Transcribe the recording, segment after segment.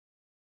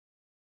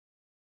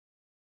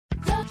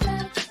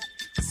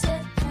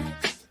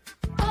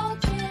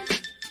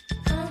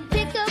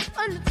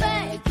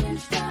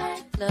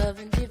love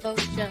and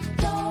devotion.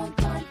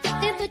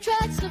 If the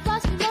tracks have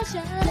lost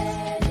emotion,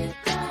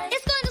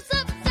 it's going to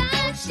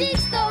subside. She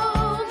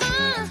stole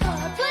my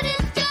heart, but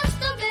it's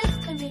just a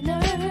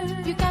misdemeanor.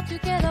 You got to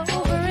get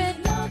over it.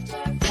 Loved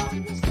her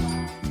from the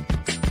start.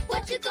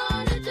 What you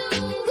gonna do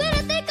when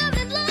I think I'm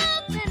in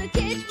love and I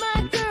catch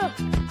my girl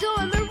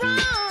doing me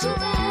wrong? Too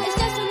bad. It's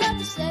just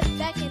another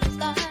setback in the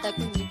start. Like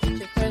when you get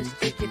your first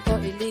ticket for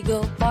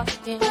illegal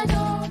parking. But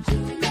don't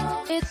you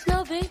know it's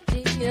no big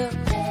deal.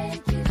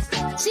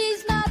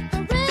 She's not for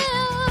real.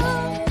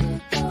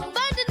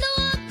 Find a new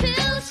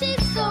appeal. She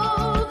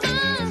sold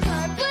my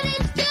heart, but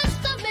it's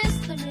just a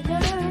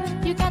misdemeanor.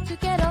 You got to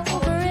get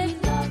over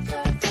it. Loved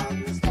her from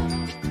the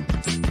start.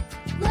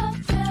 Love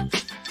traps,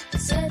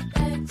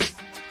 setbacks,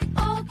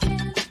 all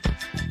can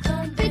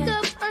come. Pick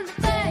up on the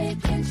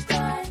fake and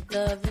strike.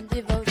 Love and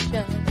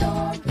devotion.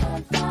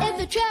 If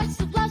the tracks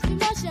have lost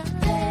emotion,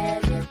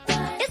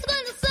 it's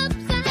going to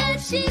subside.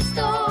 She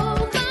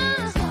stole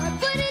my heart,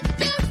 but it's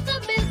just a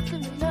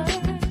misdemeanor.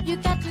 You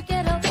got to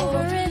get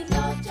over it.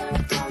 Loved her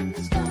from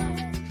the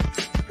start.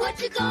 What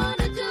you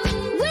gonna do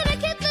when I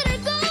can't let her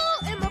go?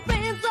 And my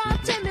friends all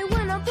tell me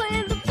when I'm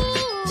playing the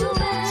fool. Too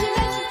bad. She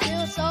makes you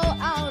feel so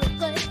out of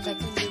place. Like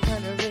when you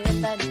run a red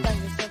light and find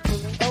yourself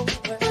pulling over.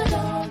 But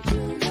don't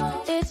you know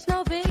it's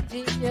no big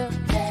deal.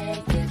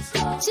 Take it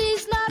slow.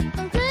 She's not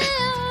for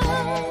real.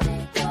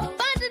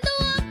 Find a new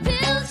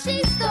appeal. She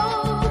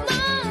stole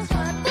my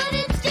heart, but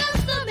it's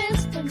just a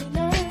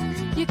misdemeanor.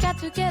 You got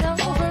to get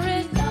over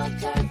it.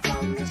 Loved her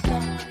from the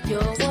start.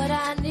 You're what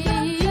I need.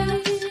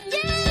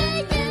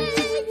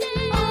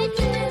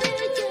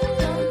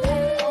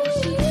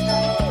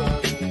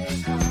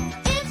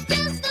 It's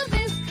just a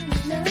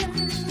misdemeanor.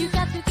 You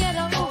got to get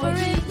over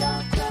it.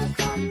 Loved her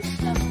from the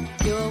start.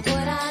 You're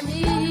what I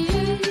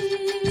need.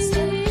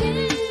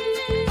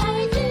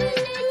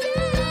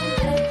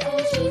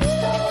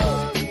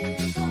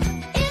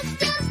 It's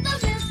just a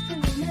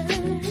misdemeanor.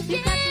 You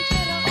got to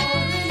get over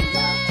it.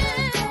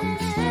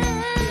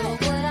 You're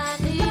what I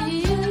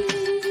need.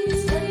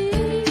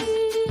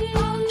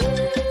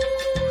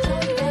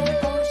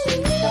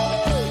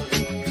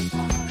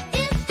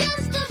 It's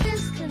just a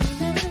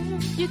misdemeanor.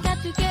 You got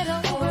to get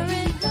over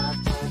it.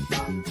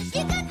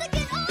 You got to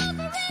get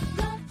over it.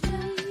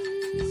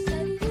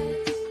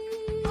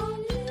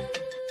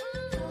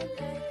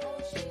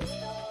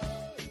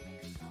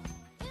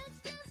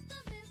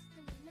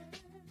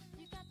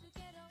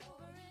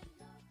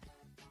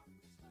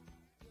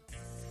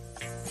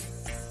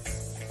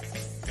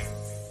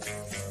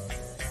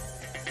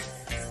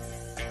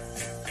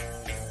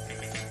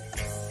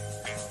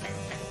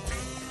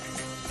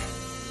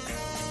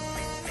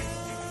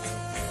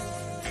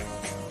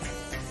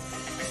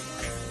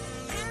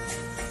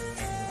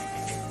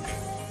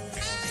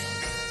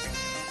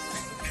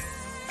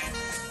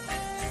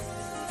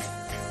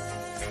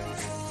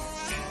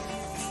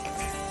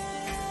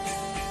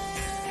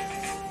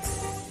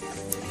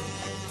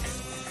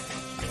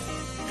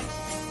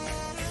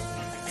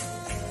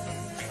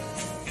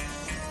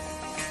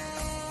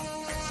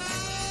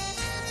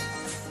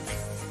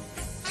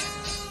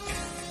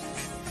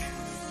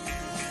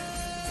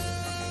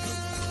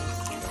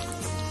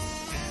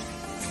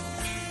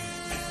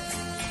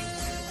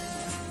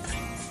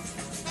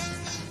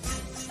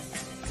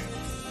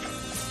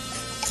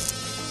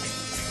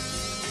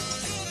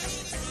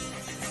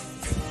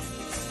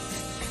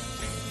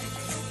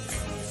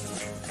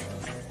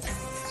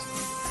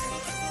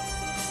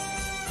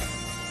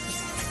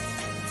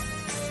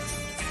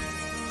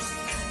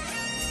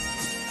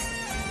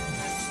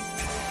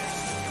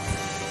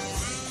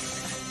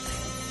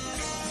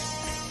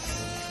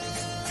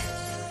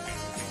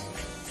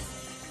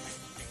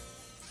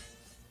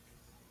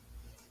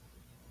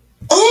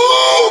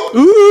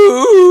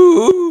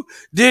 Ooh,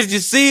 did you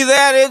see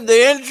that in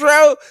the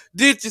intro?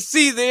 Did you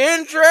see the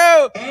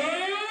intro?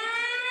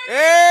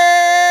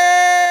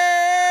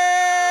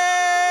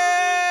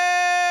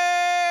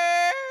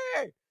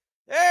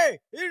 Hey,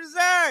 here's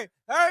I.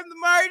 I'm the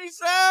mighty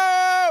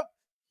Soap.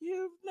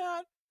 You've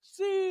not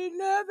seen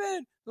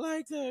nothing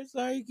like the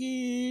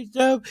Psyche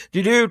Soap.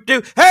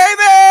 Do-do-do. Hey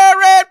there,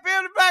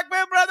 Redfield and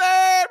Blackfield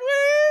brothers.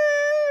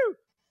 Woo!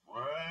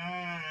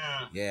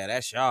 Yeah,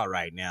 that's y'all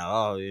right now.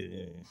 Oh,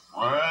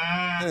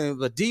 yeah.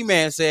 But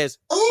D-Man says,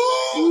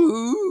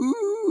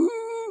 ooh,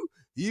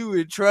 you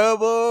in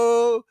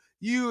trouble.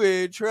 You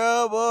in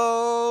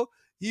trouble.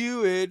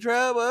 You in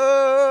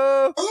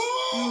trouble.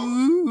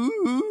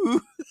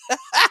 Ooh.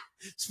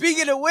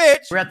 Speaking of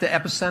which, we're at the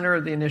epicenter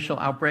of the initial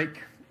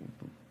outbreak.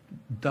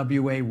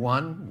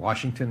 WA1,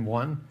 Washington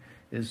 1,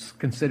 is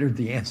considered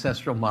the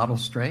ancestral model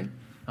strain.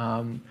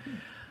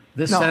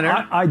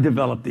 Center. I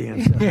developed the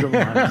ancestral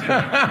model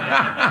strain.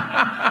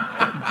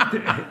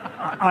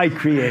 I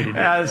created it.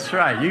 That's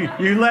right.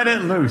 You let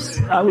it loose.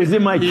 I was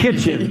in my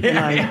kitchen.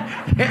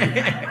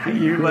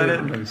 You let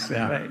it loose.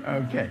 Yeah. Right.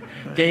 Okay.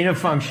 Gain of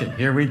function.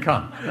 Here we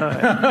come.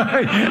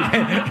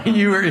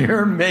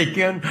 You're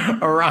making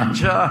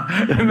arancia,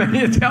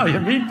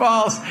 Italian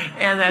meatballs,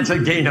 and that's a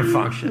gain of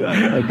function.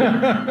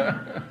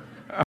 Okay.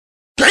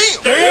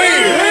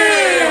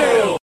 Hey!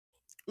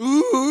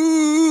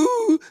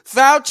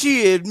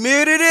 Fauci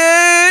admitted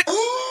it.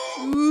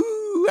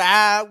 Ooh,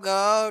 I'm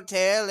gonna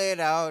tell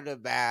it on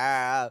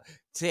about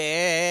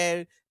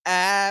 10.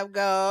 I'm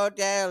gonna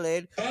tell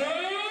it.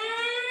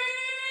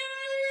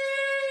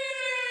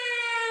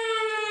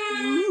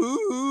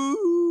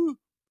 Ooh.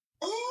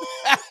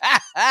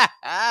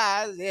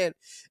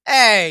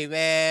 Hey,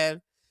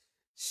 man.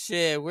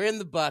 Shit, we're in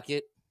the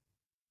bucket.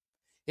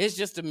 It's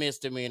just a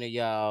misdemeanor,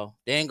 y'all.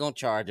 They ain't gonna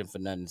charge him for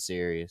nothing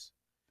serious.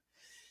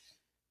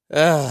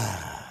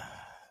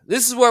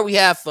 This is where we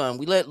have fun.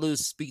 We let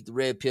loose, speak the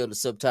red pill to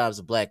sometimes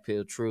the black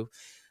pill truth.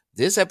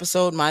 This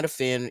episode might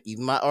offend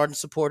even my ardent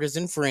supporters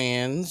and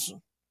friends.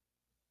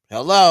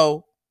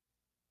 Hello.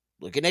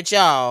 Looking at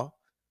y'all.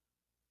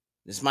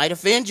 This might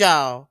offend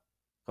y'all.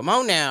 Come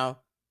on now.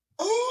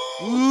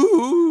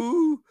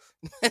 Ooh.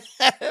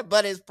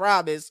 But as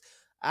promised,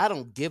 I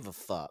don't give a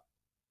fuck.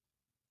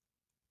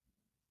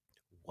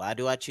 Why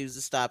do I choose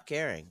to stop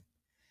caring?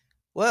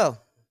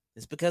 Well,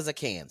 it's because I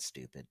can,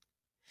 stupid.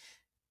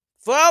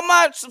 For all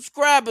my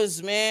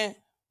subscribers, man,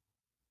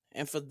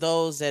 and for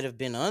those that have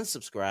been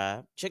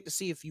unsubscribed, check to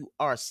see if you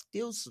are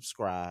still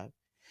subscribed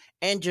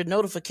and your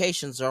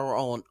notifications are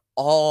on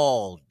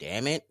all,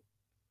 damn it.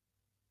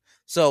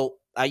 So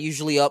I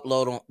usually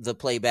upload on the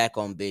playback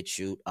on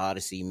BitChute,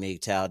 Odyssey,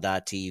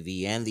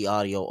 MGTOW.tv, and the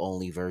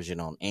audio-only version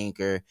on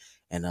Anchor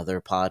and other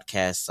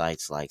podcast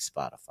sites like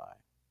Spotify.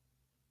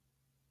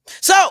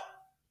 So,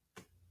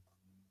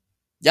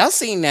 y'all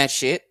seen that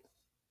shit.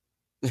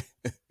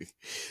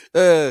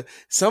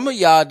 Some of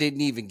y'all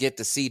didn't even get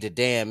to see the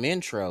damn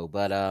intro,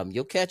 but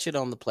you'll catch it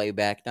on the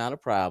playback, not a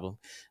problem.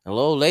 And the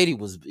old lady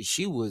was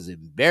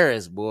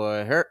embarrassed,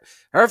 boy.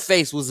 Her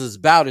face was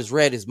about as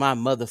red as my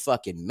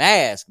motherfucking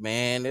mask,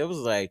 man. It was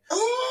like,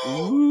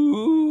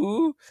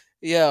 ooh.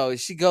 Yo,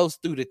 she goes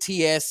through the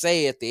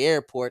TSA at the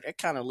airport. That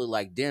kind of looked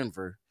like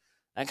Denver.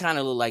 That kind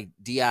of looked like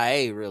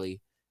DIA,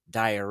 really.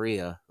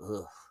 Diarrhea.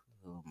 Ugh.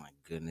 Oh my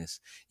goodness.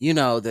 You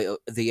know, the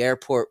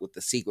airport with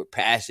the secret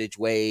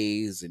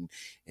passageways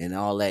and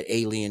all that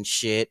alien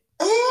shit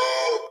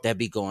that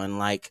be going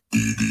like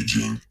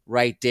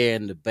right there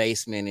in the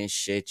basement and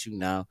shit, you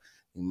know,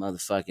 you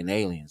motherfucking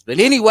aliens. But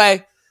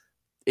anyway,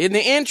 in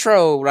the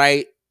intro,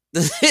 right,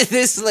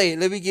 this lady,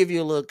 let me give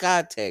you a little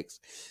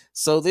context.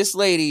 So this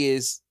lady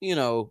is,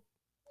 gonna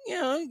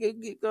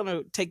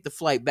take the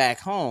flight back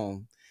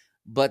home,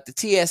 but the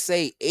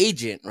TSA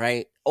agent,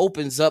 right,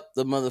 opens up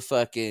the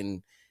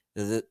motherfucking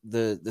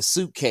the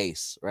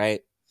suitcase, right?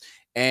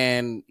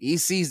 And he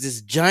sees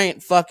this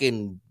giant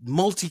fucking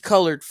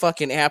multicolored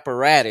fucking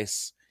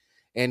apparatus,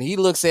 and he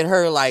looks at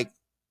her like,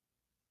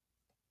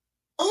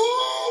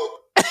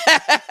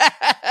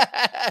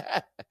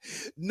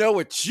 know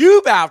what you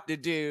about to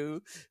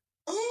do?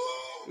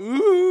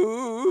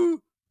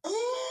 Ooh,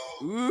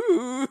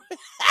 ooh.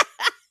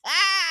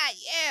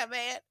 Yeah,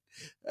 man.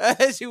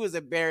 She was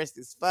embarrassed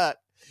as fuck.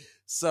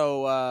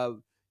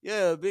 So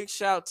yeah, big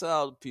shout to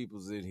all the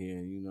peoples in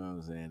here, you know what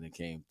I'm saying, that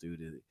came through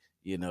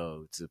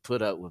to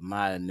put up with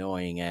my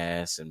annoying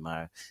ass and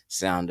my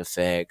sound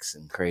effects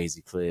and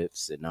crazy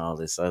clips and all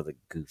this other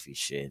goofy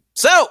shit.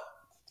 So,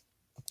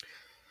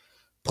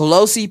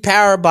 Pelosi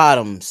power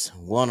bottoms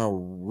want to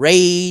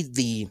raid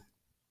the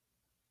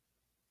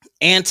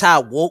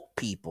anti-woke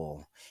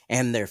people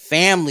and their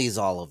families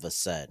all of a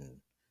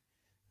sudden.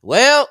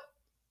 Well,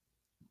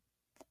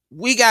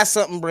 we got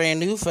something brand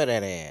new for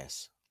that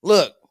ass.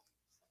 Look,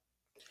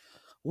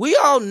 we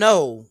all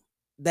know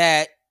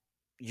that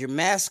your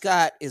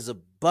mascot is a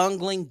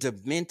bungling,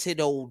 demented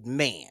old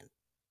man.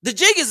 The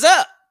jig is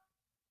up.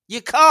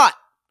 You caught.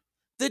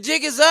 The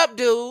jig is up,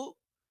 dude.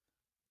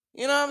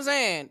 You know what I'm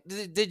saying?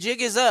 The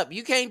jig is up.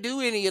 You can't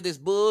do any of this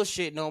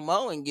bullshit no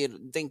more and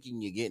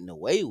thinking you're getting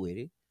away with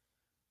it.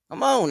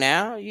 Come on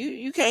now.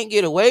 You can't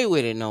get away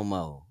with it no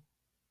more.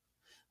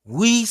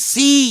 We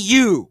see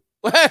you.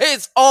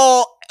 It's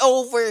all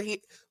over here.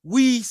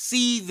 We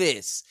see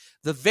this.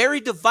 The very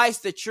device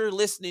that you're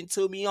listening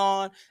to me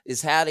on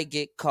is how to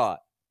get caught.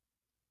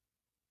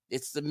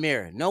 It's the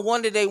mirror. No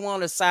wonder they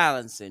want to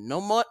silence it.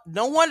 No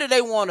wonder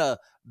they want to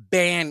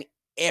ban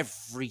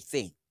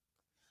everything.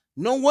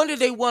 No wonder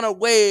they want to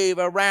wave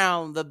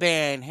around the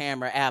ban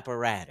hammer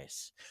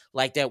apparatus.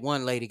 Like that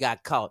one lady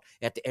got caught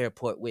at the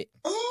airport with.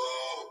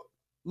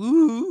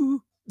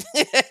 Ooh.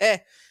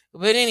 But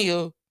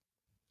anywho,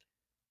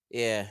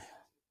 yeah.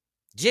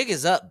 Jig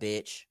is up,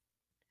 bitch.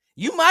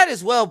 You might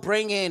as well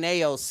bring in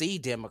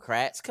AOC,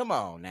 Democrats. Come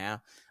on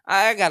now.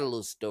 I got a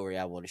little story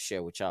I want to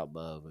share with y'all,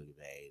 bub.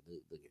 Hey,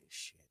 look at this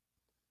shit.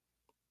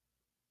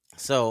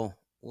 So,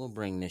 we'll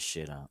bring this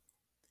shit up.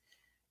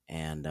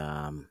 And,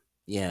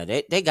 yeah,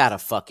 they got a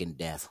fucking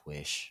death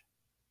wish.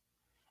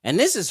 And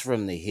this is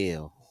from The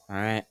Hill, all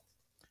right?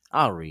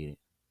 I'll read it.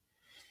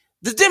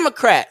 The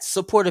Democrats,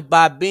 supported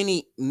by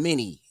many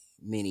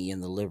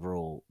in the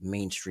liberal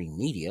mainstream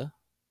media.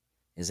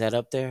 Is that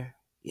up there?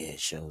 Yeah, it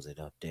shows it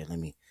up there. Let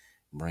me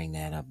bring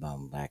that up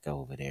back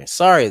over there.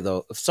 Sorry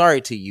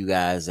to you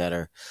guys that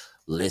are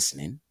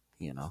listening.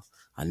 You know,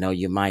 I know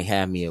you might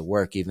have me at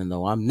work, even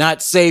though I'm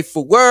not safe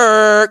for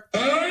work.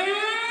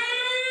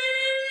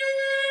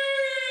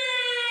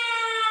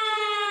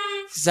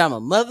 Because I'm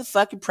a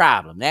motherfucking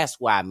problem. That's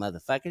why,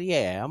 motherfucker.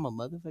 Yeah, I'm a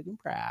motherfucking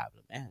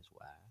problem. That's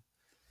why.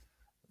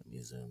 Let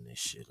me zoom this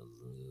shit a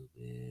little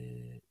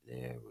bit.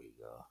 There we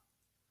go.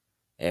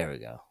 There we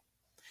go.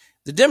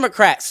 The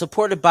Democrats,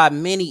 supported by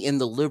many in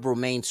the liberal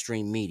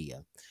mainstream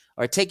media,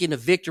 are taking a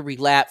victory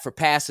lap for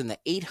passing the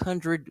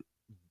 $800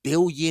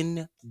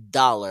 billion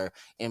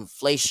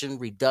Inflation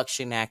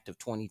Reduction Act of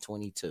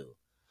 2022,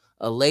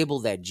 a label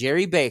that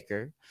Jerry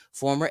Baker,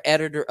 former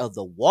editor of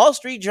the Wall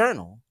Street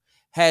Journal,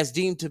 has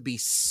deemed to be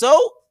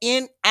so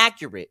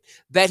inaccurate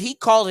that he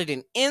called it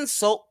an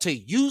insult to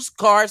used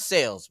car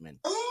salesmen.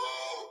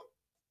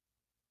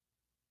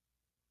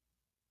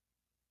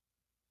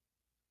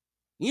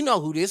 You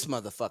know who this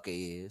motherfucker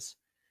is.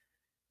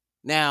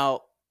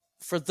 Now,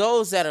 for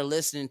those that are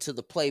listening to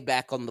the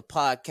playback on the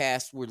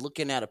podcast, we're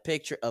looking at a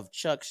picture of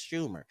Chuck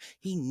Schumer.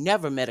 He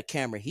never met a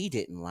camera he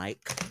didn't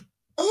like.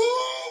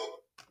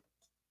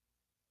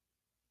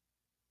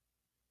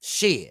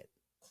 Shit.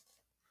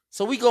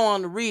 So we go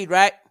on to read,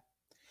 right?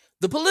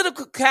 The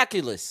political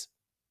calculus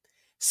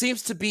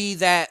seems to be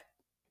that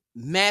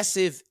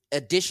massive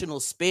additional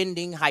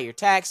spending, higher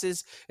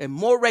taxes, and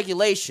more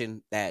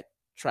regulation, that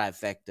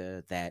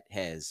trifecta that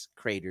has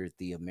cratered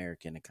the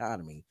American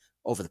economy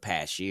over the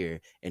past year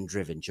and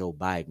driven Joe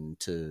Biden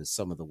to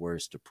some of the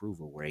worst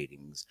approval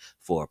ratings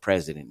for a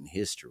president in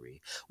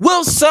history,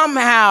 will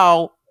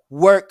somehow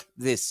work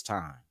this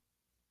time,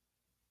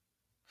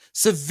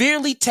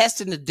 severely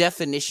testing the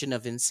definition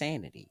of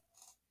insanity.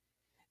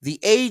 The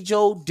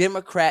age-old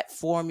Democrat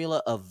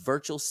formula of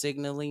virtual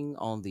signaling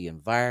on the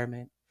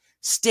environment,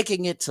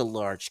 sticking it to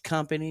large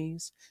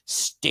companies,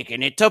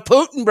 sticking it to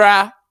Putin,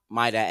 brah,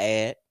 might I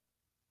add,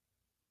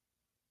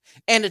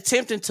 and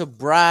attempting to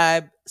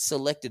bribe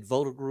selected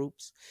voter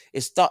groups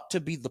is thought to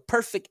be the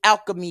perfect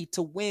alchemy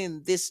to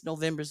win this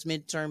November's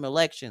midterm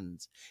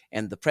elections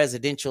and the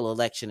presidential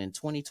election in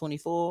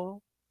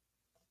 2024.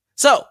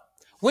 So,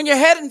 when you're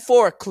heading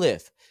for a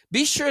cliff,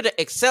 be sure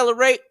to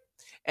accelerate,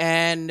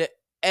 and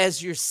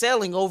as you're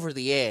sailing over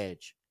the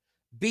edge,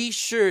 be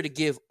sure to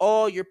give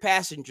all your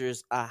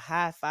passengers a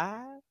high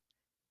five.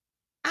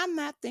 I'm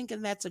not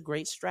thinking that's a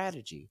great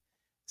strategy,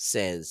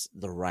 says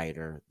the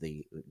writer,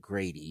 the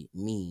Grady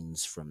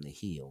Means from the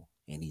Hill,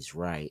 and he's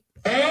right.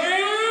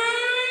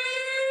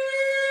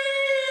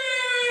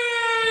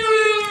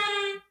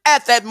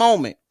 At the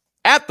moment,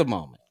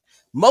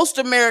 most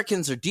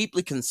Americans are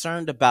deeply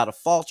concerned about a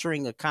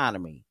faltering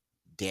economy.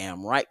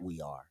 Damn right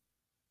we are.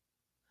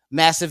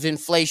 Massive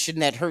inflation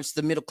that hurts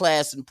the middle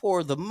class and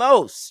poor the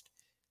most.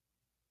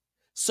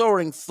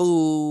 Soaring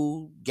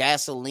food,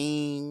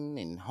 gasoline,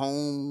 and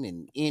home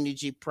and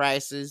energy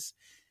prices.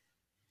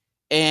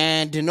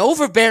 And an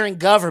overbearing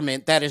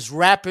government that is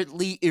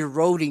rapidly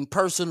eroding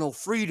personal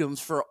freedoms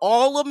for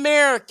all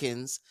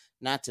Americans,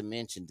 not to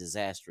mention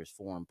disastrous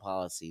foreign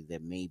policy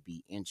that may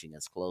be inching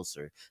us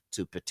closer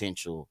to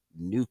potential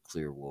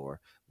nuclear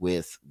war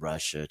with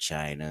Russia,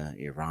 China,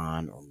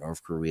 Iran, or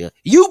North Korea.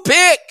 You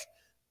pick!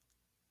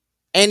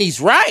 And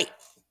he's right.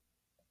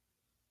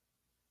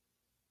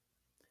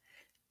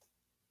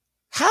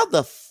 How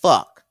the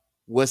fuck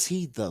was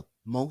he the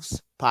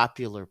most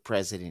popular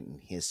president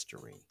in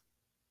history?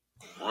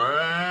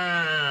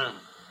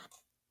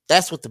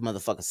 That's what the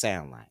motherfucker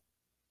sound like.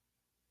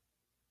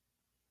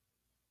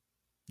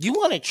 You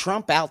want to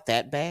Trump out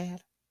that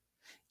bad?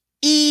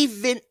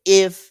 Even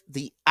if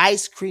the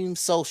ice cream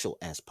social,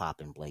 as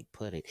Poppin' Blake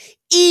put it,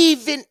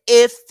 even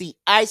if the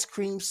ice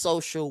cream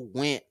social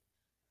went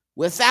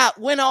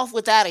off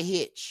without a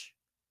hitch.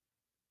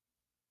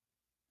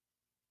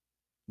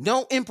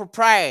 No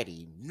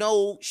impropriety,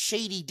 no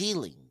shady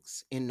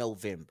dealings in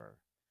November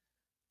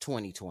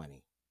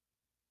 2020.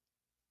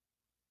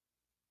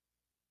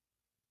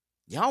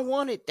 Y'all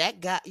wanted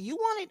that guy, you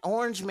wanted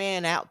Orange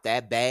Man out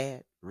that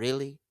bad?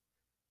 Really?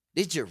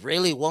 Did you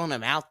really want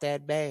him out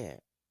that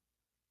bad?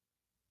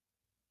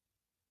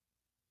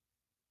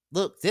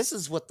 Look, this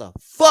is what the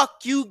fuck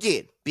you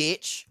get,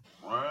 bitch.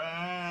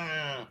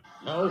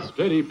 Now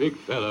steady, big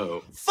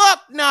fellow.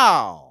 Fuck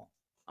no.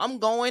 I'm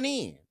going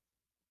in.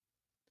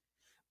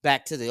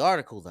 Back to the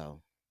article,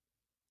 though.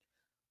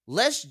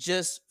 Let's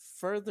just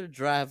further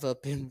drive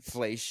up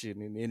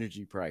inflation and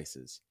energy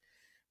prices.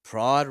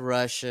 Prod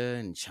Russia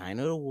and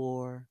China to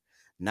war,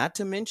 not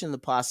to mention the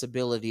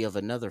possibility of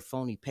another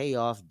phony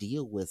payoff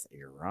deal with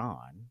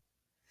Iran.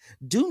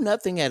 Do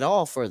nothing at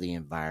all for the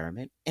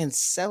environment and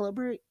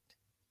celebrate.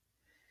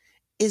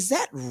 Is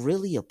that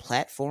really a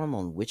platform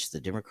on which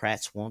the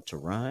Democrats want to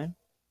run?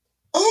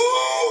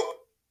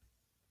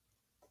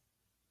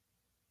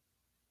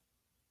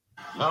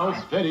 Now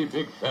steady,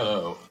 big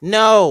fellow.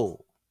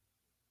 No.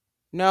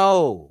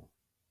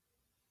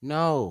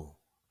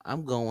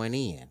 I'm going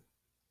in.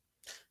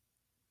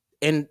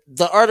 And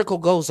the article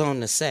goes on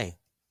to say,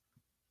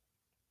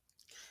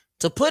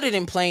 to put it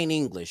in plain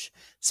English,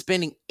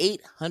 spending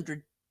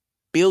 $800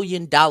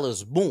 billion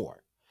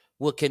more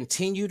will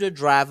continue to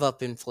drive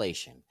up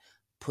inflation,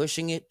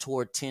 pushing it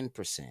toward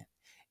 10%,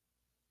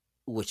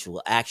 which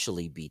will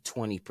actually be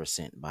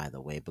 20%, by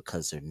the way,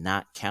 because they're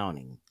not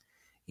counting,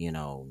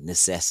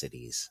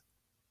 necessities.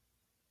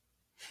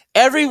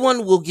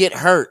 Everyone will get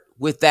hurt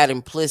with that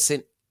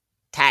implicit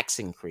tax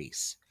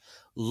increase,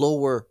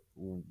 lower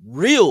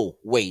real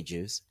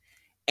wages,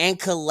 and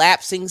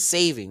collapsing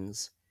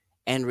savings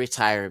and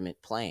retirement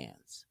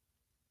plans.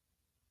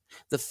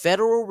 The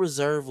Federal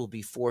Reserve will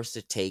be forced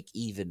to take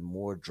even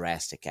more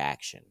drastic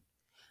action.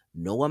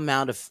 No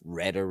amount of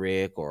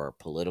rhetoric or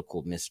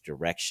political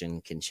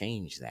misdirection can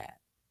change that.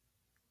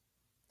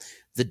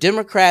 The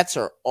Democrats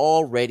are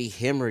already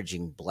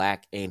hemorrhaging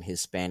Black and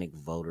Hispanic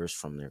voters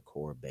from their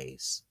core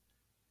base.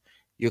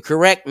 You're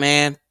correct,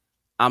 man.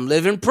 I'm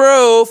living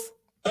proof.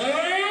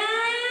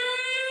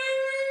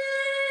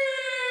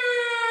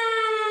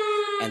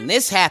 And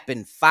this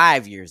happened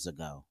 5 years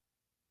ago.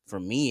 For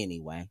me,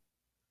 anyway.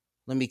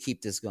 Let me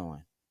keep this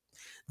going.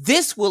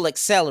 This will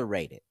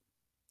accelerate it,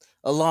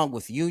 along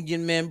with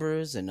union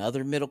members and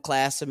other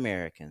middle-class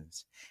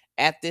Americans.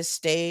 At this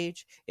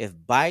stage, if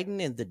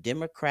Biden and the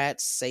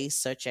Democrats say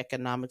such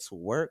economics will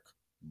work,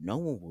 no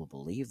one will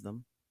believe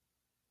them.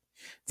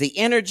 The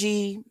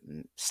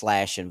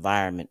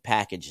energy/environment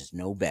package is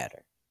no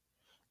better.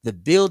 The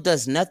bill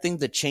does nothing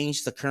to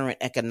change the current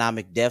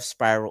economic death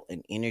spiral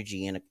in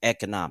energy and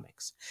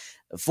economics.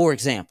 For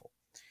example,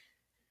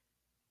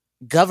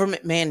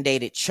 government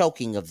mandated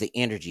choking of the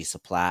energy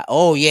supply.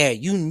 Oh yeah,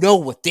 you know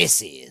what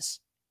this is.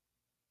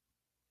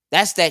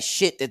 That's that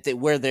shit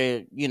where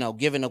they're,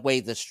 giving away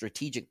the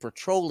strategic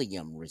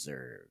petroleum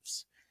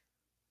reserves.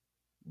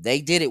 They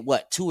did it,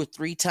 2 or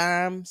 3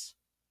 times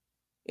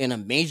in a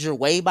major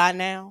way by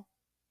now?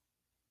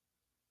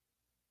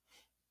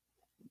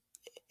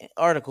 An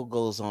article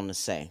goes on to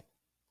say,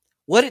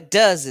 what it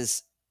does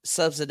is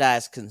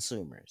subsidize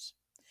consumers.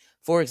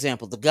 For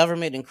example, the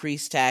government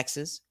increased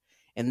taxes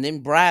and then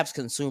bribes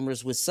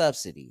consumers with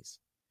subsidies.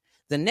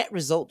 The net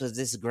result of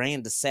this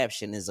grand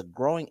deception is a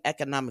growing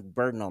economic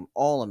burden on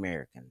all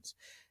Americans,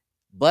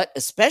 but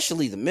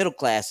especially the middle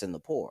class and the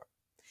poor.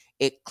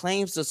 It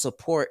claims to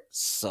support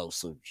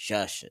social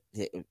justice.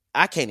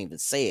 I can't even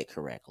say it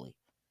correctly.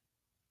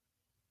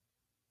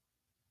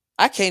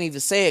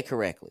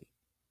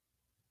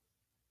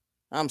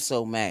 I'm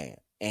so mad.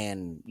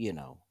 And,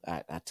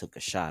 I took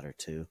a shot or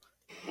two.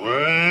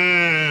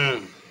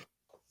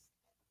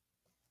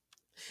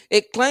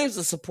 It claims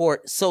to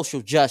support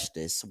social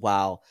justice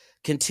while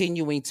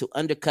continuing to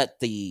undercut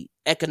the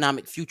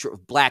economic future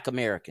of Black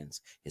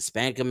Americans,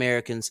 Hispanic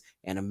Americans,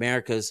 and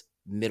America's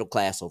middle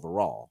class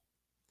overall.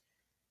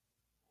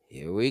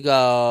 Here we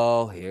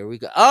go.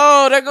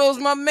 Oh, there goes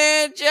my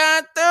man,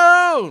 John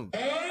Thune.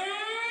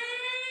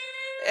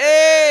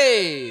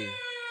 Hey.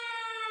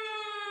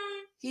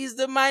 He's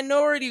the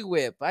minority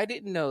whip. I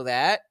didn't know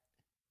that.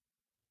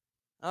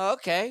 Oh,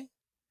 okay.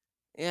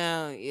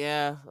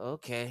 Yeah,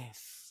 okay.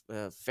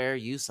 Fair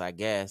use, I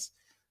guess.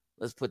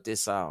 Let's put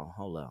this on.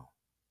 Hold on.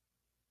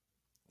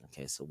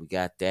 Okay, so we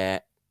got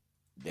that.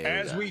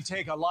 As we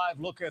take a live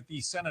look at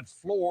the Senate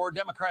floor,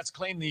 Democrats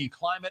claim the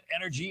climate,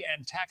 energy,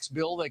 and tax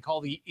bill they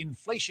call the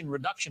Inflation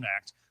Reduction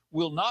Act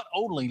will not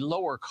only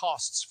lower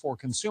costs for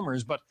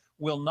consumers, but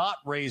will not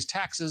raise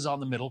taxes on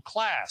the middle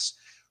class.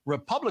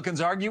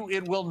 Republicans argue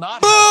it will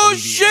not help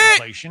alleviate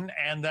inflation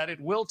and that it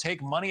will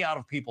take money out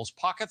of people's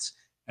pockets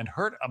and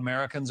hurt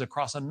Americans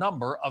across a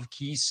number of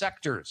key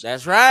sectors.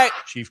 That's right.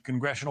 Chief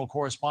Congressional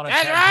Correspondent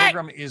Chad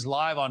Pilgrim is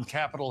live on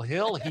Capitol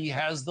Hill. He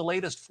has the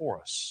latest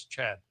for us.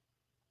 Chad.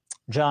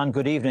 John,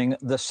 good evening.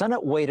 The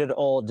Senate waited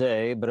all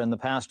day, but in the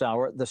past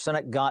hour, the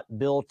Senate got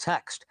bill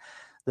text.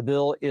 The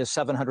bill is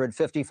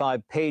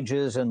 755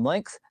 pages in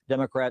length.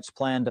 Democrats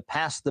plan to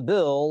pass the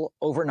bill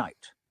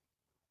overnight.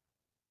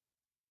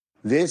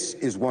 This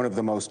is one of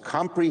the most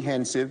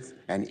comprehensive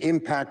and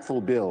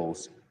impactful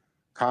bills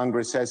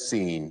Congress has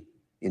seen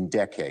in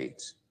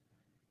decades.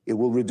 It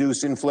will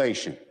reduce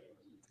inflation.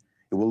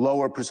 It will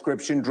lower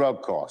prescription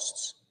drug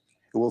costs.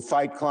 It will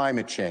fight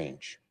climate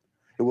change.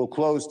 It will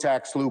close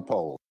tax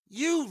loopholes.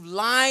 You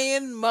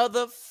lying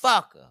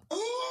motherfucker.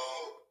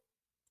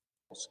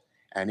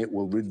 And it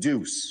will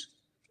reduce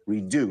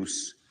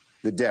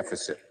the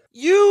deficit.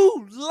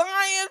 You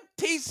lying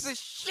piece of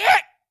shit.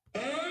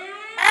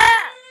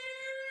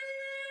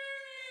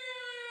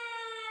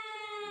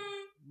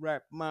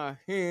 Wrap my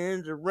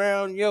hands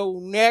around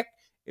your neck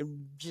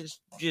and just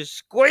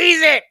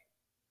squeeze it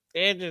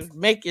and just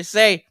make you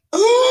say,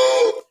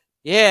 ooh!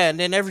 Yeah, and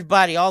then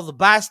everybody, all the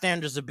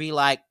bystanders will be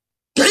like,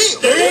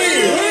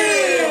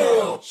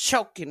 damn!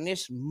 Choking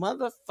this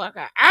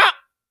motherfucker out.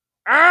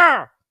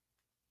 Ah!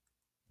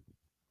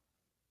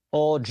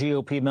 All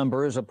GOP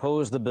members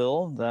oppose the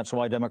bill. That's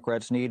why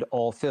Democrats need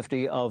all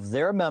 50 of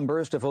their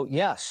members to vote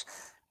yes.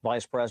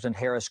 Vice President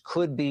Harris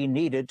could be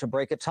needed to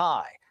break a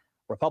tie.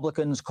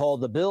 Republicans call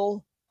the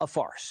bill a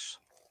farce.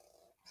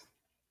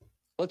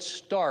 Let's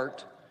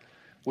start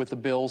with the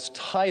bill's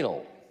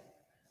title,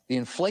 the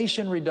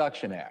Inflation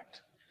Reduction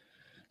Act.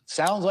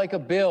 Sounds like a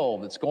bill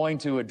that's going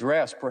to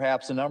address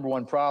perhaps the number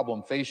one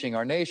problem facing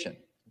our nation,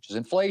 which is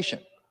inflation.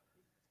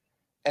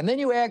 And then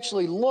you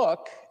actually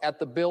look at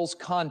the bill's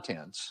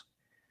contents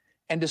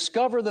and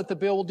discover that the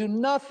bill will do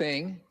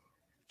nothing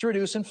to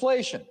reduce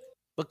inflation.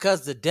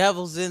 Because the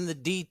devil's in the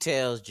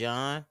details,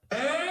 John.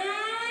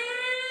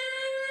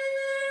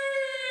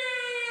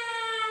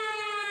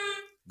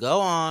 Go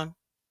on.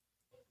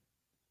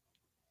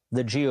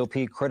 The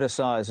GOP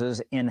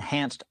criticizes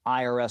enhanced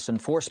IRS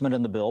enforcement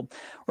in the bill.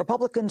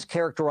 Republicans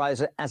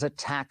characterize it as a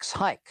tax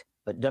hike,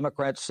 but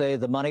Democrats say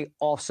the money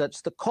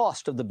offsets the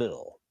cost of the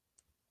bill.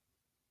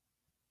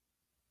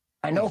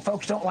 I know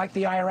folks don't like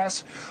the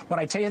IRS, but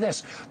I tell you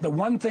this, the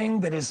one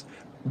thing that is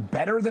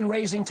better than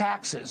raising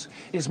taxes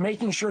is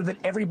making sure that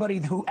everybody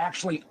who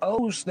actually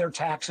owes their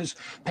taxes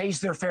pays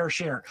their fair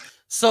share.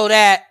 So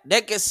that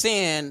they can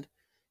send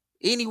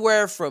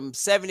anywhere from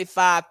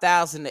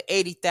 75,000 to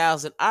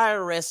 80,000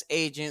 IRS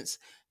agents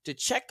to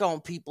check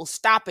on people,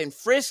 stop and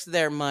frisk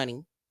their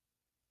money,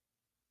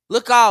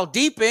 look all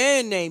deep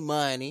in their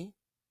money.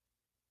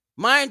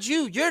 Mind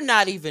you, you're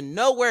not even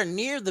nowhere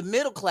near the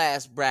middle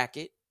class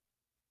bracket.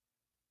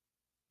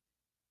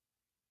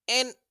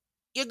 And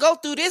you go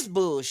through this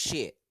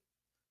bullshit.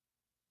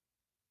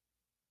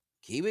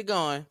 Keep it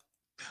going.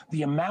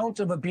 The amount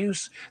of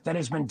abuse that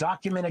has been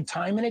documented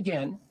time and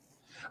again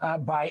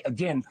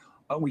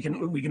we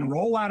can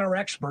roll out our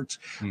experts,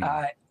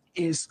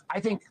 is, I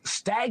think,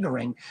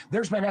 staggering.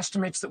 There's been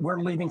estimates that we're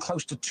leaving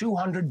close to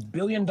 $200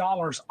 billion.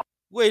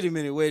 Wait a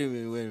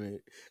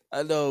minute.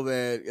 I know,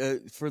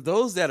 man. For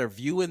those that are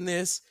viewing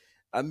this,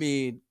 I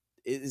mean,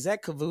 is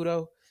that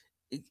Cavuto?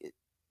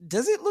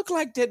 Does it look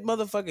like that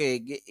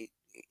motherfucker?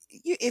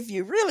 If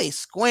you really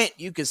squint,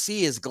 you can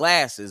see his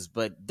glasses,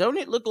 but don't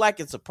it look like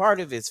it's a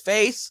part of his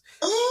face?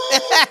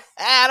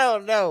 I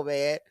don't know,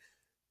 man.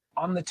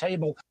 On the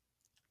table.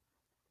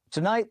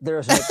 Tonight,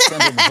 there's an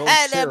extended vote.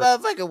 That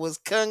motherfucker was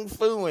kung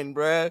fuing,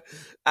 bro.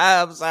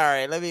 I'm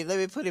sorry. Let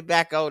me put it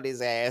back on his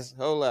ass.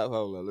 Hold up.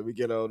 Let me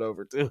get on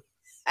over to.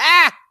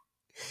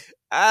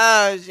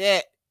 Oh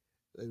shit.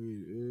 Let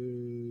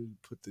me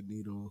put the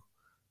needle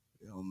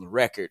on the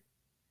record.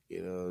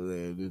 You know,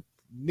 the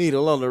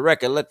needle on the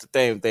record. Let the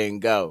damn thing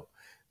go.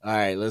 All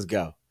right, let's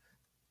go.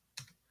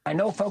 I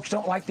know folks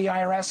don't like the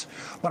IRS,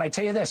 but I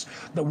tell you this,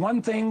 the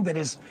one thing that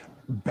is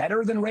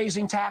better than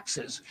raising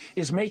taxes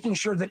is making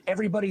sure that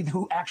everybody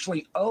who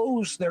actually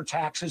owes their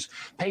taxes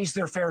pays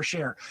their fair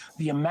share.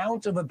 The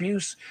amount of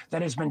abuse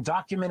that has been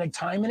documented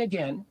time and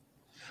again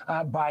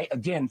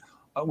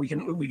we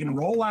can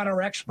roll out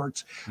our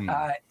experts,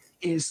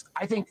 is,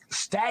 I think,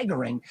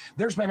 staggering.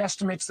 There's been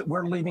estimates that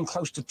we're leaving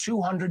close to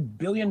 $200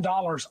 billion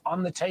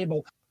on the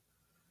table.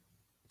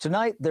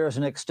 Tonight, there's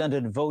an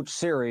extended vote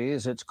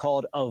series. It's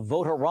called a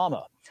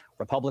Vote-a-Rama.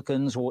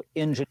 Republicans will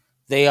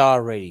They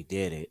already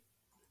did it.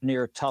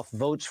 Near tough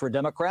votes for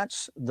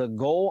Democrats. The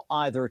goal,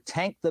 either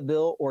tank the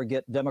bill or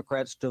get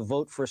Democrats to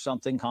vote for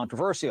something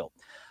controversial.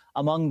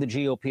 Among the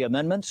GOP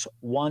amendments,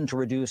 one to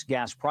reduce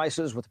gas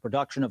prices with the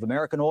production of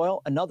American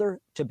oil, another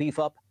to beef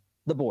up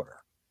the border.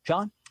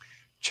 John?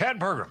 Chad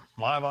Pergram,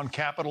 live on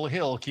Capitol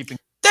Hill, keeping...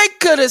 They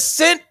could have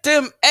sent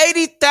them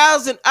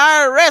 80,000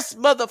 IRS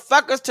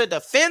motherfuckers to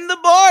defend the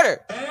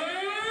border.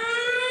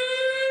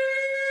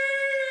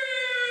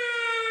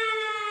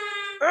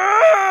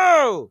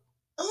 Oh!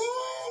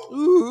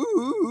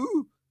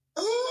 Ooh.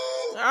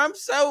 I'm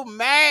so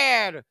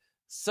mad.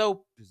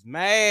 Soap is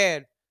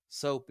mad.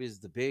 Soap is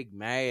the big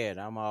mad.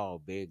 I'm all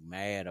big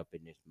mad up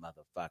in this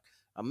motherfucker.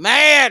 I'm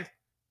mad.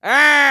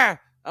 I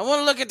want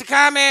to look at the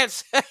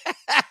comments.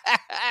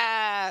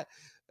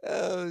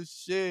 Oh,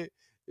 shit.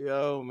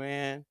 Yo,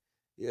 man.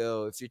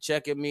 Yo, if you're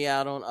checking me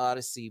out on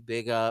Odyssey,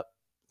 big up.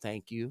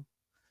 Thank you.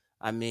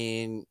 I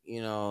mean,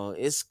 you know,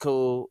 it's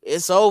cool.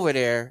 It's over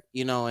there,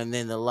 you know, and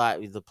then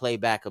the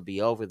playback will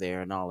be over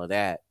there and all of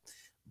that.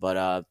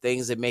 But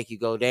things that make you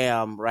go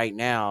down right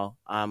now,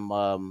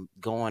 I'm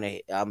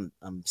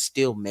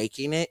still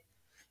making it.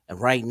 And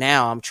right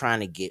now I'm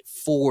trying to get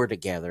 4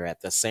 together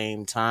at the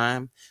same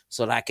time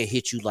so that I can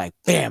hit you like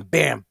bam,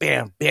 bam,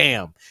 bam,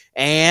 bam.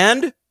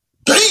 And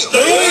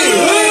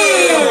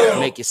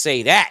make you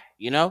say that,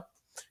 you know?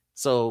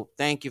 So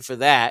thank you for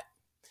that.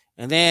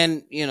 And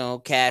then, you know,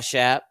 Cash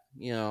App,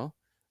 you know,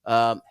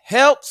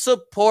 help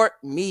support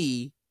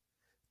me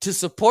to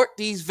support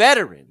these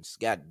veterans.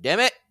 God damn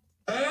it.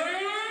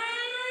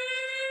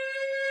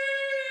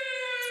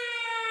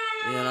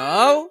 You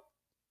know,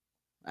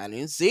 I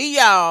didn't see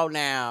y'all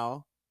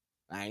now.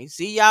 I didn't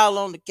see y'all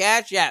on the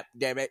Cash App,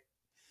 damn it.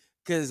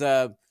 Because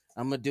I'm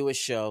going to do a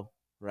show,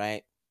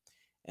 right?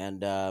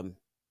 And,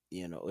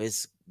 you know,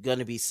 it's going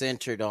to be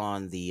centered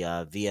on the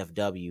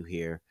VFW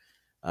here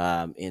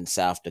in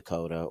South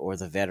Dakota, or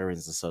the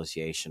Veterans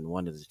Association,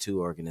 one of the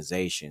two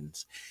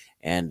organizations.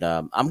 And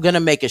I'm going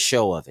to make a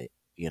show of it,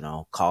 you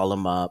know, call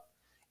them up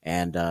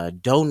and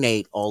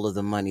donate all of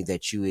the money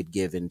that you had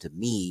given to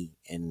me,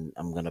 and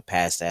I'm going to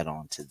pass that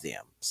on to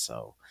them.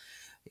 So,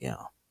 you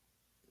know,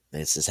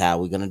 this is how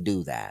we're going to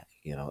do that,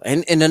 you know.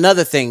 And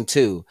another thing,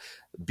 too,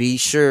 be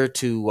sure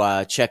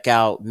to check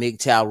out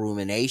MGTOW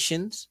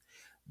Ruminations.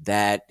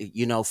 That,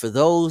 you know, for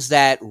those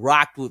that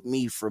rocked with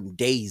me from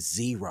day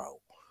 0,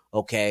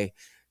 okay,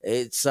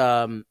 it's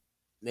with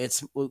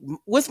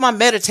my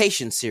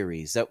meditation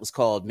series that was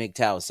called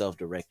MGTOW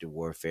Self-Directed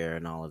Warfare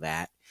and all of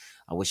that.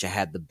 I wish I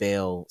had the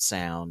bell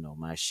sound on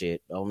my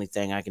shit. The only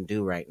thing I can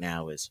do right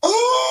now is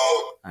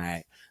all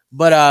right.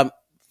 But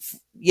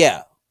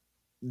yeah,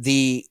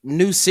 the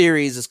new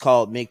series is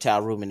called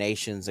MGTOW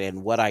Ruminations,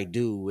 and what I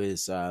do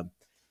is, I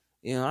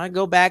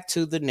go back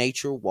to the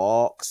nature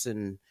walks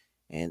and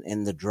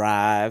the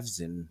drives,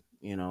 and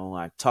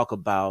I talk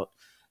about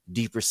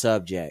deeper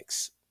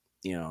subjects,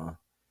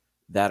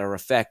 that are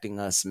affecting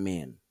us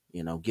men.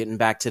 Getting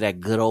back to that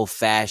good old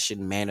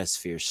fashioned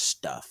manosphere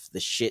stuff, the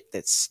shit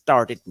that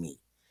started me.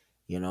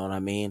 You know what I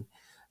mean?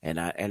 And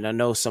I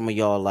know some of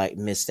y'all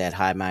miss that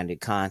high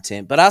minded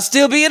content, but I'll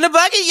still be in the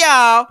bucket,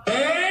 y'all.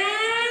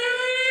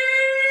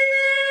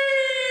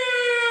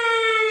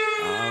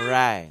 All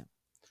right.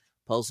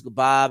 Post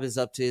Bob is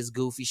up to his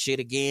goofy shit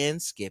again.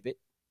 Skip it.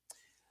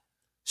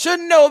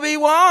 Shinobi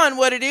Wan,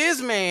 what it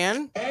is,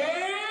 man.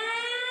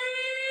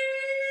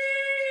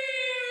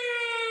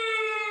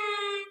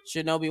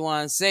 Shinobi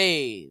Wan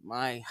say,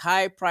 my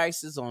high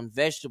prices on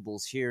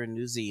vegetables here in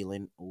New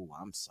Zealand. Oh,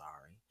 I'm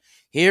sorry.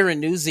 Here in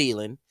New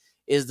Zealand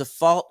is the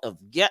fault of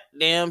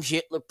goddamn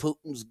Hitler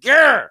Putin's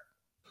girl.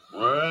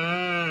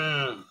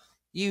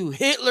 You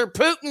Hitler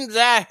Putins,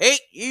 I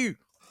hate you.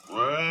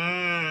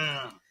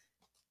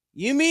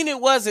 You mean it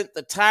wasn't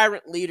the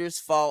tyrant leader's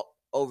fault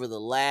over the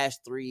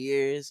last 3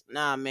 years?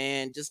 Nah,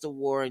 man, just the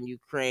war in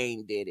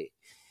Ukraine did it.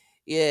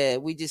 Yeah,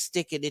 we just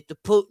sticking it to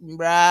Putin,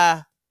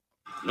 brah.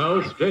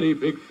 No, steady,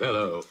 big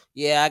fellow.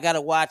 Yeah, I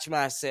gotta watch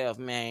myself,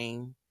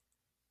 man.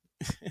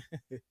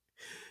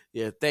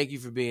 Yeah, thank you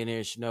for being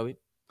here, Shinobi.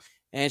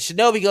 And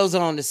Shinobi goes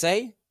on to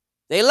say,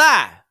 they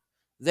lie.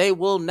 They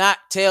will not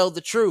tell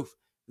the truth.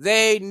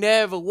 They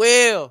never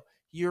will.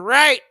 You're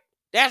right.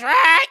 That's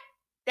right.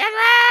 That's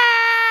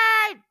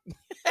right.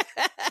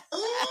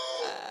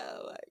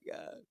 Oh, my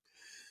God.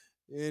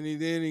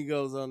 And then he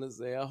goes on to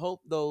say, I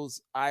hope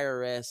those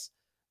IRS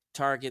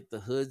target the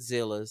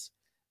hoodzillas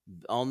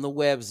on the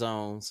web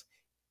zones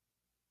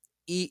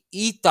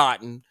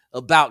e-thoughting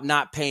about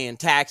not paying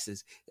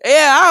taxes.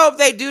 Yeah, I hope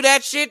they do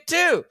that shit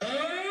too.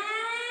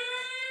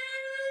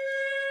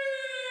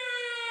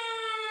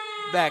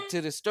 Back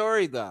to the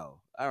story,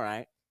 though. All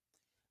right.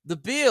 The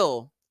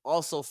bill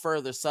also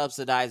further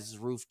subsidizes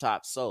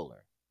rooftop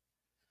solar.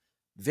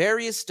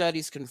 Various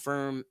studies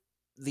confirm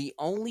the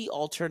only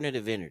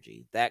alternative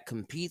energy that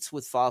competes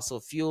with fossil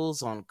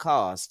fuels on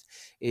cost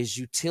is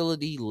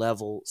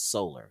utility-level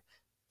solar.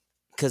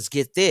 Because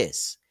get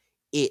this,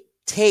 it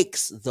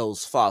takes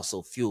those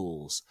fossil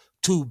fuels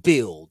to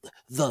build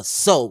the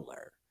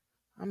solar.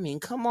 I mean,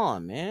 come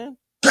on, man.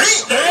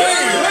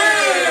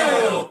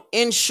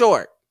 In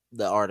short,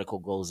 the article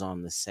goes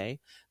on to say,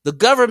 the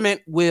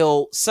government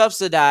will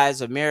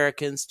subsidize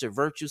Americans to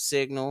virtue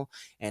signal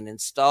and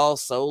install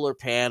solar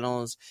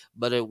panels,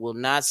 but it will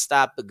not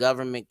stop the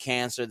government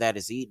cancer that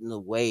is eating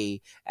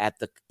away at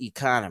the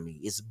economy.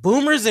 It's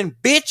boomers and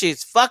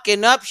bitches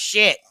fucking up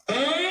shit.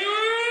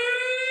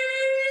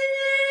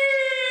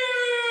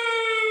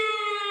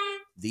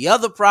 The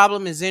other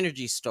problem is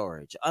energy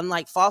storage.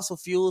 Unlike fossil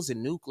fuels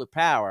and nuclear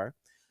power,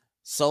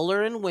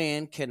 solar and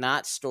wind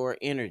cannot store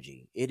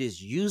energy. It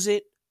is use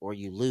it or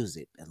you lose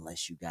it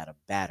unless you got a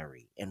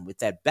battery. And with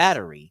that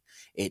battery,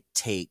 it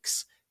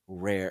takes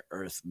rare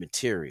earth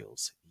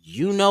materials.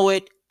 You know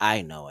it,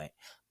 I know it.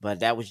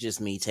 But that was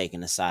just me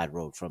taking a side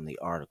road from the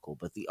article.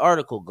 But the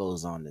article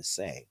goes on to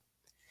say,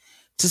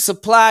 to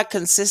supply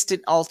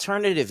consistent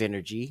alternative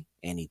energy,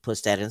 and he puts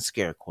that in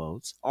scare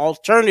quotes,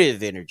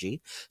 alternative energy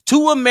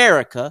to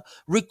America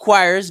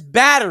requires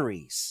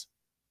batteries.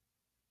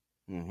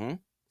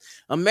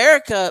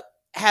 America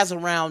has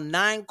around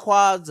 9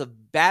 quads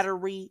of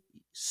battery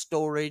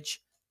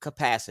storage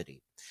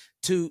capacity.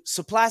 To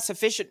supply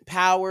sufficient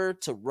power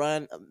to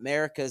run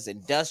America's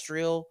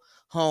industrial,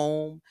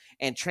 home,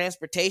 and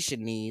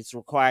transportation needs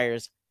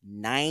requires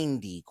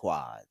 90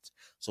 quads.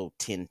 So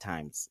 10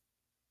 times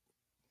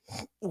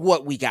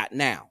what we got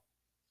now,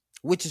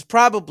 which is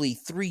probably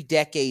 3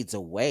 decades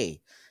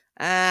away.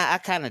 I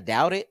kind of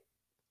doubt it.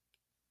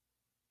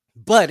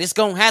 But it's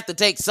going to have to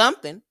take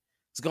something.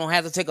 It's going to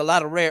have to take a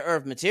lot of rare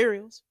earth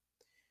materials.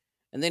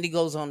 And then he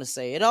goes on to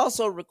say, it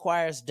also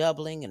requires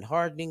doubling and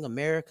hardening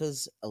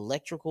America's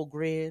electrical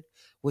grid,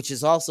 which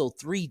is also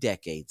 3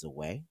 decades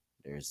away.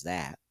 There's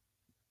that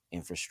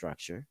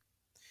infrastructure.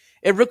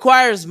 It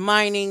requires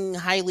mining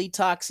highly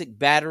toxic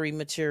battery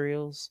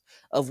materials,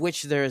 of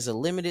which there is a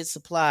limited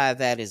supply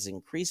that is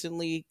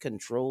increasingly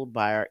controlled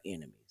by our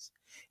enemies.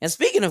 And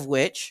speaking of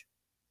which,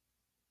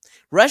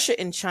 Russia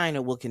and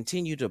China will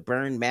continue to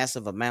burn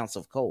massive amounts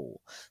of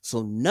coal.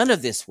 So none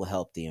of this will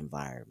help the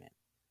environment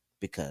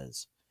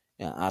because,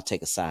 I'll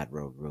take a side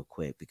road real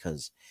quick,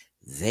 because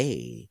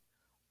they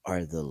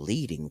are the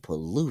leading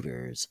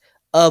polluters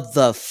of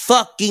the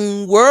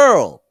fucking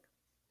world.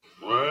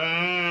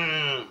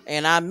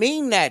 And I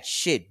mean that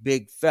shit,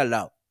 big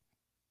fellow.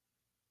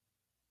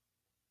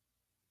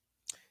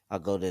 I'll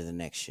go to the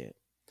next shit.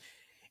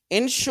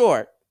 In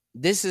short,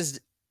 this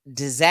is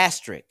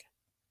disastrous.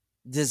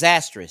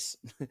 This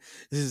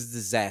is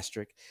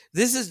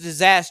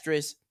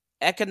disastrous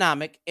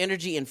economic,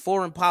 energy, and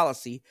foreign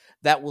policy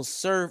that will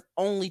serve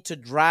only to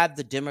drive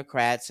the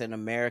Democrats and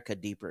America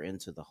deeper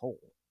into the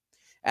hole.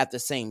 At the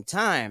same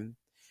time,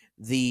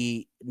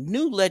 the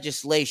new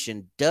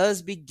legislation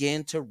does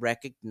begin to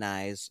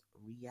recognize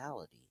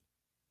reality.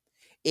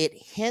 It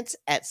hints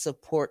at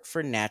support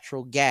for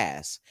natural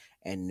gas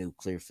and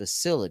nuclear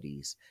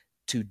facilities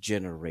to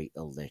generate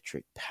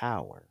electric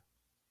power,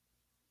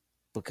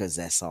 because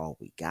that's all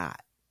we got.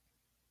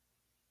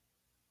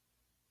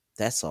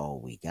 That's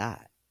all we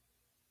got.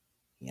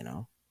 You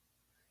know,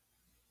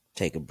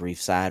 take a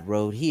brief side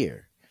road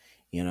here.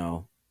 You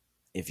know,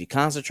 if you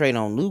concentrate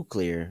on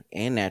nuclear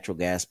and natural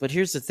gas, but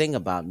here's the thing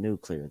about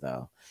nuclear,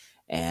 though,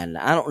 and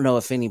I don't know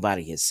if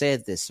anybody has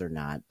said this or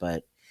not,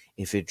 but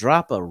if you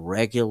drop a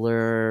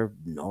regular,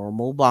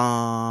 normal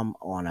bomb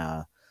on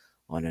a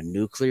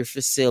nuclear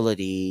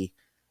facility,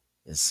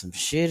 some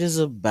shit is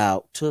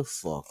about to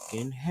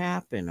fucking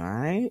happen, all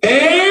right?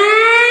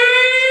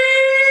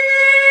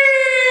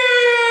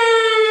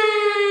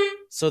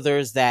 So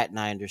there's that, and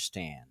I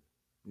understand.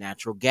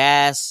 Natural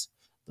gas,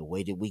 the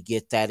way that we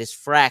get that is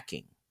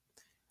fracking.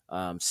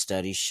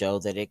 Studies show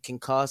that it can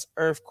cause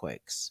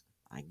earthquakes.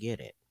 I get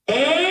it.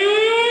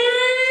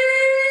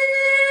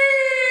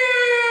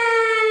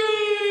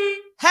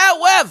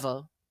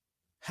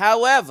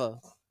 However,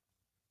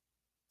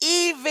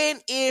 even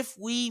if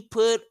we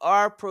put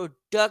our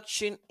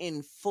production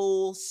in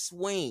full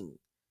swing,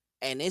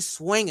 and it's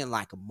swinging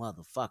like a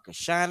motherfucker,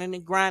 shining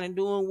and grinding,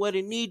 doing what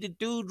it need to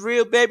do,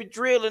 drill, baby,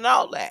 drill, and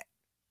all that.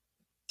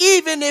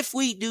 Even if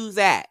we do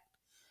that,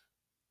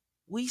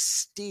 we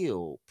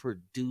still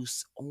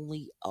produce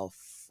only a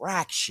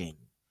fraction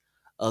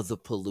of the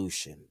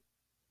pollution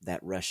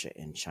that Russia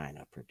and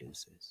China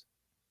produces.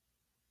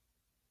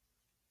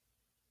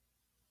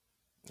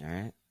 All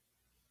right.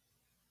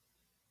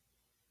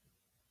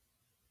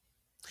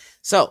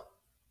 So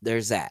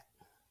there's that.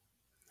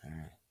 All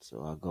right.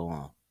 So I'll go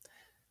on.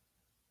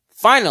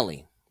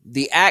 Finally,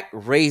 the act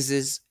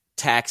raises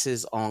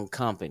taxes on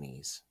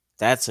companies.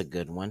 That's a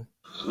good one.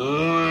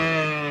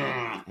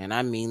 And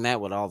I mean that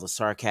with all the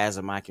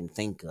sarcasm I can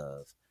think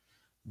of.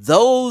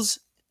 Those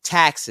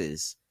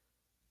taxes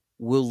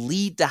will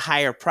lead to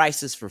higher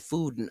prices for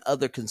food and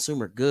other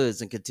consumer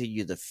goods and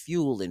continue to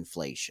fuel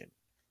inflation,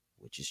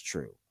 which is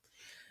true.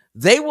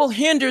 They will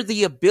hinder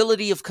the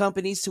ability of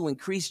companies to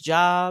increase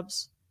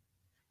jobs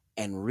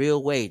and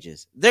real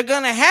wages. They're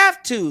going to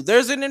have to.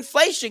 There's an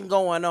inflation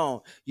going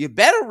on. You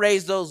better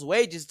raise those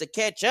wages to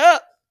catch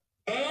up.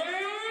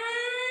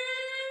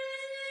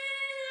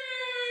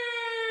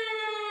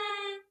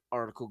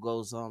 Article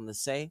goes on to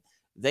say,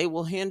 they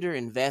will hinder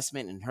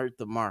investment and hurt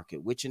the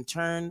market, which in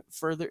turn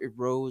further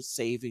erodes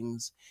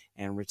savings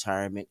and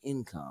retirement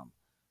income.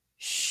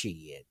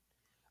 Shit.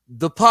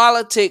 The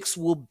politics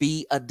will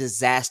be a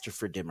disaster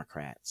for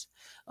Democrats.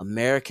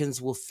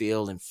 Americans will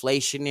feel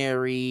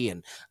inflationary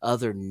and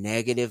other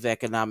negative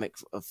economic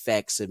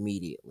effects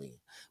immediately.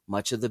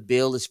 Much of the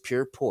bill is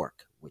pure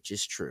pork, which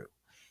is true,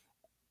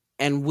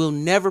 and will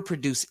never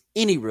produce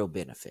any real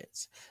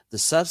benefits. The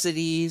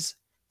subsidies,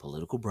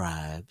 political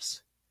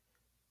bribes,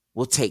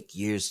 will take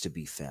years to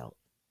be felt.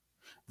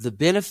 The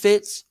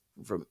benefits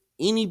from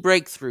any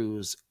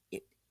breakthroughs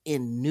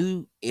in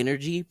new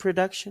energy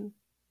production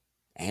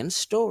and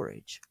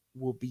storage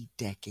will be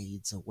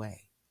decades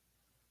away.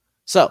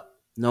 So,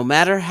 no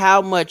matter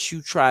how much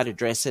you try to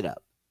dress it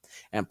up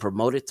and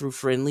promote it through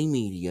friendly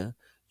media,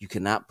 you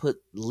cannot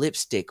put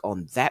lipstick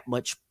on that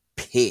much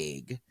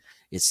pig.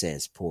 It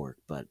says pork,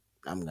 but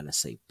I'm going to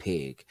say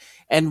pig.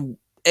 And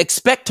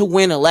expect to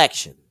win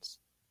elections.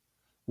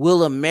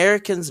 Will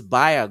Americans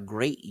buy a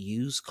great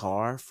used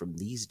car from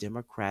these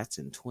Democrats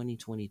in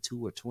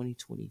 2022 or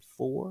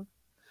 2024?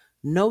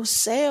 No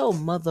sale,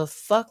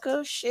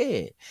 motherfucker.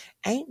 Shit.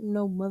 Ain't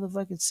no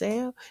motherfucking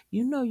sale.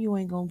 You know you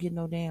ain't gonna get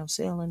no damn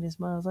sale in this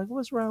motherfucker.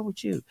 What's wrong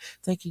with you?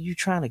 Thinking you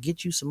trying to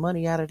get you some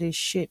money out of this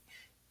shit.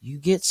 You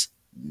get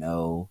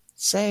no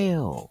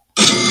sale.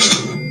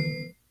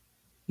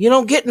 You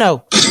don't get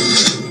no.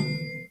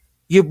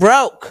 You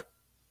broke.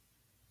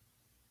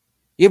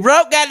 You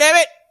broke,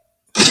 goddammit.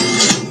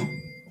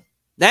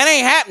 That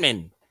ain't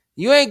happening.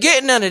 You ain't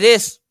getting none of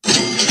this.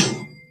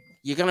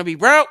 You're gonna be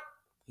broke.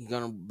 You're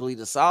going to bleed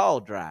us all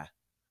dry.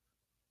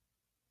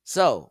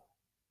 So,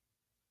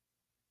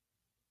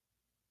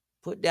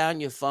 put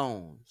down your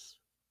phones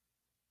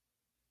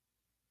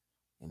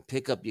and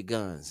pick up your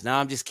guns. No,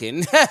 I'm just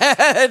kidding.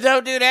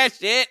 Don't do that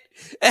shit.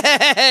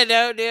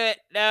 Don't do it.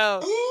 No.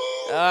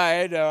 Oh,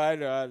 I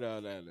know.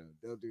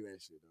 Don't do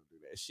that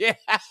shit.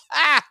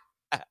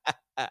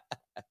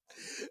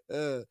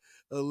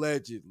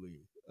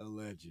 Allegedly.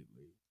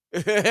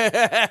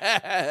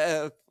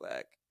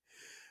 Fuck.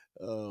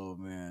 Oh,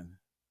 man.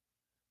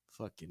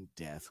 Fucking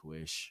Death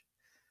Wish.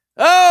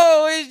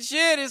 Oh,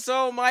 shit, it's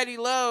Almighty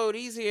Load.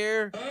 He's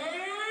here.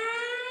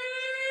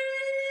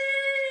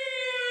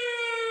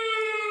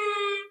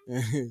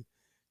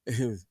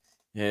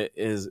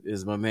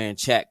 As my man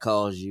Chat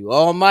calls you,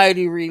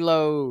 Almighty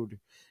Reload.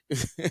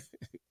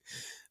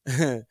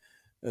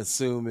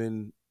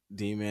 Assuming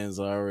D-Man's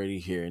already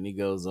here. And he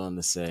goes on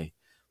to say,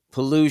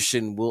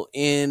 pollution will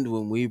end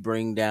when we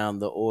bring down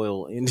the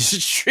oil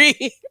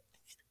industry.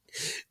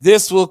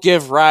 this will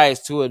give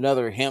rise to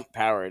another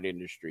hemp-powered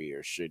industry,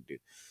 or should do.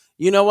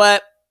 You know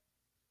what?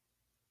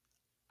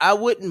 I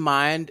wouldn't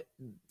mind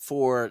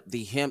for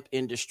the hemp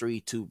industry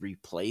to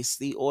replace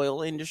the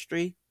oil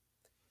industry.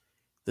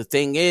 The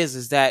thing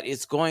is that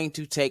it's going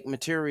to take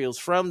materials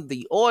from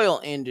the oil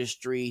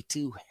industry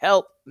to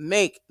help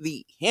make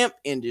the hemp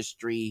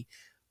industry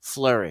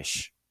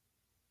flourish.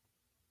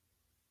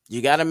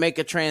 You got to make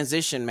a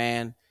transition,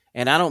 man.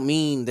 And I don't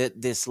mean that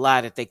this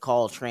lie that they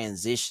call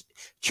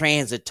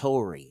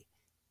transitory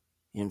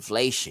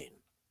inflation.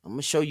 I'm going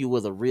to show you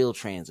what the real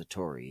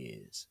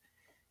transitory is.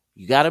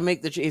 You got to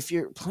make if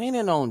you're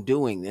planning on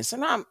doing this,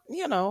 and I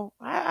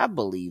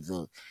believe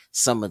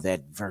some of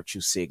that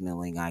virtue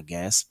signaling, I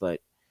guess,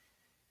 but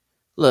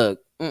look,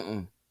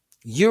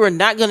 you are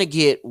not going to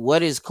get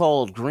what is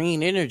called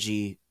green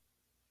energy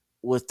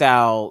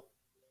without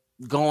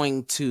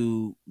going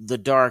to the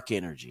dark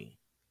energy,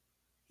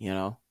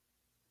 To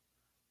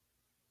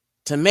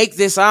make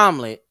this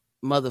omelet,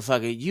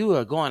 motherfucker, you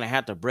are going to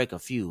have to break a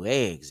few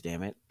eggs,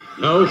 damn it.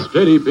 No,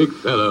 steady, big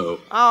fellow.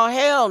 Oh,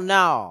 hell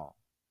no.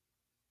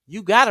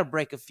 You got to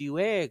break a few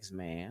eggs,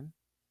 man.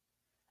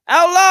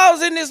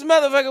 Outlaws in this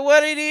motherfucker,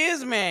 what it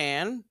is,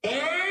 man.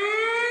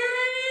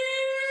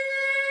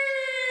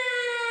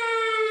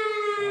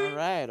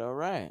 All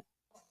right.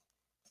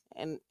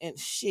 And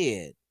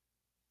shit.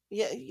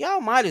 Yeah,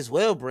 y'all might as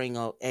well bring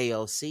up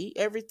AOC.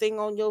 Everything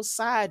on your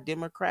side,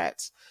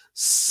 Democrats,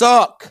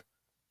 suck.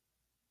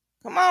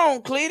 Come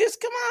on, Cletus.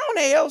 Come on,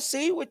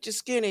 AOC, with your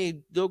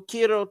skinny,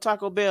 kiddo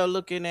Taco Bell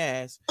looking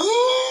ass.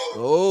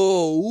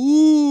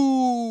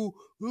 Ooh,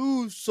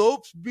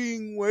 soap's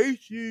being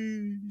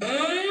wasted.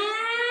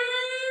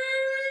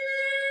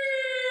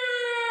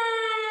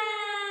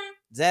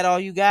 Is that all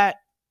you got?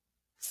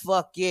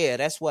 Fuck yeah,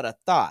 that's what I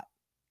thought.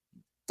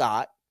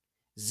 0%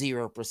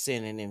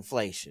 in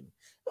inflation.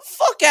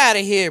 Fuck out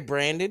of here,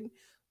 Brandon.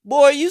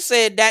 Boy, you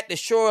said that to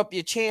shore up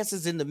your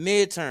chances in the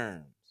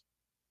midterms.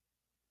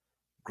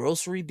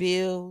 Grocery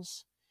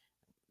bills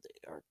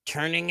are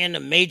turning into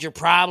major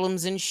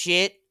problems and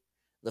shit.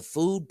 The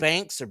food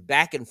banks are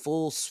back in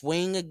full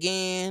swing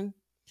again.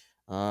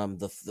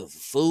 The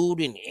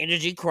food and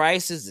energy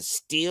crisis is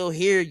still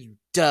here, you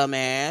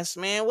dumbass,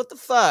 man. What the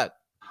fuck?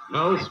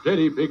 No,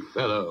 steady, big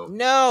fellow.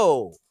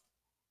 No,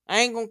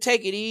 I ain't gonna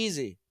take it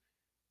easy.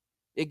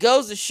 It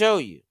goes to show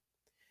you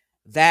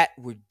that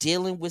we're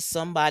dealing with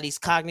somebody's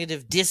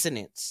cognitive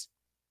dissonance.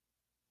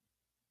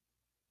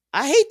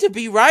 I hate to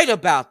be right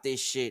about this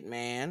shit,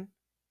 man.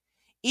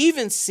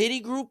 Even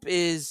Citigroup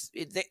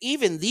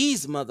even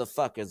these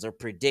motherfuckers are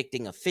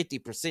predicting a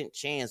 50%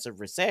 chance of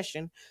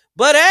recession.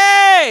 But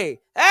hey,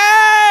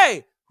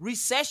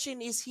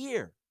 recession is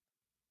here.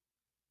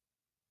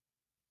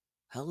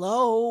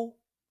 Hello?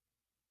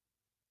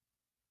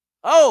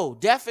 Oh,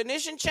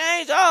 definition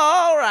change? Oh,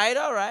 all right.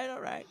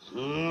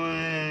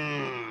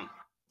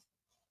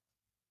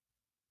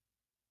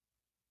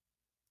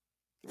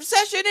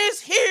 Recession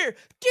is here.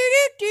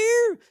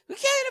 Do. We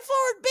can't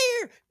afford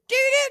beer.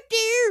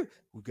 Do.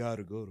 We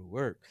gotta go to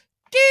work.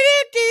 Do.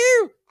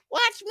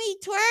 Watch me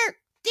twerk.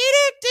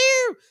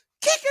 Do.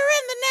 Kick her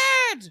in the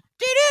nads.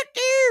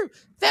 Do.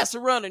 That's a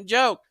running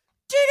joke.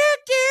 Do.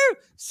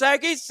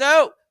 Psyche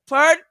soap.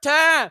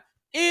 Part-time.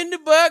 In the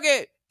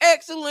bucket.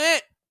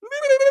 Excellent.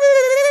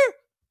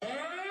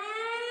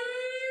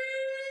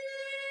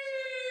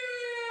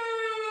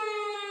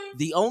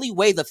 The only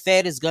way the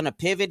Fed is gonna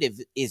pivot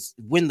is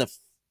when the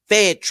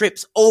Fed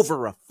trips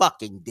over a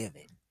fucking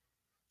divot.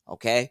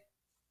 Okay?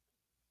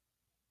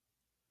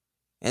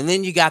 And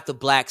then you got the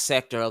black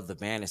sector of the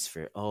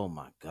manosphere. Oh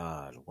my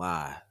God.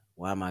 Why?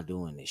 Why am I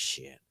doing this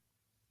shit?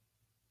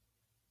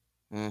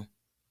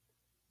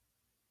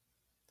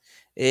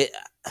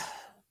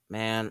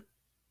 Man,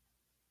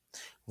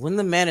 when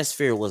the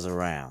manosphere was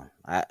around,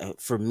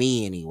 for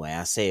me anyway,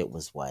 I say it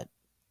was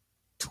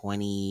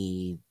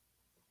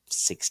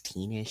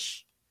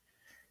 2016-ish?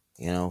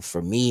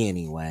 For me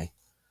anyway.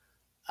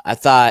 I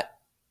thought,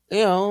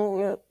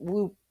 every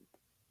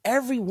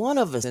one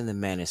of us in the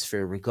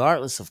manosphere,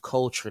 regardless of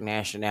culture,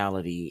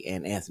 nationality,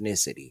 and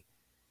ethnicity,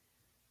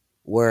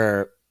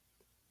 were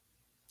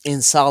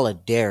in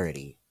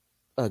solidarity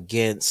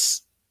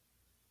against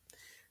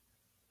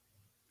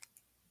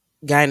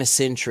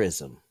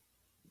gynocentrism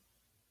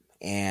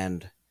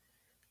and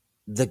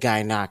the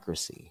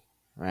gynocracy,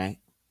 right?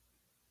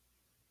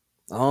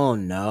 Oh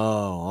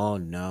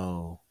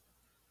no.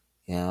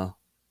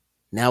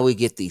 Now we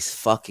get these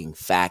fucking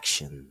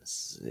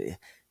factions.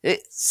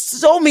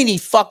 So many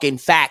fucking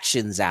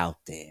factions out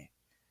there.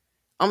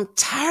 I'm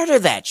tired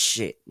of that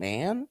shit,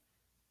 man.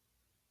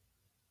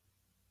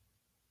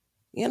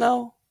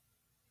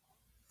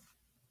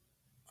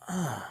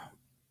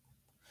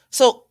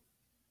 So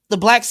the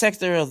black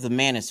sector of the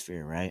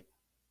manosphere, right?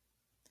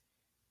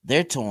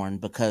 They're torn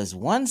because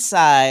one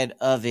side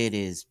of it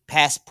is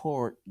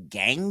passport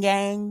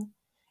gang,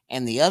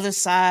 and the other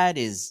side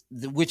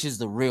which is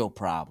the real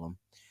problem.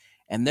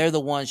 And they're the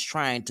ones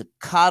trying to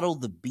coddle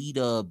the beat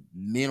up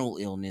mental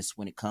illness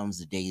when it comes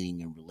to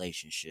dating and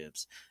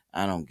relationships.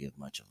 I don't give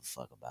much of a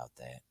fuck about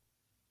that.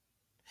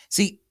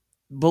 See,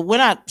 but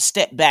when I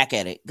step back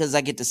at it, because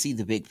I get to see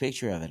the big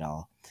picture of it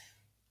all,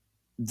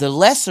 the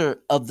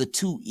lesser of the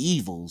two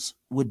evils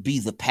would be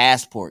the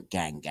passport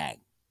gang,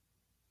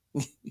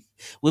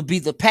 would be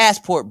the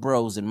passport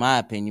bros, in my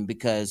opinion,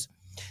 because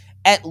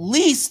at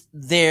least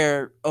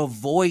they're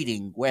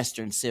avoiding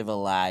Western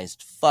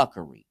civilized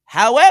fuckery.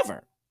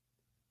 However,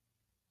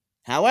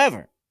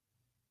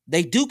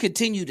 they do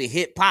continue to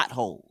hit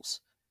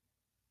potholes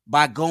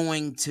by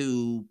going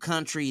to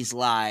countries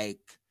like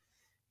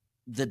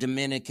the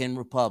Dominican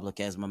Republic,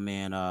 as my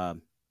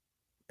man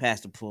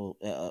Pastor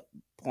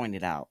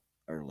pointed out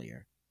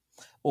earlier.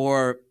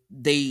 Or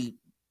they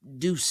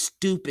do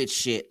stupid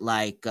shit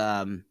like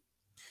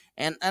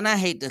and I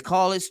hate to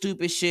call it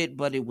stupid shit,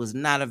 but it was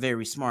not a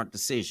very smart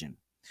decision.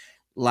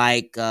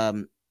 Like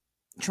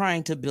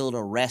trying to build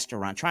a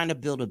restaurant, trying to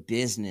build a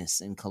business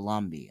in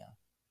Colombia,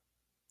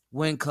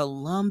 when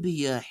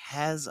Colombia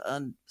has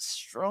a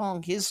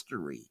strong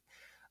history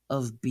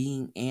of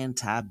being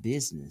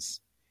anti-business.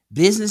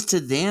 Business to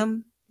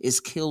them is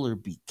kill or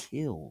be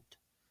killed.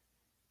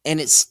 And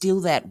it's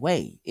still that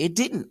way. It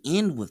didn't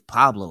end with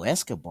Pablo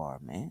Escobar,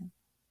 man.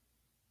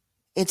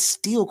 It's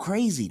still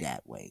crazy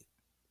that way.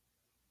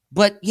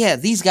 But yeah,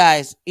 these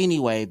guys,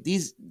 anyway,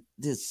 this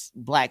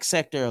black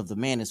sector of the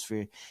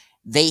manosphere,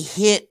 they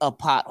hit a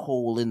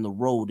pothole in the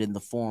road in the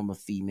form of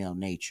female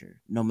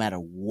nature, no matter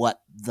what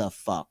the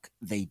fuck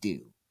they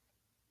do.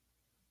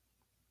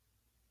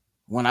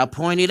 When I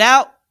point it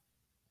out,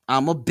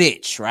 I'm a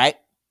bitch, right?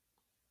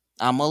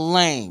 I'm a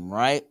lame,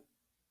 right?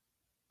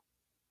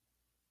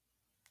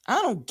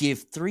 I don't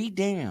give 3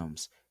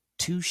 damns,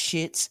 2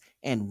 shits,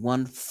 and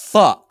 1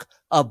 fuck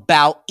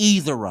about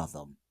either of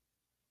them.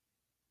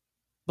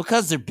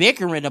 Because they're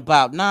bickering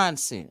about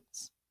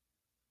nonsense.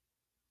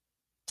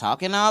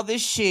 Talking all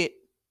this shit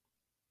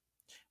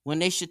when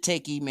they should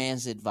take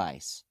E-Man's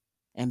advice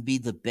and be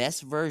the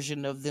best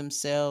version of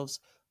themselves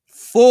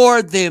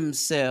for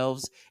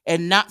themselves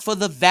and not for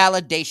the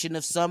validation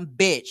of some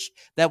bitch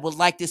that would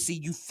like to see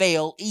you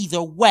fail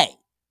either way.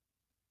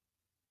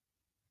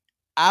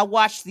 I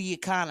watch the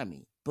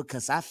economy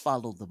because I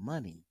follow the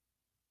money.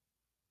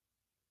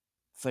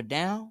 For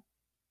now,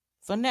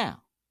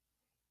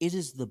 it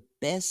is the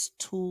best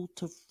tool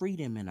to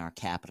freedom in our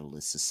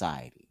capitalist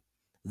society.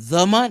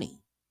 The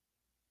money.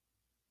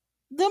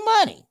 The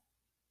money.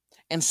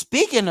 And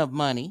speaking of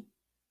money,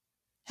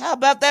 how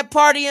about that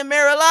party in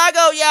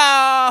Mar-a-Lago,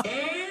 y'all?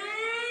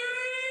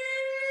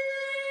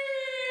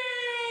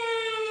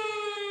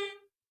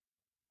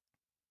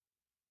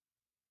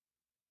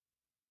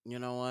 You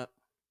know what?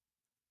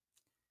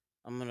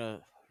 I'm going to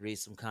read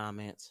some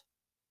comments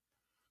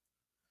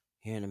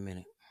here in a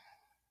minute.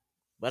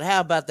 But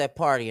how about that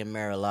party in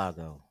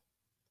Mar-a-Lago?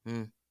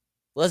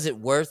 Was it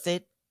worth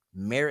it,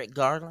 Merrick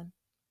Garland?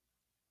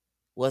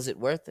 Was it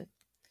worth it?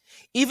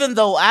 Even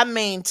though I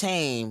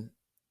maintain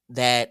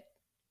that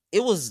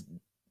it was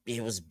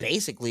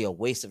basically a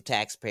waste of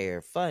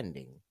taxpayer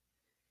funding.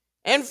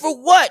 And for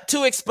what?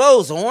 To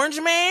expose Orange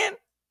Man?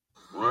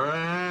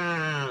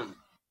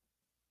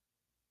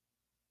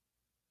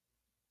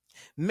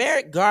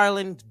 Merrick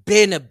Garland's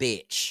been a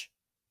bitch.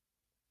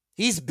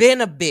 He's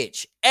been a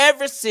bitch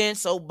ever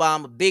since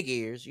Obama, big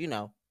ears,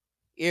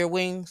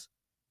 earwings.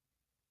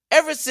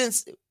 Ever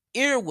since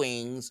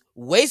Earwings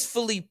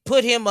wastefully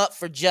put him up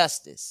for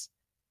justice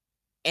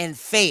and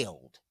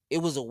failed. It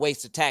was a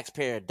waste of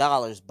taxpayer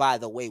dollars, by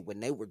the way, when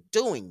they were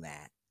doing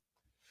that.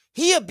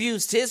 He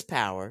abused his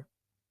power,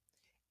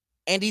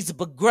 and he's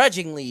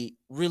begrudgingly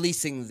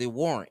releasing the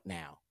warrant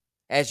now,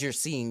 as you're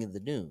seeing in the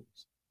news.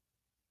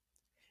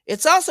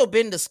 It's also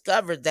been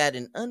discovered that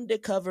an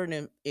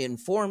undercover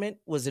informant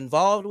was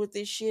involved with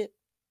this shit.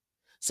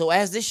 So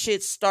as this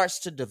shit starts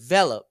to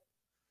develop,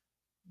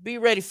 be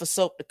ready for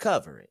soap to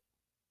cover it.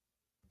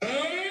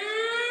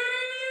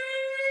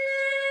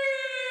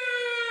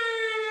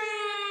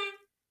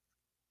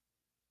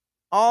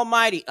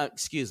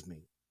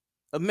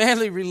 A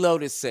Manly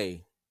Reloaded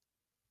say,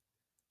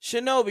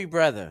 Shinobi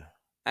brother,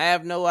 I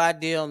have no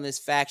idea on this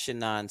faction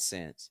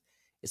nonsense.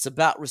 It's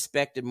about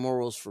respect and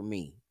morals for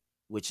me,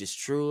 which is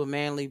true of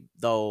Manly,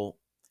 though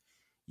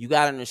you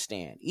got to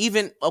understand.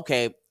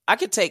 I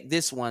could take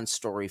this one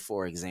story,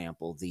 for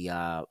example,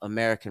 the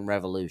American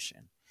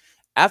Revolution.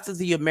 After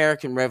the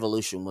American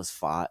Revolution was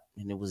fought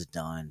and it was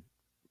done,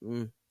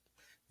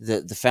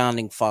 the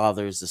founding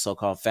fathers, the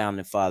so-called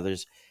founding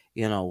fathers,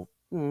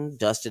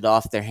 dusted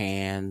off their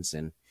hands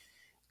and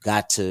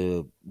got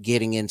to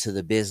getting into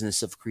the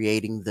business of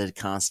creating the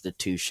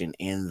Constitution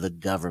and the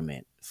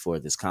government for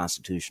this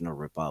constitutional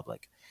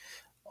republic.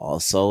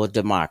 Also a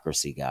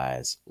democracy,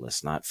 guys.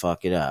 Let's not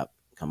fuck it up.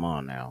 Come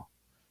on now.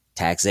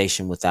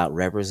 Taxation without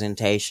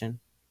representation.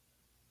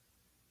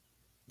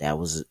 That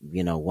was,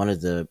 one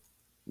of the,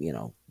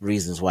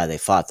 reasons why they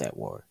fought that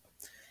war.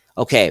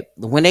 Okay,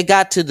 when they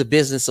got to the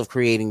business of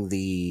creating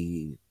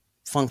the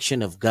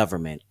function of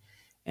government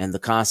and the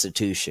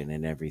Constitution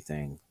and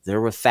everything,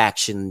 there were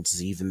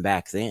factions even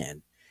back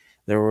then.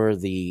 There were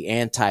the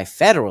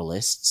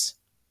anti-federalists,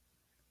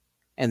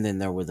 and then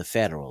there were the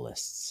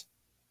federalists.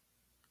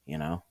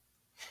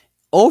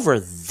 over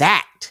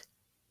that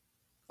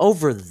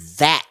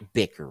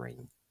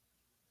bickering,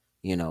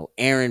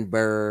 Aaron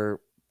Burr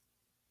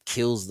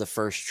kills the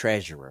first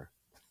treasurer.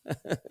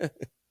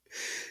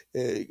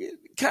 It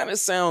kind of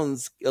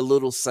sounds a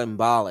little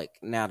symbolic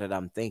now that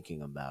I'm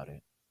thinking about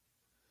it.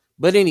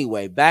 But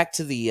anyway, back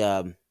to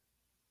the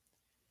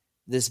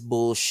this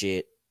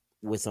bullshit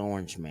with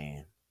Orange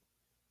Man.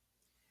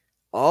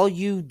 All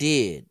you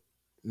did,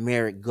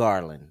 Merrick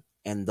Garland,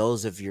 and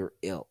those of your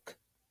ilk,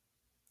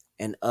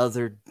 and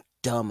other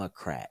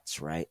Democrats,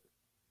 right?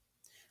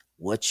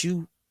 What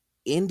you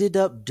ended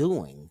up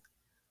doing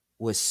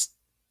was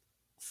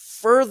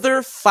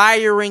further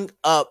firing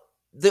up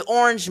the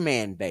Orange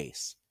Man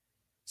base.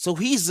 So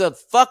he's a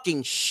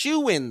fucking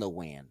shoe in the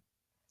win.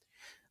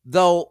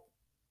 Though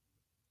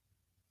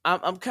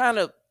I'm kind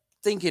of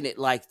thinking it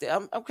like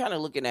that. I'm kind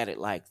of looking at it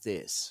like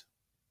this.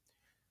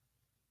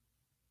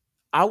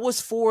 I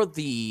was for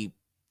the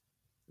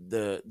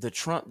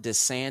Trump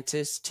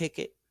DeSantis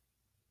ticket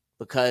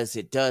because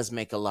it does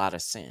make a lot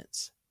of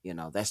sense.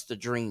 That's the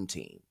dream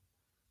team.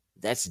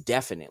 That's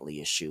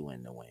definitely a shoe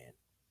in the win.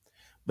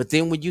 But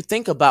then when you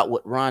think about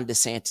what Ron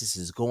DeSantis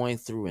is going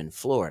through in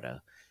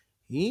Florida,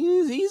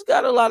 he's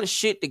got a lot of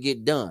shit to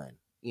get done,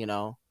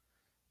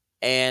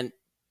 and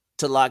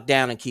to lock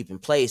down and keep in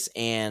place,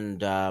 and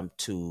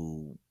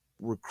to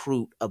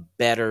recruit a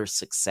better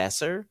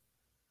successor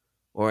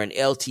or an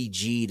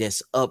LTG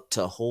that's up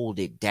to hold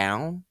it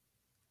down.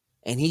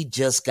 And he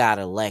just got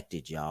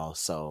elected, y'all.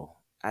 So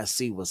I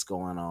see what's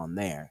going on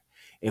there.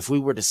 If we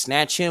were to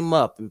snatch him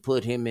up and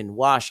put him in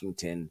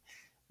Washington,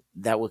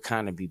 that would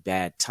kind of be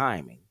bad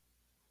timing.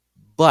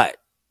 But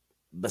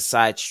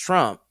besides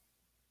Trump,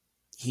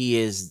 he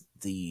is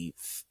the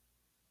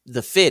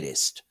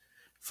fittest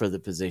for the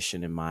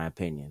position, in my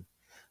opinion.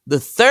 The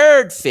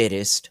third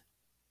fittest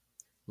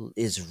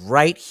is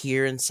right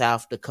here in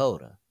South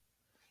Dakota.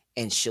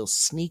 And she'll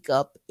sneak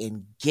up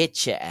and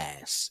get your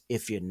ass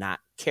if you're not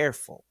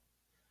careful.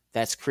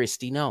 That's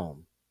Kristi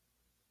Noem.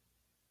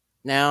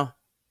 Now,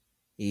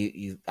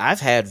 I've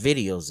had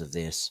videos of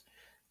this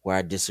where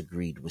I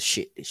disagreed with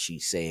shit that she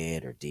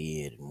said or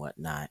did and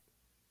whatnot.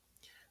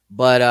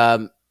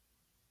 But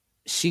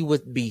she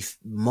would be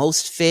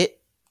most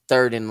fit,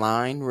 third in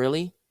line,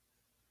 really.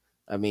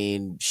 I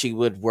mean, she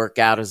would work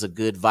out as a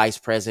good vice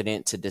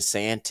president to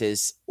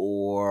DeSantis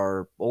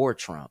or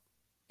Trump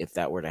if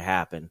that were to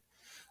happen.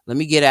 Let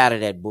me get out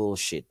of that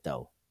bullshit,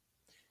 though.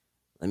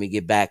 Let me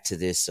get back to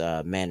this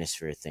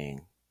manosphere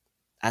thing.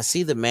 I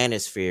see the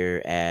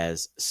manosphere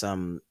as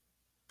some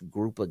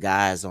group of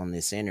guys on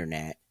this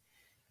internet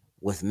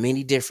with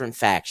many different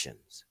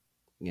factions.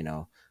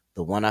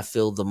 The one I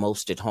feel the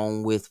most at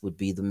home with would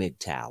be the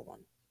MGTOW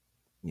one,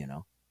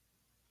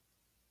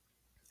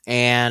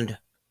 And,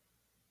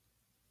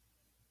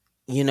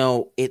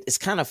 it's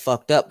kind of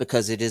fucked up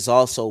because it is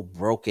also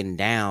broken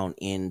down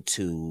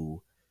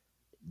into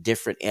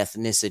different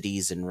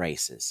ethnicities and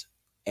races.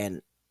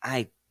 And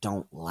I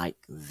don't like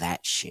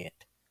that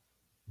shit.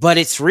 But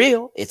it's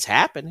real. It's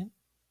happening.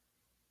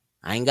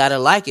 I ain't got to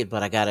like it,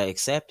 but I got to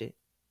accept it.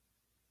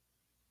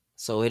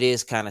 So it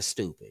is kind of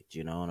stupid.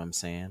 You know what I'm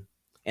saying?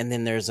 And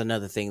then there's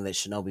another thing that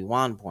Shinobi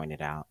Wan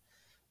pointed out.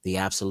 The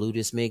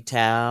absolutist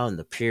MGTOW and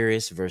the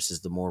purist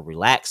versus the more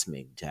relaxed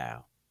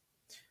MGTOW.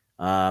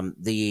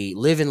 The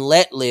live and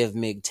let live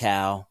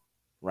MGTOW,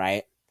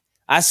 right?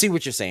 I see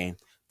what you're saying.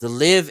 The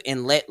live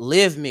and let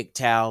live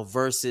MGTOW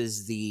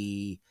versus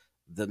the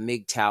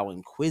MGTOW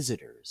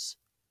inquisitors,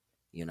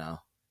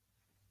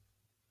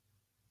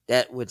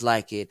 that would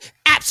like it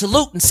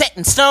absolute and set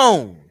in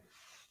stone.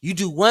 You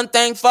do one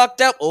thing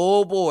fucked up,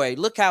 oh boy,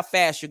 look how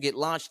fast you'll get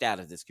launched out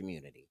of this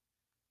community.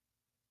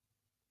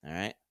 All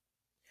right.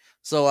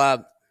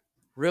 So,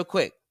 real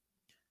quick,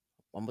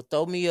 I'm gonna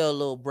throw me a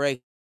little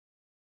break.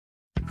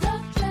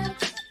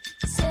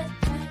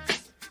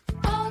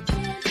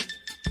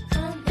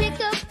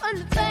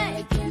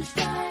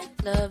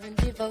 Love and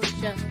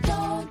devotion.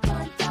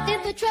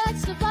 If the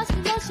tracks of lost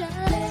emotion,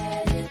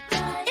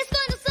 it's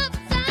going to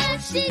subside.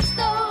 She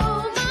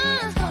stole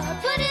my heart,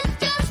 but it's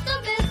just a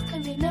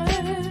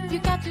misdemeanor. You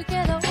got to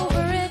get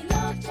over it.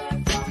 Loved her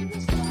from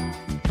the start.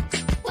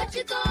 What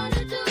you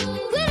gonna do?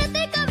 When I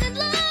think I'm in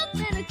love,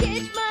 and I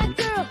catch my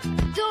girl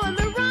doing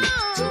me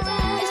wrong.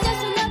 It's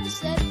just another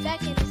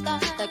setback in the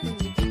start. Like when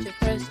you get your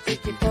first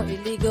ticket for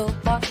illegal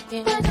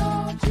parking. But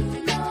don't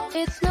you know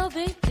it's no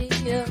big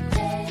deal?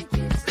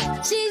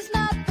 She's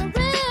not for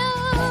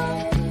real.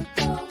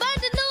 Find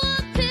a new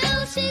appeal.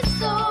 She's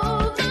so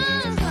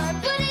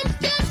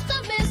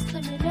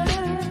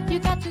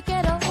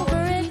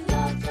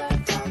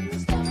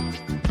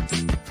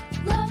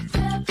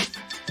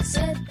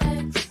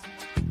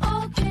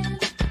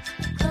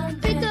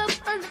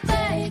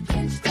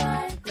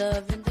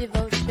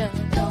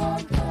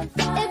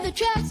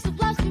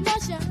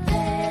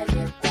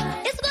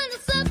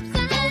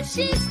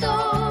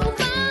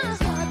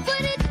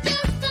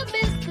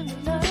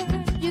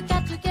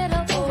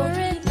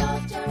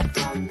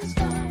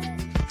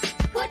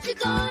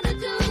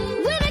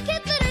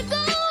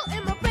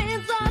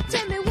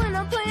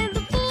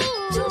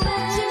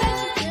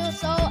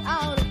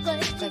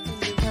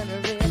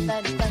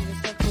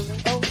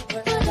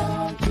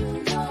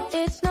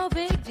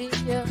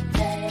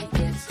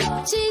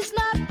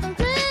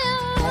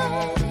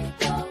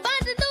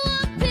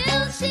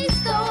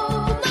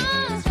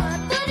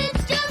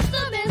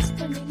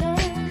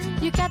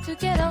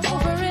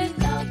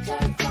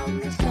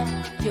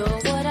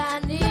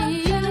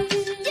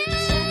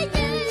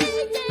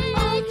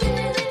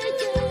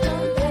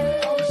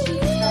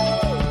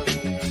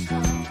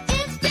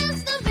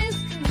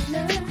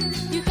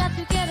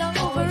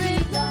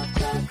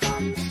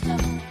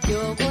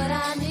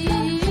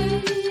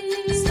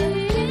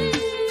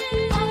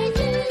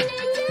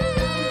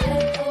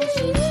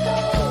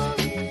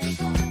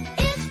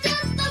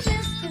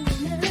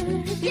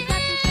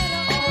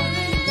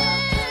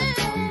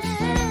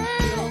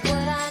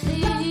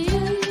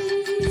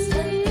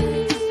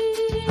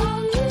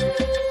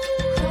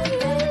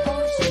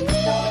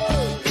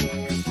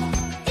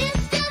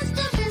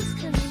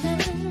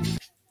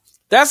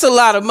That's a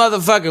lot of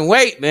motherfucking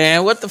weight,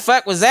 man. What the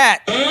fuck was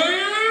that?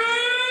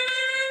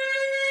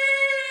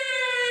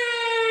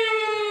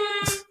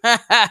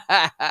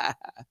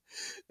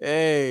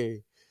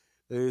 Hey,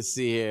 let's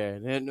see here.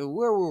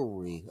 Where were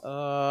we?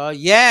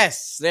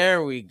 Yes,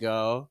 there we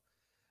go.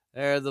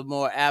 There are the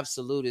more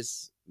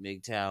absolutist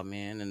MGTOW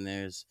men, and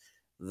there's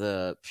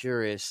the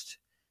purist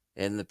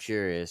and the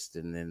purist,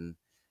 and then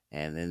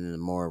the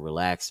more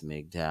relaxed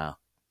MGTOW.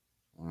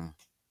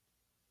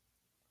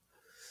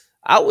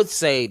 I would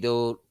say,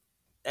 dude,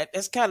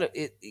 that's kind of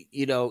it.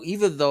 You know,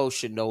 even though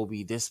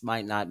Shinobi, this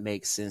might not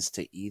make sense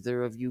to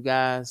either of you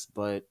guys,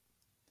 but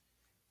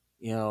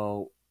you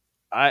know,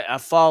 I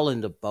fall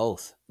into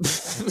both.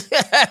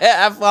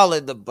 I fall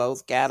into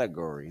both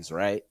categories,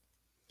 right?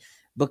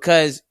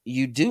 Because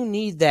you do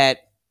need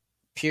that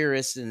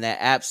purist and that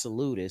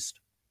absolutist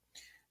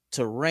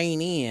to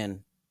rein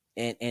in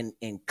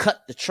and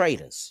cut the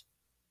traitors.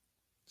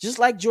 Just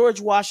like George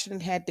Washington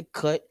had to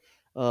cut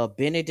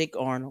Benedict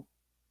Arnold.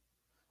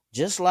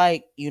 Just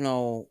like, you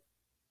know,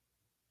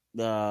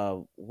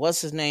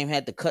 what's his name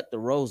had to cut the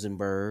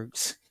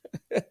Rosenbergs.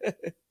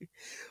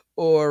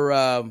 Or,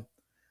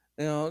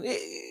 you know,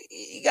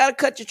 you got to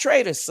cut your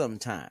traitors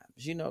sometimes.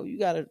 You know, you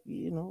got to,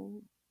 you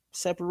know,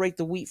 separate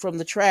the wheat from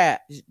the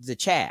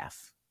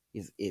chaff,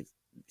 if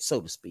so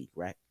to speak,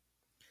 right?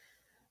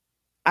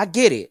 I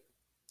get it,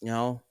 you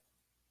know.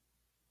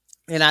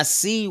 And I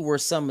see where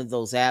some of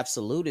those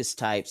absolutist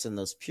types and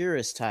those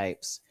purist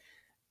types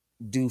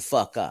do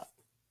fuck up,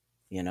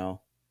 you know.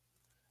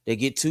 They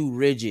get too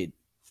rigid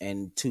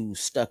and too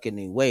stuck in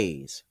their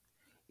ways,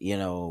 you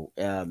know.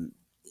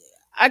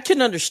 I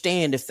can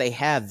understand if they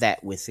have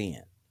that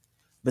within.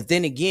 But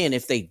then again,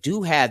 if they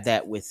do have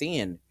that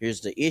within,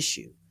 here's the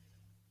issue.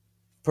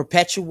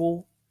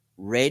 Perpetual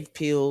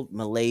red-pilled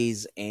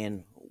malaise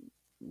and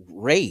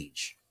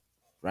rage,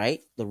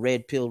 right? The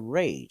red-pilled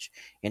rage.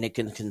 And it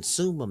can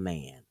consume a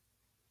man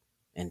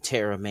and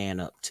tear a man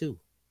up too.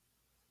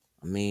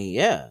 I mean,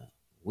 yeah,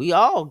 we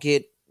all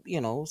get,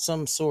 you know,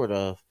 some sort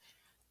of,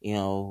 you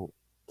know,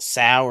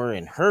 sour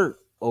and hurt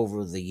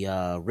over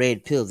the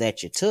red pill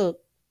that you took,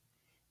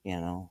 you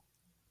know.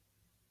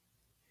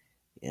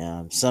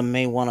 Some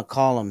may want to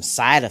call them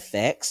side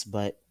effects,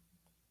 but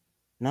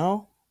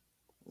no,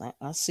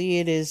 I see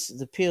it as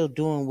the pill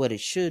doing what it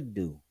should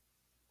do.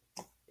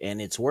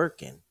 And it's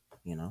working,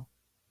 you know.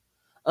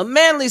 A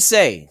manly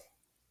say,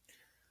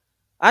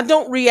 I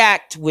don't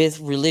react with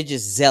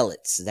religious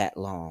zealots that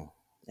long.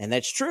 And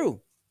that's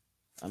true.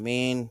 I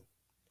mean,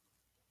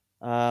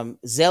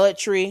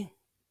 zealotry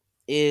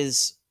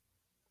is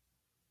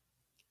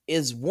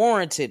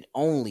warranted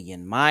only,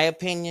 in my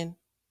opinion,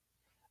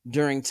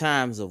 during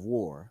times of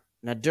war.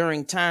 Now,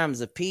 during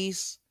times of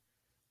peace,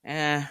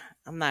 I'm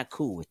not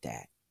cool with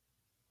that.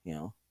 You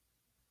know,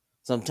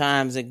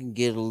 sometimes it can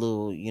get a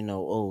little, you know,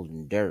 old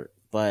and dirt,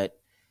 but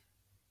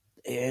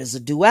there's a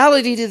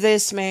duality to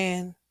this,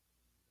 man.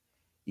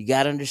 You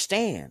got to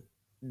understand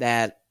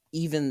that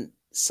even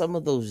some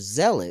of those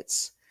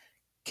zealots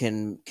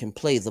can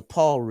play the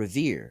Paul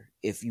Revere,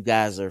 if you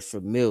guys are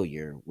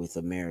familiar with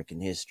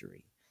American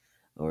history,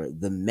 or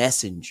the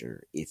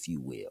messenger, if you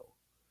will,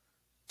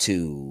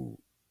 to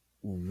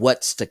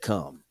what's to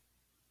come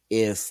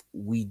if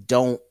we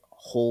don't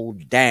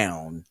hold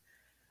down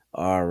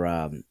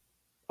our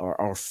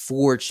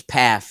forged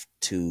path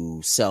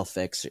to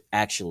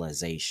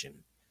self-actualization,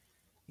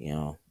 you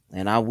know.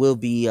 And I will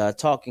be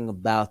talking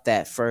about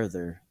that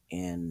further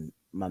in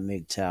my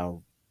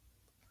MGTOW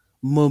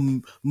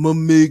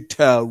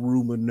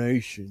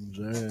ruminations.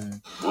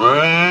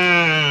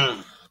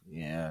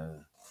 Yeah,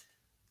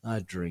 I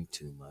drink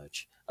too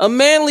much. A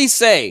manly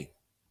say,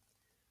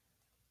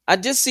 I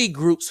just see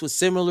groups with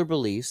similar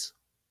beliefs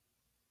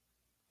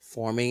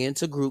forming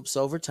into groups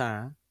over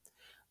time.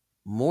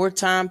 More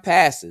time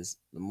passes,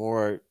 the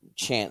more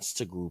chance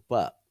to group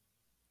up.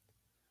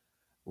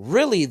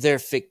 Really, they're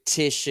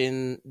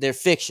fictions,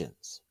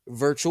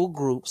 virtual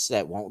groups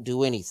that won't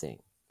do anything.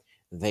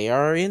 They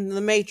are in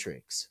the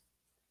matrix.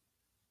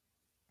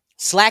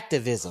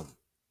 Slacktivism,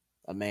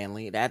 a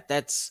manly,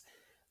 that's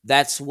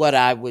what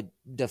I would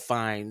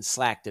define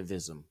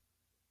slacktivism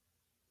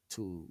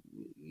to,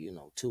 you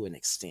know, to an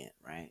extent,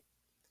 right?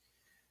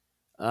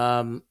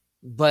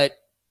 But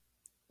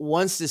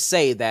wants to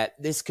say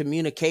that this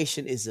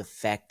communication is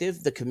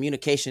effective. The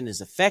communication is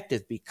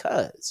effective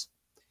because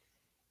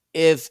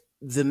if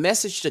the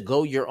message to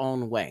go your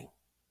own way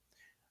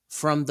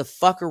from the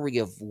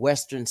fuckery of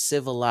Western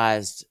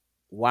civilized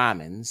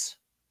womans,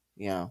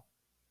 you know,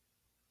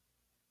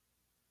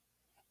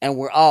 and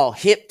we're all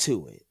hip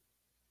to it,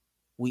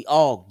 we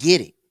all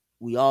get it,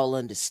 we all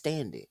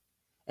understand it,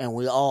 and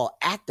we all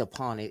act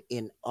upon it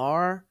in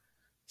our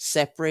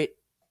separate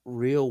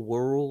real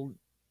world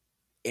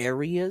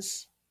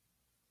areas,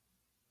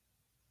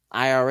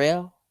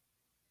 IRL,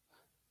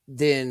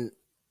 then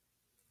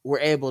we're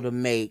able to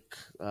make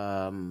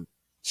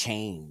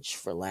change,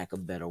 for lack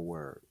of better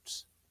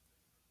words.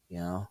 You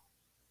know,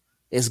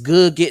 it's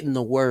good getting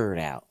the word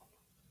out.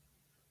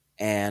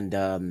 And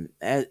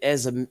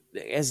as a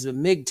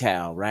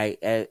MGTOW, right?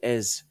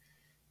 As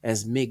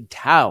as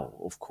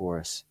MGTOW, of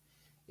course,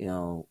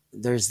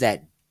 there's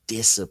that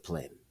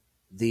discipline,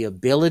 the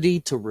ability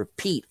to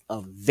repeat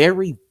a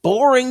very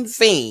boring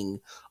thing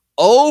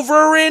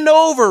over and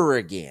over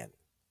again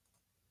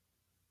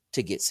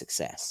to get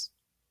success.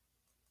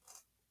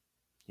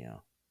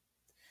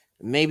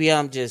 Maybe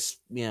I'm just,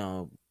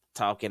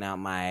 talking out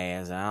my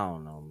ass. I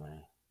don't know,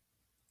 man.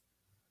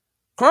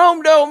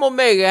 Chrome Dome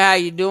Omega, how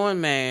you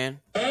doing, man?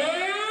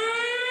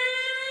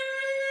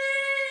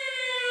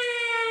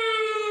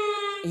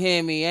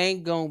 Hear me,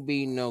 ain't gonna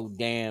be no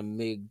damn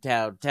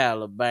MGTOW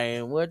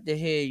Taliban. What the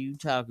hell you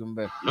talking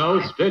about? Now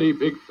steady,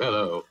 big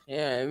fellow.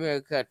 Yeah, we better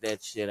cut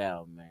that shit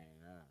out, man.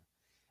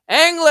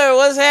 Angler,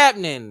 what's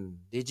happening?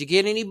 Did you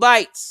get any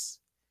bites?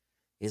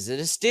 Is it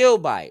a steel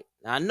bite?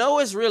 I know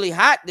it's really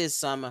hot this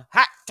summer.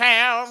 Hot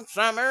town,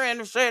 summer in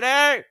the city.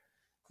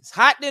 It's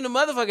hot than a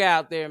motherfucker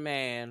out there,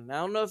 man. I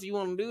don't know if you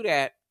want to do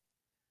that.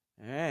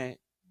 All right.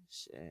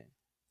 Shit.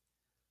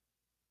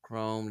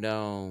 Chrome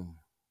Dome.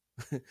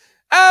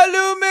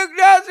 Hello,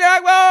 McDuck.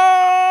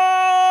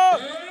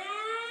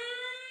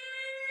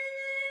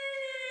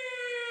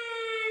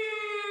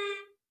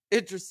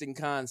 Interesting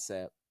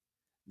concept.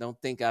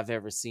 Don't think I've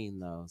ever seen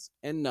those.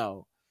 And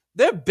no,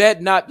 they're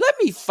bet not. Let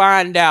me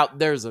find out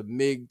there's a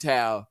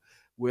MGTOW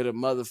with a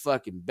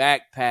motherfucking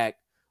backpack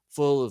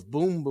full of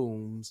boom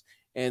booms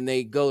and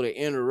they go to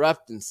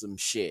interrupting some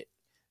shit.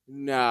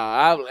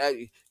 Nah,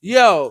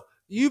 yo,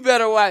 you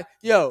better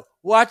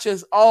watch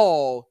us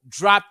all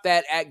drop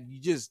that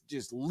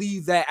just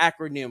leave that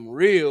acronym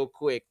real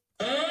quick.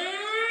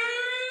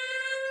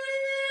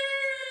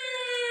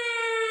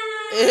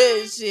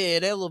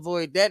 Shit, they'll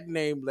avoid that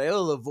name.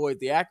 They'll avoid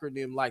the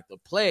acronym like the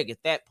plague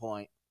at that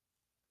point.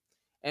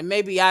 And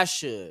maybe I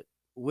should,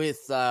 with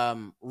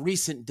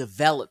recent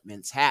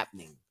developments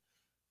happening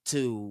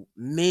to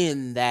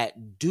men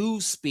that do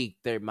speak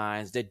their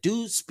minds, that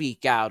do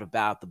speak out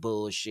about the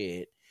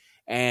bullshit.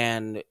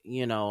 And,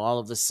 all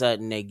of a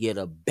sudden they get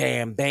a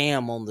bam,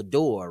 bam on the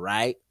door,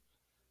 right?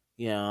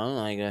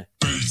 Like a...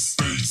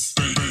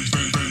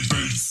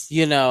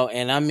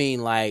 and I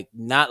mean, like,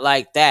 not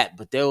like that,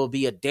 but there will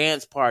be a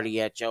dance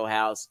party at your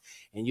house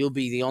and you'll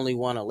be the only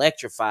one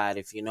electrified,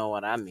 if you know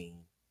what I mean.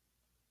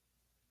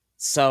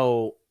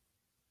 So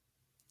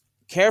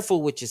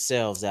careful with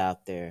yourselves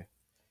out there.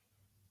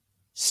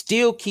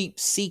 Still keep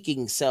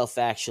seeking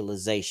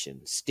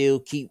self-actualization. Still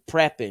keep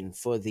prepping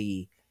for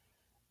the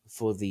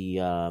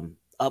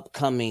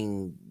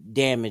upcoming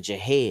damage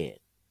ahead.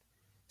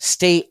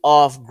 Stay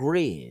off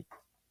grid.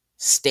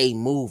 Stay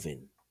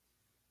moving.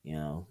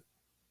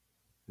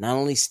 Not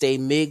only stay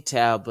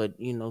MGTOW, but,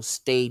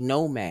 stay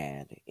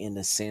nomad in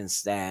the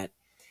sense that,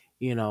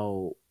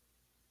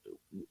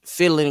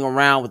 fiddling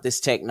around with this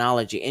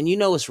technology. And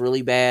it's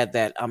really bad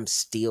that I'm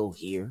still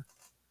here.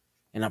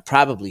 And I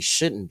probably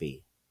shouldn't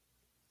be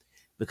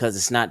because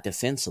it's not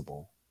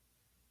defensible,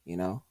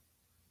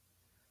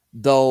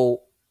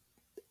 Though,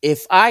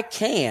 if I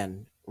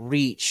can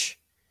reach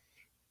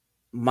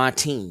my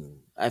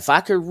team, if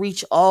I could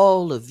reach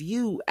all of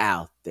you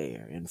out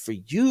there and for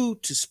you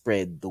to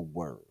spread the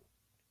word,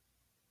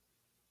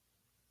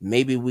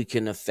 maybe we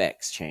can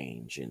affect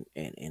change in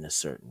a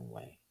certain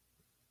way.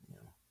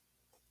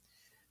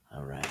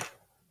 All right.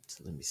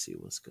 So let me see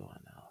what's going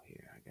on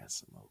here. I got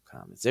some more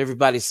comments.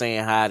 Everybody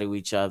saying hi to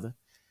each other.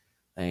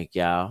 Thank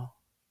y'all.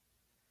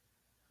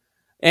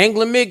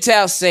 Angler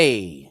MGTOW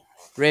say,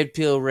 Red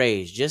Pill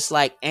Rage, just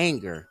like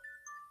anger.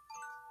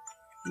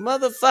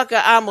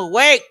 Motherfucker, I'm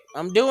awake.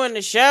 I'm doing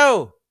the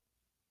show.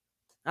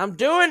 Don't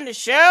be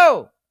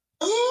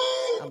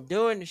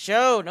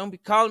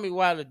calling me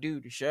while I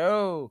do the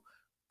show.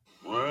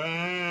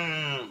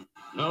 Now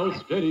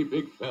steady,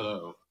 big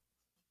fellow.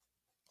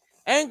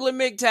 Angler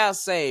MGTOW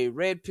say,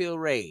 Red Pill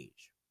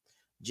Rage,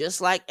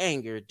 just like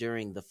anger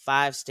during the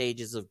 5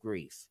 stages of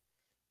grief.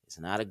 It's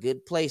not a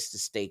good place to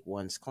stake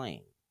one's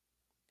claim.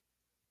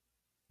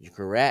 You're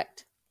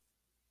correct.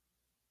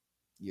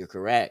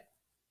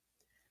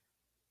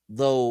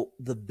 Though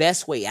the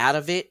best way out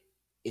of it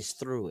is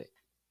through it.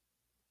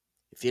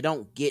 If you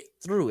don't get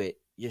through it,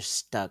 you're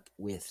stuck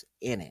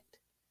within it.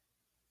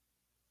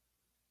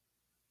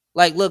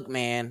 Like, look,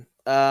 man,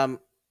 I've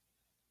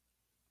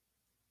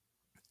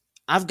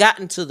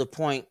gotten to the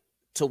point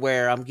to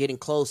where I'm getting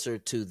closer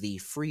to the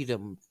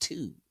freedom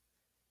 2,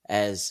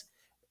 as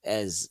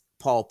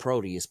Paul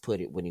Proteus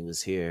put it when he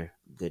was here.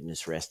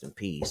 Goodness rest in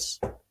peace.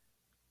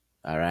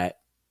 All right.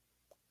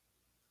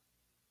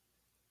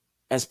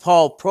 As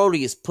Paul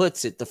Proteus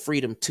puts it, the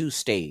freedom 2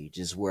 stage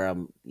is where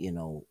I'm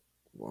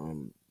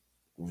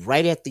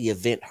right at the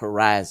event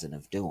horizon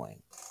of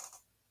doing.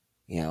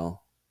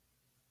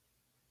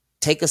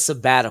 Take a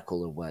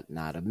sabbatical or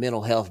whatnot, a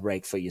mental health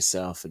break for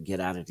yourself and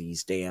get out of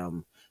these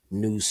damn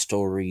news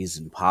stories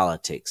and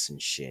politics and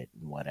shit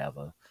and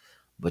whatever.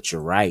 But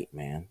you're right,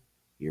 man.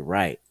 You're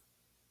right.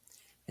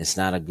 It's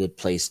not a good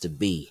place to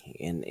be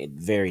in it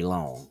very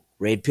long.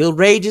 Red Pill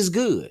Rage is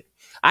good.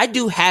 I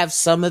do have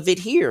some of it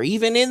here,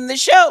 even in the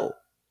show.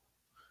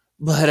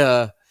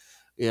 But,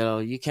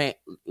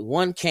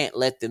 one can't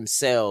let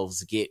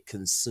themselves get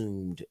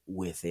consumed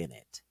within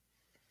it.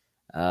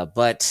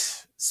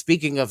 But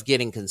speaking of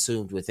getting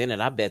consumed within it,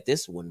 I bet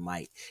this one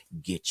might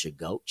get you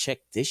goat. Check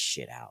this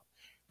shit out.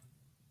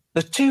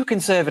 The two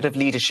Conservative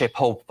leadership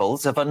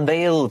hopefuls have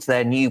unveiled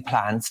their new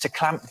plans to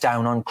clamp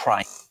down on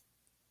crime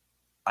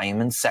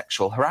and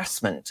sexual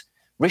harassment.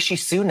 Rishi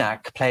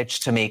Sunak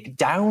pledged to make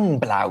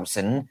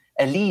down-blousing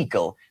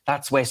illegal.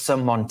 That's where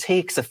someone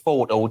takes a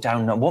photo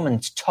down a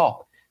woman's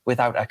top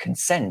without her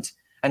consent.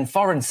 And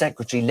Foreign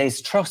Secretary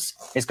Liz Truss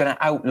is going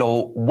to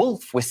outlaw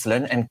wolf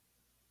whistling and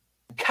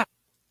cat.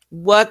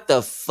 What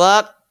the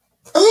fuck?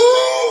 Is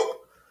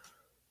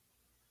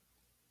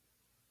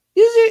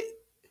it?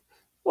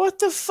 What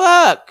the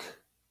fuck?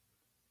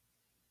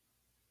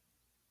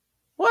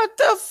 What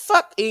the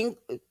fuck?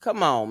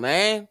 Come on,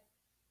 man.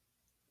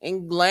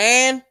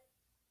 England?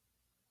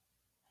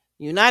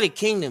 United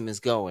Kingdom is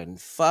going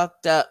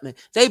fucked up, man.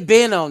 They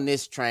been on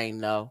this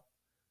train, though.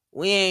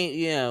 We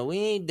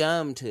ain't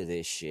dumb to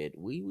this shit.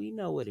 We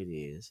know what it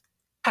is.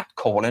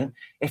 Catcalling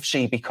if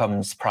she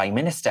becomes Prime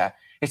Minister.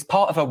 It's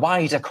part of a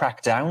wider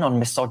crackdown on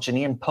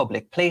misogyny in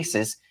public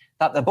places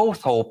that they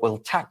both hope will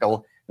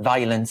tackle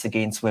violence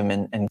against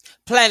women and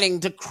planning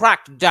to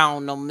crack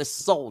down on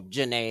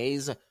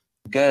misogynies.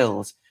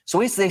 Girls.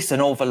 So is this a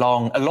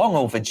long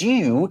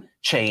overdue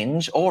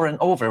change or an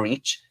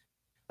overreach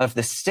of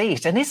the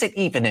state? And is it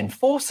even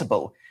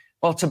enforceable?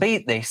 Well, to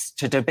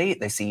debate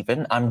this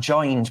even, I'm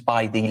joined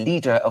by the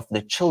leader of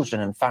the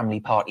Children and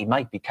Family Party,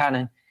 Mike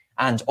Buchanan,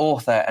 and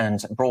author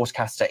and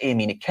broadcaster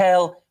Amy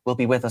Nicole will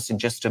be with us in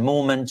just a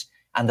moment,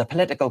 and the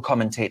political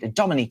commentator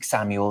Dominique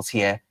Samuels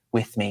here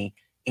with me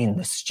in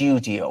the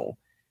studio.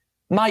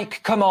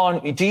 Mike, come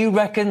on, do you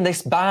reckon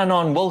this ban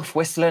on wolf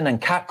whistling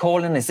and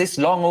catcalling, is this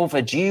long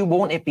overdue?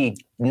 Won't it be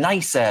a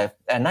nicer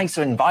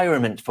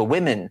environment for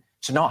women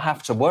to not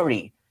have to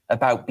worry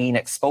about being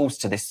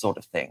exposed to this sort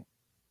of thing?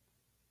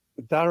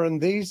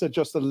 Darren, these are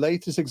just the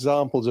latest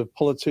examples of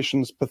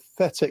politicians'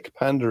 pathetic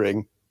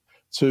pandering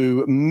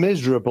to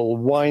miserable,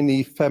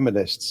 whiny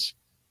feminists.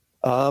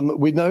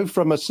 We know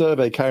from a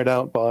survey carried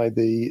out by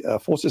the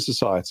Forces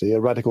Society,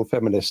 a radical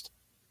feminist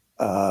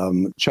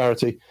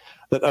charity,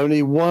 that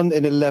only 1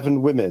 in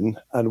 11 women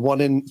and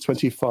 1 in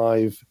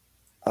 25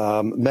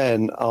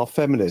 men are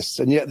feminists,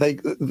 and yet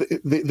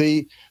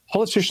the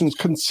politicians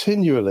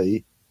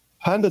continually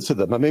pander to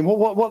them. I mean,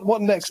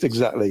 what next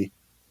exactly?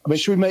 I mean,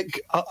 should we make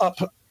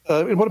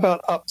what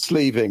about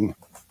up-sleeving?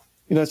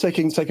 You know,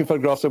 taking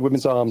photographs of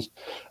women's arms.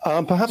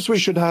 Perhaps we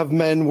should have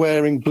men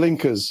wearing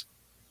blinkers.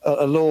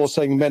 A law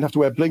saying men have to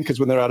wear blinkers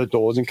when they're out of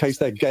doors in case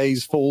their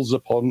gaze falls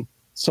upon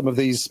some of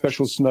these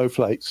special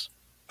snowflakes.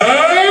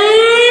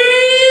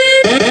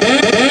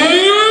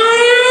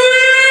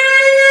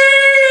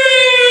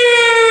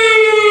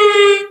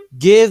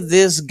 Give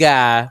this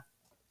guy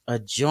a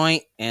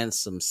joint and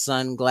some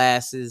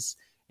sunglasses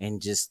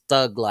and just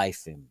thug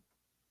life him,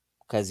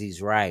 because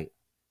he's right.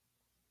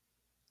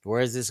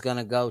 Where is this going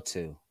to go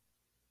to?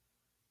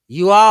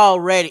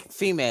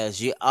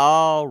 Females,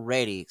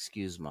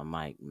 excuse my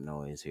mic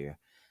noise here.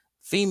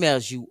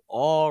 Females, you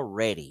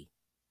already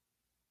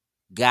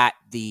got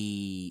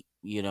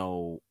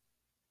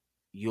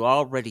you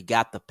already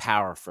got the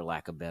power, for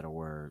lack of better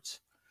words,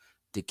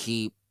 to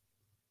keep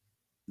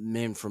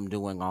men from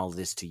doing all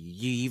this to you.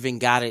 You even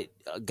got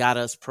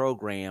us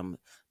programmed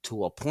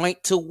to a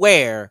point to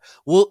where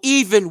we'll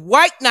even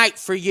white knight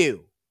for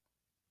you.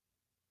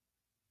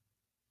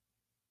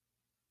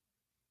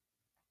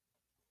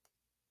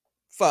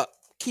 Fuck,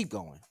 keep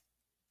going.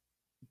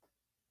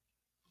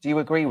 Do you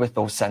agree with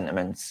those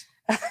sentiments?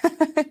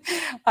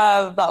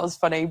 That was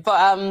funny.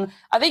 But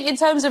I think in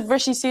terms of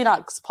Rishi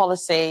Sunak's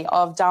policy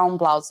of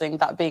down-blousing,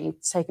 that being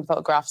taking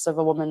photographs of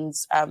a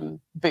woman's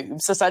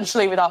boobs,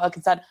 essentially, without her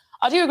consent,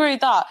 I do agree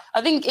with that.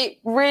 I think it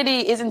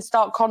really is in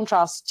stark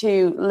contrast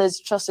to Liz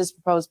Truss's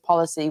proposed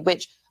policy,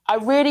 which I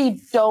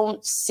really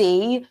don't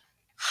see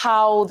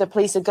how the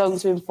police are going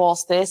to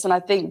enforce this. And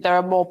I think there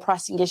are more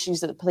pressing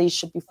issues that the police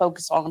should be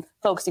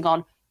focusing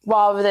on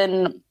rather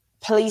than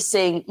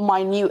policing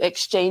minute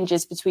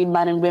exchanges between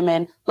men and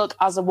women. Look,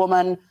 as a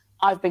woman,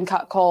 I've been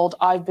catcalled,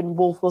 I've been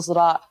wolf whistled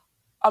at.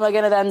 Am I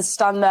going to then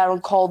stand there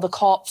and call the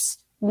cops?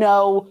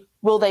 No.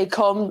 Will they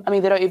come? I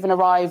mean, they don't even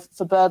arrive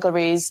for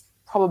burglaries.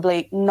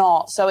 Probably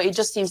not. So it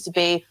just seems to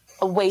be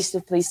a waste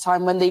of police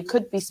time when they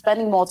could be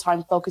spending more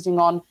time focusing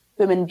on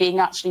women being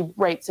actually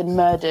raped and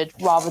murdered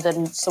rather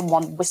than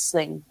someone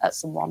whistling at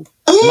someone.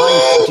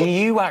 Mike, do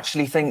you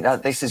actually think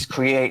that this is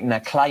creating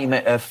a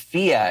climate of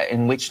fear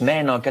in which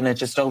men are going to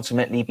just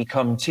ultimately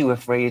become too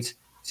afraid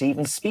to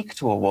even speak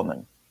to a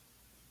woman?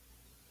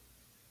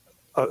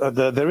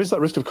 There is that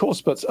risk, of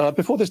course. But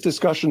before this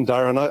discussion,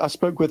 Darren, I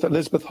spoke with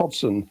Elizabeth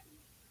Hobson,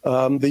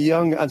 the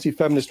young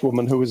anti-feminist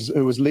woman who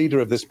was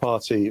leader of this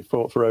party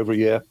for over a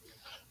year.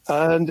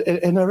 And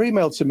in her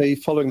email to me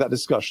following that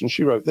discussion,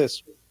 she wrote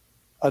this.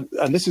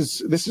 And this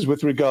is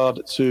with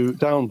regard to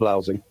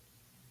down-blousing.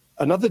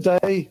 Another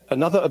day,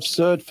 another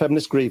absurd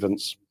feminist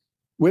grievance.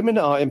 Women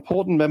are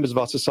important members of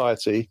our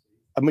society,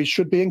 and we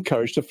should be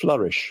encouraged to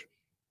flourish.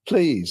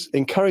 Please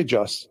encourage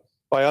us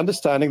by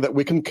understanding that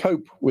we can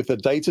cope with the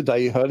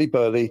day-to-day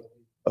hurly-burly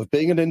of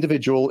being an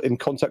individual in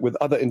contact with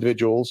other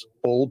individuals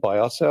all by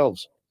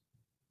ourselves.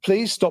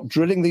 Please stop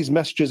drilling these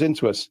messages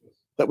into us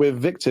that we're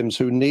victims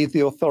who need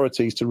the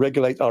authorities to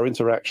regulate our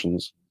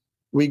interactions.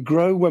 We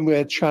grow when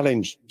we're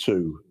challenged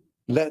to.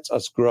 Let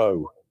us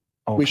grow.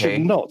 Okay. We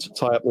should not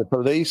tie up the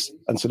police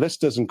and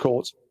solicitors and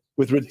courts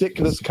with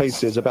ridiculous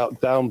cases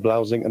about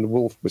down-blousing and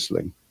wolf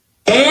whistling.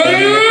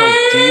 Amy Little,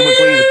 do you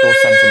agree with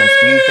those sentiments?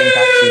 Do you think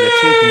actually the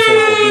two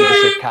Conservative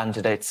leadership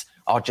candidates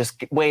are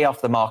just way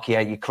off the mark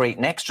here? You're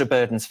creating extra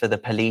burdens for the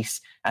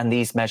police and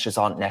these measures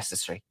aren't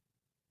necessary.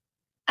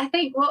 I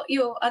think what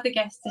your other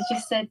guest has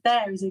just said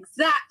there is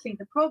exactly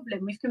the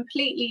problem. We've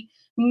completely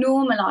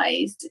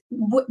normalised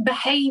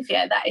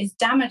behaviour that is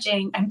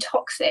damaging and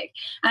toxic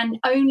and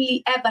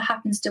only ever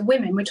happens to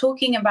women. We're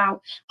talking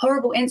about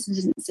horrible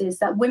incidences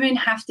that women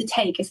have to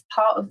take as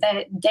part of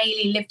their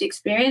daily lived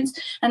experience,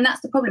 and that's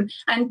the problem.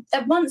 And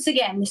once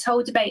again, this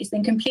whole debate has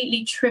been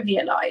completely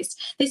trivialised.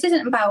 This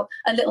isn't about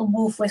a little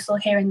wolf whistle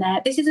here and there.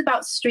 This is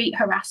about street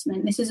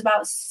harassment. This is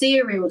about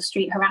serial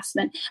street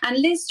harassment. And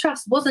Liz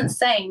Truss wasn't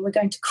saying we're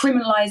going to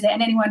criminalise it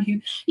and anyone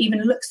who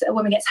even looks at a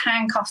woman gets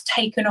handcuffs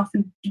taken off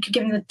and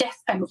given the death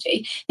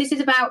penalty. This is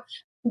about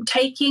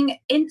taking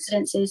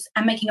incidences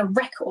and making a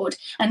record,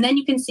 and then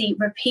you can see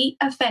repeat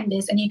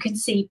offenders and you can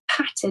see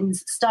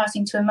patterns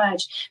starting to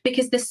emerge,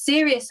 because the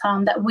serious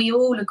harm that we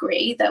all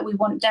agree that we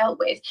want dealt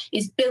with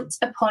is built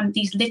upon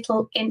these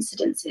little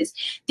incidences.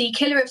 The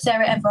killer of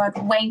Sarah Everard,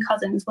 Wayne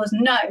Couzens, was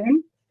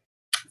known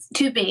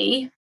to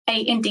be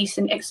a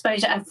indecent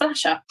exposure and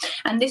flasher,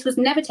 and this was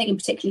never taken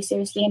particularly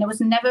seriously and it was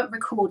never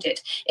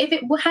recorded. If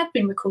it had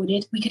been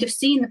recorded, we could have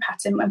seen the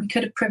pattern and we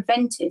could have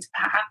prevented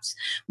perhaps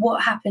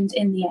what happened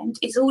in the end.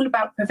 It's all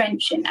about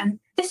prevention, and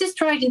this is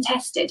tried and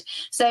tested.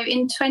 So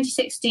in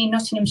 2016,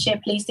 Nottinghamshire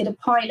Police did a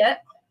pilot,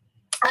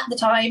 at the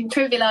time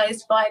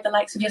trivialised by the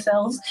likes of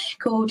yourselves,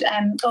 called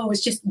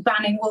was just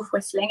banning wolf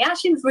whistling. It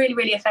actually was really,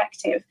 really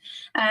effective,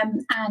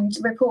 and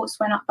reports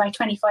went up by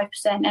 25%,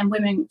 and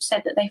women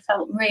said that they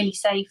felt really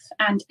safe,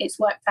 and it's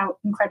worked out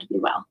incredibly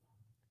well.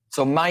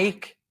 So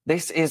Mike,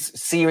 this is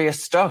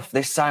serious stuff.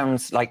 This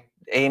sounds like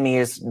Amy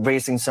is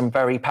raising some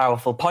very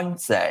powerful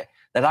points there,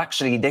 that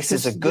actually this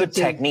is a good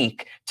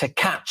technique to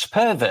catch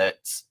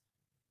perverts.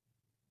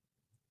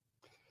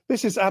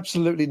 This is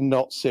absolutely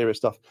not serious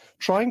stuff.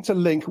 Trying to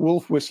link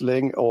wolf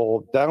whistling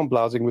or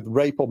down-blousing with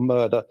rape or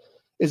murder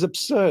is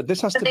absurd.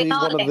 This has to be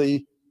one of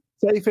the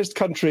safest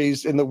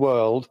countries in the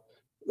world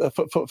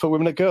for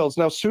women and girls.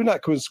 Now,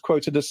 Sunak was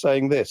quoted as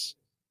saying this: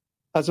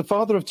 as a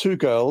father of two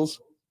girls,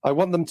 I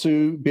want them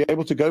to be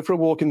able to go for a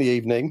walk in the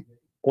evening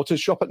or to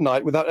shop at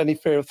night without any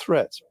fear of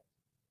threat.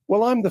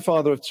 Well, I'm the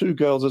father of two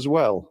girls as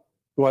well,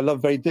 who I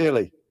love very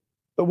dearly.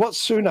 But what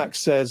Sunak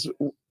says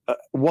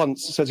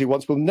he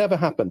wants will never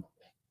happen.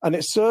 And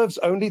it serves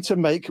only to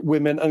make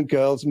women and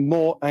girls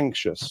more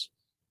anxious.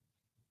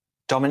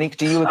 Dominique,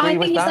 do you agree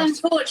with that? I think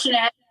it's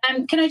unfortunate.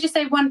 Can I just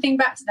say one thing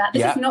back to that?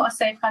 This is not a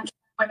safe country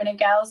for women and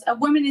girls. A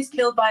woman is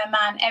killed by a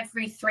man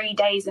every 3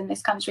 days in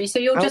this country. So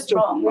you're just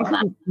wrong on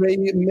that.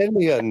 23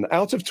 million.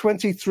 Out of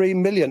 23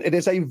 million, it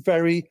is a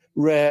very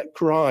rare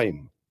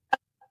crime.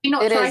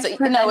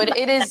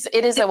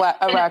 It is a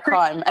rare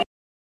crime.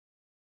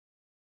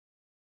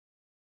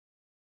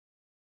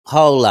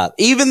 Hold up.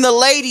 Even the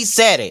lady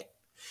said it.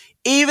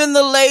 Even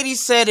the lady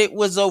said it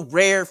was a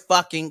rare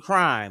fucking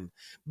crime,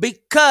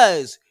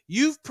 because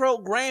you've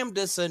programmed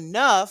us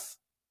enough,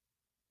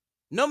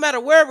 no matter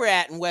where we're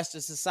at in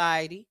Western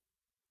society,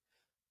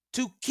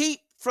 to keep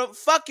from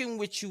fucking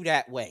with you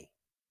that way.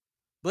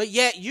 But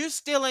yet you're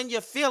still in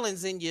your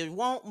feelings and you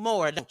want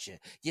more, don't you?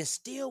 You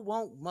still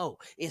want more.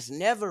 It's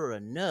never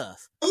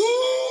enough.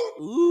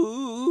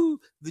 Ooh,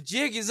 the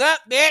jig is up,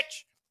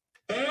 bitch.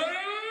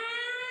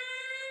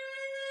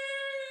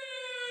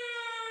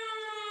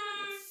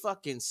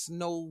 Fucking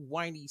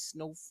whiny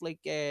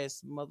snowflake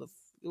ass mother.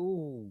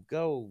 Ooh,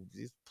 go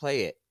just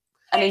play it.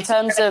 And in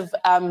terms of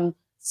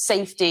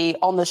safety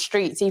on the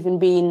streets, even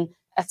being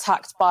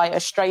attacked by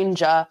a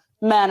stranger,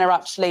 men are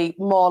actually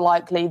more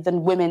likely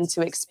than women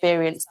to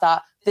experience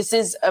that. This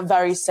is a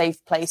very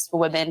safe place for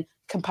women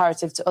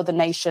comparative to other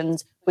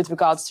nations with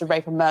regards to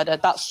rape and murder.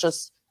 That's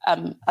just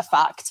a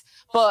fact.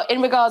 But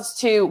in regards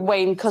to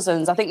Wayne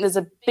Couzens, I think there's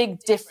a big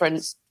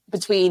difference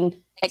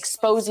between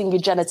exposing your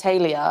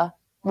genitalia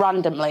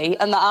randomly,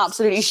 and that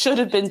absolutely should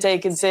have been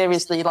taken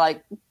seriously,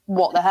 like,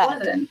 what the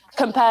heck,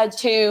 compared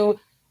to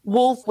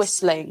wolf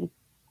whistling.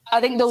 I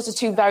think those are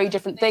two very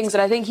different things,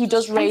 and I think he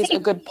does raise a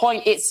good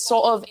point. It's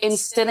sort of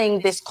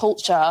instilling this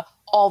culture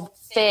of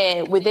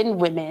fear within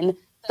women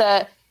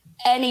that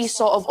any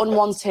sort of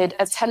unwanted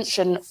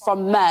attention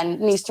from men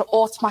needs to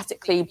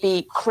automatically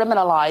be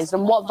criminalised,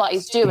 and what that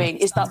is doing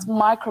is that's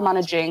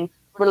micromanaging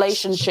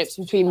relationships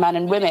between men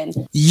and women.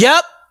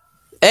 Yep.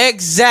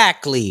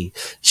 Exactly.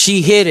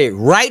 She hit it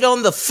right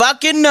on the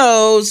fucking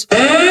nose.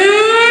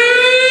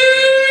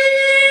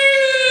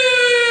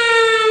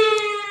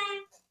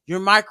 You're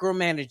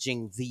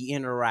micromanaging the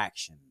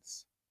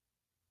interactions.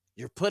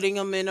 You're putting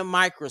them in a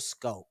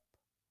microscope.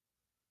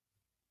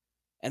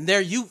 And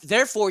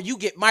therefore you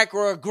get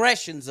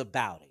microaggressions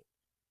about it.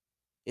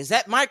 Is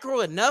that micro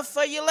enough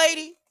for you,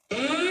 lady?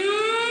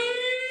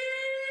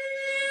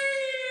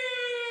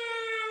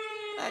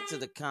 Back to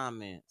the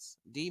comments.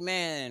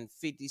 D-Man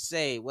 50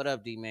 say, what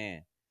up,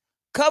 D-Man?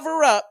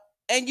 Cover up,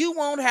 and you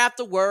won't have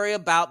to worry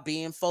about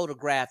being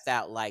photographed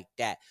out like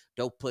that.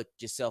 Don't put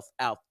yourself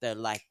out there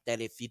like that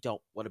if you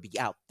don't want to be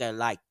out there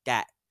like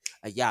that.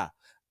 Yeah,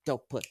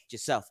 don't put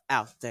yourself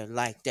out there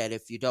like that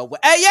if you don't.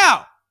 Hey,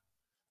 yo!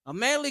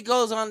 Manley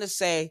goes on to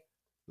say,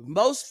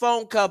 most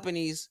phone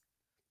companies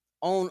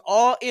own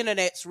all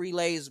internet's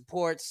relays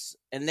ports,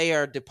 and they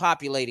are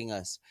depopulating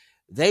us.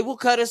 They will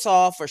cut us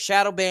off or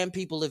shadow ban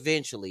people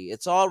eventually.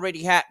 It's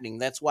already happening.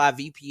 That's why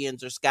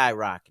VPNs are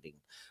skyrocketing.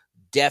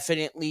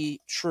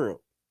 Definitely true.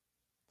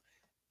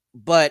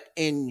 But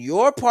in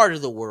your part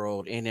of the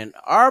world and in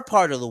our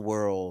part of the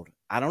world,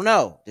 I don't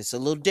know. It's a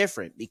little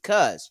different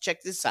because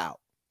check this out.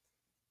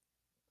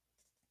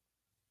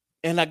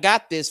 And I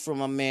got this from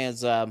my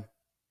man's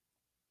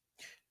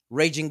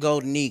Raging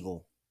Golden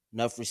Eagle.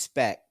 Enough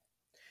respect.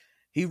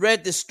 He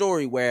read this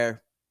story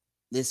where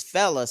this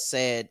fella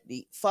said,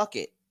 fuck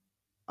it.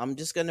 I'm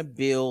just going to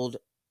build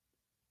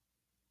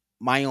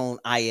my own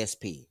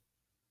ISP.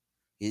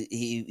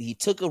 He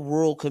took a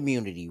rural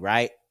community,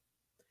 right?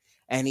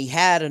 And he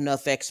had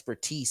enough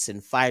expertise in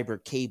fiber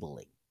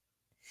cabling.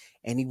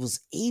 And he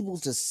was able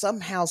to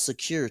somehow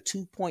secure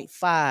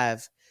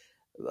 $2.5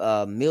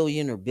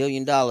 million or $1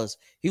 billion.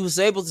 He was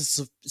able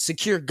to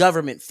secure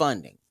government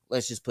funding.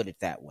 Let's just put it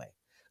that way.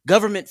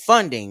 Government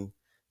funding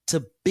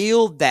to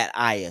build that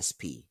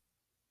ISP,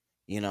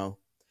 you know.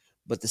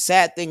 But the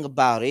sad thing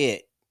about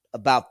it,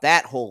 about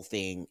that whole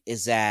thing,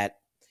 is that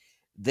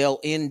they'll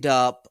end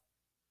up,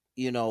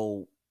 you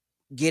know,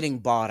 getting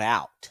bought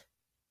out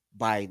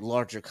by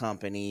larger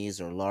companies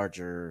or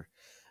larger,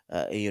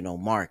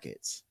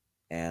 markets.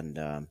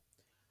 And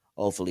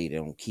hopefully they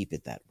don't keep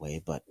it that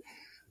way, but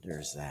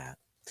there's that.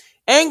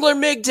 Angler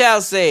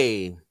MGTOW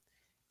say,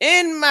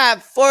 in my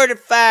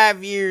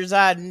 45 years,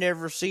 I'd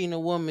never seen a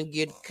woman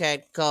get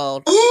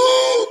catcalled.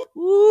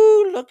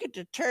 Ooh, look at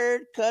the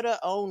turd cutter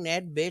on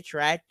that bitch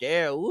right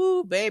there.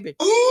 Ooh, baby.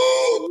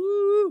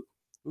 Ooh.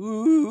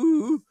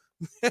 Ooh.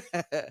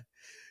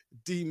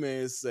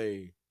 D-Man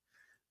say,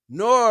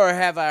 nor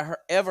have I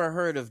ever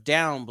heard of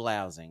down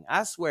blousing.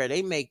 I swear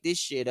they make this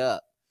shit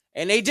up.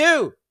 And they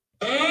do.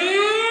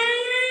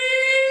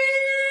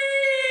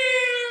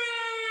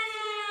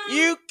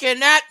 You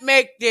cannot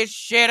make this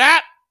shit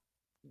up.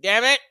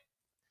 Damn it.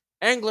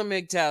 Angler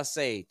MGTOW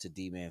say to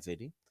D-Man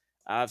 50,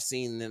 I've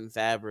seen them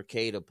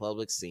fabricate a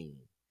public scene.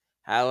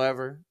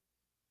 However,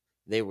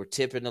 they were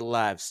tipping the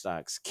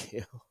livestock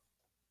skill.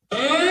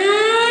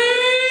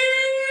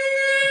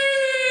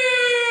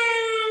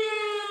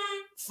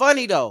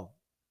 Funny though.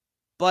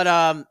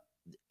 But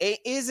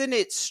isn't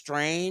it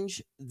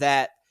strange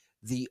that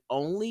the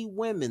only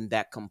women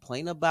that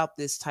complain about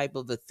this type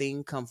of a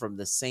thing come from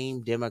the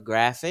same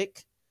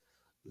demographic?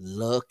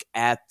 Look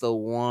at the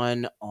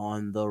one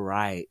on the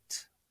right.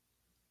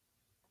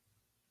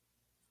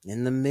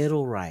 In the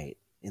middle right.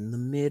 In the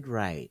mid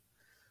right.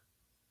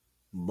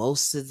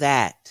 Most of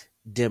that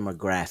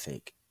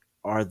demographic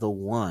are the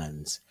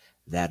ones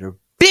that are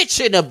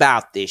bitching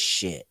about this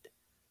shit.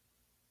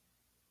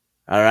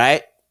 All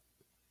right?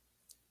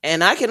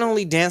 And I can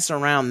only dance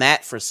around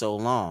that for so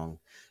long.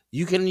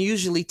 You can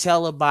usually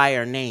tell her by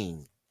her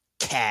name.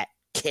 Cat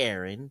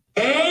Karen.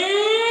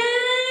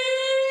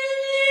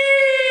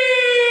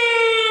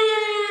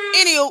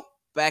 Anywho,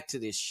 back to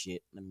this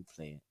shit. Let me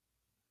play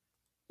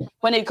it.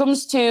 When it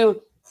comes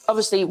to,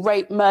 obviously,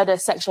 rape, murder,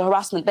 sexual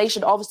harassment, they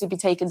should obviously be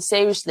taken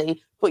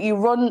seriously. But you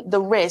run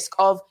the risk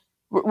of,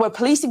 we're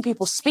policing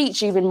people's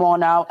speech even more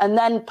now, and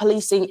then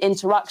policing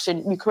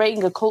interaction. You're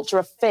creating a culture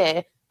of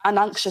fear and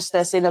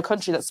anxiousness in a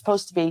country that's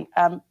supposed to be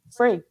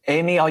free.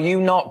 Amy, are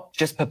you not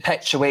just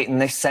perpetuating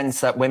this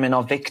sense that women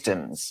are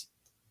victims?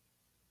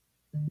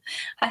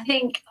 I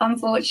think,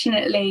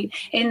 unfortunately,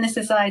 in the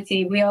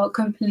society, we are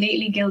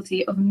completely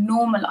guilty of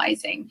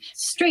normalizing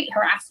street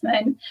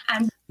harassment.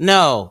 And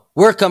no,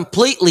 we're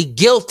completely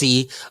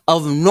guilty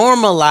of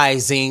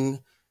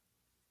normalizing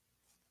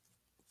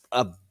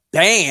a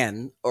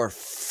ban or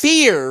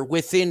fear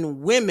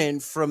within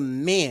women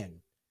from men.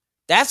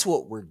 That's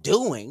what we're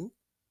doing.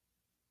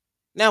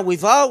 Now,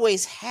 we've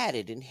always had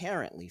it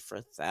inherently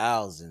for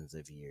thousands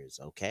of years,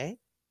 okay?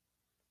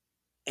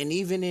 And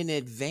even in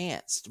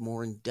advanced,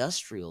 more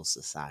industrial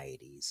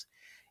societies,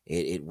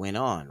 it went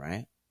on,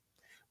 right?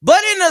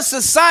 But in a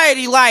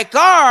society like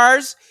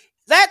ours,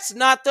 that's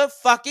not the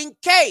fucking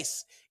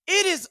case.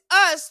 It is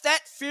us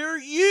that fear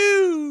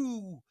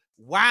you,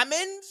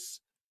 womans.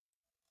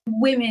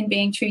 Women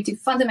being treated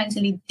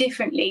fundamentally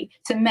differently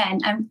to men.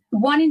 And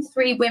 1 in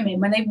 3 women,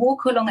 when they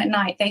walk along at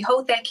night, they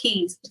hold their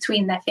keys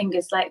between their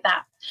fingers like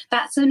that.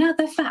 That's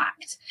another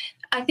fact.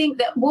 I think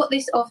that what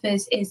this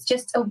offers is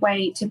just a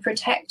way to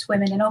protect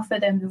women and offer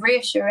them the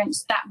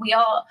reassurance that we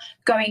are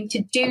going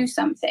to do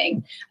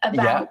something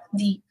about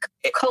the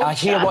culture. I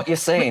hear what you're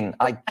saying.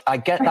 I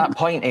get that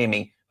point,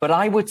 Amy. But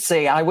I would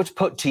say, I would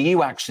put to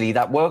you, actually,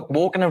 that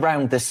walking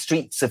around the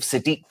streets of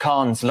Sadiq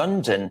Khan's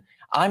London,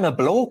 I'm a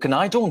bloke and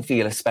I don't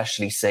feel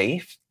especially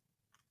safe.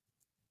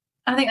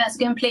 I think that's a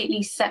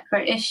completely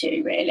separate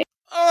issue, really.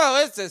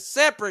 Oh, it's a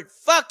separate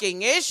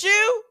fucking issue?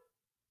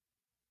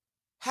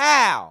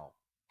 How?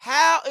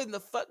 How in the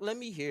fuck? Let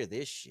me hear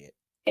this shit.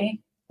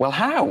 Well,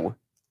 how?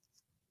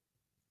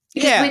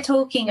 Because we're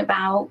talking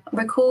about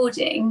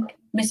recording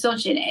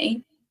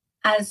misogyny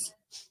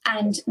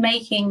and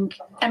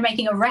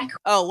making a record.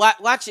 Oh,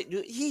 watch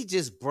it. He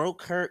just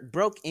broke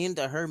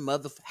into her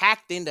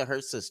hacked into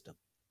her system.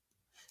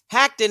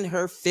 Hacked in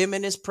her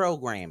feminist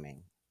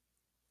programming.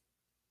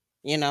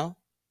 You know?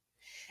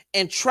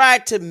 And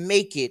tried to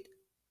make it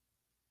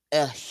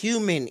a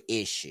human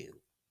issue.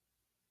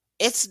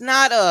 It's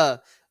not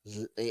a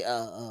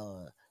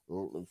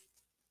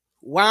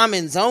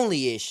women's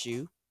only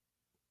issue.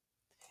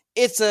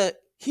 It's a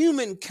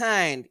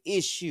humankind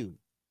issue.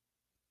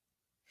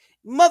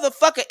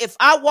 Motherfucker, if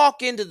I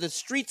walk into the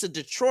streets of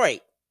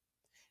Detroit,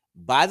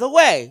 by the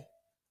way,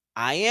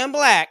 I am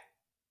black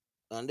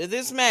under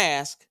this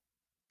mask.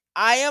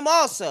 I am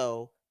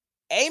also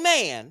a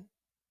man.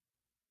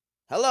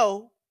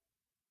 Hello.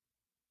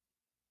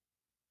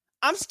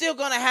 I'm still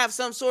going to have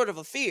some sort of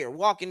a fear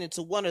walking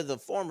into one of the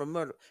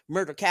former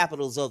murder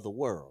capitals of the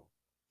world.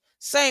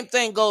 Same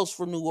thing goes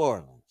for New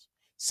Orleans.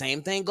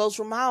 Same thing goes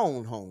for my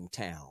own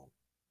hometown.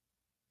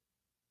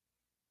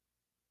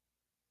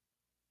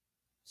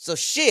 So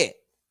shit.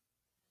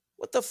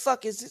 What the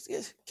fuck is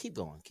this? Keep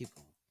going.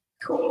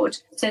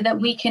 So that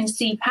we can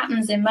see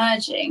patterns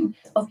emerging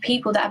of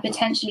people that are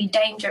potentially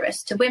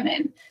dangerous to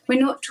women. We're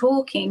not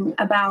talking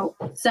about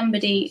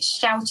somebody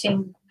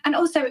shouting. And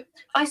also,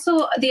 I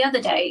saw the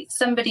other day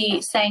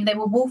somebody saying they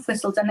were wolf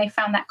whistles and they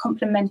found that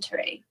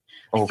complimentary.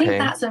 I think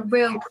that's a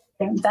real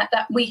problem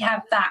that we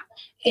have that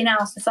in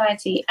our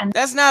society. And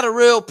that's not a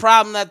real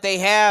problem that they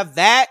have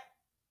that,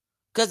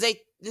 because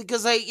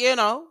they you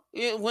know,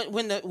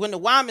 when the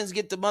womans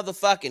get the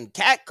motherfucking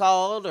cat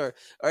called or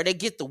they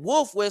get the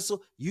wolf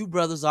whistle, you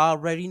brothers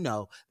already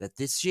know that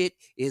this shit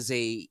is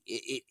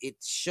it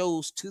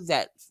shows to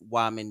that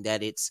woman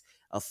that it's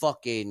a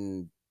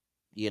fucking,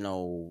 you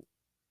know,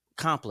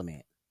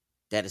 compliment,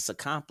 that it's a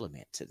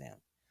compliment to them.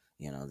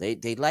 You know,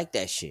 they like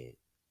that shit,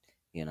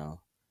 you know,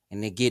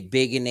 and they get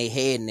big in their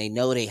head and they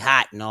know they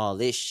hot and all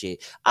this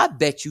shit. I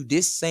bet you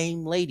this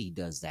same lady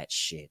does that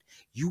shit.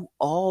 You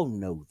all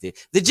know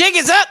this. The jig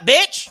is up,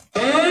 bitch.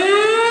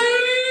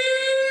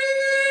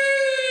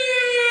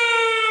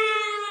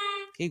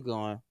 Keep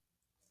going.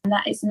 And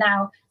that is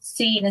now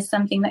seen as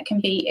something that can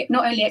be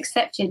not only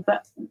accepted,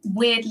 but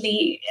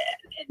weirdly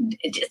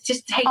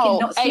just taken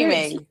not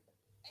seriously.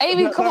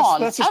 Amy, come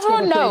on.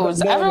 Everyone knows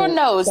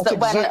that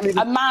when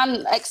a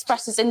man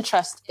expresses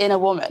interest in a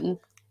woman,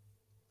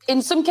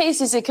 in some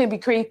cases it can be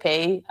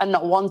creepy and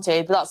not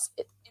wanted, but that's,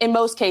 in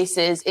most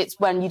cases, it's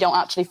when you don't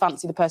actually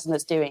fancy the person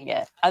that's doing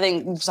it. I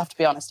think we just have to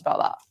be honest about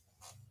that.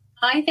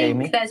 I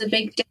think there's a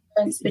big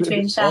difference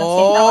between shouting,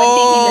 I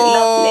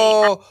think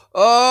you look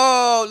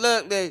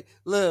lovely.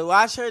 Look,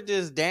 watch her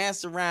just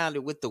dance around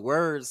it with the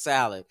word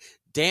salad.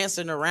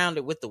 Dancing around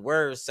it with the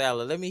word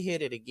salad. Let me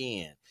hit it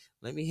again.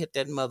 Let me hit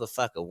that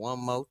motherfucker one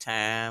more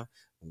time.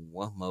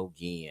 One more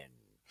again.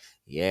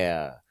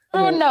 Yeah.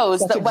 Everyone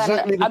knows that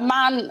when a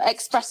man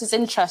expresses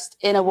interest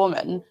in a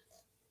woman,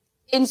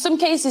 in some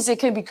cases it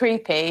can be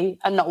creepy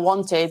and not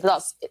wanted, but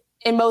that's,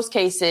 in most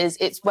cases,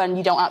 it's when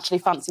you don't actually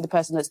fancy the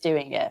person that's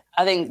doing it.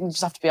 I think we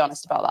just have to be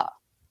honest about that.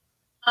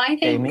 I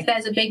think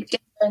there's a big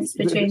difference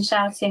between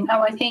shouting,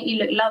 oh, I think you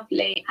look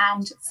lovely,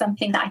 and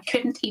something that I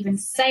couldn't even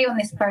say on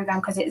this program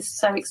because it is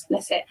so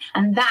explicit.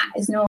 And that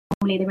is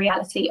normally the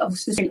reality of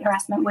street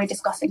harassment we're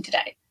discussing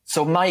today.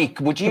 So, Mike,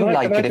 would you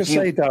like it if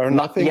you... Darren,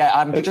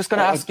 I'm just going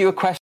to ask you a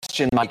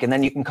question, Mike, and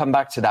then you can come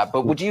back to that.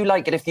 But would you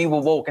like it if you were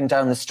walking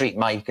down the street,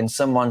 Mike, and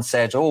someone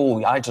said,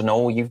 oh, I don't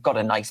know, you've got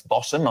a nice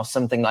bottom or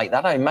something like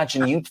that? I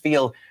imagine you'd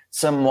feel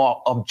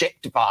somewhat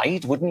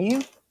objectified, wouldn't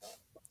you?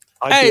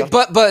 Hey,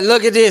 but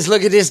look at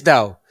this,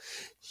 though.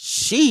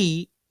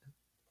 She,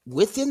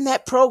 within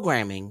that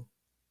programming,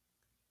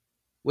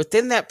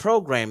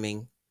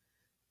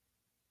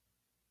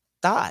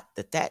 thought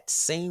that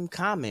same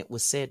comment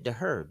was said to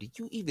her. Did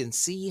you even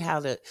see how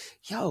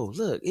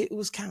look, it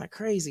was kind of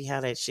crazy how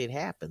that shit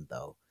happened,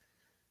 though.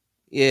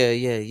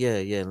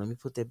 Yeah. Let me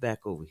put that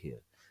back over here.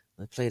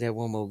 Let's play that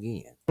one more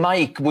again.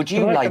 Mike, would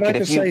you like it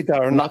if you...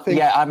 Darren,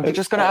 I'm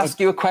just going to ask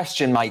you a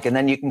question, Mike, and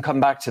then you can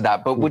come back to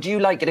that. But would you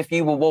like it if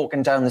you were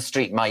walking down the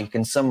street, Mike,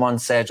 and someone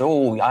said,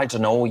 oh, I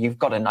don't know, you've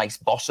got a nice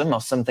bottom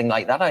or something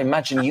like that? I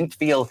imagine you'd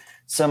feel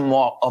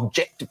somewhat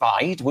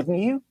objectified, wouldn't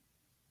you?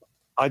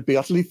 I'd be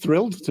utterly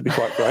thrilled, to be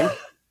quite frank.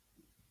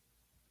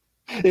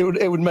 It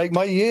would make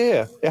my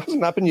year. It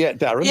hasn't happened yet,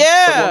 Darren.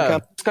 Yeah. I'm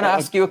just going to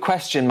ask you a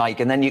question, Mike,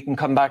 and then you can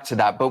come back to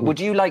that. But would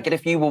you like it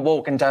if you were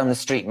walking down the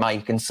street,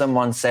 Mike, and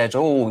someone said,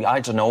 oh,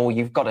 I don't know,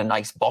 you've got a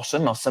nice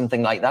bottom or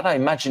something like that? I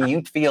imagine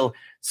you'd feel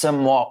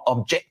somewhat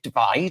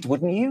objectified,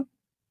 wouldn't you?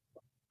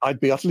 I'd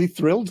be utterly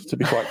thrilled, to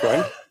be quite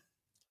frank.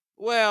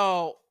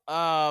 Well,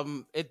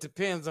 it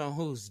depends on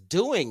who's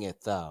doing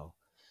it, though.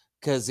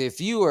 Cause if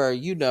you were,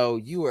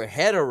 you were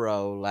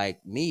hetero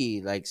like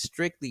me, like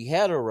strictly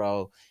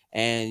hetero,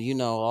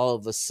 and all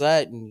of a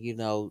sudden,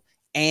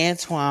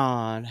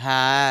 Antoine,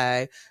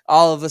 hi,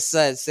 all of a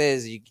sudden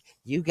says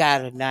you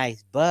got a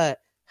nice butt,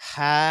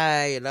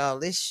 hi, and all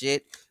this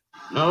shit.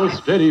 No,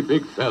 steady,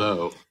 big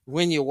fellow.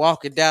 When you're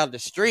walking down the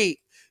street,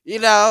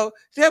 there'll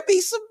be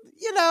some,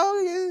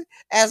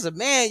 as a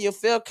man, you'll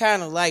feel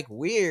kind of like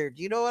weird.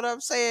 You know what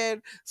I'm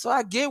saying? So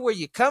I get where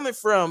you're coming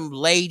from,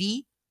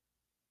 lady.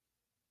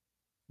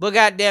 But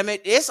goddamn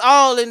it, it's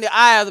all in the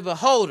eye of the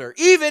beholder,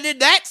 even in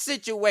that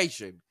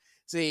situation.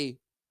 See,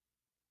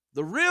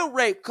 the real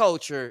rape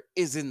culture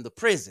is in the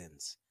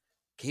prisons.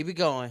 Keep it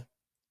going.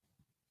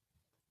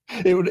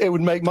 It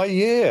would make my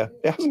year.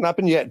 It hasn't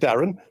happened yet,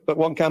 Darren, but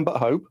one can but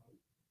hope.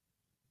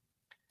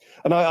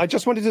 And I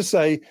just wanted to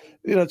say,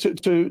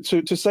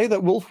 to say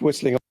that wolf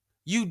whistling.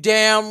 You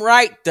damn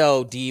right,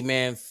 though,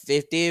 D-Man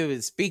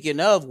 50.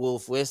 Speaking of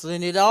wolf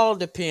whistling, it all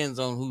depends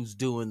on who's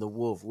doing the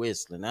wolf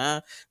whistling,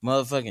 huh?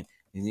 Motherfucking,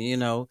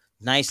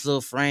 nice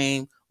little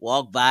frame,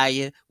 walk by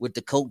you with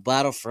the Coke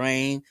bottle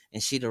frame,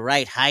 and she the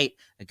right height,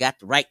 got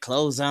the right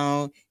clothes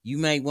on. You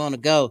may want to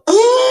go,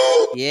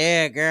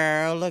 yeah,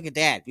 girl, look at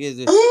that.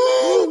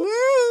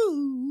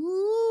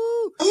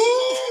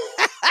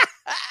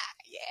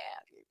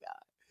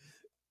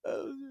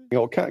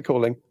 Or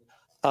catcalling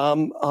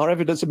are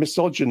evidence of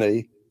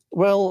misogyny.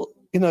 Well,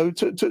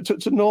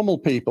 to normal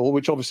people,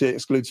 which obviously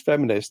excludes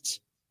feminists,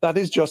 that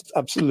is just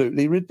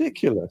absolutely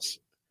ridiculous.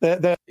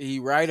 He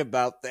right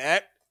about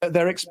that.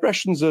 They're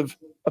expressions of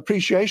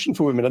appreciation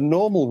for women, and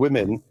normal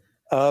women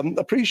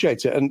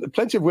appreciate it. And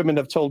plenty of women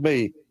have told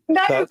me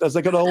that as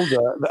they got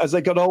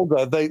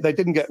older, they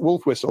didn't get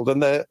wolf whistled,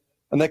 and they're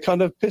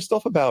kind of pissed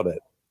off about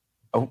it.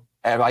 Oh,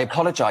 I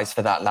apologise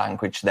for that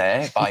language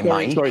there by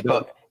Mike. Sorry,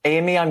 but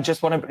Amy, I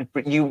just want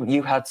to.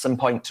 You had some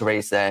point to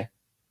raise there.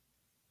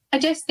 I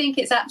just think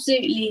it's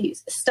absolutely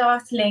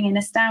startling and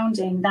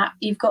astounding that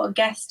you've got a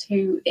guest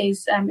who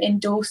is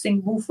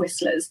endorsing wolf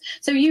whistlers.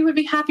 So you would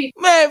be happy.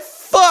 Man,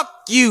 fuck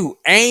you,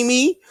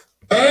 Amy.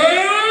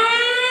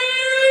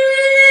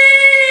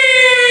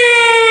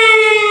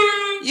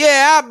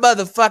 Yeah, I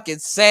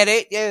motherfucking said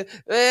it.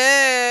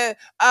 Yeah,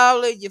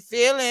 all of your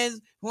feelings.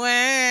 For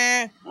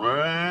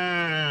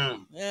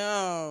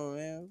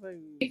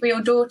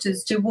your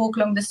daughters to walk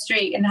along the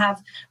street and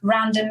have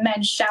random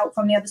men shout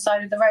from the other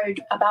side of the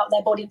road about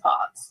their body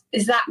parts.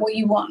 Is that what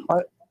you want?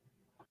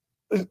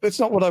 It's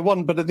not what I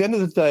want, but at the end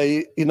of the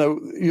day,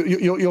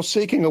 you're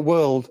seeking a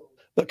world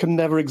that can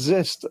never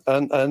exist,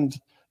 and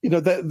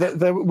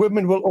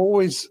women will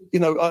always.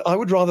 I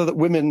would rather that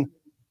women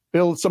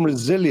build some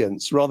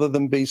resilience rather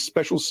than be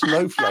special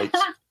snowflakes.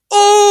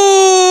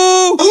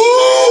 Ooh!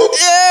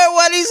 Yeah,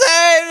 what he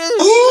said.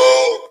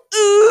 Ooh!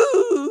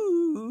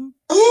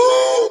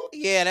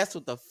 Yeah, that's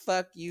what the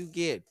fuck you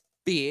get,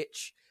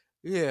 bitch.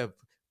 Yeah,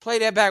 play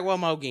that back one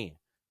more again.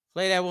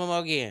 Play that one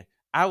more again.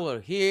 I will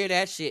hear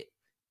that shit.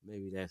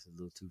 Maybe that's a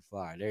little too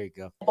far. There you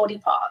go. Body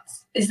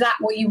parts. Is that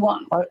what you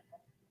want?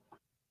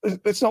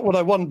 It's not what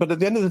I want, but at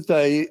the end of the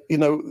day,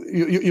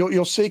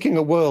 you're seeking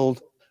a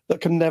world that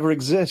can never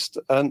exist,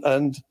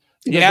 and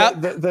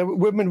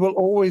women will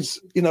always.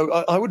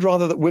 I would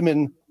rather that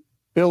women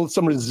build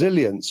some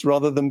resilience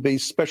rather than be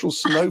special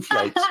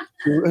snowflakes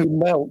who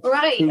melt.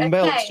 Right. Who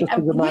melt just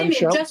as a man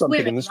shouts something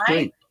women, in the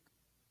street.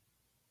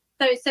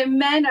 Right? So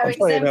men are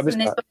exempt from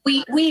this, but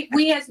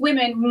we as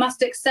women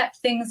must accept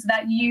things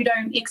that you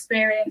don't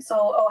experience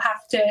or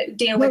have to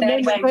deal with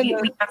anyway.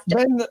 We have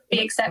to be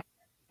accepted.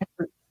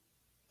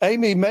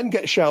 Amy, men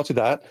get shouted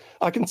at.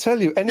 I can tell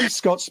you, any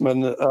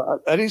Scotsman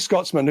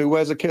who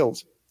wears a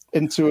kilt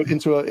into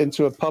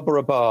a pub or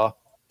a bar.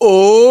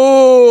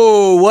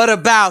 Oh, what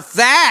about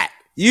that?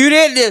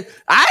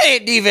 I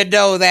didn't even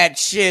know that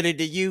shit in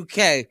the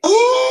UK.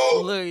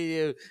 Look at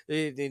you,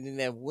 and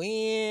that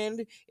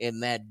wind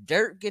and that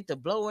dirt get to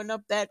blowing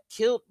up that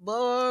kilt,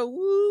 boy.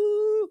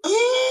 Woo.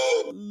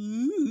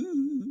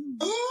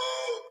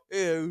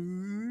 Yeah.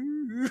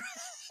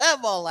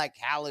 I'm all like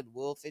Howlin'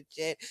 Wolf and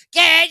shit.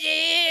 Can't you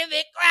hear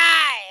me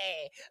cry?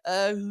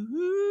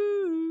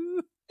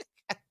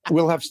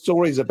 We'll have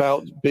stories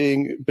about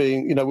being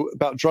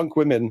about drunk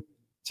women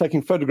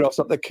taking photographs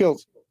up their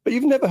kilts, but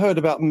you've never heard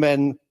about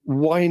men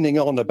whining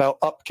on about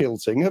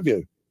up-kilting, have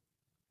you?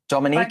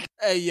 Dominique?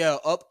 Hey, yo,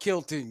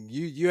 up-kilting.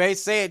 You ain't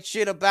saying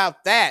shit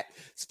about that,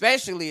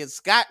 especially in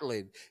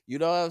Scotland. You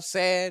know what I'm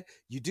saying?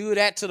 You do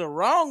that to the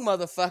wrong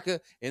motherfucker,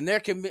 and there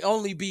can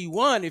only be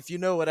one, if you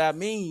know what I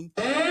mean.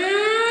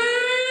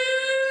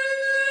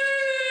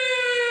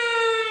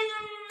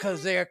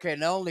 Because there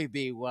can only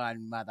be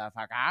one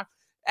motherfucker.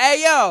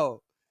 Hey,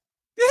 yo,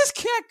 this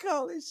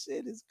catcalling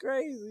shit is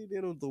crazy.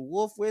 The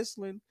wolf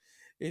whistling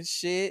and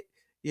shit.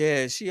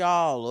 Yeah, she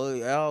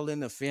all in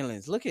the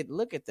feelings. Look at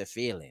the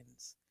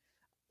feelings.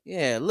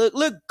 Yeah,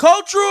 look,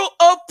 cultural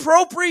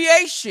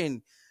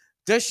appropriation.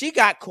 Does she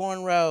got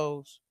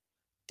cornrows?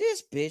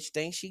 This bitch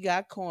thinks she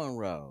got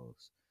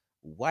cornrows.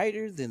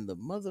 Whiter than the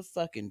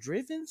motherfucking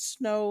driven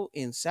snow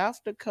in South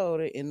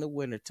Dakota in the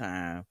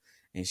wintertime.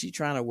 and she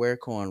trying to wear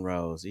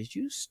cornrows. Is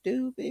you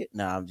stupid?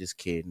 No, I'm just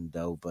kidding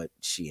though. But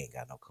she ain't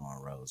got no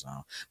cornrows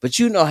on. But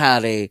you know how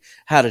the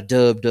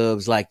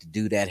dubs like to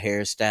do that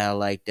hairstyle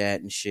like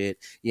that and shit.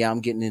 Yeah,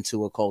 I'm getting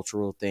into a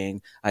cultural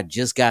thing. I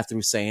just got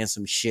through saying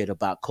some shit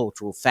about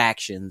cultural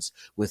factions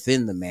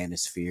within the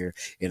manosphere,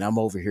 and I'm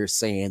over here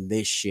saying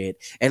this shit,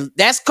 and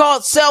that's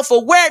called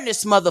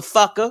self-awareness,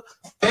 motherfucker.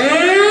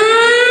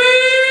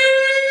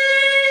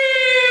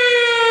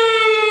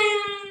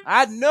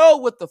 I know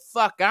what the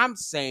fuck I'm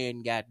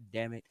saying, god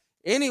damn it.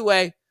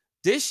 Anyway,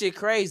 this shit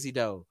crazy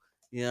though.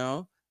 You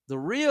know, the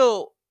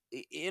real,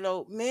 you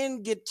know,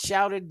 men get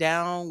shouted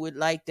down with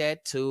like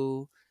that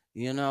too.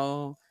 You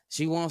know,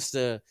 she wants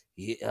to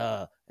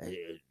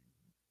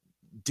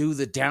do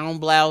the down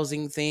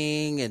blousing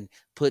thing and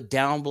put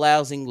down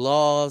blousing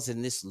laws,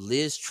 and this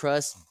Liz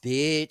Truss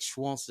bitch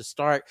wants to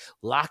start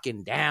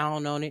locking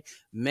down on it.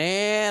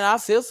 Man, I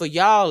feel for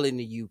y'all in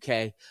the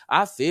UK.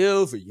 I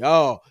feel for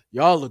y'all.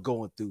 Y'all are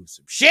going through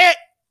some shit.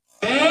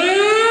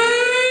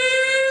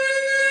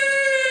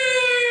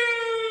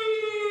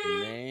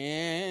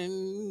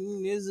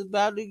 Man, there's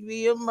about to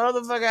be a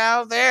motherfucker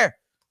out there.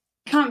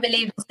 Can't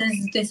believe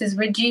this is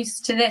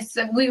reduced to this.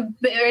 We're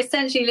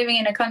essentially living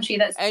in a country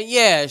that's... And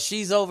yeah,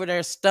 she's over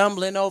there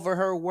stumbling over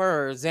her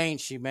words,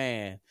 ain't she,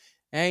 man?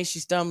 Ain't she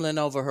stumbling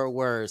over her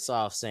words,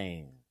 soft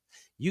saying?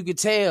 You could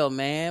tell,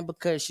 man,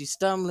 because she's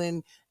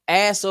stumbling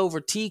ass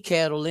over tea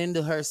kettle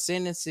into her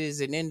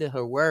sentences and into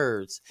her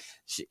words.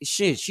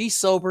 Shit, she's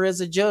sober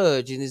as a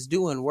judge and is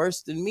doing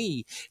worse than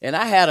me. And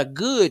I had a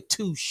good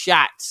 2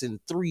 shots and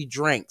 3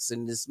 drinks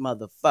in this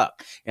motherfucker.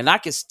 And I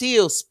can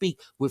still speak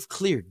with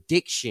clear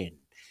diction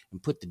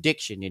and put the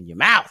diction in your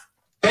mouth.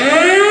 All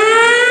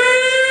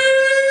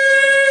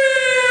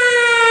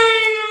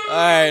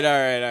right.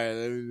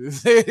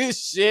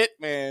 This shit,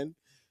 man.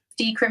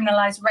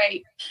 Decriminalize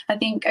rape. I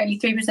think only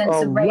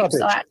 3% of rapes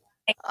are...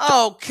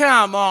 Oh,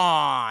 come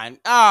on.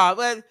 Oh,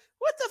 but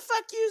what the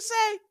fuck you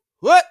say?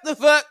 What the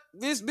fuck?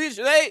 This bitch,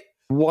 they...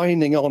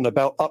 Whining on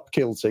about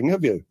up-kilting,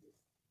 have you?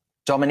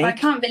 Dominique? I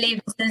can't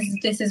believe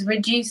this is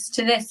reduced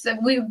to this.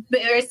 We're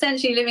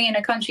essentially living in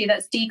a country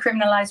that's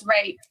decriminalized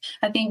rape.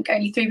 I think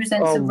only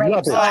 3% of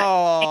rapes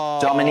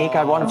are... Dominique,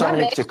 I want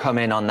Dominique to come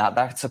in on that.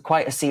 That's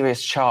quite a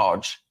serious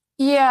charge.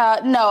 Yeah,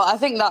 no, I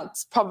think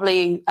that's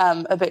probably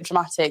a bit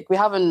dramatic. We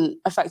haven't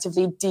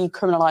effectively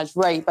decriminalised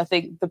rape. I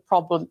think the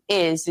problem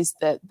is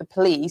that the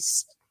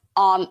police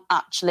aren't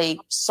actually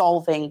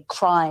solving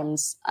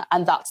crimes,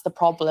 and that's the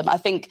problem. I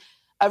think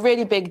a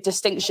really big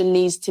distinction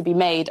needs to be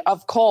made.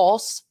 Of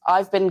course,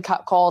 I've been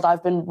catcalled,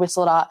 I've been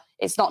whistled at.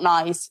 It's not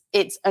nice.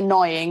 It's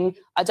annoying.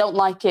 I don't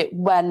like it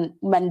when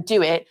men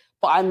do it,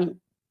 but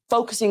I'm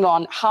focusing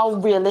on how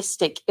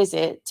realistic is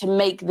it to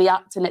make the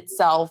act in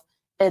itself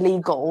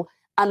illegal,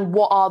 and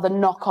what are the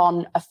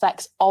knock-on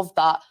effects of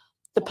that.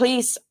 The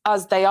police,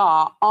 as they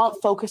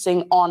aren't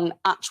focusing on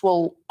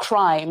actual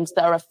crimes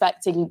that are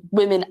affecting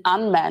women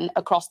and men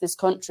across this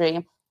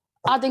country,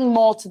 adding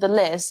more to the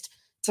list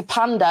to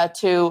pander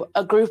to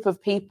a group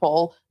of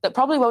people that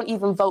probably won't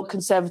even vote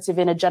Conservative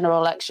in a general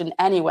election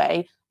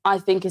anyway, I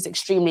think is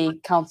extremely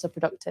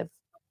counterproductive.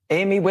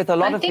 Amy, with a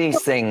lot of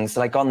these things,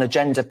 like on the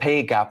gender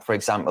pay gap, for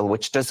example,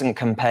 which doesn't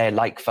compare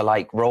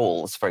like-for-like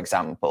roles, for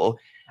example,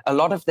 a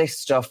lot of this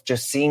stuff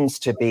just seems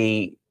to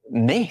be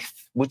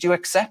myth. Would you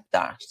accept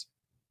that?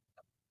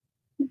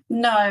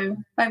 No,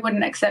 I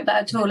wouldn't accept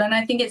that at all. And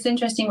I think it's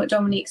interesting what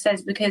Dominique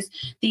says, because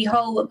the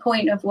whole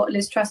point of what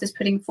Liz Truss is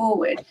putting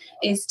forward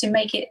is to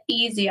make it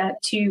easier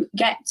to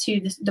get to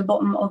the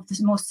bottom of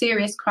the more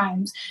serious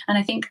crimes. And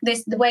I think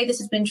the way this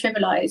has been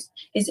trivialized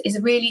is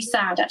really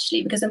sad,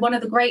 actually, because one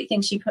of the great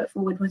things she put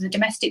forward was a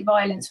domestic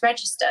violence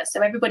register. So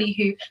everybody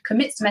who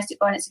commits domestic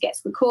violence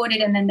gets recorded,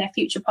 and then their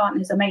future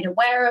partners are made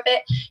aware of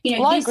it. You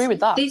know, I agree with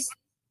that.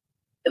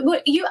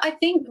 I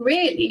think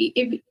really,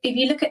 if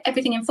you look at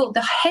everything in full,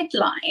 the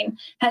headline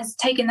has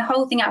taken the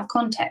whole thing out of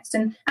context.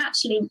 And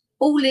actually,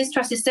 all Liz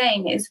Truss is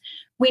saying is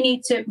we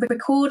need to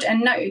record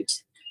and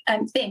note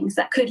things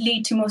that could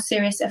lead to more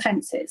serious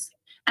offences.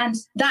 And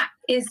that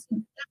is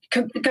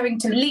going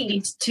to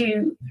lead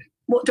to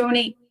what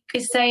Dominique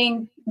is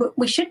saying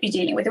we should be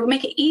dealing with. It will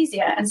make it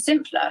easier and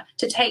simpler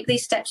to take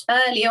these steps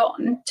early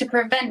on to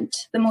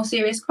prevent the more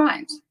serious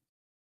crimes.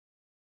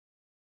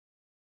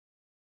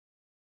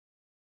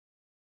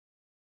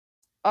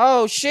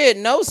 Oh shit,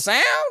 no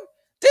sound?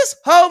 This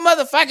whole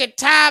motherfucking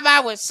time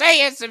I was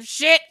saying some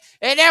shit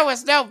and there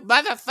was no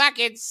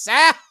motherfucking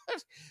sound.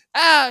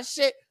 Oh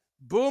shit.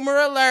 Boomer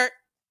alert.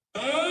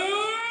 Boomer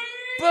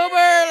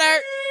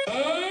alert.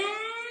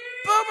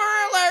 Boomer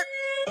alert.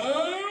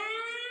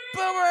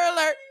 Boomer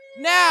alert.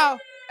 Now,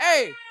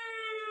 hey,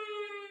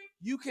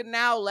 you can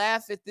now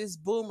laugh at this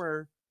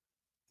boomer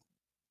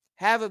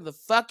having the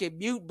fucking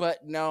mute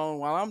button on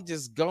while I'm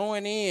just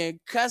going in,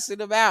 cussing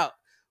him out.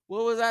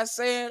 What was I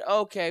saying?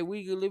 Okay,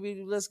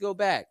 let's go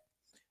back.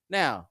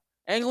 Now,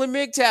 Angela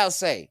MGTOW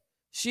say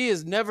she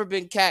has never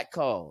been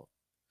catcalled.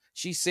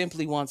 She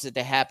simply wants it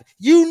to happen.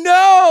 You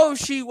know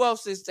she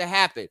wants this to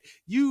happen.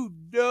 You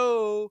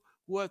know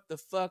what the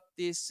fuck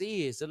this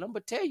is. And I'm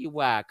going to tell you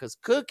why. Because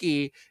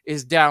Cookie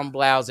is down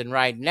blousing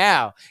right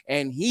now.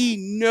 And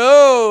he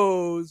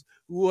knows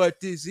what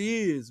this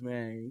is,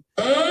 man.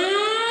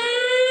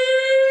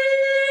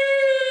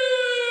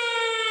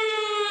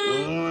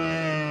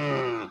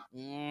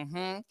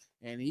 Mm-hmm.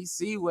 And he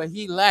see what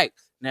he like.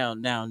 Now.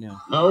 Now,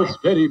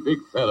 steady, big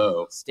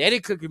fellow. Steady,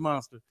 Cookie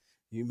Monster.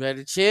 You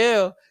better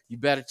chill.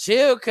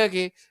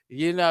 Cookie.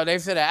 You know, they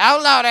finna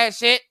outlaw that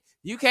shit.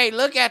 You can't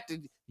look at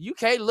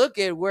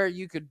where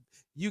you could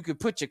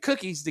put your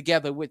cookies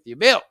together with your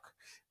milk.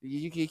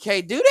 You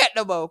can't do that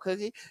no more,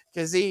 Cookie.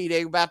 Because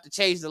they about to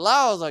change the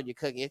laws on your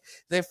Cookie.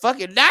 They're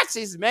fucking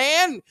Nazis,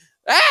 man.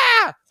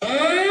 Ah!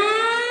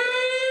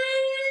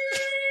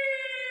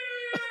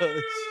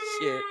 Oh,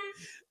 shit.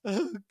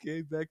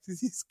 Okay, back to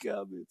these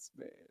comments,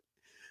 man.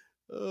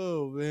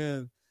 Oh,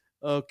 man.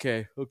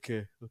 Okay. All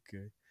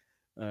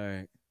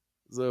right.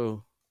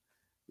 So,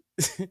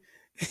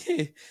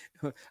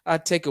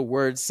 I'd take a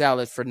word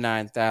salad for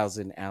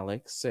 9,000,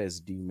 Alex, says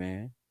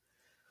D-Man.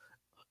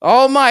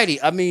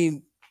 Almighty. I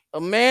mean, a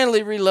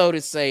Manly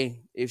Reloaded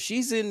say, if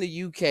she's in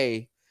the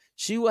UK,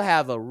 she will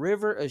have a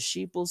river of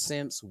sheeple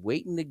simps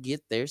waiting to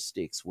get their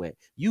sticks wet.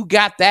 You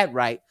got that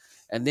right.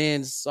 And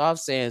then Soft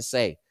Sand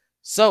say,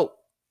 so,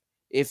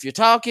 if you're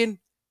talking,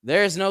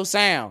 there's no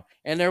sound.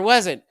 And there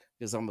wasn't,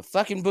 because I'm a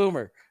fucking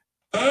boomer.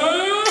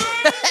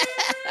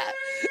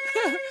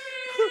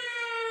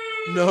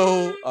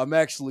 No, I'm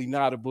actually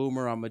not a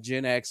boomer. I'm a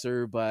Gen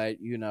Xer, but,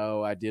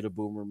 I did a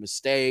boomer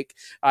mistake.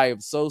 I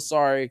am so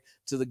sorry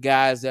to the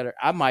guys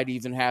I might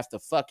even have to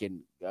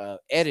fucking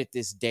edit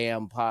this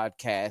damn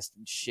podcast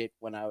and shit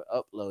when I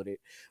upload it.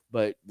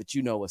 But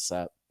you know what's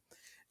up.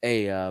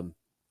 Hey,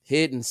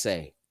 Hidden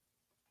say,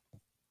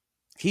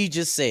 he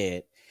just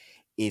said,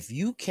 if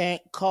you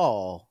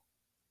catcall,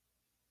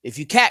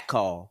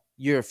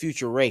 you're a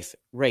future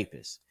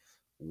rapist.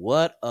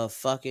 What a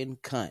fucking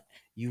cunt.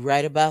 You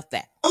right about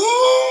that. All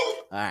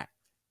right.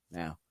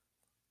 Now,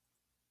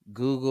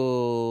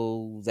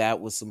 Google,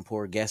 that was some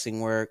poor guessing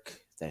work.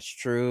 That's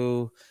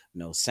true.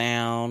 No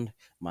sound.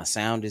 My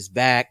sound is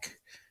back.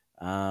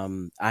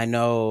 I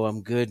know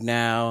I'm good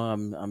now.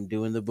 I'm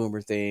doing the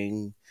boomer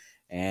thing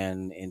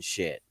and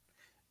shit.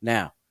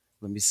 Now,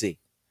 let me see.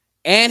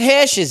 Anne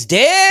Hesh is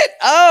dead?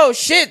 Oh,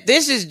 shit.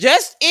 This is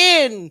just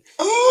in.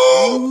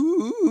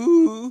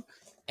 Ooh.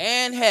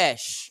 Anne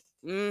Hesh.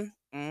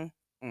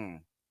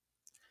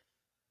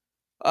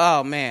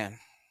 Oh, man.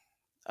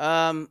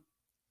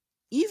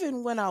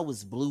 Even when I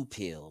was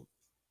blue-pilled,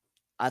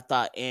 I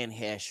thought Anne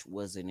Hesh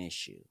was an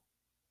issue.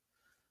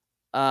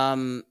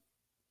 Wasn't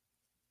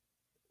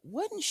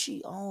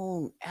she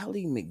on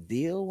Ally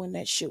McBeal when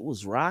that shit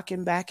was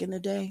rocking back in the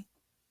day?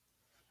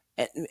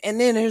 And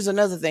then here's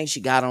another thing.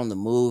 She got on the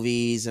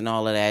movies and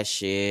all of that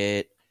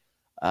shit.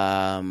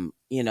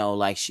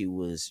 Like she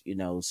was,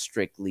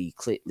 Strictly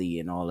Clitly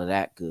and all of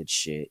that good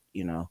shit,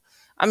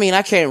 I mean,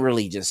 I can't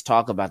really just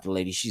talk about the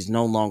lady. She's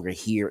no longer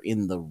here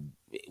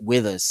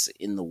with us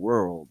in the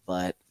world,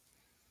 but,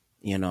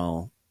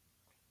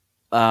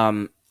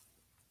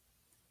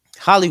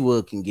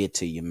 Hollywood can get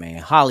to you,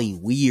 man.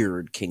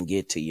 Hollyweird can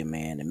get to you,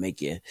 man, and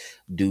make you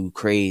do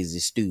crazy,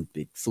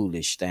 stupid,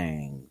 foolish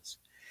things.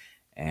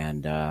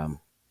 And,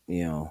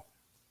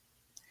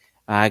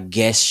 I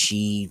guess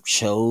she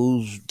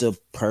chose the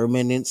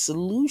permanent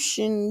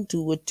solution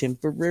to a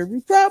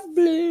temporary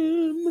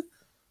problem.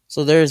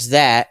 So there's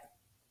that.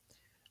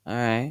 All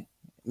right.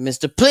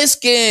 Mr.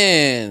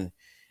 Pliskin,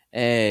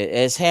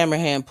 as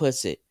Hammerhand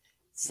puts it,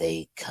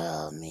 they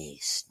call me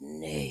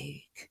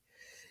Snake.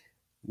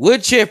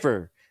 Wood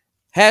Chipper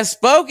has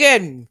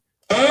spoken.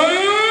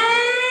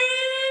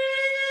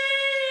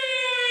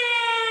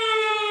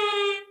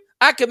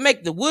 I could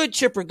make the wood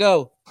chipper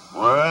go.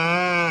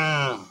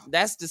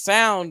 That's the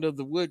sound of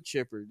the wood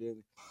chipper,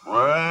 dude.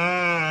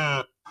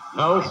 Now,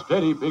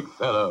 steady, big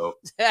fellow.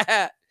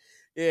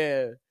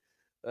 Yeah.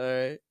 All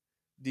right.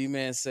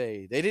 D-Man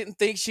say, they didn't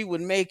think she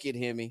would make it,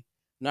 Hemi.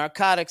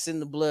 Narcotics in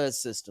the blood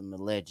system,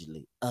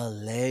 allegedly.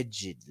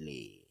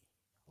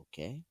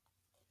 Okay.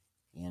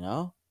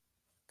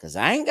 Because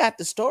I ain't got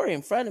the story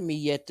in front of me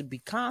yet to be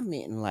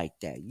commenting like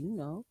that,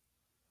 All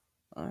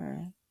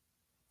right.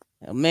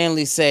 Now,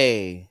 Manly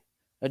say,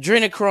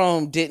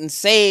 adrenochrome didn't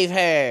save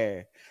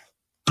her.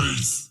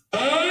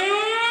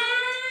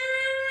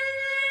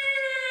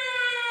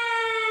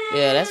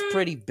 Yeah, that's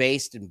pretty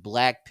based and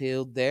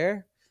black-pilled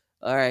there.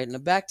 All right, now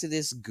back to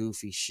this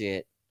goofy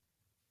shit.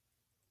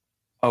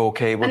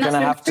 Okay, we're going to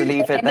have to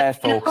leave it there,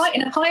 folks.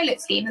 In a pilot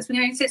scheme that's been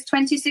going since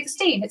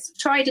 2016. It's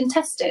tried and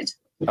tested.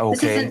 Okay.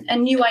 This isn't a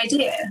new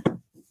idea.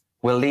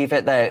 We'll leave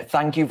it there.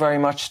 Thank you very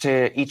much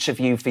to each of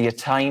you for your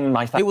time.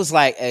 It was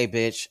like, hey,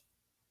 bitch,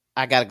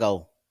 I got to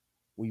go.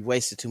 We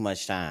wasted too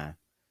much time.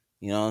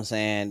 You know what I'm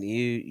saying?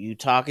 You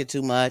talking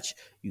too much.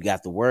 You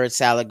got the word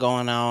salad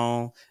going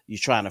on. You're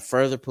trying to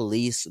further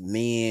police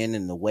men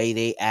and the way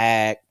they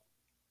act,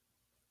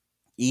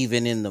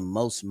 even in the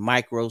most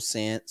micro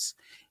sense.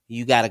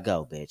 You got to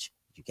go, bitch.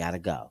 You got to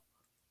go.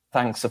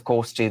 Thanks, of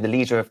course, to the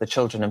leader of the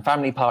Children and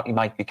Family Party,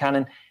 Mike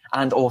Buchanan,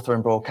 and author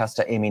and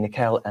broadcaster Amy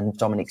Nickel and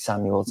Dominic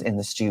Samuels in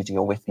the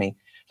studio with me.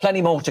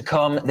 Plenty more to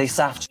come this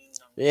afternoon.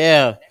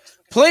 Yeah,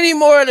 plenty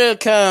more to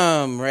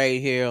come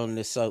right here on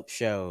the Soap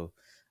Show.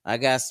 I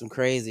got some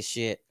crazy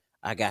shit.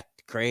 I got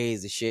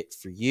crazy shit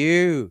for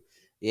you.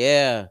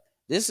 Yeah,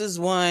 this is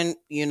one,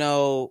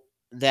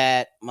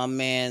 that my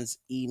man's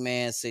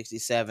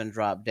E-Man67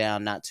 dropped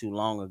down not too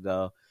long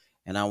ago,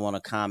 and I want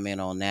to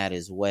comment on that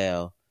as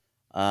well.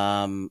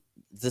 The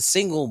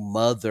single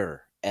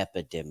mother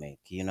epidemic,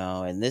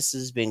 and this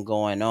has been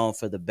going on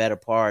for the better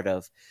part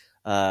of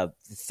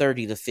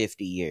 30 to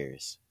 50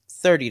 years.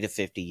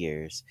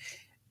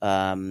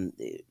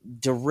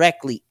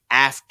 Directly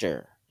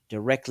after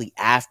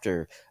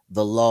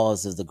the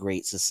laws of the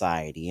Great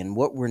Society. And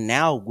what we're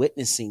now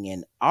witnessing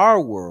in our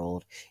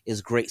world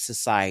is Great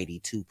Society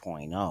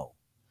 2.0.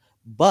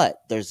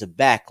 But there's a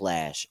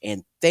backlash,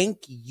 and thank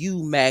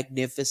you,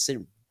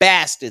 magnificent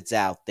bastards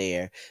out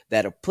there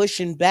that are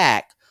pushing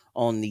back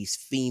on these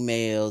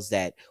females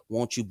that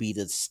want you be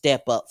the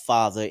step up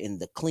father and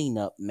the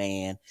cleanup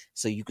man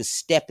so you can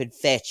step and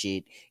fetch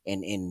it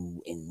and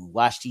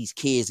watch these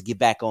kids get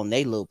back on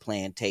their little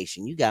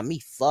plantation. You got me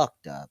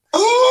fucked up.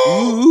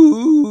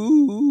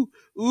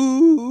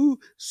 Ooh,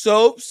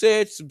 Soap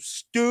said some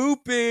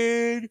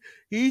stupid.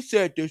 He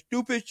said the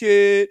stupid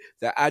shit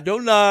that I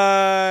don't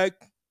like.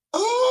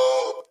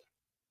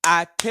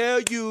 I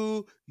tell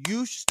you,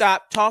 you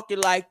stop talking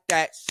like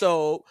that,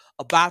 Soap,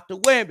 about the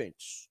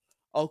women's.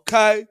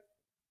 Okay?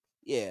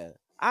 Yeah.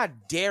 I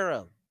dare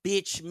a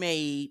bitch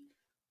made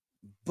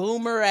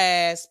boomer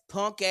ass,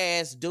 punk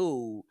ass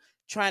dude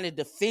trying to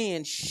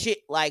defend shit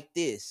like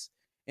this.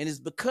 And it's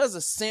because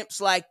of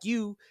simps like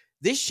you,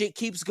 this shit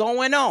keeps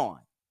going on.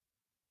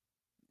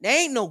 There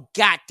ain't no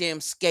goddamn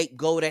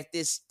scapegoat at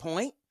this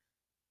point.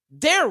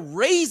 They're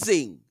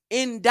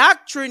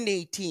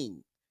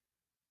indoctrinating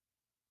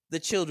the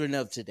children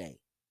of today.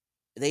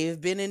 They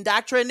have been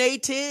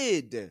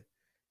indoctrinated.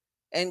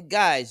 And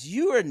guys,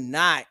 you are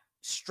not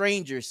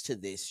strangers to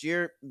this.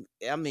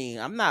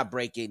 I'm not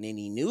breaking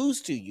any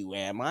news to you,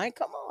 am I?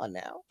 Come on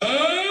now.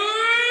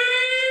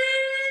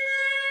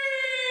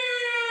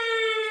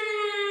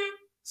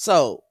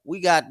 So,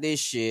 we got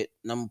this shit,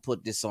 and I'm going to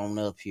put this on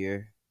up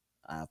here.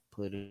 I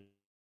put it.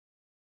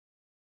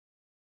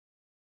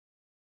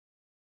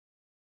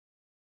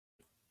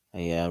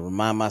 Yeah,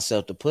 remind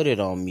myself to put it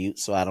on mute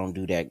so I don't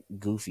do that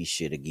goofy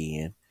shit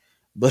again.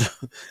 But,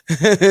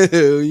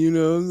 you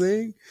know what I'm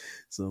saying?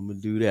 So I'm going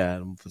to do that.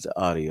 I'm going to put the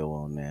audio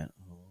on that.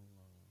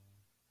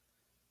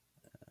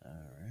 All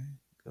right.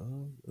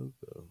 Go.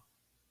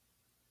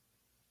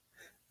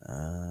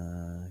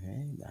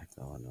 Okay, back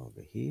on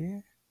over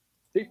here.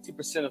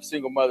 60% of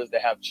single mothers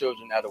that have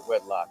children out of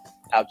wedlock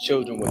have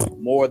children with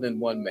more than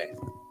one man.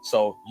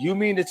 So you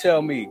mean to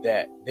tell me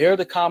that they're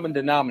the common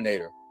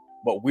denominator,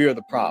 but we're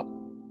the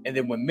problem? And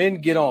then when men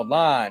get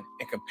online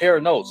and compare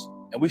notes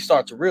and we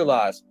start to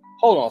realize,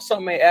 hold on,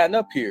 something ain't adding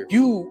up here.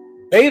 You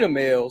beta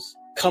males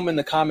come in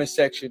the comment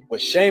section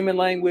with shaming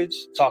language,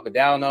 talking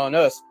down on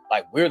us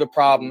like we're the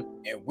problem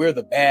and we're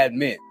the bad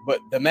men.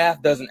 But the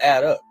math doesn't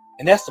add up.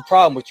 And that's the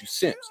problem with you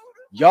simps.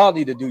 Y'all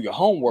need to do your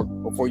homework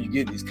before you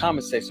get these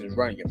comment sections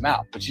running your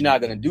mouth. But you're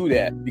not going to do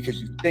that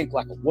because you think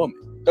like a woman.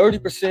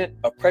 30%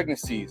 of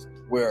pregnancies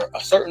where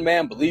a certain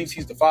man believes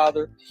he's the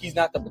father, he's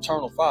not the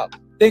paternal father.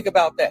 Think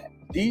about that.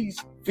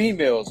 These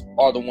females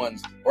are the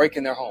ones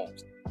breaking their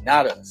homes,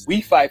 not us.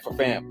 We fight for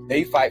family.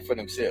 They fight for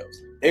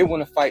themselves. They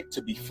want to fight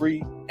to be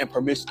free and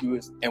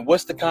promiscuous. And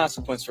what's the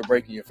consequence for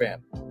breaking your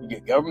family? You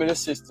get government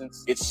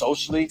assistance. It's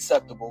socially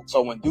acceptable.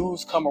 So when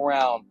dudes come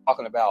around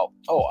talking about,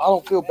 oh, I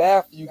don't feel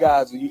bad for you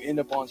guys when you end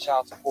up on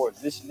child support,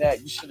 this and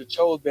that, you should have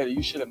chose better.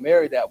 You should have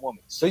married that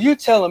woman. So you're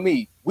telling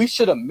me we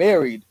should have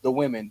married the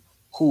women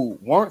who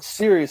weren't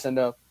serious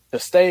enough to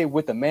stay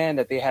with the man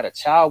that they had a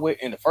child with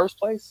in the first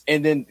place?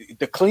 And then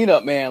the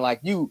cleanup man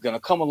like you gonna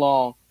come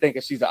along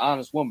thinking she's an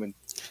honest woman.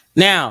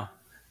 Now,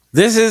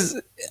 this is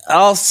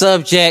off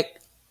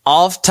subject,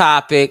 off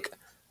topic,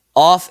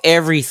 off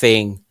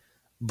everything.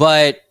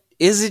 But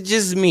is it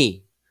just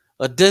me?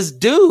 Or does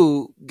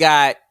dude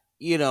got,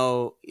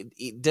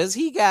 does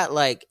he got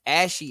like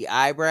ashy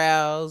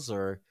eyebrows?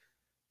 Or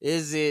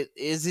is it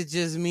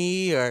just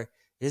me? Or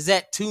is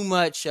that too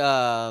much,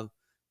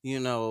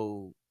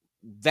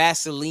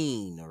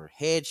 Vaseline or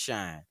head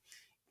shine?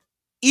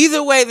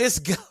 Either way this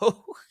goes,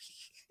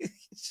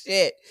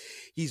 shit,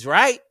 he's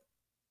right.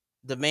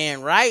 The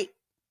man right.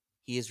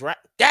 He is right.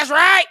 That's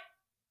right.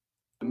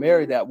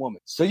 Marry that woman.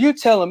 So you're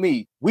telling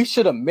me we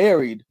should have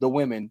married the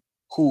women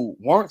who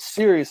weren't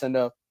serious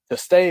enough to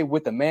stay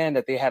with the man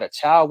that they had a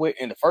child with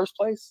in the first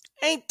place?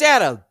 Ain't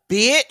that a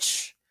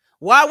bitch?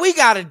 Why we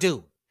gotta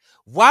do?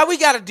 Why we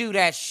gotta do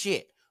that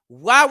shit?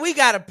 Why we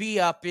gotta be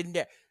up in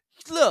there?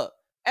 Look,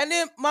 and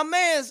then my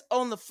man's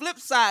on the flip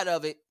side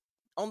of it.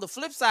 On the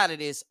flip side of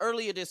this,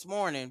 earlier this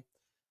morning,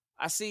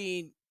 I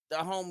seen the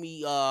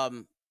homie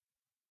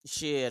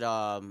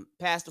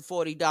Pastor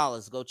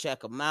 $40. Go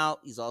check him out.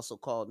 He's also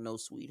called No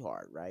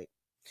Sweetheart, right?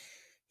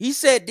 He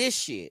said this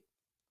shit,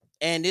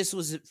 and this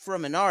was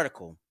from an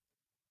article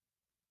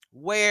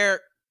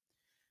where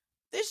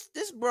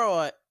This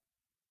broad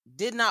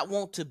did not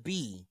want to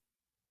be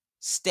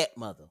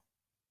stepmother.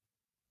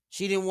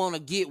 She didn't want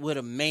to get with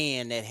a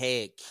man that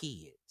had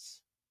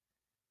kids.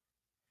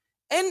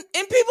 And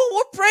people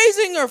were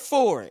praising her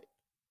for it.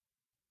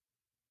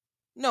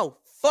 No,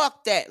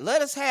 fuck that.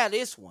 Let us have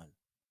this one.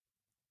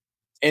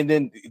 And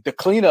then the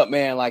cleanup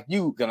man like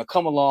you gonna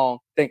come along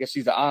thinking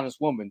she's an honest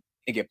woman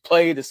and get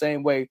played the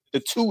same way the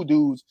two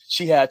dudes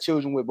she had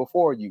children with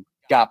before you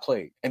got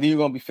played. And then you're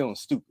gonna be feeling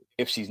stupid.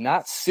 If she's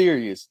not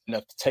serious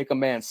enough to take a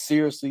man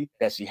seriously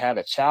that she had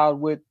a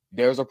child with,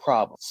 there's a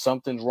problem.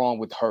 Something's wrong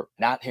with her,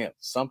 not him.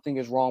 Something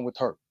is wrong with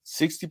her.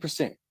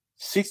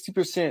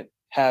 60%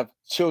 have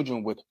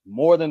children with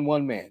more than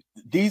one man.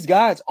 These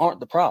guys aren't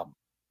the problem.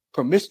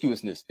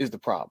 Promiscuousness is the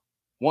problem.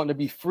 Wanting to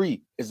be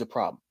free is the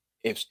problem.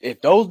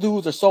 If those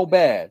dudes are so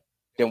bad,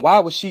 then why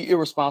was she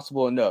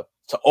irresponsible enough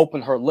to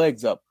open her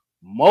legs up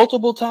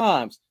multiple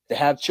times to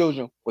have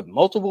children with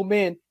multiple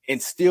men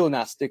and still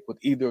not stick with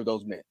either of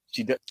those men?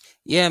 She does.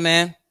 Yeah,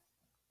 man.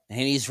 And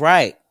he's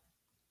right.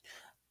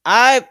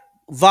 I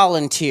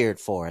volunteered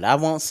for it. I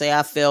won't say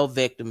I fell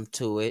victim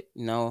to it.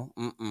 No.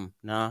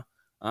 No.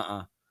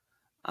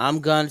 I'm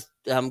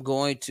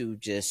going to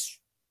just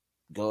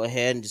go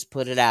ahead and just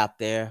put it out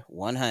there.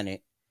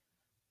 100.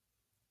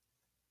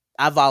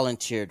 I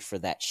volunteered for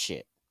that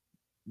shit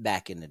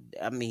back in the day.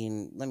 I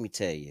mean, let me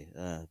tell you,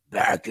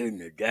 back in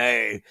the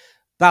day,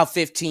 about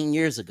 15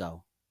 years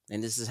ago.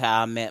 And this is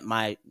how I met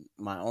my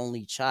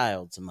only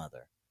child's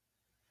mother.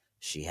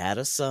 She had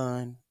a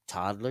son,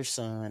 toddler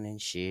son and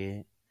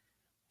shit.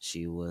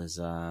 She was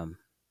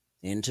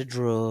into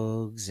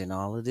drugs and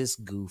all of this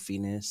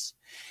goofiness.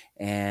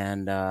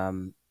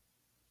 And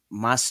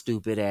my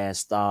stupid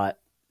ass thought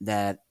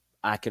that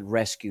I could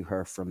rescue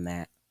her from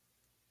that.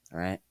 All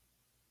right.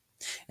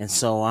 And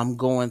so I'm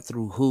going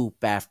through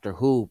hoop after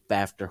hoop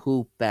after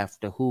hoop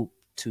after hoop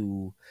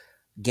to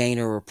gain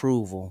her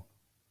approval,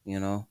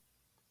 you know.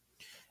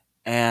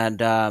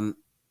 And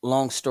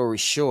long story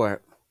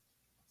short,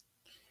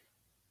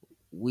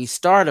 we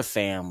start a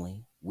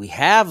family. We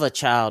have a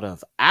child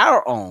of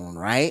our own,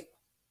 right?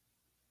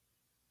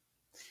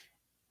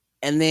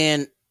 And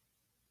then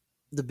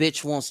the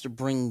bitch wants to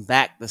bring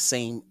back the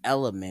same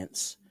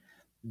elements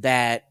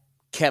that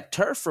kept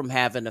her from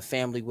having a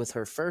family with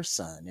her first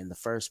son in the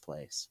first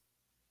place.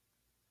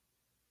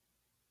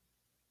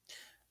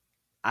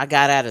 I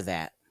got out of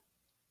that.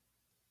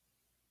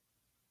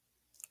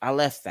 I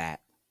left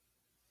that.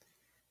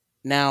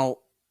 Now,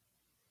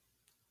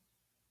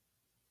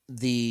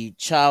 the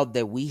child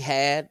that we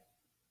had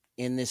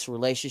in this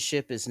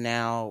relationship is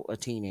now a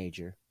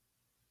teenager.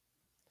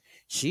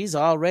 She's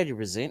already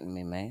resenting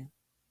me, man.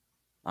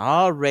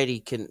 I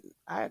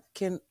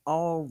can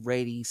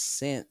already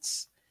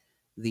sense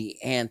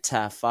the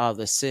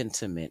anti-father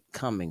sentiment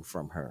coming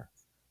from her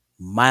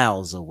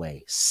miles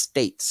away,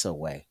 states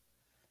away,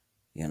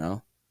 you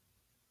know.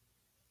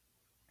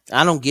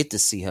 I don't get to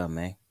see her,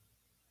 man.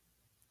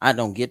 I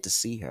don't get to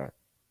see her,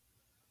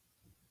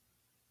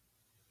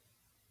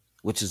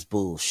 which is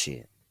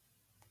bullshit.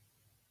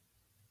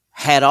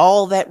 Had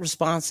all that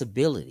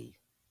responsibility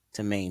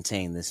to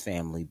maintain this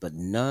family, but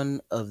none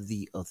of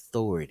the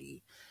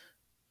authority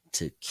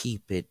to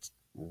keep it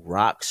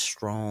rock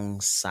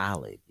strong,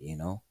 solid, you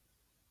know.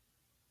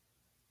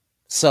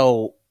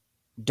 So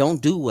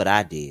don't do what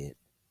I did.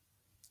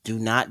 Do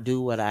not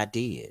do what I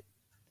did.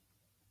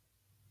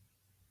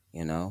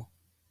 You know?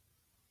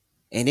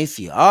 And if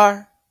you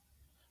are,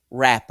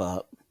 wrap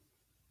up.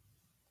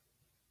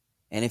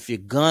 And if you're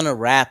gonna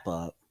wrap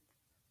up,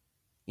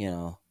 you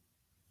know,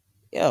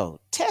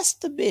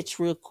 test the bitch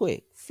real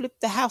quick. Flip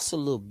the house a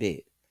little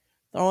bit.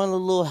 Throw in a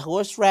little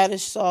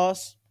horseradish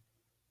sauce,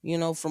 you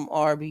know, from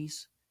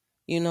Arby's.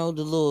 You know,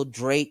 the little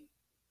Drake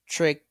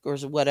trick or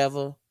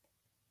whatever.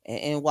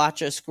 And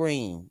watch her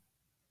scream.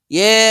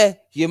 Yeah,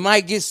 you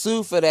might get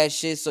sued for that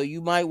shit, so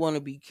you might want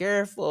to be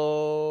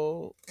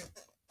careful.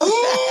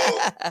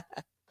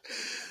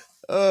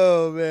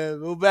 Oh,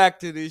 man. Go back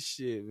to this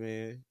shit,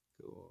 man.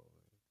 Go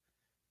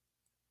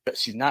on.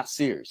 She's not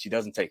serious. She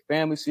doesn't take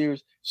family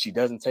serious. She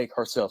doesn't take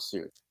herself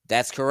serious.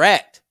 That's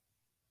correct.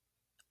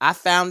 I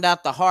found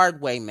out the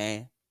hard way,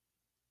 man.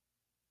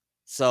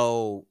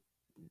 So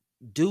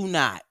do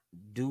not.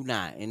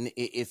 And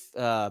if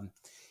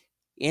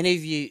any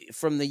of you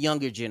from the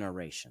younger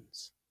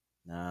generations,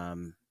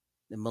 the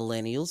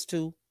millennials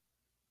too,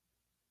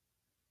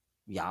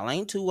 y'all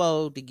ain't too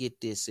old to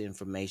get this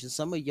information.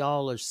 Some of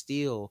y'all are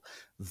still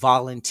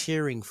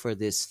volunteering for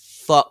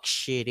this fuck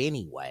shit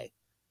anyway.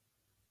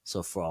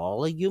 So for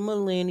all of you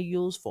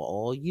millennials, for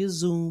all you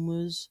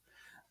Zoomers,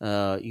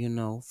 you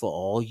know, for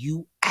all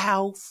you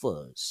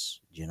alphas,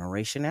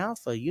 Generation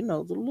Alpha, you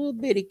know, the little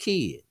bitty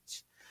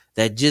kids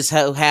that just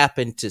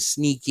happened to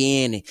sneak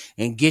in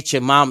and get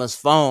your mama's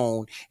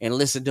phone and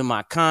listen to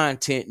my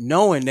content,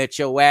 knowing that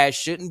your ass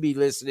shouldn't be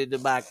listening to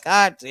my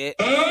content.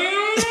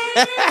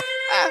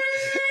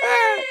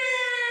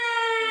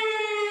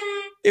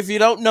 If you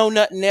don't know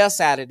nothing else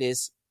out of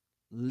this,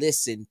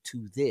 listen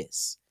to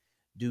this.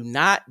 Do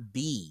not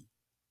be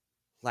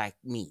like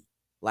me.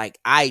 like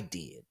I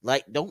did.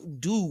 Like, don't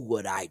do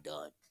what I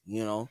done,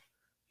 you know.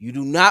 You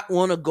do not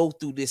want to go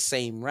through this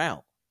same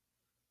route,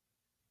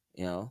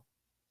 you know.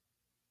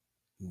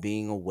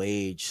 Being a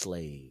wage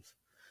slave,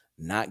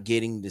 not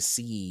getting to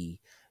see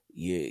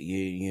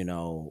you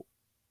know,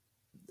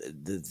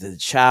 the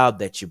child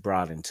that you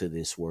brought into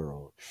this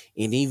world.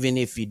 And even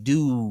if you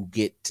do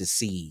get to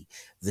see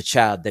the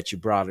child that you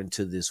brought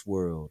into this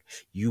world,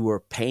 you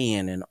are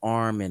paying an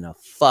arm and a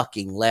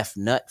fucking left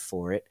nut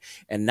for it.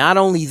 And not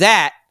only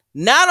that,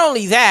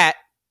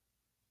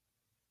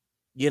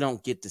 you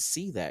don't get to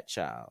see that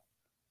child.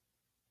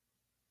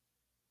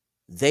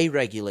 They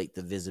regulate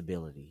the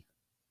visibility.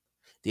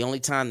 The only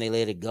time they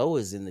let it go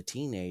is in the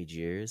teenage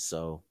years.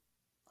 So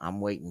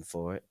I'm waiting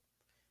for it.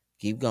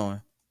 Keep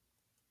going.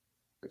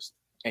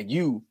 And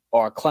you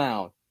are a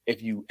clown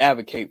if you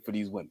advocate for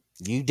these women.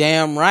 You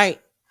damn right.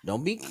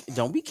 Don't be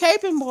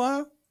caping,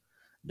 boy.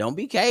 Don't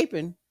be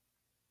caping.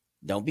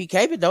 Don't be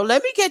caping. Don't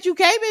let me get you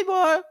caping,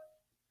 boy.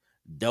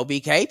 Don't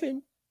be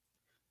caping.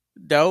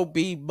 Don't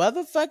be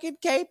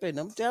motherfucking caping.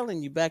 I'm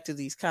telling you, back to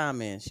these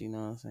comments, you know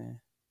what I'm saying?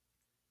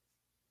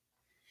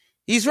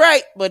 He's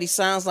right, but he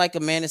sounds like a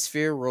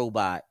manosphere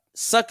robot.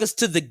 Suck us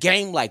to the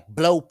game like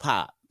blow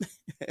pop.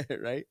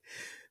 Right?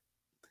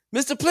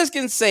 Mr.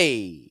 Pliskin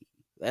say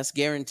that's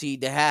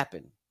guaranteed to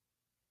happen,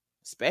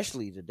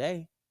 especially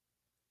today.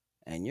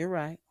 And you're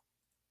right.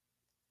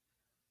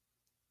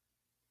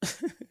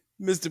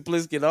 Mr.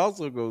 Pliskin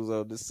also goes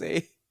on to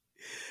say,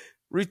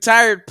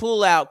 retired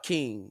pullout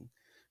king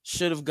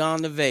should have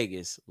gone to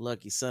Vegas.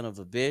 Lucky son of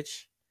a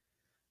bitch.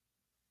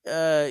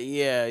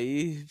 Yeah,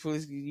 you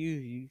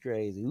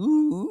crazy.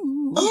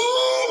 Ooh.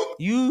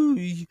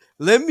 You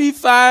let me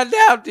find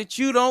out that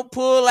you don't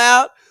pull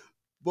out,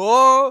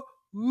 boy.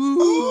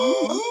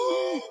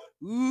 Ooh.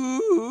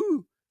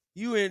 Ooh.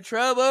 You in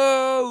trouble.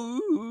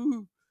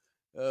 Ooh.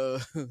 Oh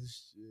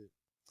shit.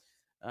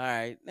 All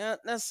right. Now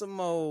some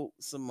more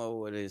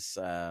of this.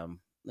 Let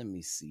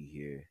me see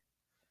here.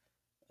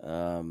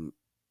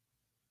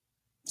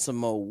 Some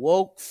more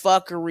woke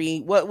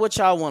fuckery. What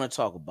y'all want to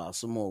talk about?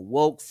 Some more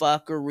woke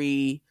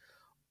fuckery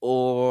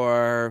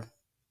or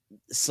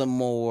some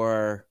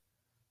more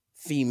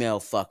female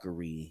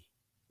fuckery?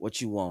 What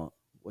you want?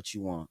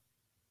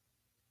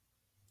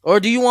 Or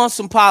do you want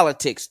some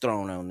politics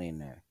thrown on in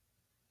there?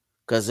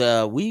 Cause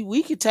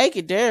we could take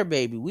it there,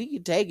 baby. We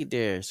could take it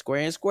there.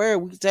 Square and square,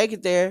 we could take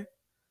it there.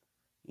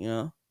 You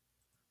know.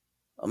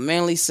 A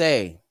manly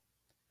say,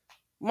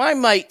 my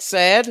mate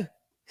said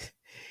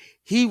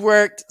he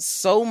worked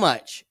so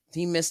much,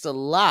 he missed a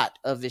lot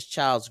of his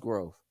child's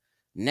growth.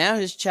 Now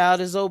his child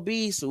is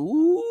obese.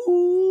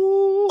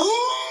 Ooh.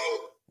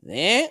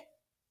 Then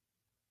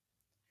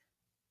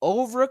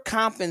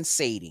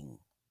overcompensating.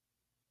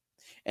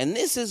 And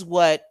this is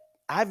what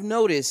I've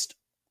noticed,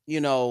 you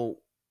know,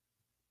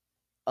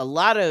 a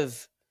lot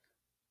of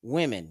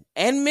women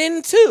and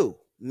men too.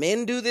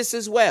 Men do this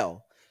as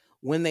well.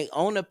 When they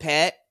own a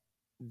pet,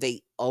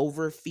 they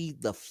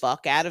overfeed the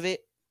fuck out of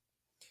it.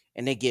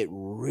 And they get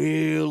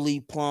really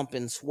plump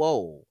and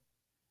swole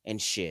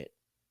and shit.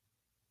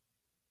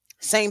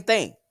 Same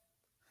thing.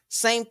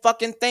 Same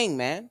fucking thing,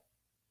 man.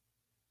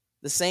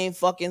 The same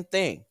fucking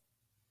thing.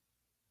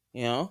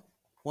 You know?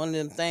 One of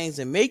them things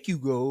that make you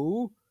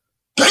go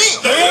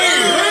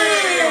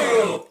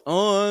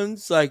on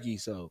Psyche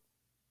Soap.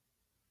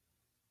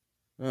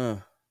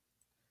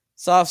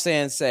 Soft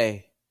Sand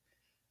say,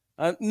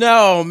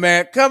 no,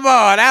 man, come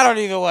on. I don't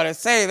even want to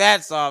say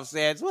that, Soft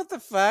Sands. What the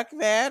fuck,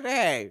 man?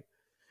 Hey.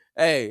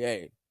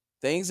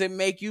 Things that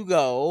make you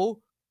go,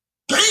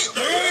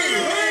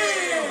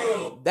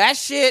 that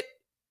shit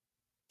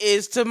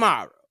is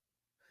tomorrow.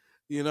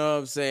 You know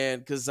what I'm saying?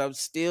 Because I'm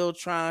still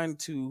trying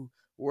to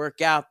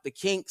work out the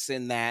kinks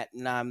in that.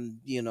 And I'm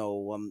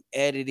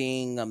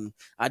editing.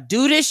 I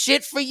do this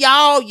shit for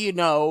y'all, you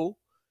know.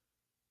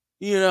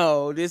 You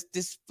know, this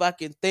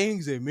fucking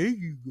things that make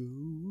you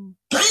go.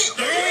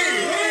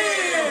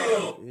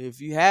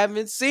 If you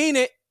haven't seen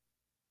it,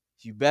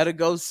 you better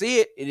go see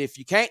it. And if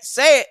you can't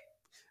say it,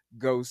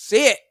 go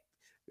see it.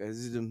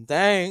 Because them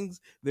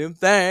things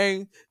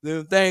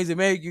that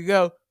make you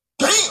go,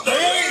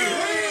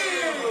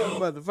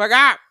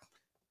 motherfucker.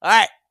 All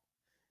right.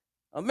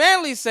 A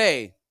manly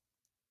say,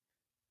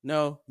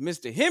 no,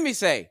 Mr. Hemi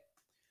say,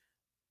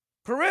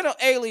 parental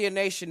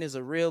alienation is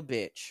a real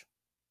bitch.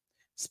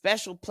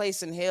 Special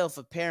place in hell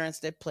for parents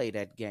that play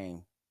that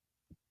game.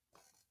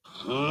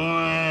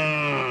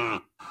 No,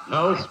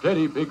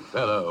 steady, big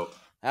fellow.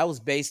 That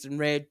was based in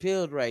Red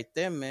Pilled right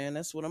there, man.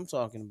 That's what I'm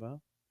talking about.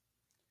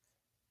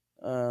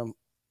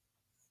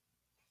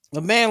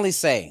 A manly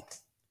say,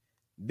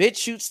 bitch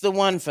shoots the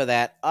one for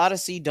that.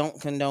 Odyssey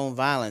don't condone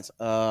violence.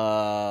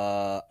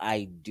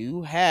 I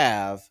do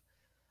have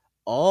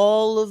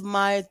all of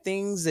my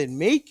things that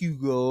make you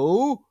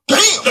go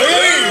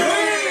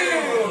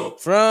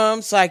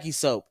from Psyche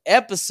Soap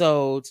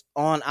episodes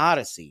on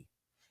Odyssey.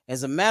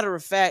 As a matter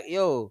of fact,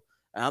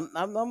 I'm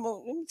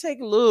gonna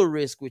take a little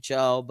risk with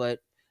y'all, but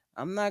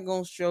I'm not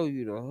gonna show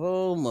you the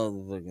whole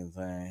motherfucking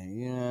thing.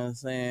 You know what I'm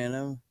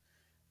saying?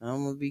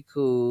 I'm gonna be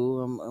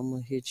cool. I'm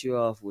gonna hit you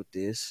off with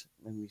this.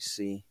 Let me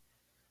see.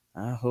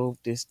 I hope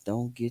this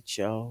don't get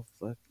y'all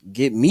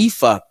get me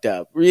fucked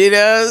up. You know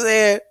what I'm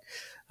saying?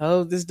 I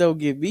hope this don't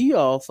get me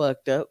all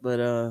fucked up, but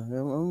I'm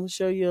gonna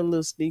show you a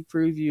little sneak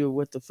preview of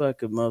what the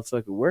fuck a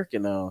motherfucker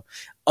working on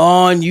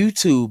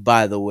YouTube,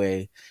 by the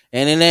way.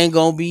 And it ain't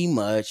gonna be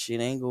much.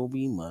 It ain't gonna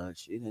be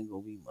much. Let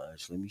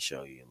me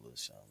show you a little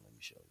something. Let me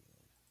show you.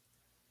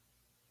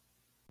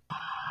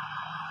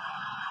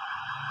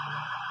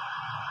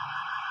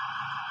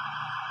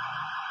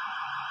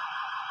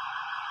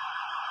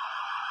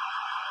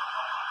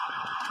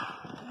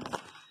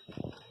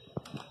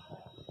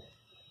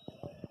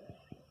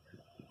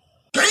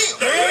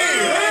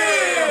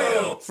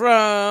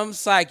 From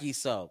Psyche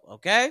Soap,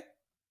 okay?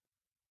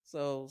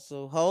 So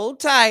hold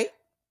tight.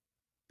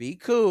 Be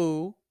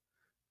cool.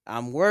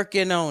 I'm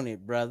working on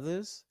it,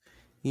 brothers.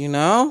 You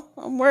know,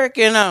 I'm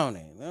working on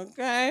it,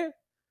 okay?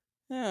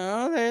 You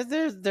know,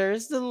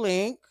 there's the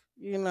link,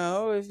 you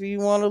know, if you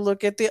want to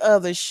look at the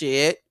other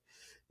shit,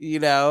 you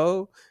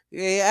know.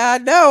 Yeah,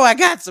 I know I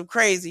got some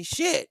crazy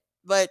shit,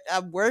 but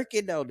I'm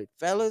working on it,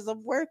 fellas.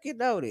 I'm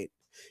working on it,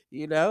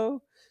 you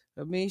know.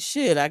 I mean,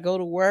 shit, I go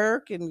to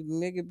work and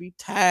nigga be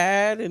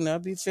tired and I'll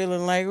be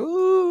feeling like,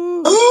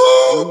 ooh.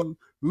 You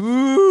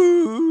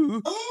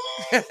know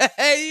what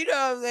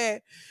I'm saying?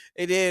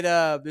 And then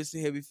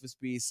Mr. Heavy for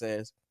Speed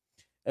says,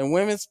 and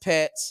women's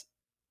pets,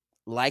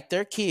 like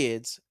their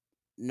kids,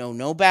 know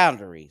no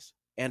boundaries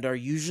and are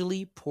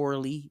usually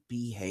poorly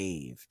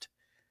behaved.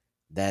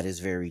 That is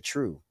very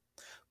true.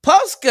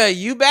 Posca,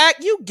 you back?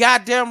 You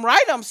goddamn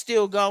right I'm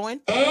still going.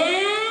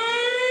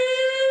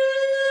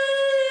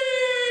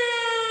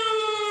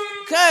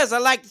 Cause I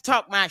like to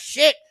talk my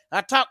shit.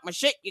 I talk my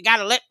shit. You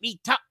gotta let me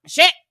talk my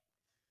shit.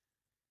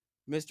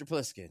 Mr.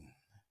 Pliskin,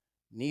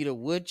 need a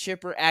wood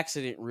chipper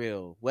accident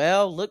reel.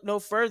 Well, look no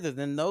further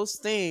than those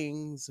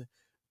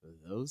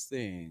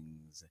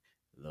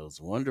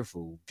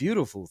wonderful,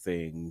 beautiful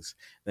things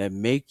that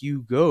make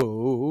you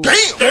go.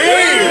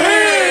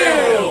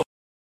 Damn!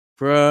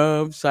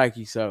 From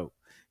Psyche Soap.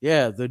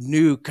 Yeah, the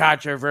new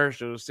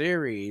controversial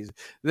series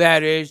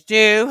that is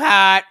too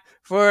hot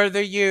for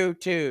the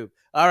YouTube.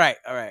 All right.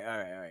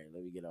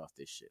 Let me get off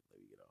this shit.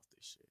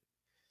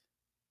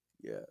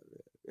 Yeah.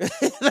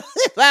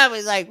 I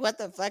was like, what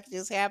the fuck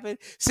just happened?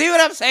 See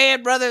what I'm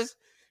saying, brothers?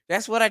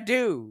 That's what I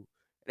do.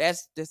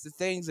 That's the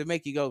things that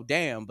make you go,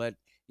 damn. But,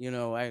 you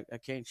know, I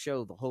can't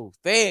show the whole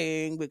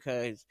thing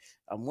because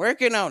I'm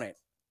working on it.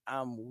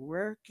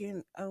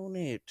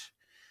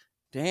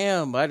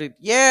 Damn, I did.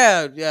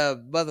 Yeah,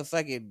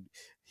 motherfucking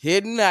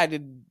hidden. I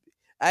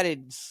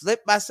did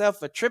slip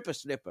myself a tripper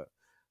snipper.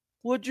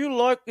 Would you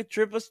like a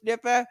tripper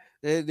snipper?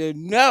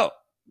 No.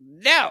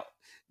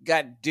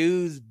 Got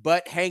dude's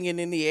butt hanging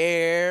in the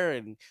air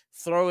and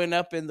throwing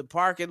up in the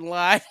parking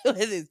lot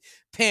with his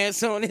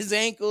pants on his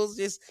ankles.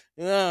 Just,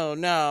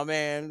 no,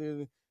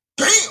 man.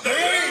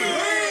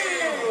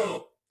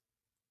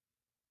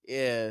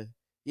 Yeah,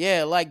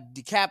 like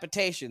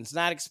decapitations,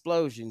 not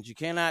explosions. You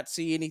cannot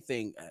see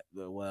anything.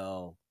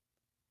 Well,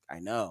 I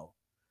know,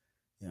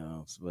 you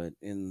know, but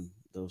in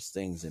those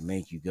things that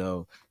make you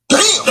go,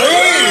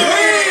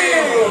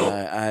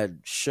 I'd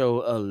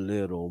show a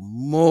little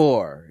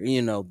more,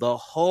 you know, the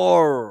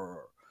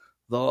horror.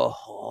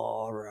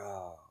 All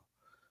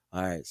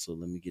right, so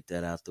let me get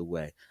that out the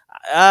way.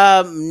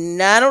 I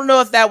don't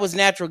know if that was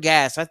natural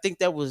gas. I think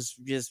that was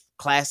just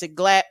classic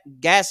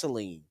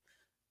gasoline.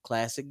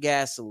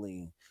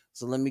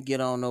 So let me get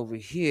on over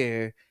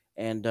here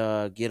and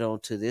get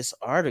on to this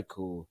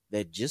article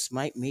that just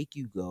might make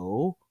you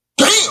go.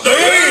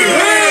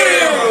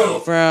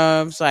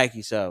 From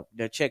Psyche Soap.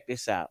 Now check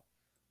this out.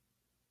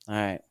 All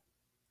right.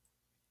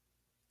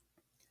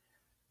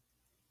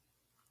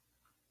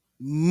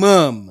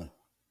 Mum.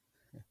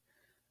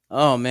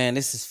 Oh man,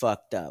 this is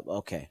fucked up.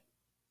 Okay.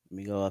 Let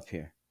me go up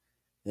here.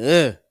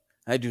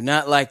 I do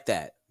not like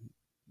that.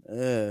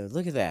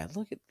 Look at that.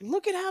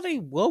 Look at how they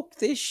woke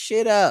this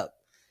shit up.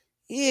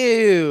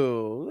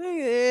 Ew.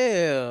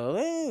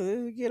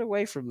 Get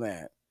away from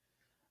that.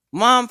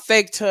 Mom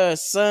faked her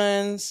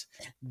son's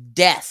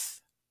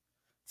death.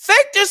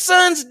 Faked her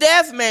son's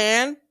death,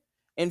 man.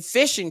 And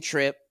fishing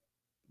trip,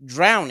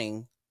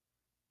 drowning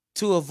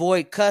to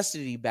avoid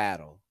custody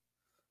battle.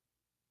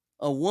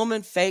 A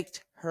woman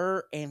faked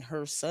her and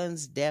her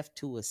son's death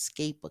to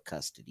escape a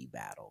custody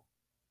battle.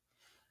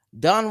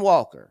 Don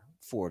Walker,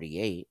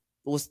 48,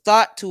 was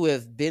thought to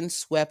have been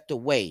swept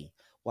away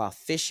while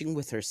fishing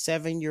with her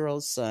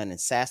 7-year-old son in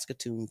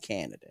Saskatoon,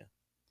 Canada.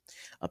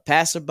 A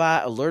passerby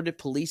alerted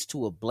police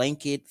to a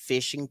blanket,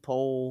 fishing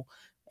pole,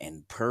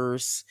 and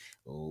purse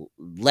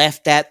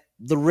left at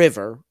the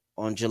river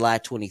on July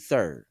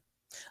 23rd.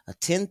 A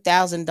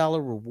 $10,000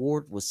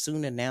 reward was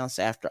soon announced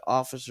after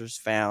officers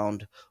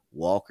found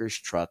Walker's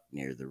truck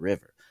near the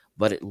river,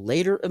 but it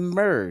later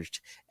emerged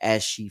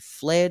as she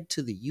fled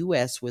to the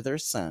U.S. with her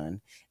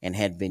son and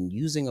had been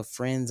using a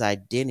friend's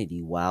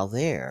identity while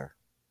there.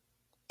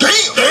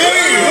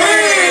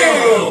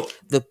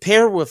 The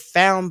pair were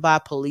found by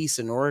police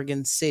in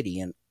Oregon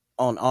City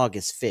on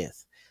August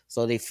 5th.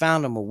 So they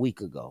found him a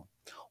week ago.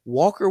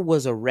 Walker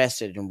was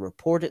arrested and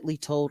reportedly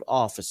told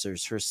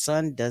officers her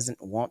son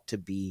doesn't want to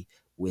be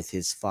with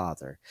his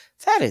father.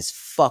 That is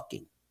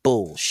fucking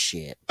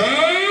bullshit.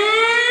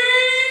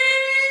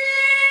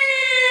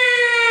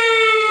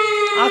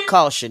 I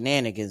call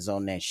shenanigans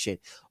on that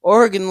shit.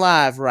 Oregon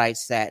Live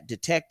writes that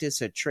detectives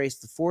had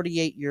traced the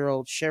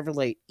 48-year-old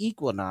Chevrolet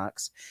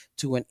Equinox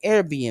to an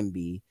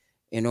Airbnb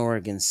in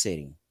Oregon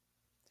City.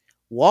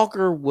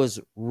 Walker was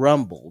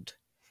rumbled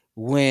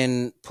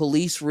when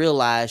police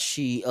realized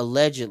she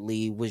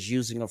allegedly was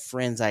using a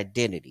friend's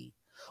identity.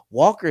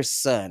 Walker's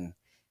son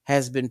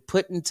has been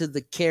put into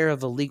the care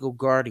of a legal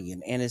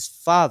guardian and his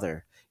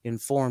father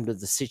informed of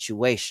the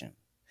situation.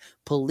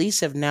 Police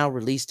have now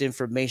released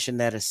information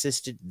that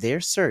assisted their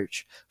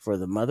search for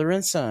the mother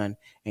and son,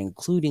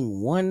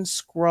 including one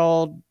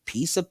scrawled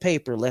piece of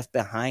paper left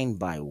behind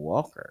by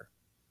Walker.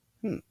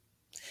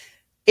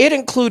 It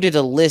included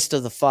a list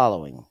of the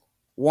following.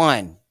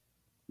 1.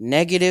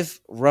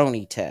 Negative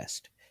Roni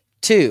test.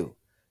 2.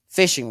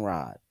 Fishing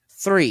rod.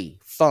 3.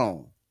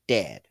 Phone.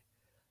 Dead.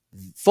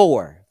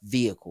 4.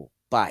 Vehicle.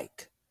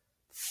 Bike.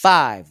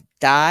 5.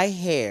 Dye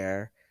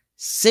hair.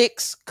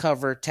 6.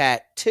 Cover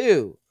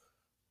tattoo.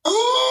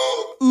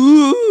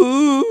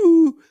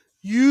 Ooh,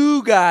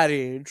 you got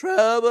in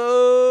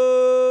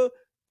trouble.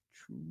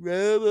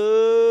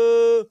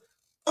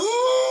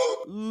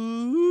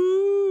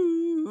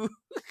 Ooh.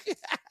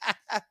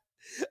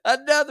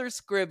 Another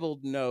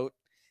scribbled note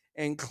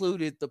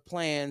included the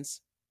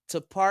plans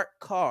to park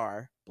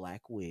car,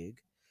 black wig,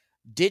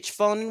 ditch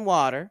phone and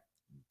water,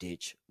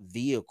 ditch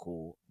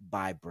vehicle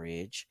by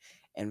bridge,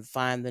 and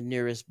find the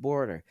nearest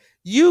border.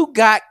 You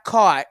got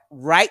caught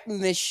writing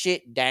this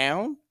shit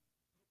down?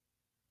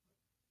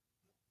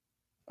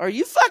 Are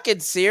you fucking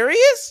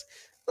serious?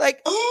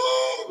 Like,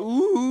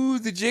 ooh,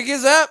 the jig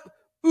is up.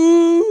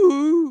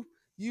 Ooh,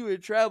 you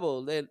in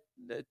trouble. Then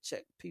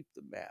check, peep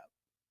the map.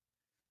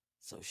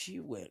 So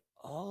she went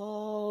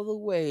all the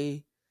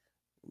way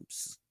from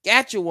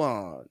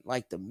Saskatchewan,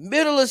 like the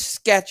middle of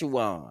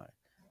Saskatchewan,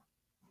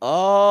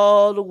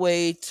 all the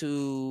way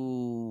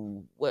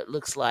to what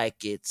looks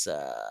like it's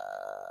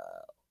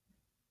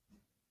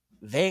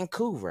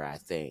Vancouver, I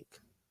think.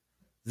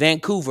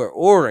 Vancouver,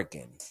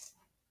 Oregon.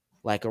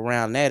 Like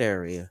around that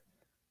area.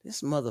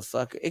 This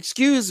motherfucker.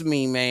 Excuse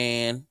me,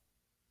 man.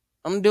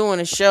 I'm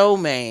doing a show,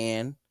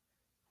 man.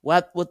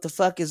 What the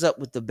fuck is up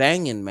with the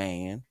banging,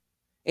 man?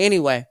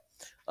 Anyway,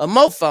 a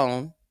mobile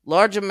phone,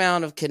 large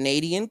amount of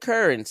Canadian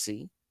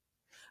currency,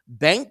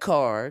 bank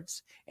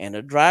cards, and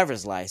a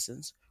driver's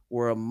license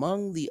were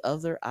among the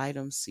other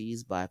items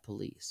seized by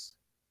police.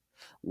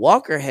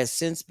 Walker has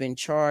since been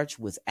charged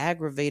with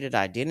aggravated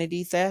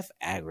identity theft.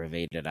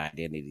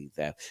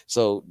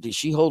 So did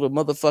she hold a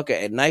motherfucker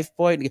at knife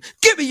point? And,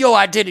 give me your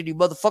identity,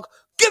 motherfucker.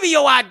 Give me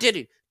your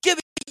identity. Give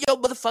me your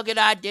motherfucking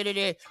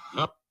identity.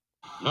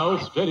 No,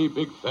 steady,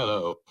 big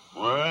fellow.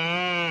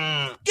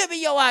 Give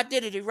me your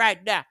identity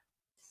right now.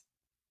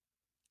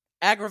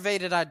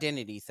 Aggravated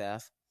identity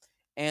theft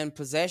and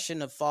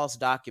possession of false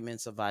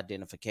documents of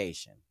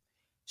identification.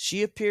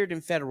 She appeared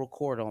in federal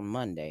court on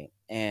Monday,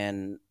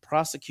 and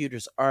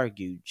prosecutors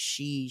argued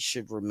she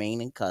should remain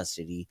in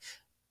custody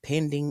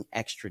pending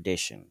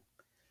extradition.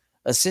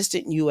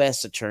 Assistant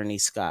U.S. Attorney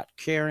Scott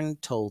Karen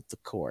told the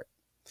court,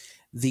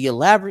 the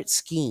elaborate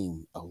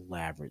scheme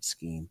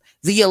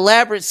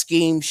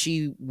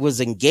she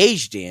was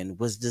engaged in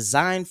was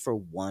designed for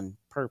one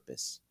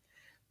purpose,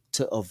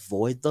 to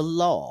avoid the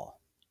law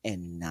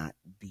and not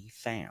be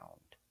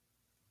found.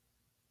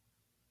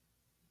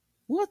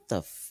 What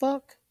the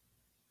fuck?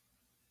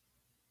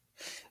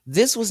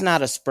 This was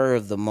not a spur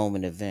of the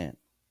moment event.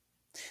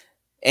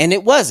 And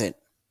it wasn't.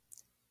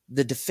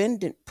 The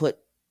defendant put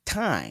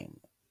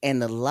time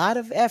and a lot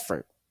of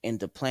effort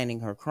into planning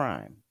her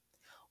crime.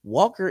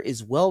 Walker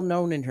is well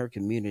known in her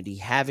community,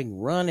 having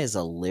run as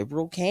a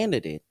liberal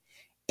candidate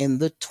in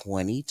the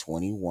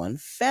 2021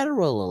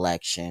 federal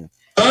election.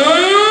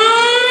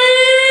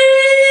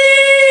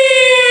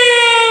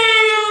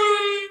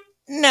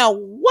 Now,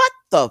 what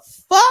the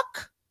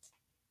fuck?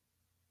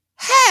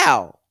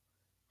 How?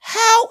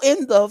 How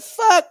in the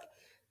fuck?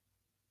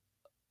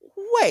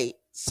 Wait,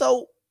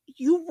 so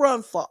you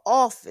run for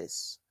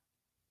office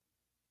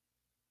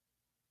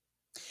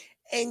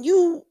and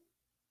you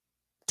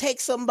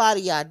take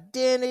somebody's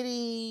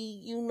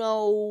identity,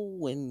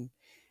 and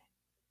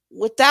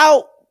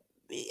without,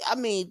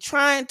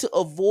 trying to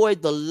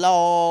avoid the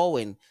law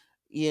and,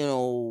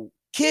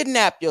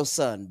 kidnap your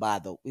son,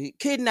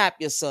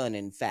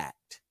 in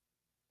fact.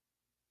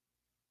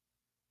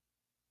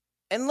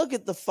 And look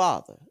at the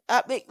father.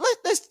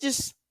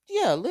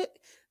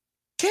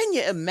 Can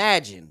you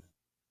imagine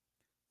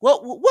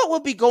what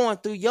would be going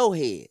through your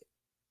head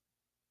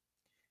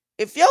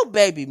if your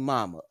baby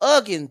mama,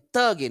 ugging,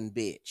 thugging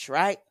bitch,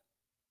 right?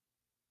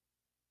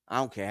 I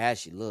don't care how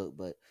she look,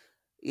 but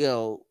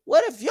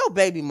what if your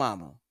baby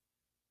mama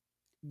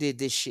did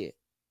this shit?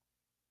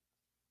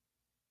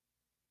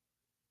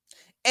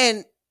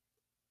 And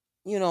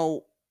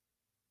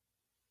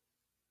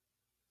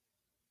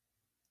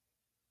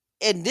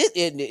And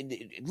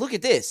look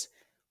at this.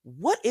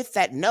 What if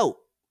that note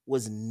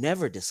was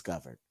never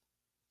discovered?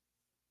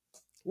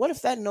 What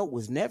if that note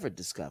was never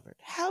discovered?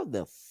 How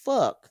the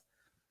fuck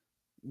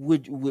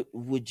would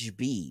you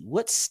be?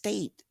 What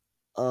state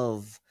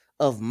of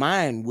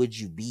mind would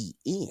you be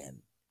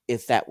in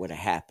if that were to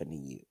happen to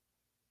you?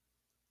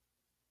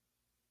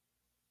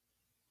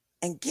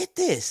 And get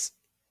this.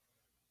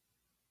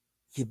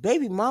 Your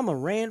baby mama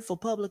ran for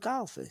public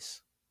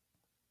office.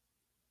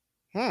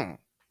 That's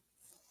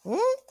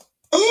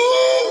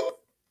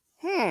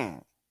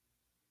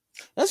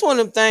one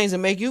of them things that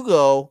make you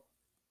go,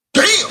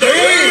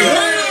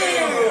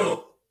 damn.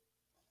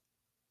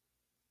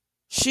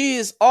 She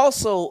is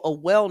also a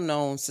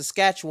well-known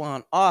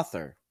Saskatchewan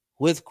author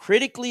with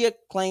critically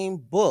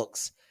acclaimed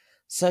books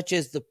such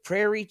as the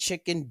Prairie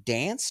Chicken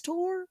Dance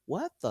Tour.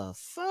 What the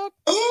fuck?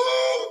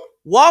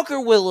 Walker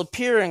will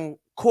appear in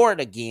court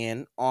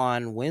again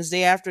on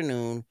Wednesday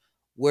afternoon,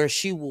 where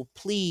she will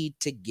plead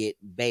to get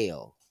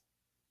bail.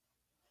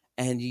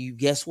 And you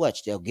guess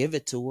what? They'll give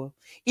it to her.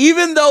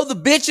 Even though the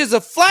bitch is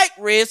a flight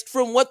risk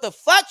from what the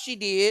fuck she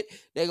did,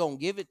 they're going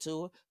to give it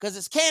to her. Because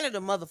it's Canada,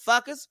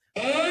 motherfuckers.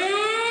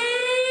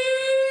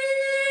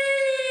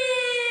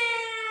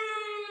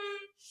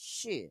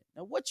 Shit.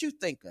 Now, what you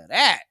think of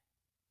that?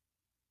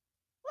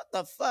 What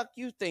the fuck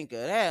you think of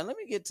that? Let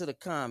me get to the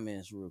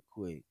comments real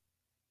quick.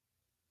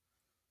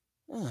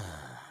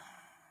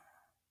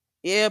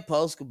 Yeah,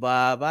 post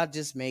kebab. I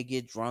just may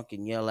get drunk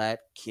and yell at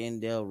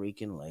Kendall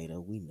Rican later.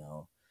 We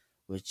know.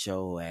 With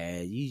your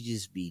ass, you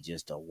just be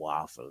just a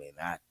waffling.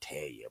 I tell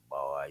you,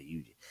 boy,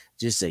 you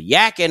just a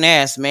yakking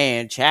ass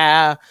man,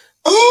 child.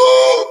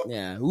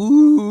 Yeah,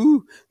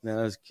 ooh.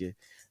 No, that's good.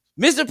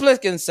 Mr.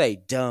 Pliskin say,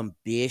 dumb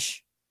bitch.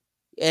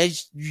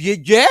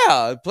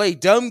 Yeah, play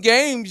dumb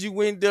games, you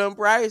win dumb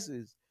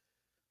prizes.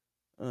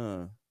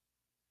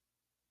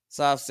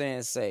 Soft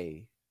Sand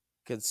say,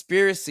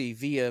 conspiracy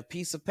via a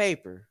piece of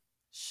paper.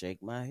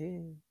 Shake my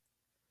head.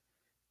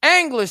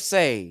 Anglers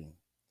say,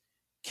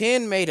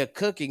 Ken made a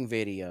cooking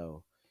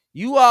video.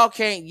 You all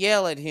can't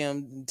yell at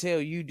him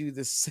until you do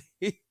the same.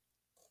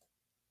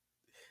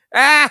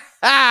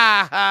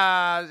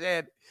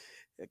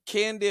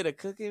 Ken did a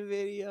cooking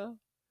video.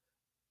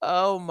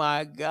 Oh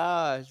my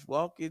gosh.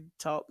 Walking,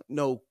 talk.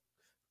 No.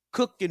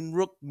 Cooking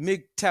rook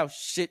MGTOW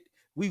shit.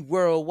 We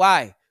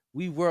worldwide.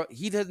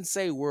 He doesn't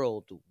say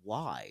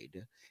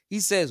worldwide. He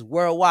says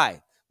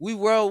worldwide. We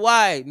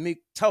worldwide.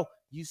 MGTOW.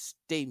 You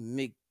stay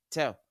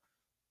MGTOW.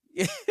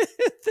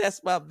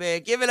 That's my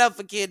bad. Give it up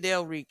for Kid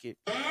Del Rican.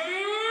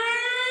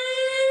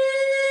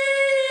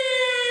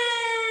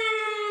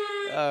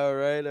 All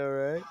right.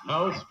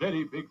 No,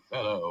 steady, big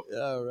fellow.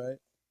 All right.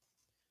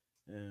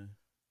 Yeah.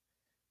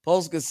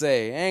 Polska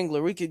say,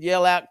 Angler, we could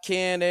yell out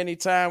Ken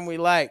anytime we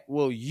like.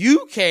 Well,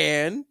 you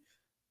can.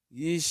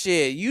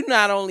 Shit. You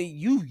not only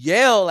you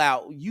yell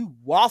out, you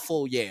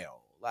waffle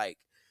yell. Like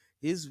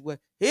his way.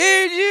 He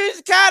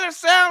just kind of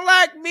sound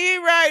like me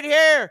right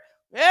here.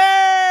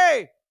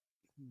 Hey!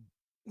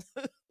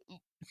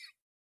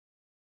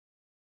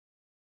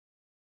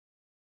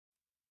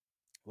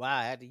 Wow,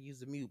 I had to use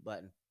the mute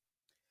button.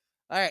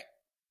 All right.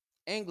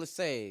 English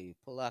say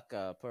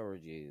palaka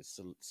porridges,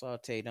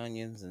 sauteed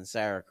onions, and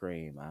sour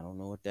cream. I don't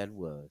know what that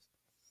was.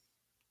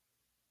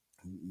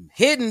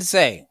 Hidden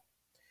say,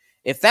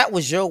 if that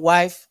was your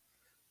wife,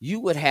 you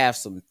would have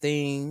some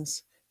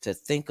things to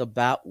think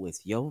about with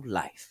your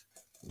life.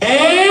 That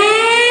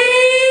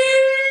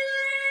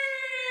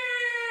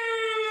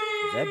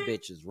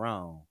bitch is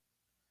wrong.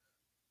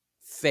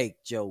 Fake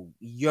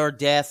your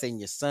death and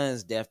your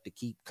son's death to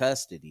keep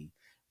custody.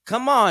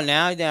 Come on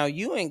now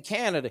you in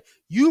Canada,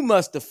 you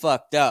must have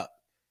fucked up.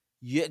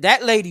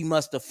 That lady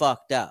must have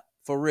fucked up.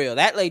 For real.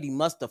 That lady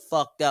must have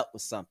fucked up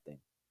with something.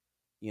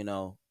 You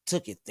know,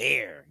 took it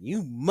there.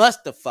 You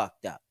must have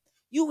fucked up.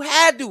 You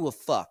had to have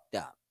fucked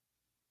up.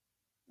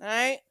 All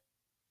right?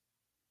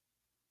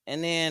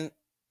 And then,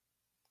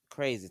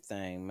 crazy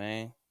thing,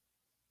 man.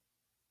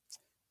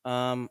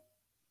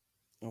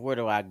 Where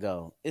do I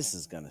go? This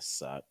is gonna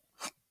suck.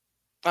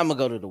 I'm gonna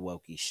go to the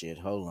wokey shit.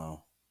 Hold on.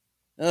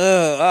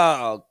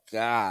 Oh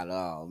God.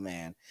 Oh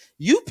man.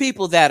 You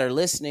people that are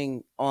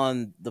listening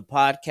on the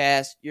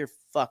podcast, you're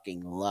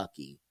fucking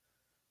lucky.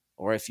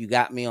 Or if you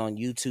got me on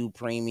YouTube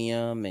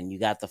Premium and you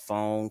got the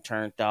phone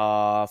turned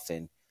off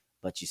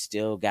but you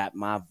still got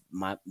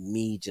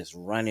me just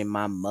running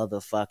my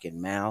motherfucking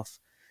mouth.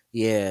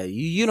 Yeah,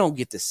 you don't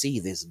get to see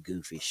this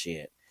goofy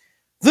shit.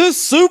 The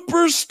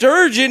Super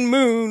Sturgeon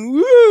Moon.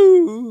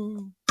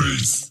 Woo!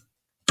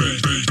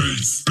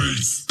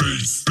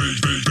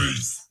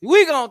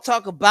 We're going to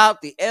talk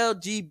about the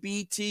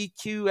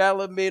LGBTQ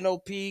elemental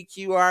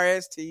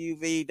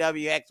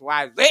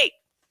PQRSTUVWXYZ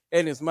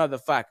in this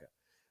motherfucker.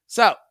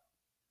 So,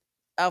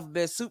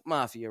 Alphabet Soup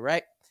Mafia,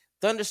 right?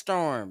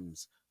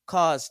 Thunderstorms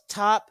cause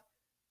top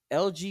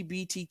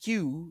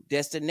LGBTQ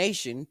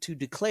destination to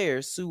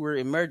declare sewer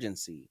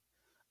emergency.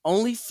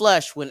 Only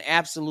flush when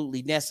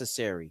absolutely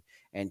necessary.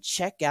 And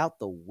check out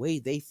the way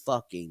they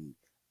fucking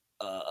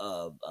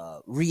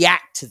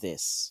react to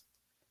this.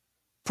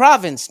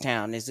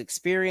 Provincetown is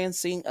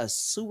experiencing a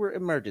sewer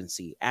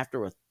emergency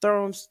after a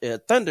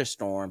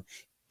thunderstorm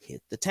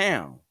hit the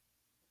town.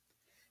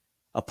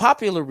 A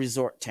popular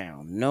resort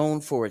town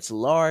known for its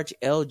large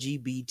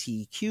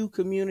LGBTQ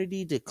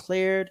community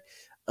declared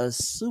a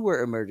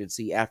sewer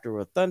emergency after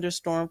a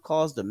thunderstorm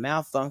caused a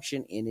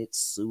malfunction in its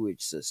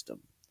sewage system.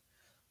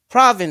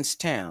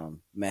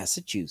 Provincetown,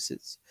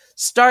 Massachusetts,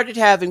 started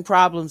having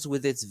problems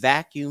with its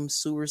vacuum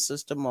sewer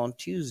system on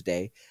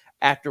Tuesday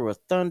after a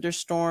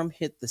thunderstorm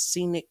hit the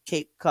scenic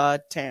Cape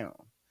Cod town.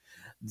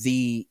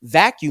 The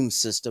vacuum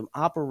system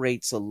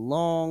operates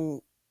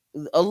along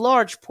a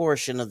large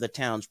portion of the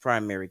town's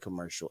primary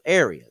commercial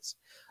areas.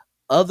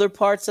 Other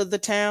parts of the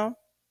town,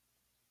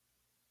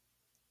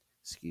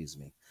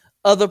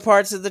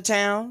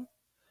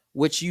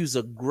 which use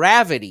a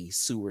gravity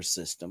sewer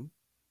system,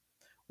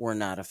 were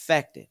not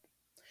affected.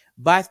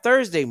 By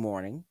Thursday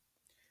morning,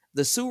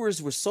 the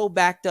sewers were so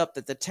backed up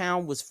that the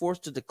town was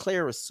forced to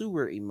declare a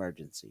sewer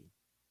emergency.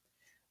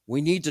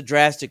 We need to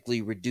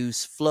drastically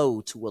reduce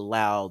flow to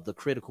allow the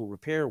critical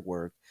repair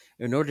work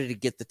in order to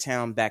get the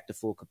town back to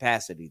full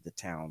capacity, the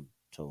town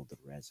told the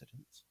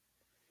residents.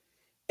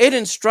 It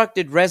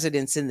instructed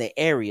residents in the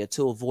area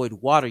to avoid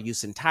water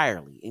use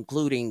entirely,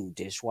 including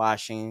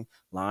dishwashing,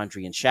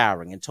 laundry, and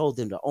showering, and told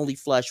them to only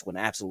flush when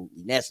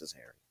absolutely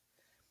necessary.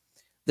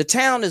 The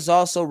town is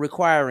also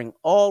requiring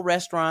all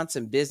restaurants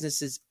and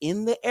businesses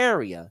in the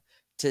area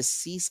to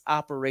cease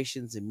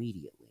operations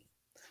immediately.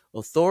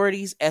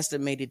 Authorities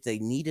estimated they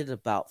needed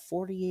about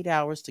 48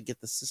 hours to get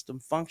the system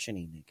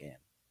functioning again.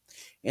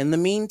 In the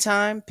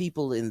meantime,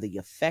 people in the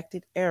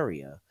affected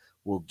area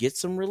will get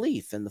some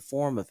relief in the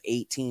form of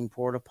 18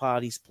 porta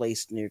potties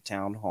placed near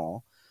Town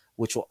Hall,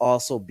 which will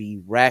also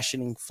be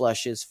rationing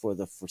flushes for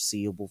the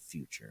foreseeable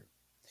future.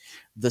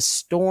 The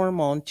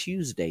storm on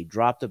Tuesday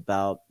dropped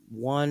about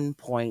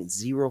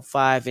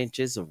 1.05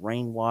 inches of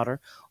rainwater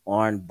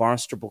on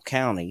Barnstable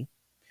County,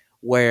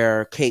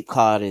 where Cape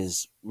Cod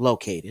is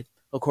located,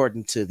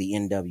 according to the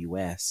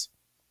NWS.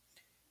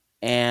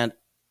 And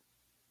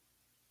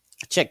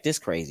check this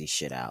crazy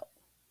shit out.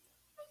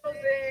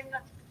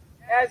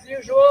 As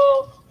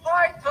usual,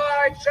 high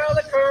tide shall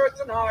occur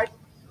tonight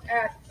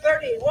at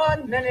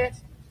 31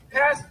 minutes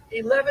past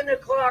 11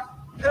 o'clock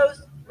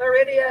post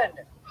meridian,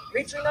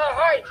 reaching a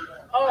height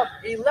of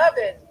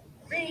 11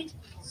 feet.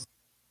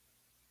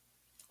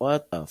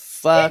 What the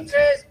fuck?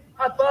 Inches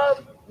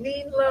above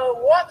mean low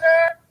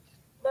water.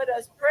 Let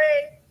us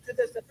pray to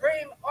the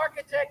supreme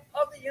architect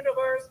of the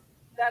universe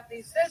that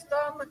the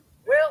system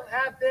will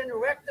have been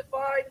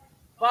rectified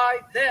by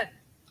then.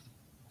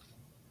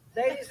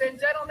 Ladies and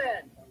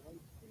gentlemen,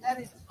 that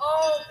is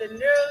all the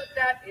news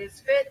that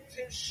is fit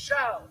to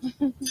show.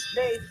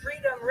 May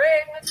freedom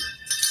ring,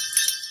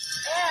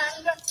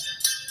 and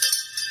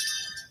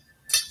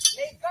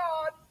may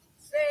God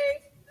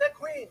save the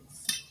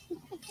queens.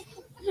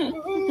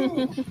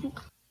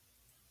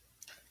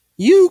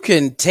 You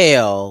can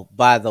tell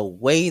by the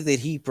way that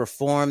he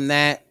performed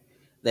that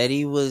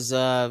he was,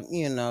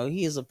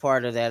 he is a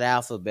part of that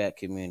alphabet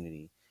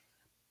community.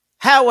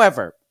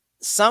 However,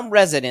 some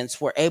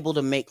residents were able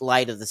to make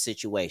light of the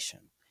situation.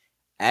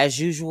 As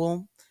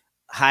usual,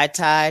 high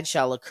tide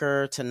shall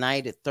occur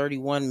tonight at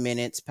 31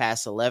 minutes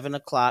past 11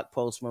 o'clock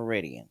post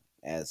meridian,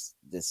 as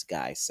this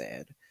guy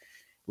said.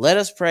 Let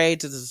us pray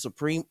to the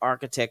supreme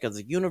architect of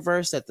the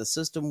universe that the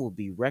system will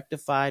be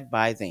rectified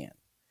by then.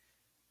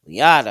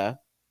 Lada,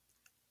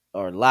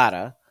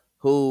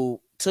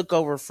 who took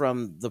over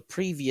from the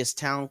previous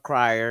town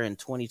crier in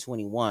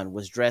 2021,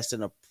 was dressed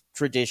in a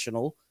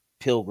traditional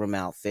pilgrim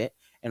outfit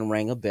and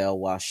rang a bell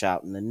while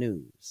shouting the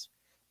news.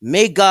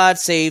 May God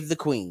save the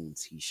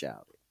queens, he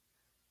shouted.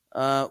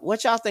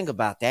 What y'all think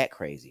about that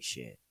crazy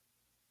shit?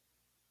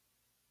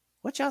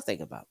 Man?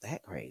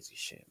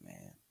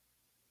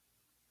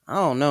 I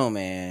don't know,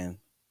 man.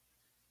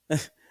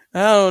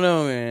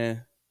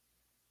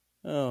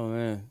 Oh,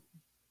 man.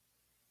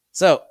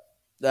 So,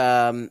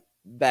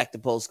 back to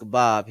Polska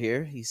Bob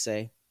here. He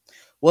say,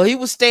 well, he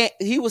was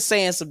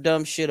saying some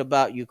dumb shit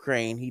about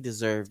Ukraine. He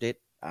deserved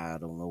it. I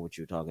don't know what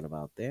you're talking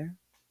about there.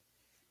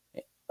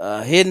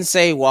 Hidden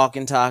say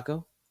walking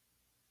taco.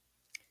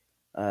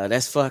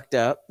 That's fucked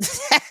up.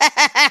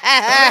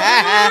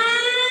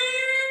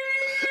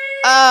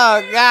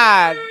 Oh,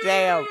 god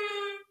damn.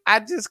 I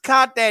just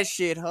caught that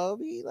shit,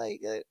 homie.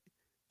 Like,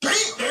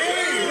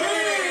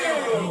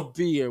 you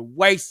being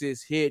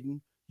racist,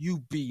 Hidden.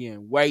 You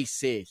being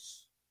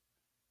racist.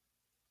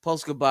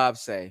 Polska Bob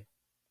say,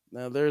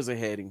 now there's a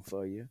heading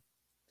for you.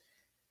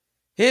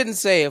 Hidden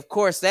say, of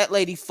course, that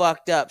lady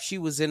fucked up. She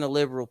was in a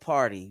liberal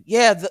party.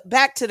 Yeah,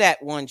 back to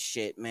that one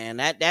shit, man.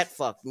 That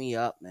fucked me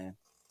up, man.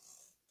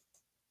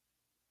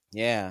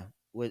 Yeah,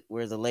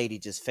 where the lady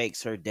just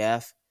fakes her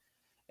death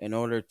in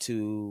order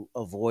to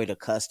avoid a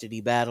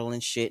custody battle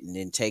and shit, and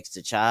then takes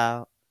the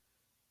child.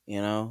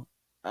 You know,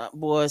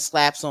 boy,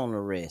 slaps on the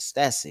wrist.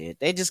 That's it.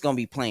 They just gonna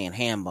be playing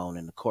handbone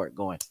in the court,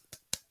 going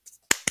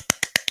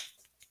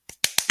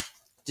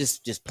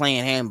just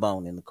playing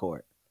handbone in the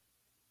court.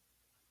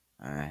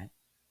 All right.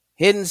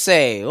 Hidden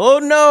say, oh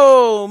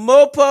no,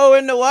 Mopo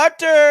in the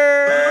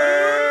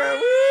water.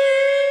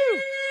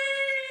 Woo!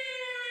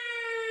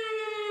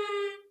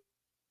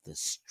 The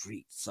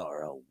streets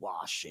are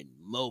awash in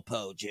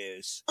Mopo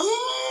juice.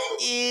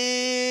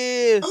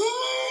 Ew.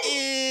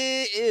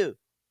 Ew.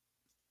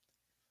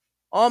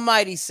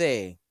 Almighty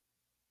say,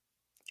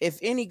 if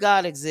any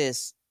God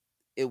exists,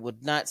 it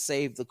would not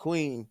save the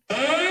queen.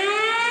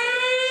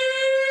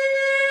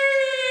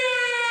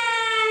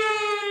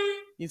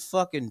 You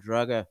fucking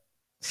drugger.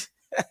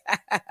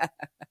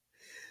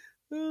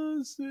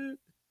 Oh, shit.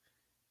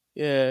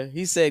 Yeah,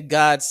 he said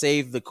God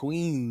save the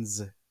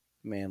queens.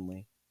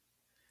 Manly.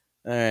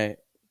 All right.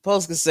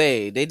 Polska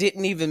say they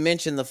didn't even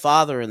mention the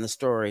father in the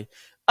story.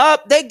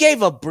 They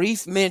gave a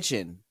brief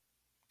mention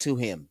to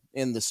him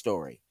in the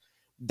story.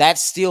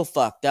 That's still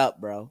fucked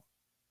up, bro.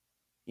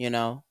 You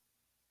know?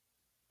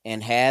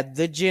 And had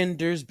the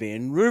genders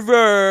been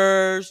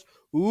reversed,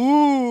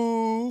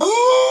 ooh,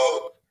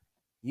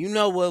 you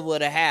know what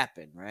would have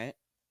happened, right?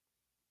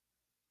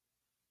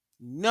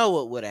 You know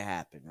what would have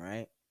happened,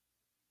 right?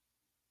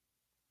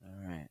 All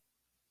right.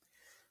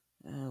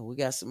 We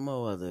got some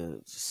more other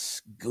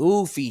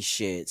goofy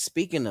shit.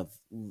 Speaking of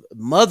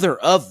Mother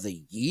of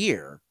the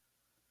Year,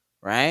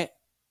 right?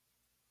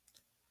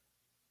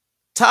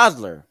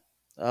 Toddler.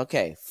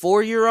 Okay.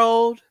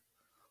 4-year-old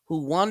who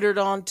wandered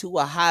onto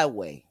a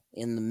highway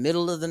in the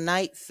middle of the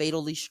night,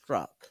 fatally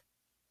struck.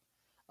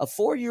 A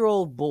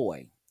 4-year-old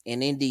boy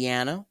in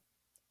Indiana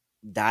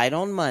died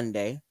on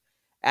Monday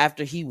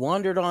after he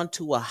wandered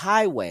onto a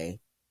highway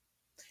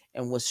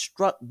and was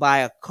struck by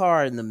a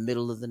car in the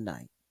middle of the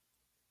night.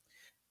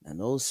 Now,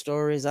 those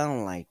stories, I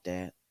don't like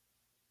that.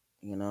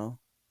 You know?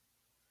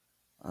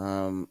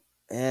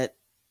 That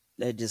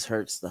just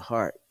hurts the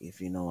heart,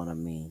 if you know what I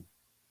mean.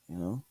 You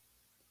know?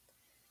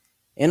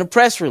 In a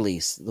press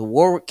release, the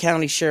Warwick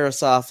County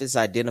Sheriff's Office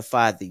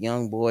identified the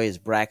young boy as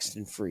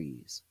Braxton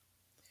Freeze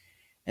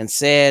and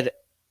said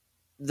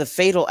the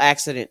fatal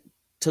accident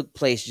took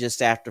place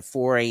just after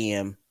 4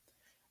 a.m.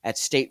 at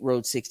State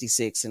Road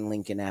 66 and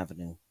Lincoln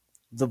Avenue.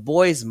 The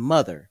boy's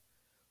mother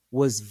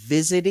was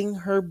visiting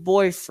her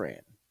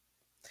boyfriend,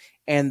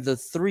 and the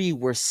three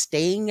were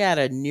staying at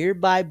a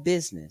nearby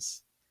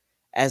business.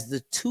 As the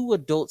two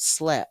adults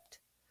slept,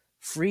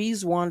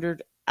 Freeze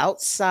wandered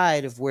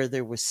outside of where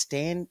they were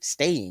staying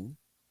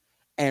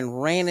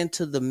and ran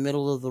into the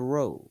middle of the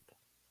road.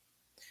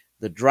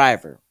 The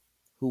driver,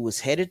 who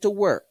was headed to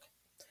work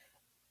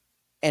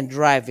and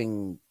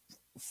driving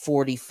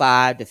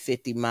 45 to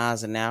 50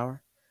 miles an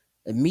hour,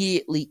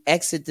 immediately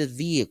exited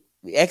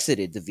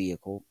the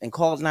vehicle and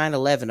called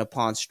 911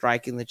 upon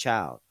striking the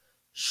child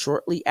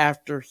shortly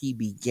after he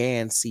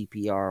began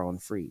CPR on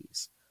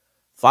Freeze,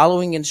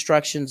 following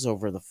instructions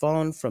over the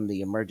phone from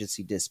the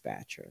emergency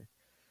dispatcher.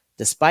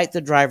 Despite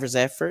the driver's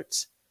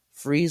efforts,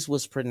 Freeze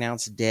was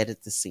pronounced dead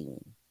at the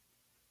scene.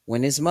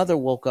 When his mother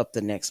woke up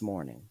the next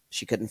morning,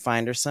 she couldn't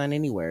find her son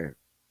anywhere,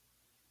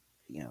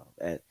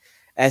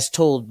 as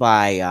told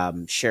by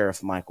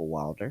Sheriff Michael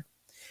Wilder.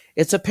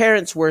 It's a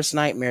parent's worst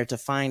nightmare to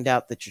find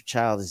out that your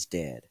child is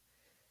dead,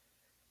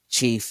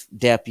 Chief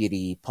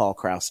Deputy Paul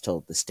Krause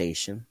told the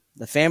station.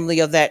 The family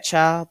of that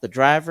child, the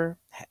driver,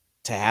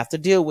 to have to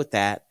deal with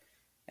that,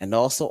 and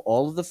also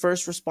all of the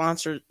first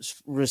responders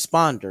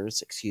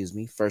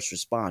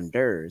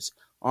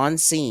on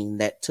scene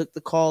that took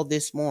the call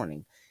this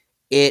morning.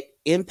 It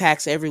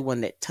impacts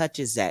everyone that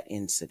touches that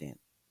incident,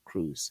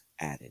 Cruz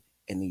added.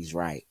 And he's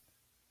right.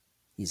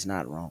 He's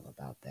not wrong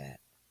about that.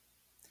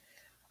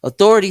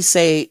 Authorities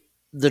say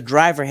the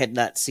driver had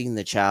not seen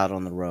the child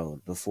on the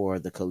road before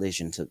the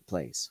collision took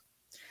place.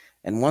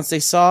 And once they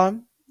saw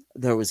him,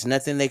 there was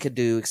nothing they could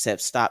do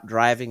except stop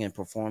driving and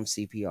perform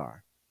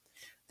CPR.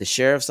 The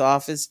sheriff's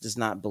office does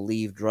not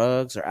believe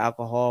drugs or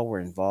alcohol were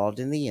involved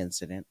in the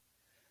incident.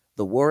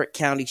 The Warwick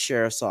County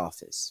Sheriff's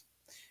Office,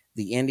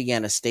 the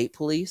Indiana State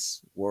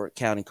Police, Warwick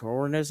County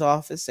Coroner's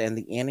Office, and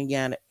the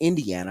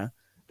Indiana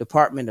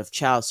Department of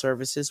Child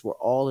Services were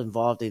all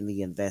involved in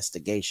the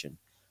investigation,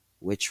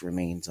 which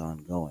remains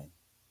ongoing.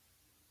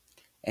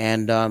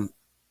 And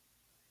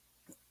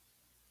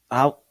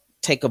I'll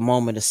take a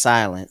moment of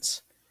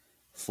silence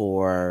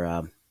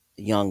for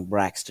young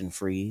Braxton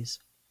Freeze.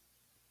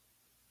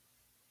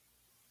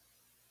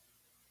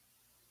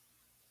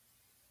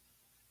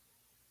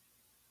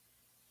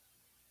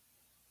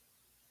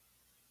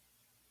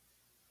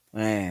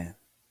 Man.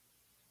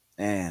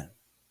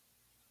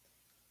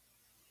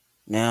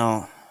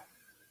 Now,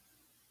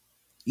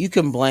 you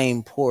can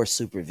blame poor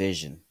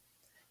supervision,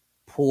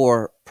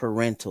 poor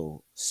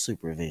parental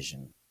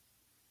supervision.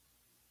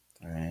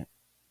 All right.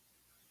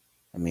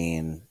 I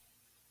mean,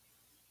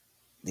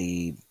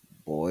 the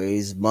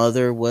boy's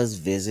mother was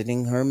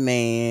visiting her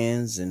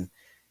mans and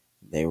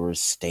they were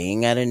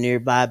staying at a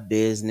nearby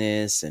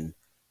business. And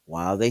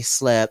while they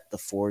slept, the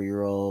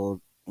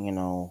 4-year-old,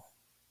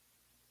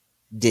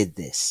 did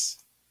this.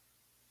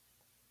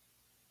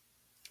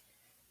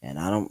 And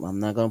I'm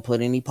not going to put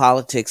any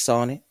politics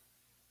on it.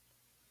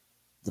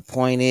 The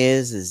point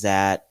is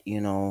that,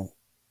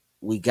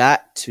 we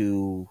got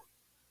to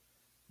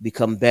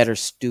become better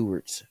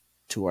stewards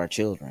to our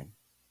children,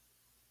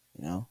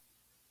 you know,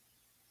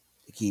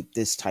 to keep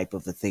this type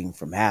of a thing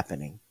from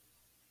happening,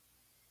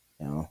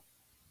 you know.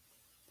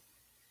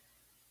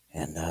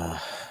 And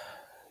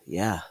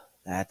yeah,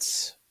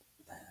 that's,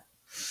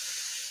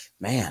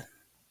 man,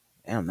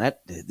 damn,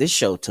 this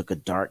show took a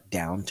dark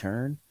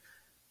downturn.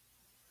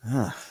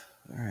 All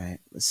right,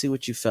 let's see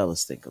what you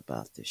fellas think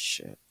about this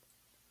shit.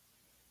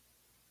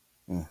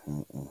 All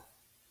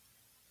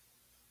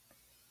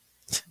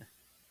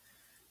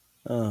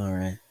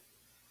right.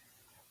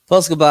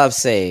 Polska Bob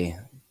say,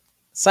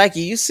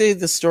 Psyche, you see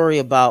the story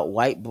about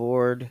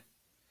Whiteboard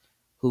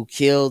who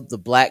killed the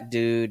black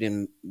dude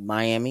in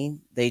Miami?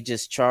 They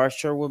just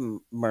charged her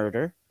with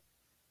murder.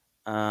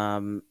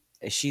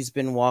 She's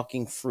been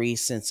walking free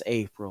since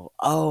April.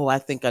 Oh, I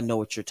think I know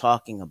what you're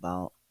talking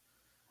about.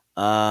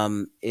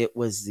 It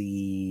was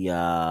the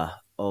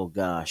oh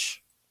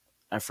gosh,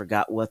 I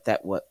forgot what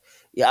that was.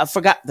 Yeah, I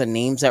forgot the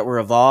names that were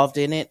involved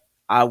in it.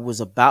 I was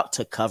about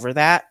to cover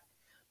that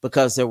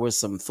because there was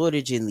some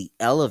footage in the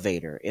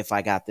elevator, if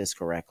I got this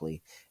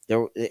correctly.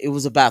 It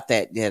was about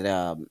that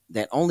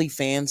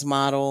OnlyFans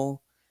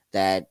model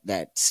that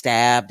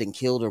stabbed and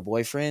killed her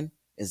boyfriend.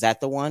 Is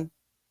that the one?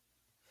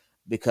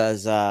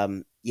 Because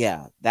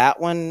yeah, that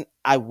one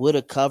I would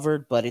have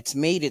covered, but it's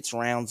made its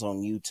rounds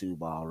on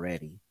YouTube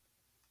already.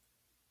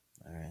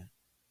 All right.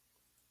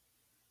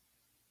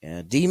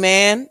 Yeah,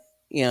 D-Man,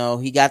 you know,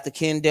 he got the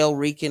Kendall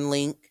Rican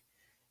link.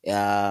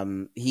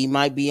 He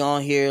might be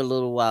on here a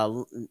little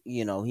while,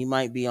 you know, he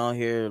might be on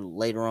here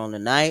later on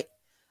tonight.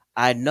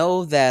 I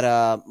know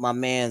that my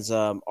man's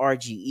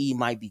RGE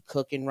might be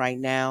cooking right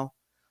now.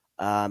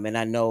 And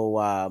I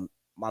know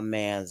my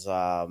man's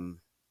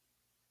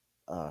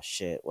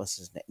what's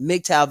his name?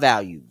 MGTOW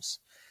Values.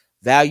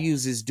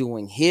 Values is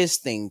doing his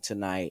thing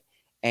tonight,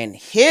 and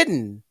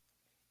Hidden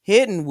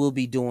will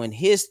be doing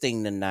his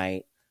thing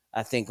tonight,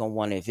 I think, on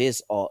one of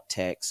his alt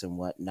texts and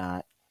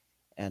whatnot.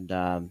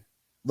 And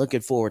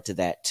looking forward to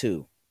that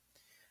too.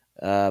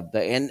 But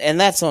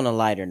that's on a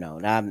lighter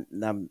note.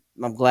 I'm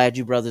glad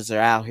you brothers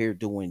are out here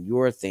doing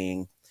your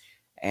thing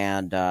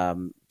and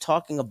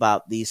talking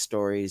about these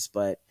stories.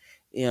 But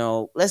you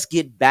know, let's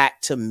get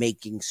back to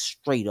making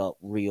straight up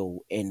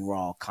real and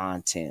raw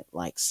content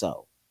like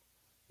so.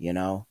 You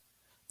know,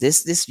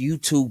 this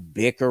YouTube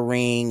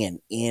bickering and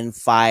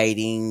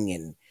infighting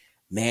and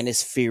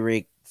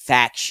manospheric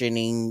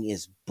factioning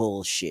is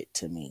bullshit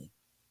to me.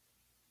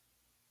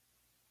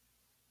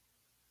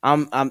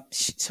 I'm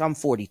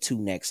 42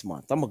 next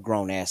month. I'm a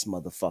grown ass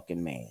motherfucking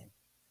man.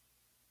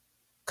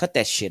 Cut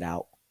that shit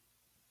out.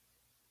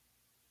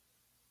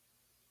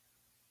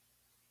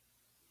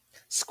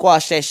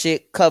 Squash that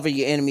shit, cover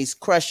your enemies,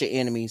 crush your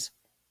enemies,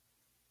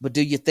 but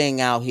do your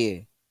thing out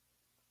here.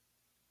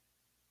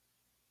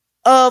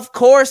 Of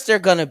course they're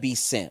gonna be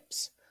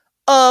simps.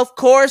 Of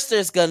course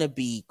there's gonna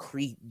be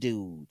creep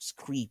dudes,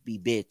 creepy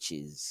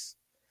bitches.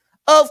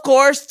 Of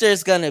course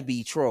there's gonna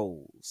be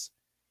trolls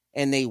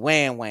and they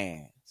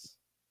whans.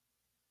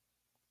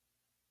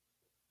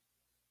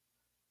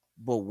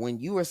 But when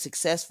you are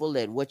successful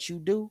at what you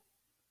do,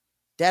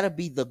 that'll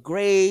be the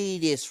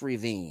greatest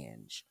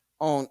revenge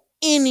on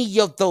any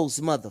of those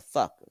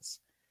motherfuckers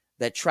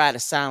that try to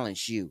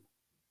silence you.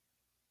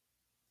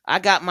 I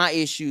got my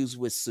issues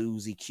with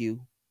Susie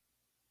Q.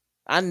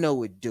 I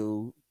know it,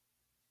 dude.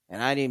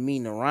 And I didn't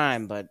mean to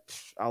rhyme, but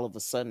all of a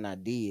sudden I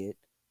did.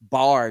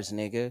 Bars,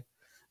 nigga.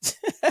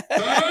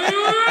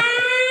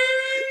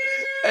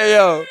 Hey,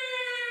 yo.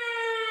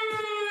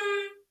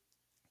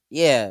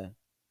 Yeah.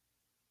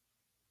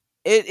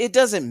 It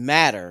doesn't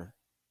matter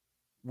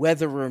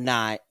whether or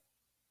not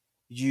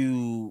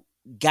you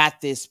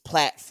got this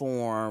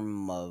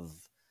platform of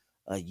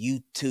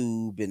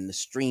YouTube and the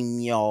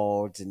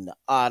StreamYards and the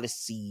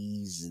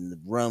Odysseys and the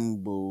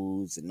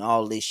Rumbles and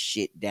all this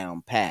shit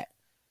down pat.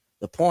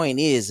 The point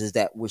is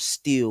that we're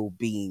still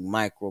being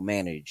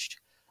micromanaged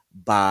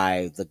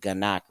by the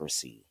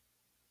gynocracy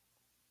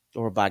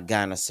or by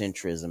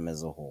gynocentrism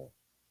as a whole,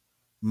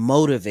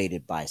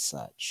 motivated by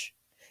such.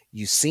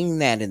 You've seen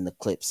that in the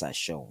clips I've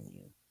shown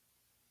you.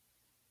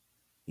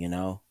 You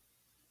know,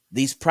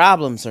 these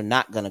problems are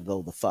not going to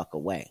go the fuck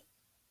away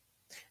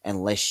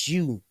unless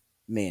you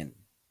men,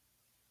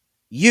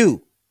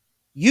 you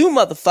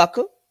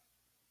motherfucker,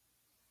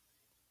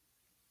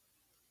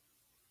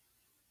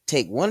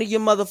 take one of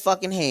your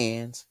motherfucking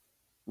hands,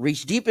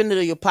 reach deep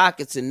into your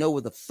pockets and know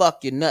where the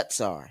fuck your nuts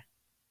are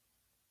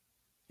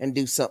and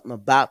do something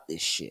about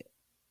this shit.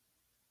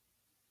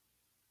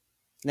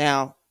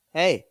 Now,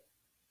 hey,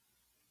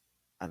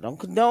 I don't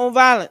condone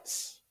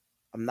violence.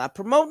 I'm not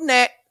promoting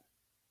that.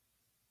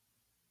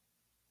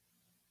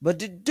 But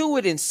to do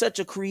it in such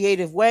a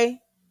creative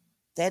way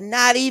that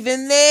not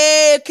even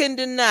they can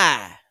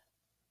deny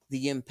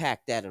the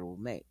impact that it will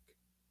make.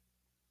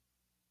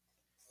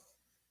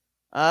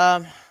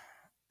 I'm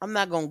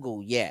not gonna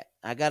go yet.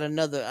 I got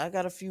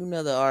a few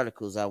other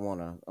articles I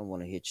wanna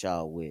hit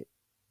y'all with.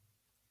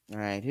 All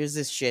right, here's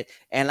this shit.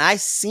 And I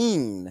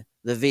seen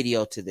the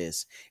video to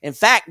this. In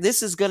fact,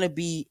 this is gonna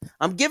be,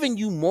 I'm giving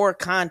you more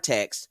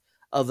context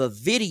of a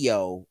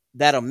video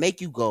that'll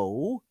make you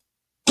go,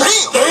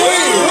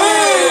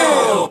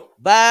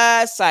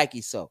 by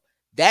Psyche. So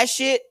that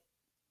shit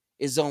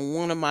is on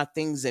one of my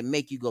things that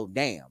make you go,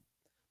 damn.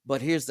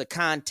 But here's the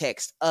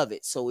context of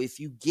it. So if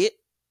you get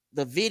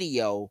the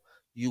video,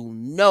 you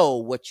know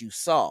what you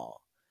saw.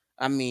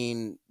 I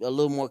mean, a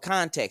little more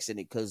context in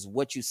it, because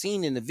what you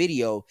seen in the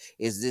video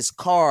is this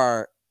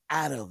car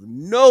out of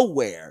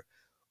nowhere,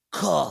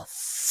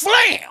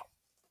 ka-flam!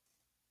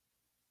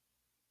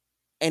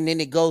 And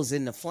then it goes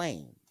into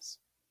flames.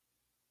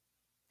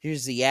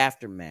 Here's the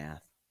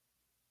aftermath.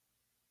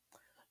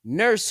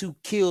 Nurse who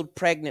killed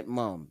pregnant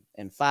mom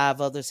and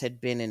 5 others had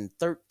been in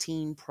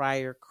 13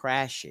 prior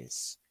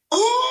crashes.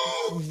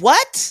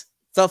 What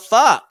the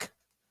fuck?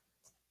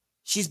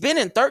 She's been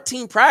in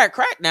 13 prior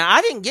crashes. Now,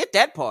 I didn't get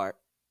that part.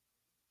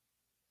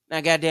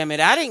 Now, goddamn it,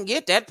 I didn't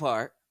get that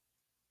part.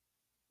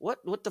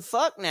 What the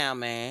fuck now,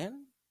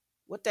 man?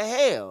 What the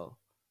hell?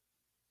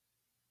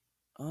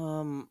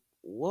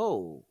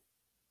 Whoa.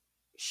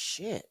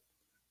 Shit.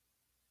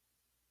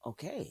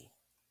 Okay.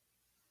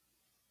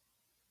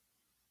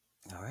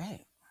 All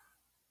right.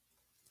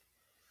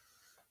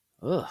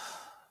 Ugh.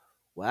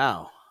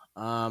 Wow.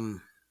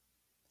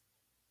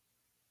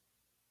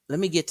 Let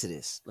me get to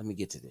this.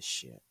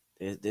 Shit.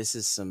 This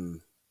is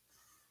some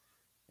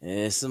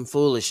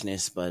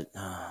foolishness, but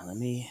let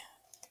me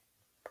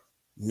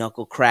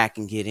knuckle crack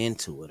and get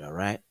into it, all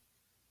right?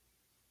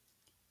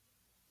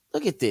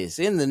 Look at this.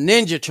 In the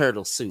Ninja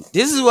Turtle suit.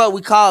 This is what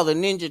we call the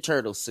Ninja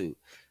Turtle suit.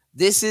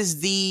 This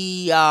is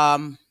the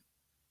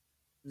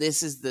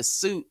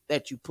suit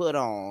that you put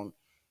on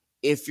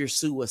if you're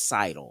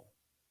suicidal.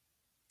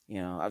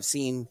 You know, I've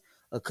seen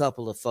a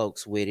couple of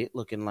folks with it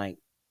looking like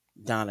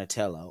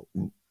Donatello.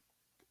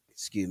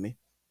 Excuse me.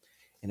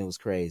 And it was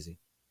crazy.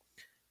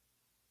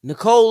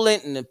 Nicole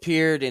Linton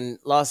appeared in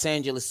Los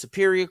Angeles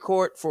Superior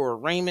Court for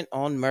arraignment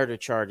on murder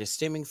charges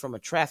stemming from a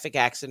traffic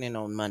accident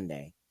on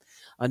Monday.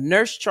 A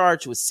nurse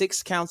charged with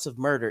 6 counts of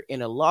murder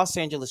in a Los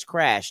Angeles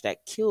crash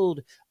that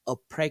killed a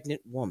pregnant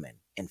woman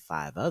and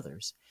 5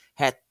 others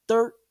had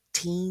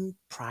 13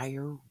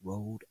 prior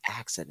road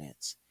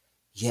accidents,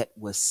 yet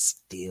was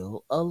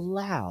still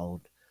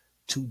allowed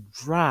to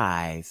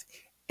drive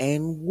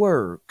and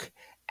work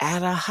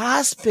at a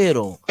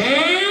hospital.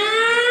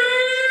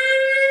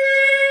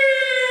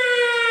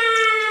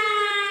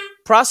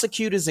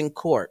 Prosecutors in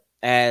court,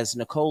 as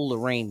Nicole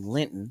Lorraine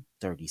Linton,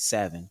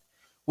 37,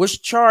 was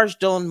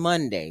charged on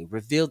Monday,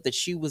 revealed that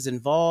she was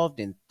involved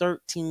in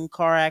 13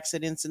 car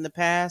accidents in the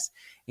past,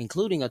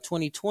 including a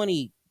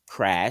 2020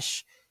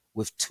 crash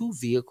with 2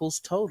 vehicles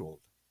totaled.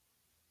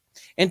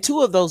 In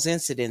 2 of those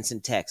incidents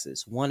in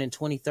Texas, one in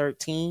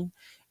 2013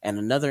 and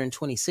another in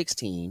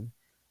 2016,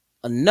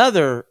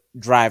 another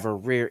driver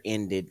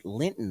rear-ended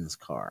Linton's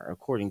car,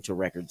 according to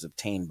records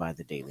obtained by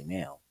the Daily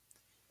Mail.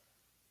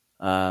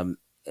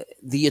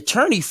 The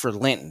attorney for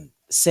Linton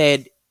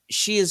said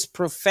she has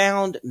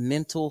profound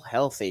mental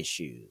health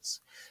issues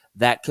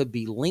that could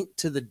be linked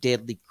to the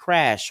deadly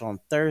crash on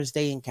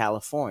Thursday in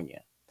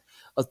California.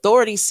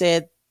 Authorities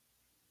said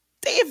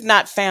they have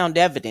not found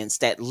evidence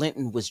that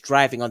Linton was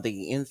driving under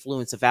the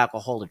influence of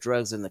alcohol or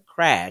drugs in the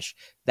crash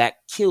that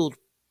killed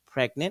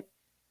pregnant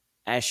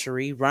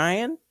Ashery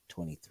Ryan,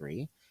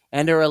 23,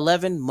 and her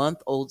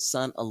 11-month-old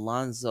son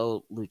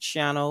Alonzo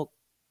Luciano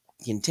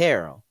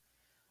Quintero,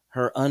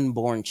 her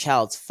unborn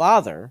child's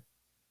father,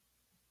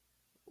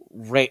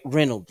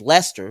 Reynold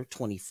Lester,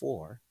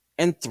 24,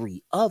 and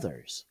 3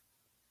 others.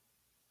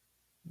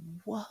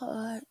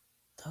 What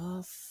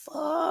the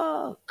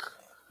fuck?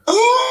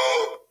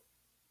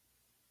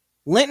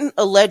 Linton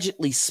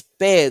allegedly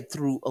sped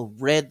through a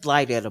red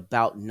light at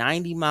about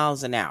 90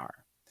 miles an hour,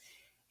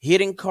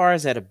 hitting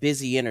cars at a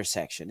busy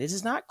intersection. It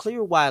is not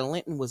clear why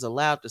Linton was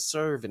allowed to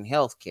serve in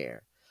healthcare,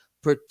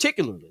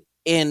 particularly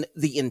in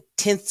the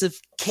intensive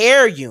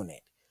care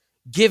unit,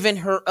 given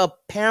her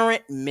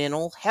apparent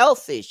mental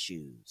health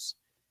issues.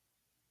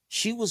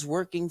 She was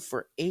working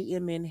for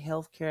AMN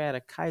Healthcare at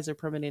a Kaiser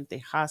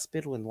Permanente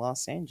hospital in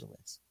Los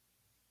Angeles.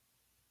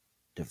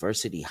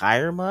 Diversity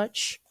hire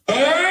much?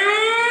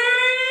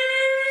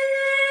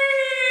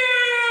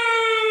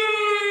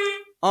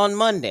 On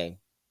Monday,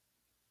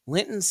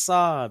 Linton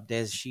sobbed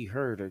as she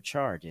heard her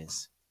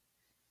charges.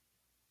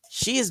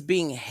 She is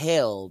being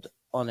held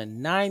on a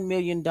 $9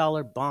 million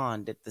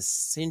bond at the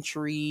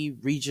Century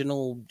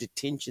Regional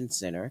Detention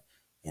Center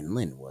in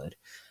Linwood,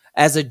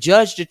 as a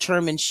judge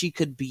determined she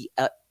could be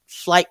at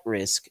flight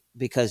risk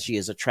because she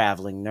is a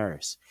traveling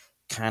nurse.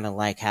 Kind of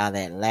like how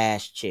that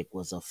last chick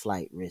was a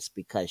flight risk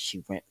because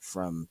she went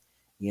from,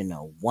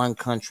 one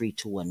country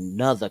to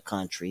another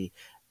country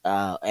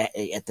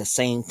at the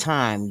same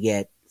time,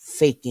 yet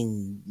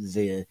faking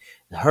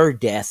her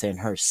death and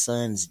her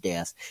son's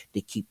death to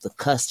keep the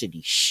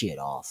custody shit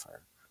off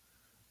her.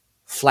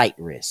 Flight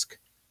risk.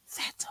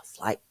 That's a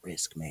flight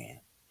risk, man.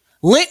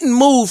 Linton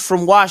moved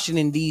from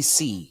Washington,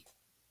 D.C.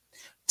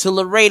 to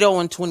Laredo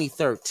in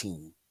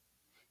 2013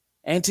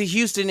 and to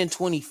Houston in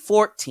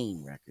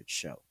 2014, records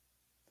show.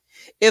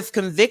 If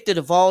convicted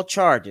of all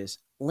charges,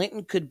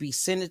 Linton could be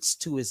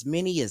sentenced to as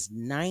many as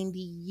 90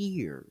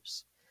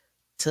 years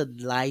to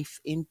life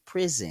in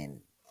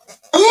prison.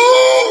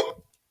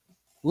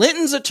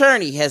 Linton's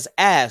attorney has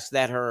asked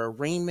that her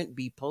arraignment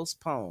be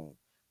postponed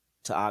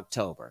to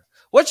October.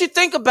 What you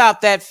think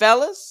about that,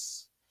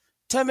 fellas?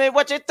 Tell me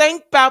what you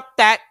think about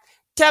that.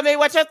 Tell me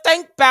what you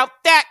think about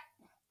that.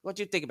 What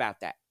you think about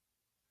that?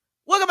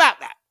 What about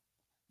that?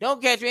 Don't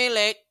catch me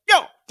late.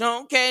 Yo,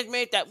 don't catch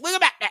me that. What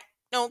about that?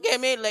 Don't catch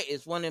me late.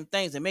 It's one of them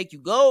things that make you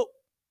go,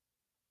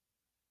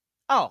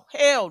 oh,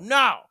 hell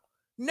no.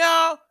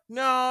 No,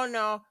 no,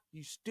 no.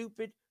 You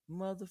stupid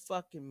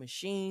motherfucking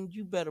machine.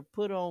 You better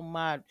put on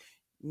my...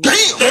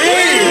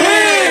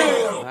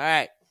 Damn. All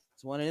right.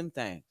 It's one of them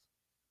things.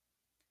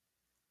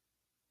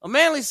 A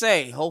manly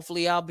say,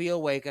 hopefully I'll be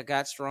awake. I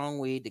got strong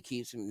weed that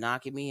keeps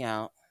knocking me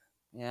out.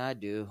 Yeah, I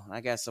do. I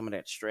got some of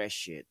that stress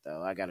shit,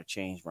 though. I got to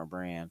change my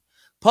brand.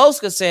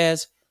 Polska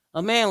says,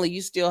 a manly,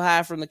 you still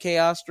high from the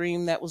chaos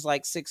stream? That was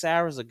like 6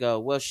 hours ago.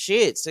 Well,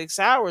 shit, 6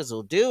 hours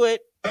will do it.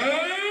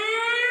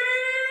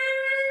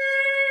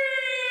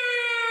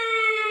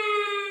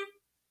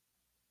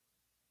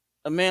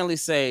 A manly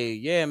say,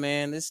 yeah,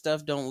 man, this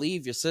stuff don't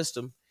leave your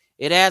system.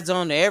 It adds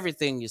on to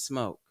everything you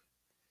smoke.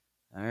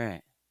 All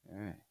right.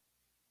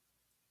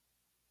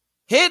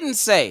 Hidden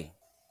say,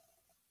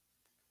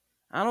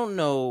 I don't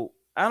know,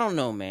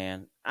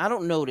 man. I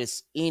don't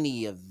notice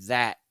any of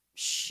that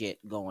shit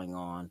going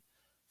on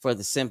for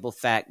the simple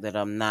fact that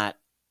I'm not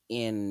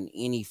in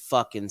any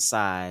fucking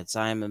sides.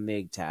 I'm a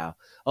MGTOW.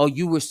 Oh,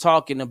 you was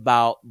talking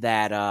about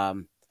that,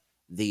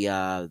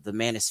 the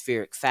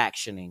manospheric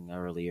factioning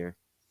earlier.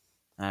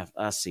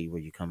 I see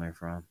where you're coming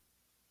from.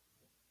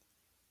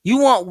 You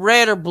want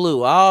red or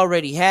blue? I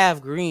already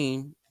have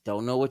green.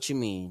 Don't know what you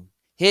mean.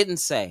 Hidden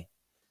say,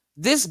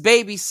 this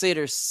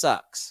babysitter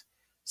sucks.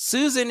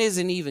 Susan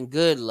isn't even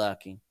good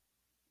looking.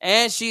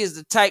 And she is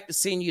the type to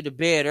send you to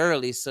bed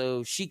early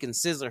so she can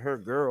scissor her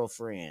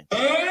girlfriend.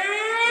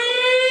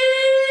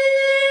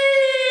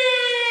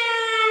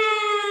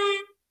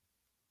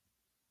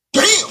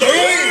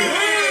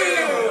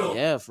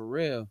 Yeah, for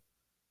real.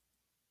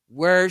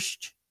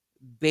 Worst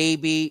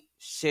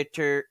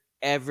babysitter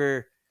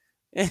ever.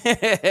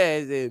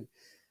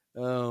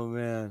 Oh,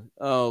 man.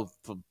 Oh,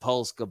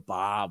 Polska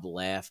Bob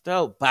left.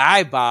 Oh,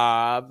 bye,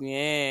 Bob.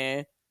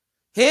 Yeah.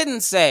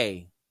 Hidden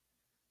say,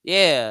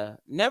 yeah,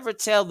 never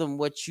tell them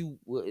what you...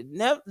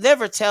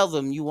 Never tell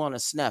them you want to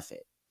snuff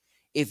it.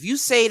 If you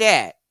say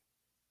that,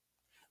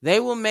 they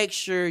will make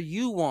sure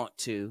you want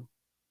to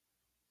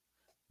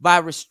by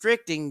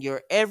restricting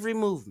your every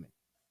movement.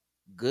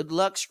 Good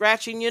luck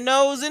scratching your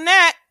nose in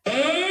that.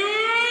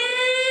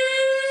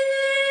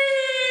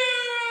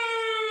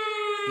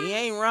 He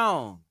ain't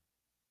wrong.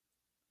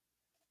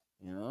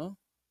 You know?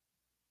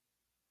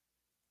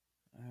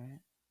 All right.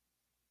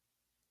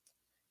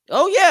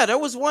 Oh, yeah, there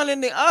was one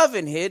in the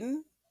oven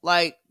hidden.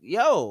 Like,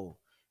 yo,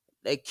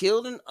 they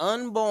killed an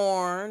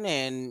unborn,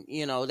 and,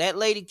 you know, that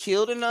lady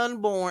killed an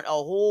unborn, a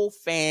whole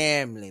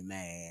family,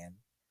 man.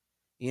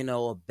 You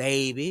know, a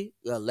baby,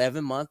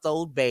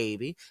 11-month-old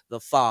baby,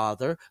 the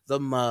father, the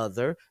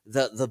mother,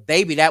 the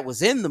baby that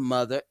was in the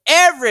mother,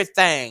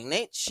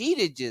 everything. She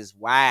did just,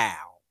 wow.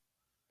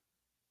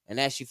 And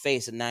as she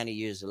faces 90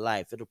 years of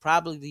life, it'll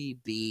probably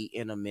be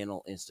in a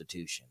mental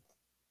institution.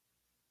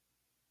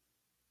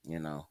 You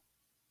know,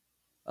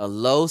 a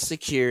low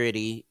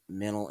security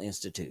mental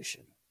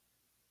institution.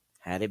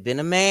 Had it been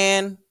a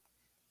man,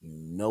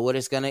 you know what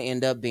it's going to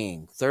end up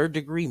being.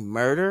 3rd-degree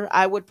murder,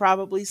 I would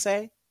probably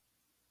say.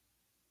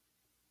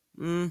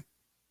 You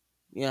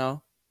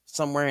know,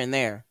 somewhere in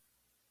there.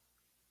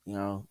 You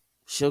know,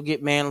 she'll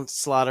get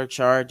manslaughter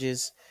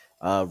charges,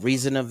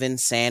 reason of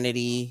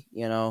insanity,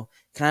 you know.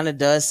 Kind of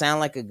does sound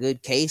like a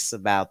good case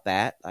about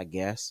that, I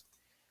guess.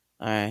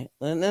 All right.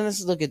 And then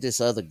let's look at this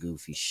other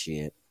goofy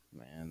shit,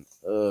 man.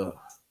 Ugh.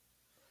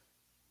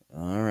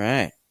 All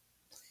right.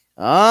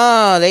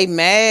 Oh, they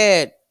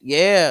mad.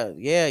 Yeah.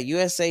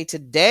 USA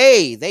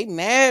Today. They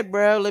mad,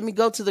 bro. Let me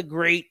go to the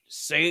great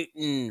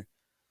Satan.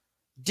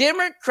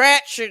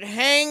 Democrats should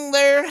hang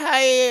their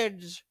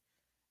heads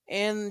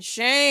in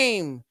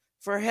shame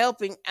for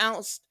helping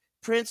oust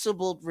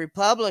principled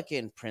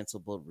Republican,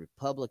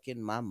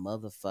 my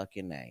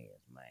motherfucking ass,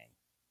 man.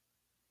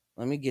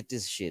 Let me get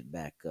this shit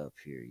back up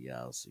here,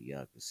 y'all, so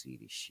y'all can see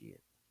this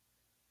shit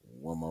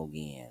one more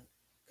again.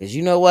 Cause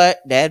you know what?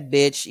 That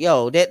bitch,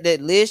 yo,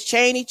 that Liz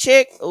Cheney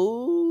chick,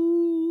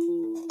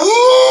 ooh.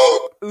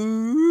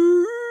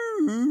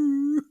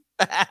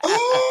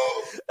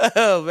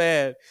 Oh,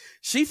 man.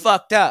 She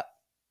fucked up.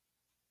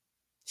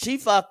 They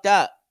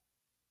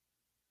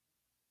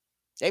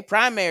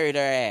primaried her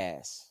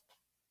ass.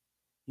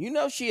 You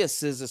know she a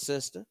scissor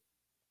sister.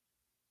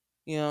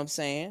 You know what I'm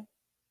saying?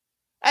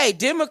 Hey,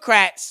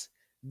 Democrats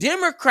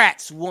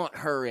want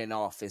her in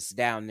office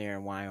down there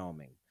in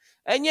Wyoming.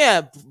 And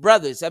yeah,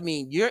 brothers, I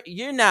mean,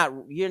 you're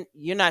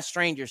not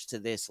strangers to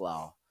this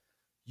law.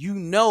 You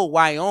know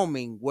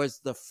Wyoming was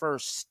the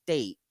first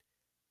state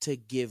to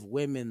give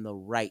women the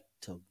right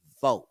to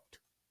vote.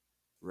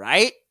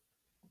 Right?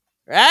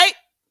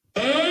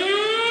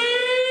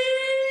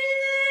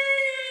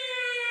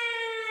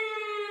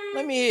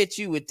 let me hit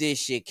you with this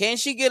shit. Can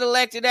she get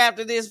elected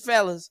after this,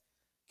 fellas?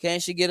 Can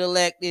she get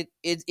elected?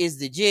 Is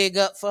the jig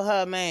up for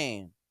her,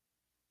 man?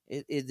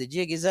 Is the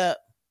jig is up?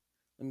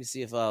 Let me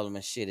see if all of my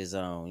shit is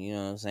on. You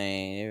know what I'm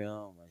saying?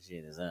 All my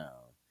shit is on.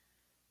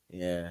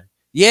 Yeah.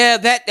 Yeah,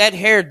 that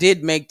hair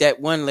did make that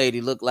one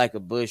lady look like a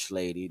Bush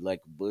lady,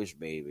 like a Bush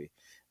baby.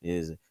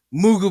 Is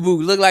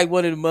Moogaboo look like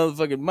one of the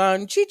motherfucking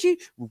Monchichi.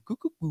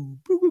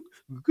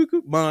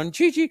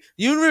 Monchichi.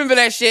 You remember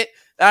that shit?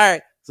 All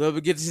right. So we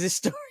get to this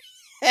story.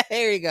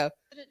 Here you go.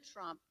 President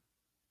Trump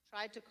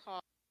tried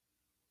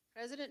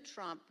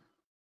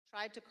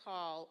to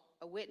call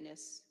a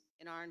witness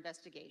in our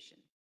investigation.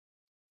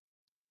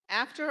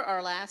 After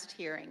our last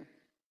hearing,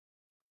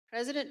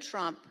 President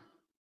Trump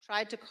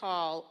tried to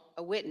call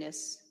a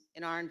witness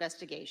in our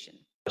investigation.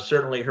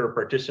 Certainly her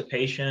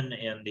participation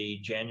in the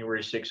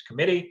January 6th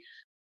committee.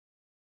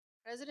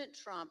 President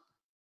Trump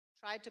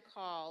tried to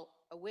call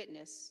a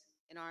witness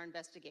in our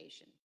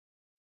investigation.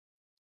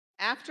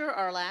 After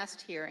our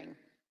last hearing,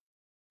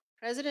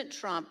 President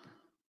Trump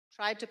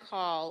tried to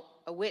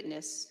call a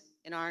witness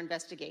in our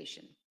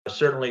investigation.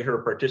 Certainly her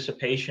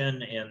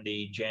participation in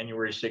the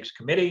January 6th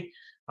committee,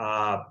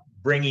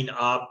 bringing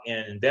up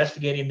and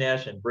investigating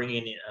this and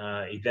bringing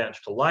events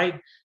to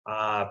light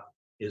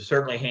is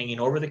certainly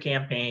hanging over the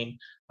campaign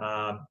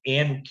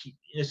and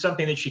is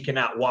something that she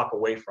cannot walk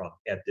away from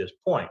at this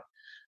point.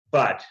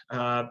 But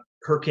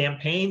her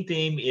campaign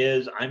theme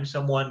is, I'm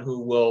someone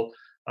who will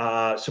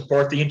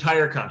support the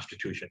entire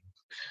Constitution.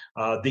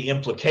 The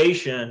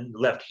implication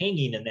left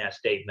hanging in that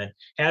statement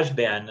has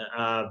been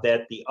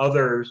that the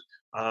others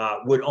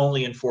would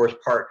only enforce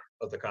part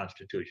of the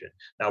Constitution.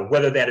 Now,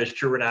 whether that is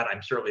true or not,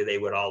 certainly they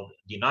would all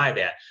deny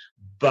that.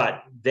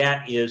 But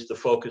that is the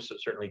focus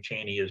that certainly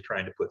Cheney is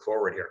trying to put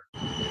forward here.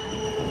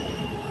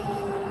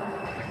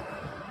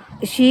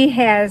 She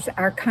has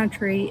our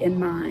country in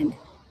mind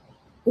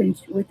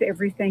with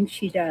everything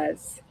she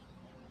does.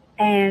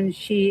 And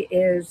she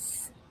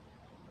has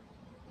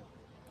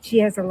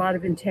a lot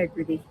of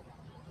integrity.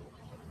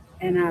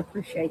 And I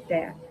appreciate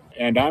that.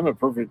 And I'm a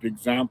perfect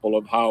example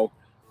of how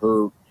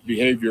her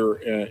behavior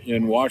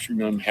in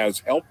Washington has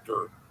helped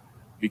her,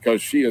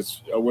 because she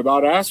is,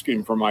 without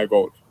asking for my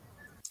vote.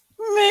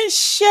 Man,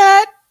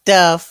 shut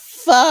the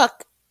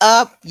fuck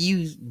up,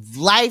 you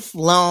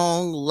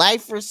lifelong,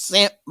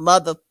 life-percent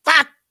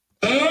motherfucker.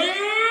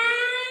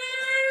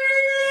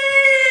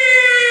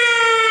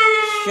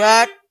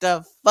 Shut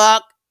the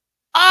fuck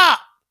up.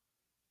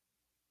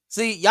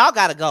 See, y'all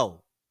gotta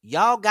go.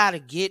 Y'all gotta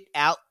get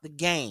out the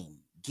game.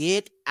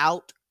 Get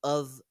out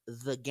of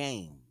the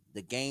game.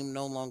 The game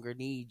no longer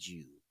needs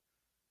you.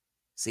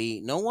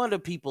 See, no wonder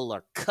people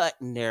are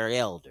cutting their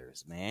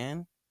elders,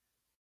 man.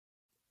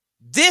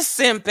 This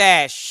simp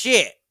ass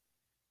shit.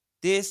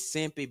 This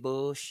simpy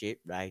bullshit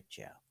right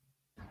here.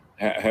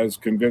 Has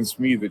convinced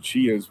me that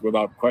she is,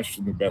 without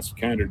question, the best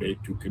candidate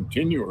to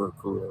continue her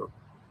career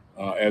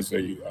as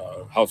a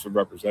House of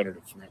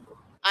Representatives member.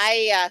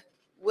 I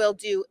will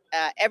do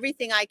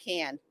everything I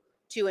can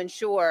to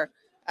ensure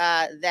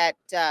that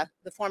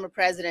the former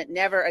president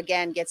never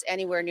again gets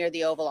anywhere near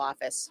the Oval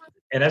Office.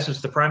 In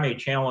essence, the primary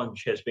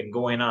challenge has been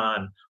going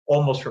on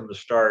almost from the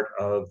start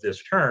of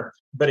this term,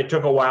 but it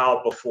took a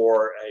while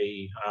before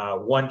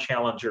one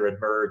challenger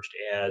emerged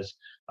as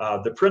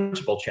the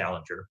principal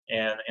challenger,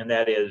 and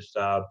that is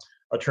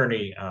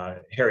Attorney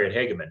Harriet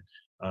Hageman.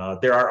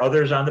 There are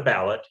others on the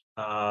ballot,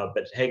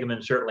 but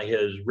Hageman certainly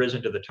has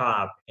risen to the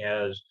top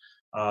as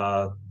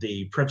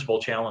the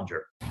principal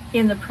challenger.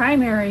 In the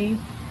primary,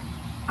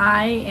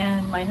 I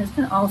and my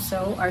husband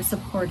also are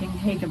supporting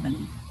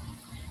Hageman.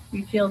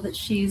 We feel that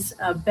she's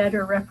a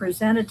better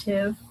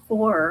representative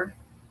for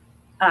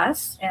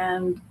us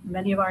and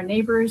many of our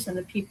neighbors and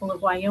the people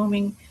of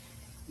Wyoming,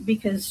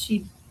 because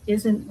she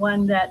isn't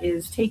one that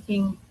is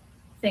taking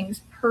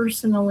things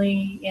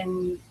personally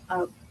in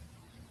a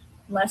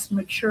less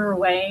mature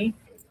way.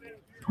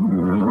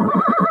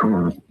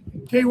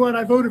 Tell you what,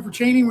 I voted for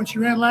Cheney when she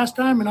ran last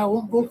time, and I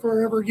won't vote for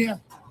her ever again.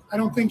 I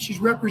don't think she's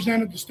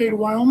represented the state of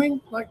Wyoming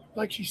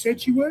like she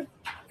said she would,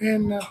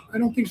 and I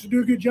don't think she'll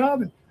do a good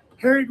job. And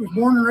Harriet was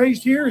born and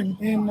raised here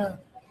and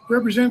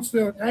represents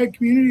the ag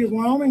community of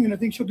Wyoming, and I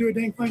think she'll do a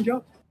dang fine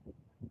job.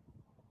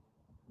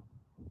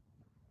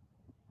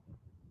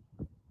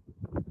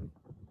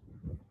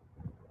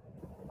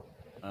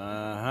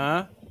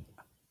 Uh-huh.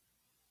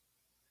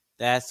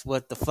 That's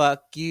what the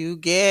fuck you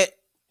get,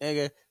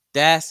 nigga.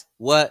 That's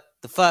what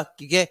the fuck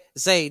you get.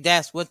 Say,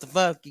 that's what the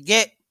fuck you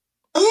get.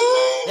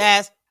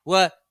 That's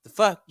what the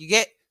fuck you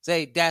get.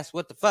 Say, that's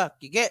what the fuck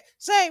you get.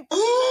 Say,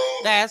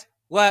 that's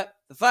what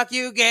the fuck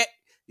you get.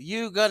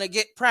 You gonna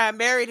get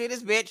primary to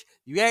this bitch.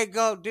 You ain't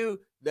gonna do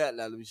that.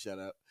 Now let me shut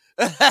up.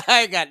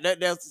 I ain't got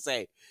nothing else to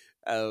say.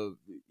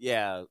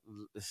 Yeah,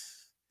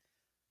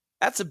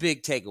 that's a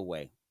big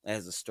takeaway,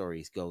 as the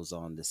story goes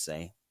on to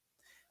say.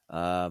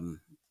 Let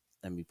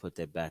me put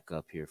that back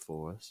up here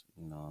for us.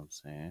 You know what I'm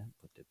saying?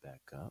 Put it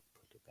back up.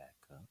 Put it back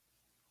up.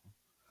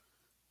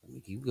 Let me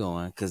keep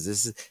going, because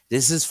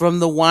this is from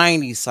the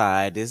whiny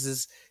side.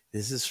 This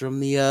This is from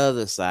the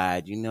other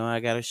side. You know, I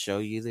got to show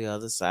you the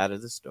other side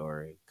of the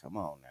story. Come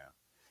on now.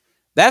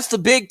 That's the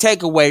big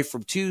takeaway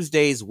from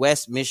Tuesday's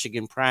West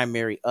Michigan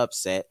primary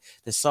upset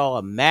that saw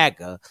a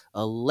MAGA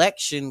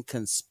election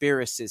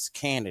conspiracist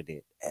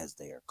candidate, as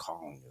they are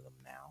calling them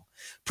now,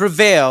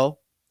 prevail.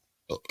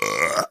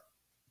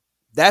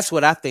 That's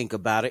what I think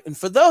about it. And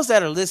for those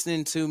that are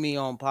listening to me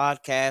on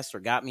podcasts or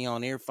got me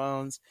on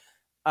earphones,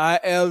 I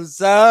am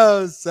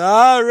so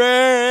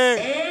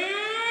sorry.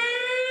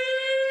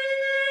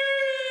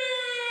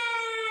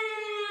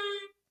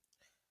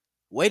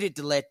 Waited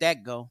to let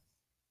that go.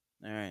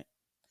 All right.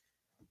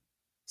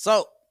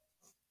 So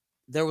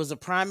there was a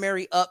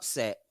primary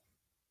upset.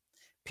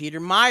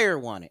 Peter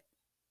Meijer won it.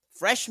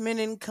 Freshman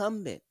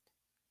incumbent.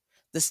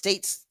 The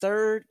state's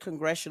 3rd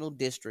congressional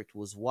district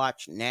was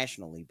watched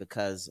nationally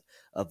because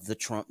of the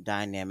Trump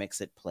dynamics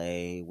at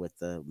play with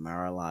the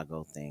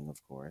Mar-a-Lago thing,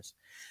 of course.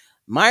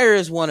 Meijer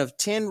is one of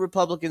 10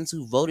 Republicans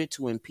who voted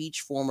to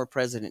impeach former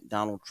President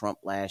Donald Trump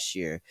last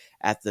year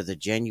after the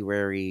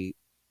January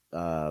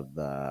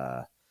 6th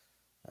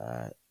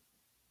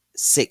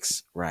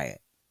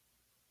riot,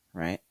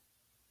 right?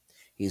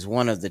 He's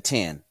one of the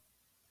 10.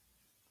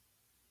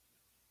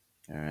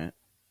 All right.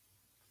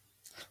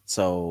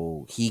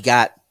 So he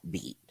got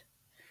beat.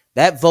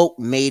 That vote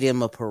made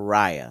him a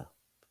pariah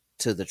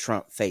to the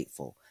Trump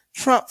faithful.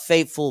 Trump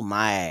faithful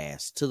my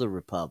ass to the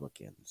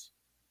Republicans.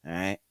 All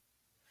right.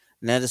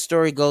 Now the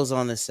story goes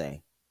on to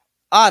say,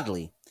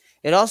 oddly,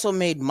 it also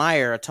made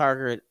Meijer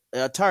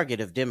a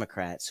target of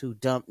Democrats who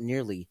dumped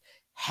nearly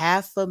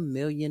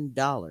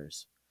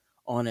 $500,000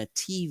 on a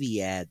TV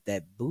ad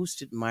that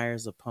boosted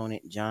Meijer's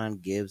opponent, John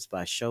Gibbs,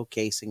 by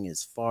showcasing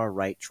his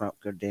far-right Trump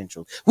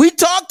credentials. We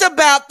talked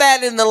about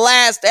that in the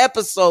last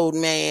episode,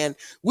 man.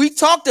 We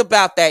talked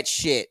about that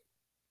shit.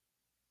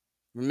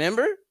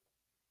 Remember?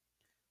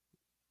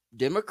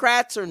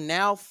 Democrats are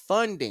now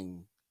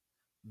funding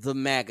the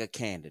MAGA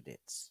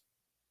candidates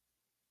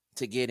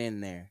to get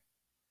in there.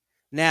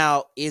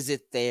 Now, is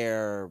it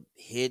their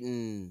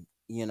hidden,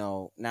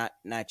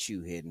 not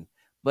you hidden,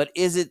 but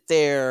is it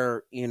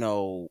their,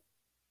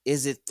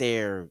 is it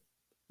their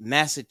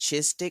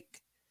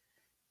masochistic,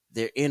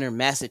 their inner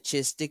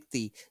masochistic,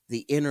 the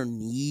inner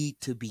need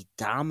to be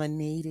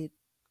dominated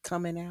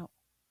coming out?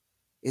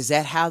 Is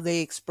that how they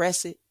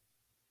express it?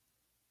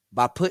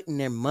 By putting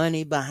their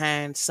money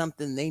behind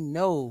something they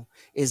know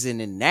is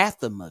an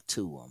anathema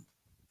to them,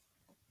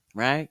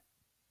 right?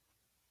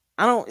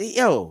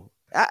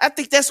 I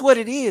think that's what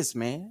it is,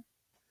 man.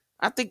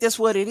 I think that's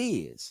what it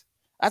is.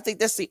 I think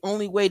that's the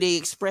only way they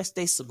express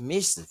their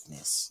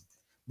submissiveness.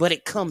 But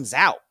it comes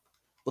out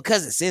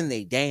because it's in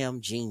their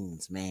damn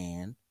genes,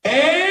 man. All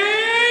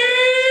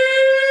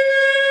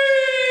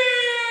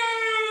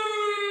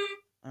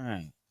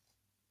right.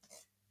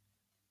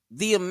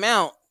 The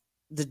amount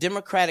the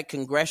Democratic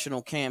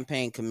Congressional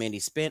Campaign Committee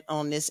spent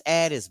on this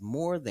ad is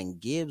more than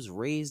Gibbs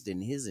raised in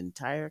his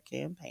entire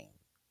campaign.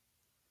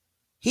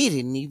 He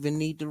didn't even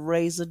need to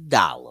raise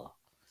 $1.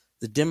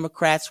 The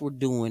Democrats were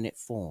doing it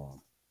for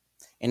him.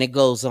 And it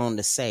goes on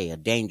to say, a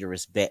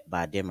dangerous bet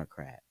by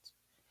Democrats.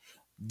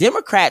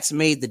 Democrats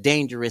made the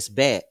dangerous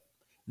bet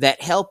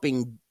that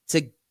helping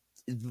get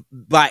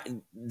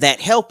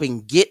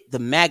the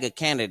MAGA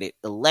candidate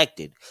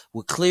elected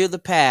would clear the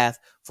path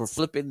for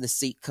flipping the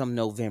seat come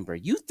November.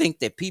 You think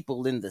that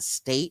people in the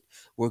state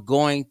were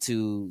going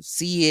to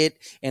see it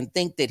and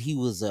think that he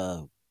was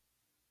a,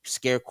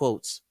 scare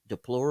quotes,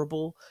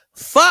 deplorable?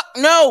 Fuck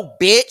no,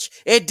 bitch.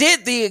 It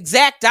did the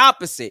exact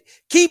opposite.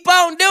 Keep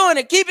on doing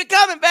it. Keep it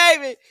coming,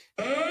 baby.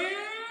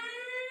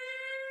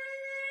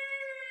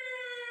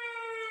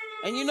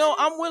 And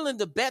I'm willing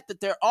to bet that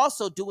they're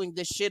also doing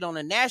this shit on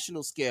a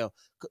national scale.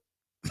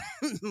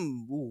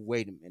 Ooh,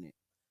 wait a minute.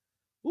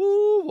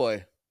 Ooh,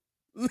 boy.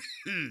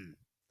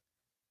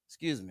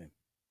 Excuse me.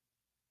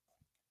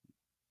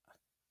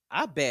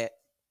 I bet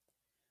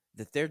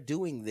that they're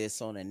doing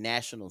this on a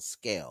national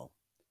scale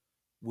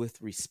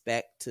with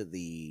respect to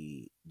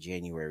the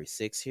January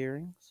 6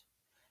 hearings,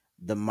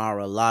 the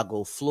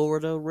Mar-a-Lago,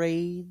 Florida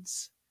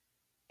raids,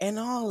 and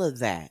all of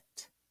that.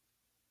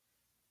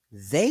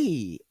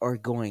 They are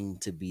going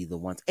to be the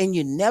ones. And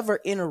you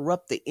never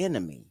interrupt the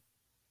enemy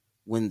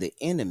when the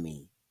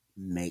enemy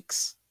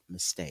makes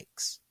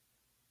mistakes.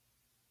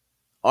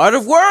 Art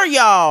of War,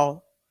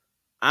 y'all.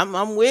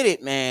 I'm with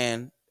it,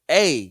 man.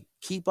 Hey,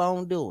 keep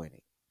on doing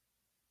it.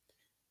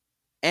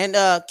 And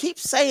keep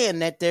saying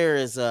that there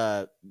is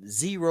a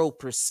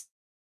 0%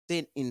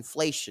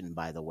 inflation,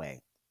 by the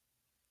way.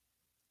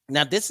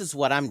 Now, this is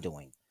what I'm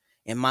doing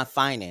in my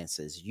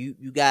finances. You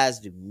guys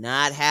do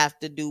not have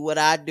to do what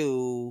I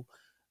do.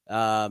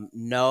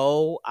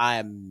 No,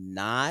 I'm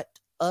not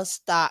a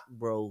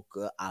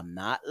stockbroker. I'm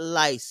not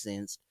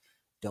licensed.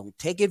 Don't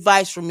take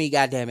advice from me,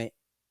 goddammit.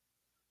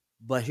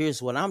 But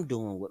here's what I'm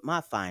doing with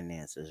my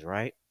finances,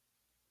 right?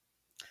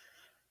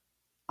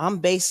 I'm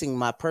basing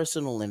my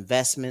personal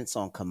investments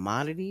on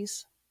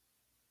commodities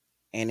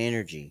and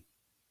energy.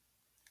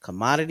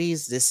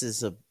 Commodities, this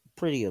is a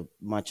pretty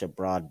much a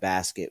broad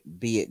basket,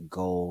 be it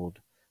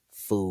gold,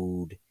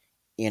 food,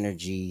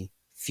 energy,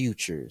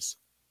 futures,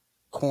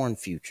 corn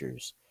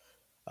futures,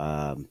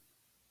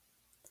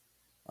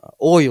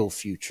 oil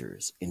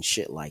futures, and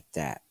shit like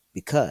that.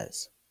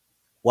 Because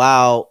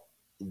while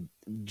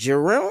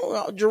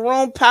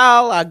Jerome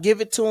Powell, I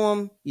give it to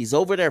him, he's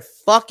over there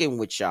fucking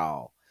with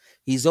y'all.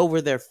 He's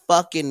over there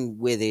fucking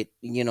with it,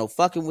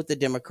 fucking with the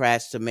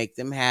Democrats to make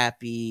them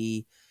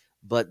happy.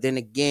 But then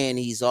again,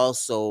 he's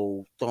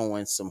also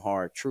throwing some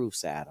hard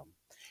truths at them.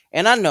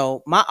 And I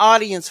know my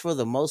audience, for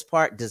the most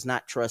part, does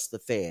not trust the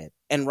Fed,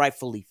 and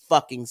rightfully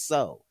fucking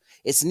so.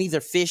 It's neither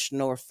fish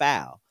nor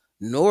fowl,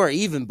 nor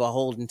even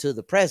beholden to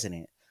the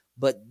president.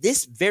 But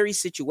this very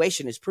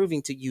situation is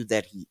proving to you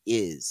that he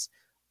is.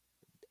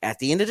 At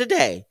the end of the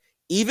day,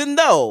 even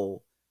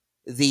though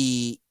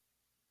the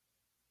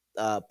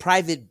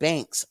private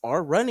banks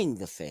are running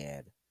the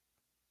Fed,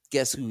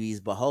 guess who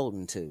he's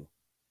beholden to?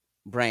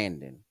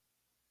 Brandon.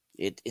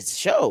 It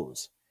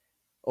shows.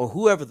 Or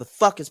whoever the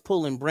fuck is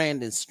pulling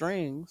Brandon's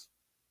strings.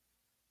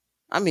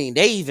 I mean,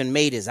 they even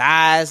made his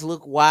eyes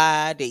look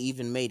wide. They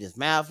even made his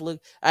mouth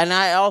look. And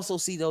I also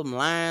see those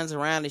lines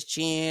around his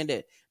chin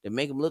that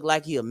make him look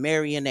like he a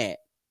marionette.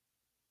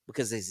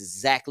 Because it's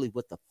exactly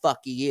what the fuck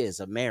he is,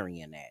 a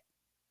marionette.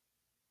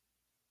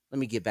 Let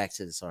me get back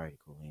to this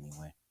article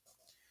anyway.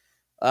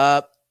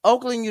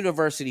 Oakland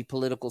University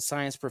political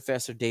science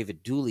professor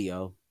David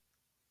Dulio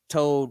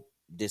told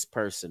this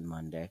person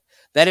Monday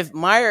that if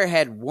Meyer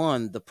had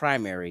won the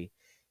primary,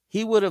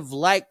 he would have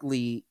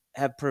likely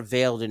have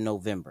prevailed in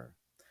November.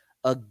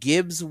 A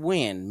Gibbs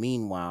win,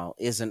 meanwhile,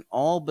 is an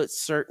all but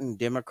certain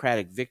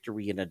Democratic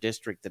victory in a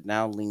district that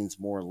now leans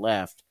more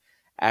left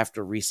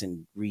after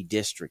recent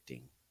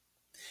redistricting.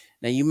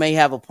 Now, you may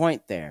have a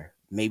point there.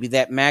 Maybe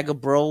that MAGA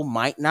bro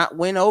might not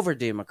win over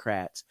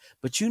Democrats.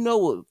 But you know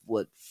what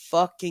would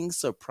fucking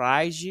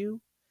surprise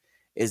you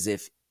is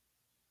if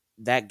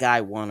that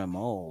guy won them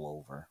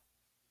all over.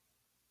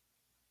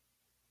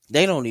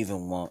 They don't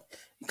even want...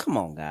 Come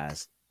on,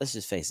 guys. Let's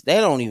just face it. They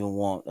don't even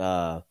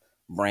want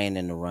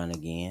Brandon to run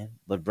again.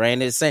 But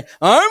Brandon is saying,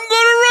 I'm going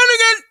to run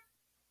again.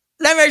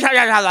 Let me tell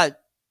you how.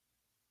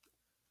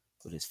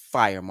 With his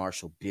fire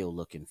marshal Bill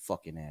looking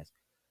fucking ass.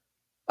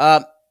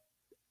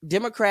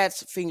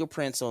 Democrats'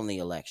 fingerprints on the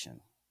election.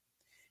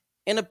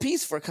 In a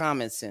piece for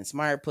Common Sense,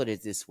 Meyer put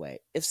it this way.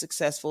 If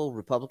successful,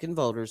 Republican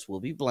voters will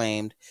be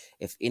blamed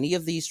if any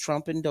of these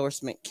Trump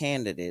endorsement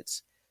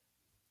candidates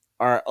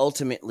are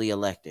ultimately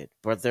elected.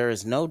 But there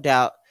is no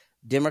doubt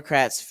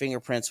Democrats'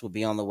 fingerprints will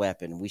be on the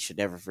weapon. We should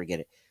never forget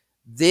it.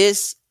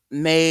 This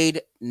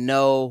made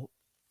no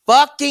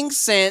fucking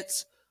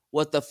sense.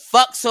 What the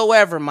fuck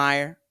soever,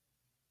 Meyer.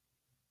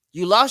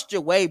 You lost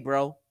your way,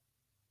 bro.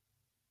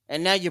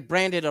 And now you're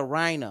branded a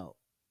rhino.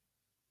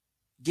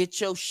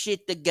 Get your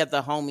shit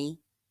together, homie.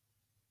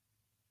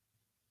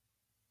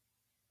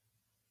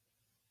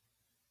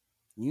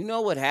 You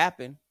know what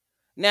happened.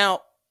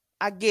 Now,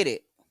 I get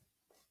it.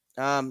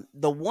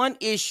 The one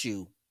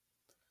issue,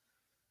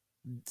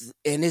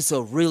 and it's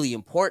a really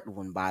important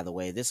one, by the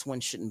way, this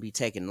one shouldn't be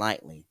taken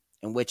lightly,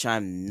 in which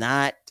I'm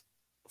not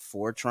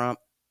for Trump,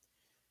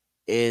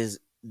 is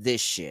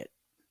this shit.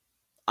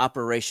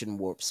 Operation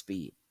Warp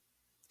Speed.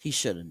 He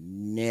should have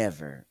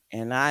never,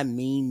 and I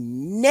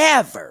mean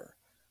never,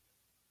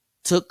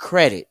 took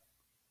credit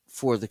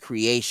for the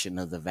creation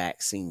of the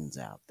vaccines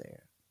out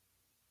there.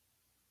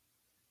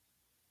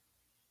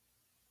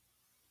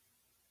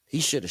 He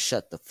should have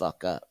shut the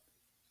fuck up.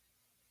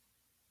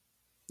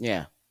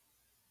 Yeah.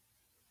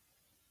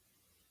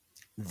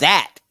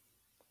 That,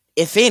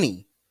 if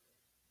any,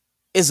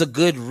 is a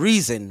good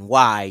reason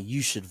why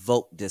you should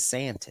vote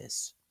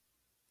DeSantis.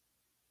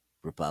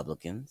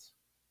 Republicans,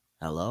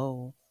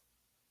 hello.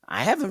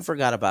 I haven't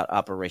forgot about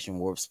Operation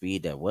Warp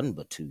Speed. That wasn't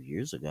but 2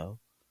 years ago.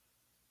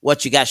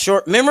 What, you got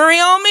short memory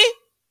on me?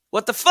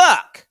 What the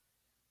fuck?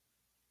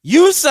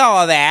 You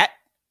saw that.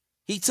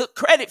 He took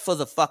credit for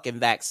the fucking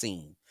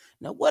vaccine.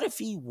 Now, what if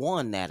he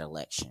won that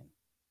election?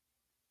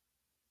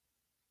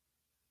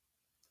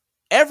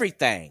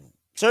 Everything.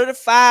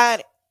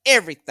 Certified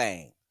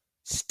everything.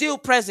 Still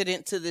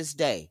president to this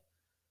day.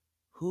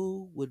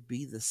 Who would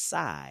be the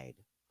side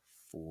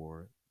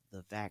for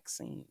the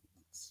vaccines?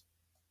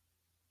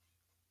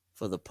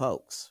 For the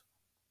pokes.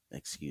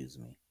 Excuse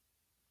me.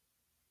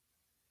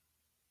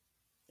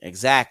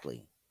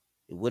 Exactly.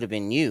 It would have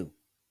been you.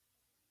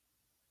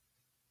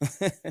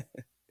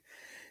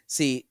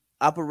 See,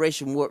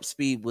 Operation Warp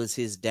Speed was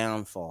his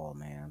downfall,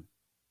 man.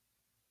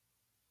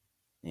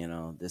 You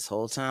know, this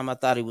whole time I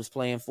thought he was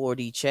playing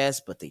 4D chess,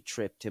 but they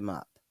tripped him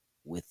up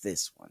with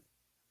this one.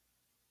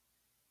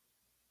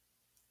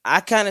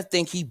 I kind of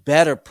think he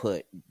better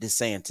put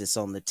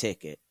DeSantis on the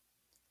ticket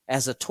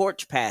as a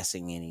torch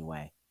passing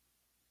anyway,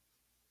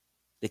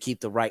 to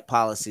keep the right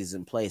policies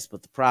in place.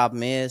 But the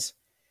problem is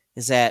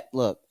that,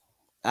 look,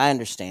 I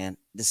understand.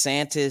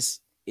 DeSantis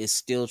is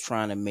still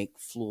trying to make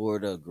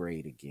Florida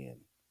great again.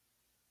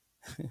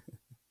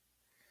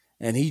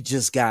 And he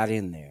just got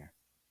in there.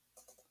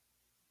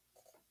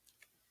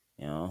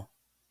 You know?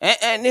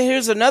 And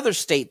here's another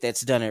state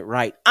that's done it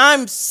right.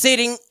 I'm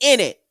sitting in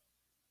it.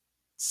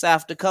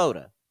 South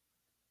Dakota.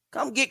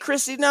 Come get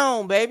Chrissy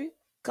Nome, baby.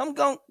 Come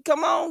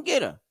on,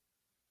 get her.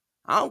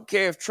 I don't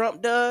care if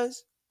Trump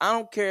does. I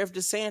don't care if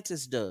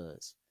DeSantis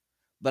does.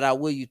 But I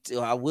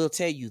will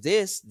tell you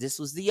this. This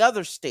was the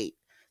other state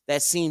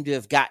that seemed to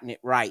have gotten it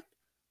right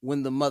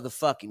when the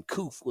motherfucking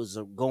coof was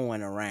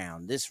going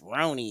around. This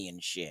Roni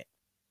and shit.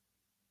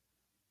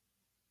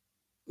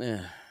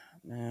 Man.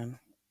 Now,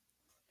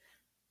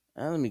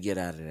 let me get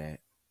out of that.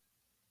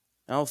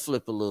 I'll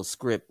flip a little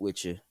script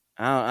with you.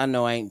 I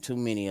know ain't too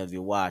many of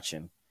you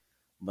watching,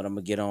 but I'm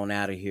going to get on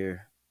out of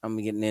here. I'm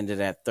getting into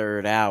that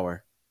third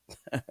hour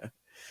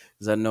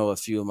because I know a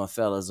few of my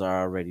fellas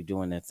are already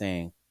doing their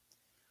thing.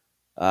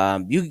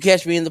 You can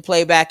catch me in the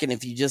playback, and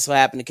if you just so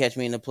happen to catch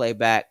me in the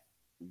playback,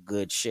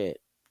 good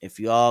shit. If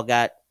you all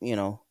got,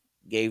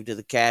 gave to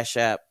the Cash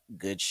App,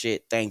 good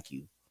shit. Thank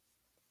you.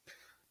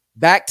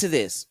 Back to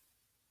this.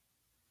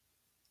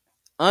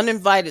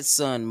 Uninvited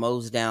son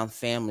mows down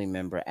family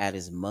member at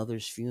his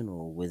mother's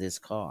funeral with his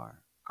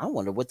car. I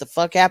wonder what the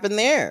fuck happened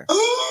there.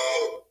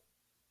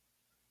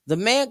 The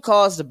man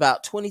caused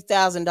about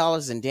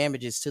 $20,000 in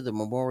damages to the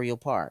memorial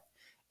park.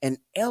 An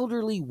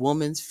elderly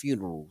woman's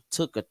funeral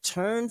took a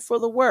turn for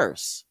the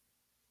worse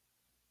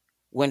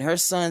when her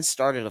son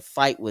started a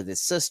fight with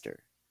his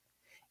sister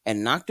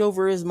and knocked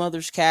over his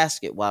mother's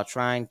casket while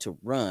trying to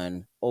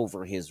run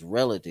over his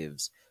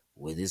relatives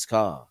with his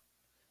car.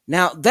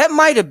 Now, that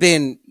might have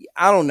been,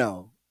 I don't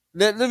know.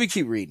 Let me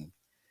keep reading.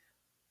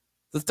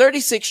 The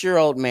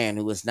 36-year-old man,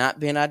 who has not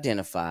been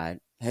identified,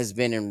 has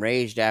been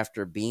enraged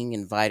after being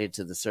invited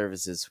to the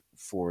services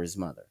for his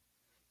mother.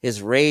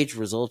 His rage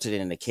resulted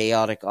in a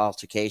chaotic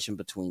altercation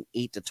between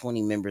 8 to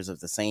 20 members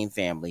of the same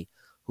family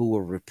who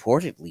were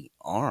reportedly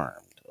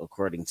armed,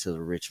 according to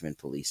the Richmond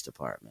Police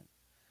Department.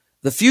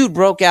 The feud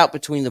broke out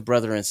between the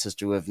brother and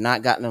sister who have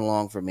not gotten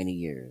along for many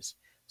years,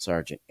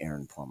 Sergeant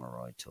Aaron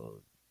Pomeroy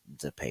told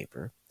the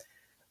paper.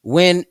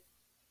 When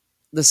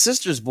the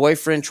sister's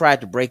boyfriend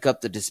tried to break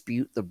up the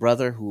dispute, the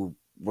brother, who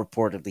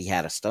reportedly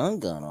had a stun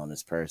gun on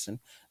his person,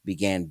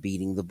 began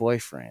beating the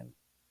boyfriend.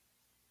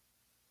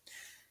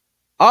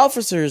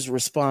 Officers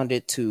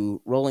responded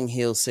to Rolling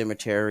Hill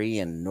Cemetery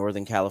in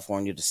Northern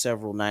California to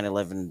several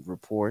 9/11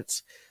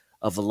 reports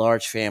of a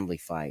large family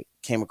fight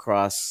came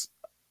across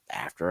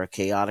after a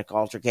chaotic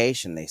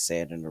altercation, they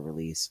said in the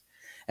release.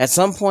 At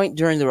some point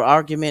during the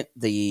argument,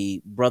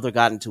 the brother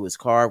got into his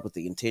car with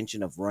the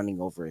intention of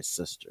running over his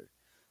sister.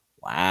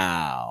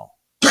 Wow.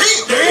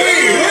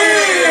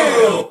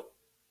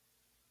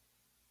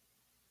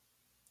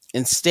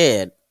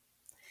 Instead,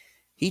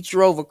 he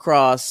drove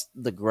across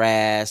the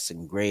grass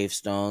and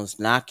gravestones,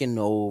 knocking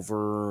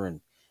over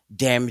and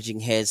damaging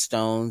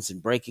headstones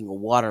and breaking a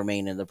water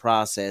main in the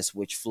process,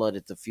 which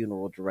flooded the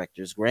funeral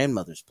director's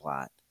grandmother's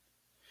plot.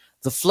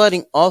 The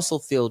flooding also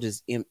filled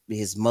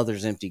his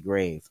mother's empty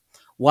grave.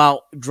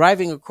 While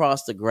driving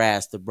across the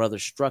grass, the brother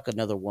struck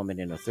another woman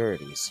in her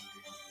 30s.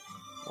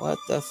 What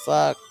the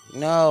fuck?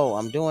 No,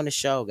 I'm doing a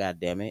show,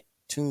 goddammit.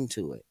 Tune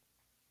to it.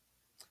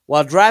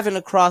 While driving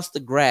across the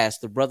grass,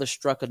 the brother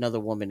struck another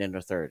woman in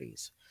her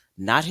 30s.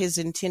 Not his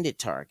intended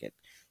target,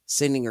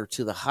 sending her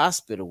to the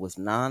hospital with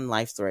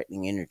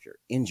non-life-threatening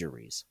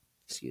injuries.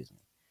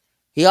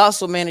 He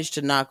also managed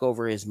to knock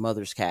over his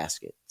mother's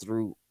casket,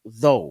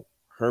 though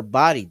her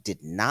body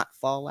did not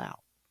fall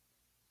out.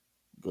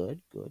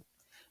 Good.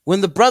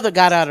 When the brother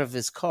got out of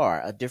his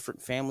car, a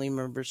different family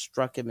member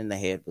struck him in the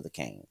head with a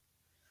cane.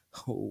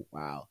 Oh,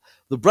 wow.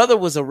 The brother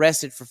was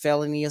arrested for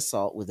felony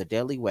assault with a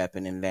deadly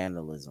weapon and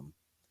vandalism.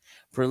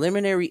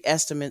 Preliminary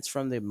estimates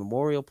from the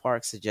memorial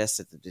park suggest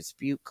that the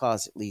dispute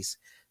caused at least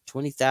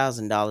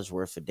 $20,000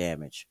 worth of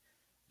damage.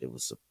 It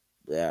was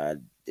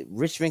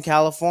Richmond,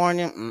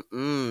 California.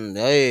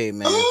 Hey,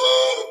 man.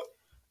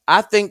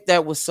 I think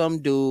that was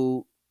some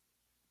dude,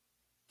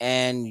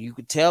 and you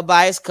could tell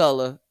by his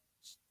color,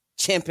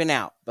 chimping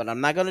out. But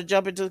I'm not going to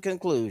jump into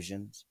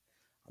conclusions.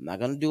 I'm not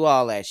going to do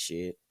all that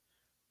shit.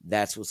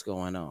 That's what's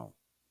going on.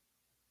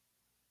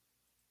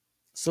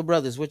 So,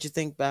 brothers, what you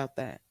think about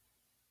that?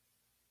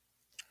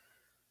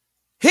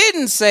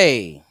 Hidden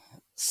say,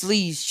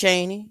 Sleaze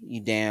Cheney,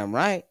 you damn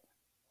right.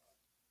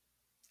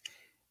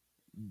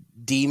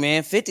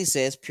 D-Man 50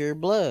 says pure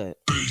blood.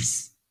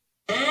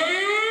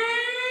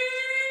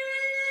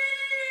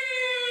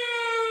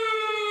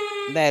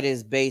 That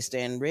is based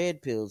and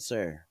red pilled,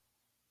 sir.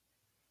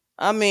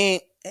 I mean,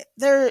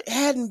 there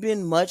hadn't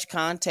been much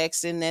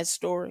context in that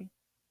story.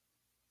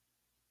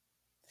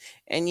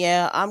 And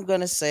yeah, I'm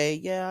going to say,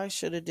 yeah, I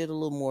should have did a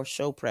little more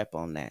show prep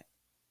on that.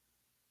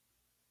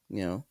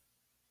 You know?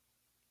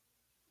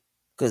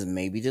 Because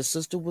maybe the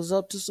sister was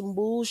up to some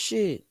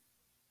bullshit.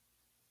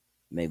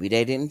 Maybe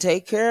they didn't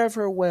take care of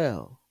her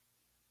well.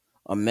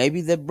 Or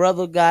maybe the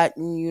brother got,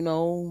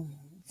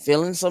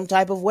 feeling some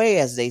type of way,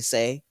 as they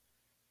say.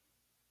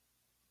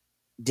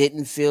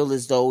 Didn't feel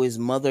as though his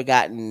mother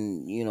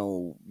gotten,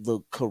 the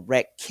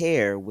correct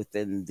care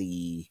within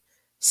the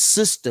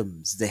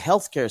systems, the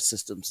healthcare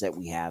systems that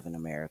we have in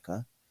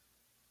America.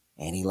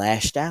 And he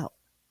lashed out.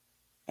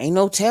 Ain't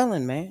no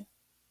telling, man.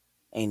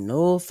 Ain't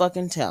no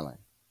fucking telling.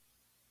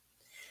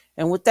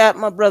 And with that,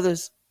 my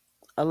brothers,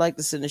 I'd like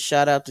to send a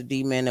shout out to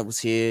D-Man that was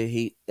here.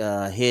 He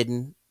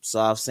Hidden,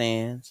 Soft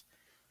Sands,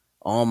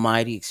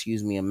 Almighty,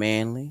 and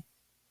Manly.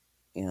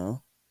 You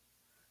know,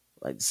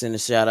 I'd like to send a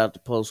shout out to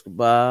Post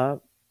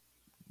Kebab.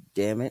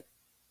 Damn it.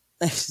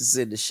 I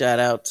send a shout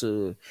out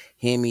to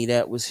Hemi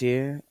that was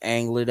here,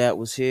 Angler that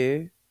was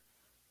here.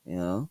 You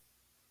know,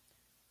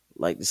 I'd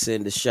like to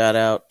send a shout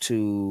out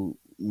to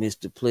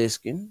Mr.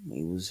 Pliskin.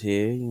 He was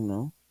here, you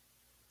know.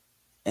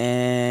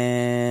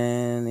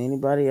 And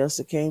anybody else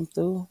that came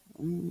through?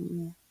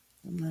 I'm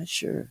not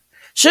sure.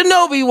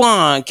 Shinobi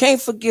Wan,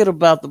 can't forget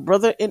about the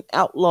brother and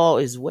Outlaw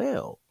as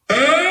well.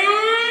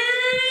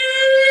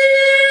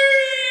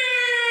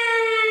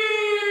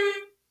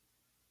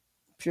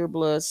 Pure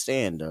blood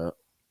stand up.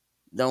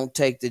 Don't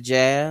take the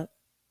jab.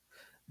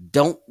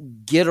 Don't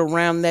get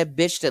around that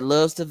bitch that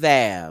loves to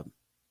vab.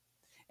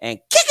 And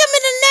kick him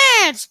in the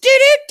nuts. Do.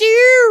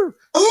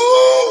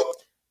 All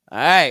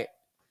right.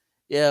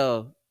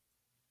 Yo,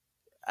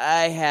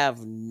 I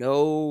have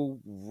no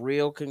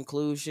real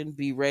conclusion.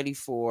 Be ready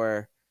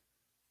for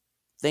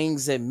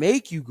things that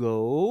make you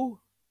go.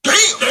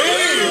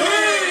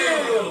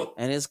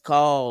 And it's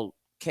called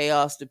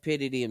Chaos,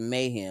 Stupidity, and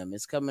Mayhem.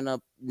 It's coming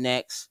up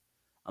next.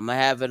 I'm going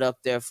to have it up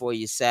there for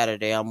you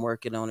Saturday. I'm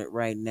working on it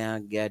right now.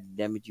 God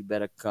damn it, you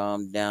better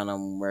calm down.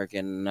 I'm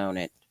working on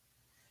it.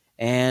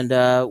 And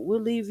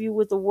we'll leave you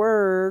with a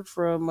word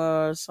from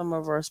some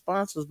of our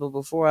sponsors. But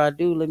before I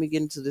do, let me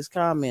get into this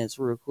comments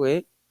real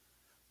quick.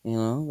 You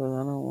know, because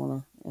I don't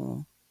want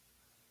to,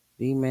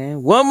 be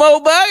man. One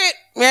more bucket.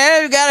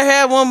 Man, you got to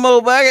have one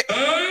more bucket.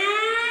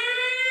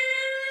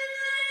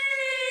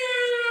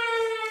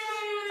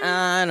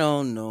 I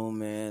don't know,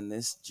 man.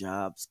 This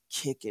job's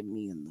kicking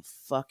me in the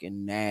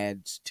fucking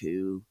nads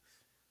too.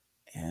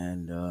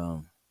 And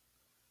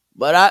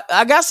but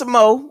I got some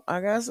more. I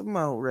got some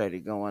more ready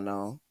going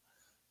on.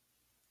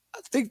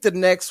 I think the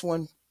next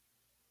one,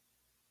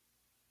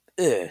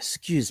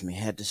 excuse me,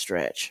 had to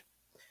stretch.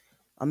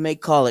 I may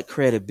call it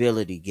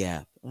credibility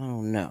gap. I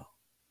don't know.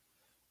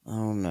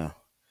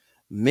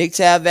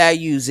 MGTOW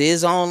Values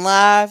is on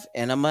live,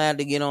 and I'm gonna have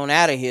to get on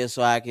out of here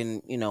so I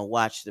can,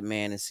 watch the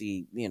man and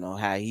see,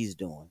 how he's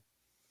doing.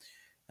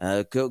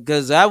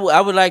 Because I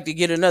would like to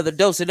get another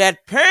dose of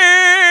that pandemonium.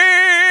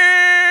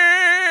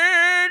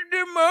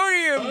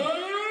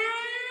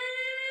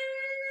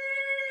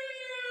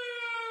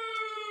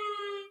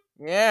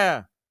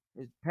 Yeah,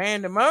 it's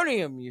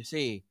pandemonium. You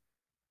see,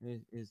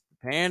 it's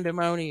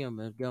pandemonium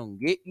that's gonna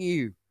get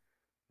you.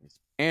 It's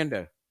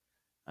panda.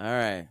 All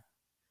right.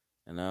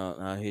 And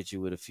I'll hit you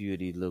with a few of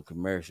these little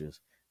commercials.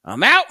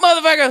 I'm out,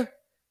 motherfucker.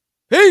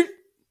 Peace.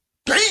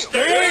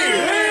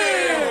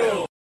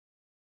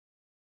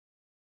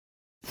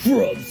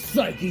 From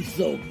Psyche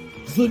Soap,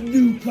 the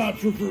new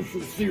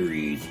controversial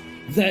series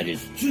that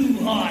is too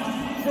hot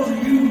for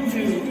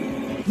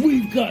YouTube.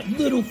 We've got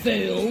little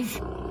fails.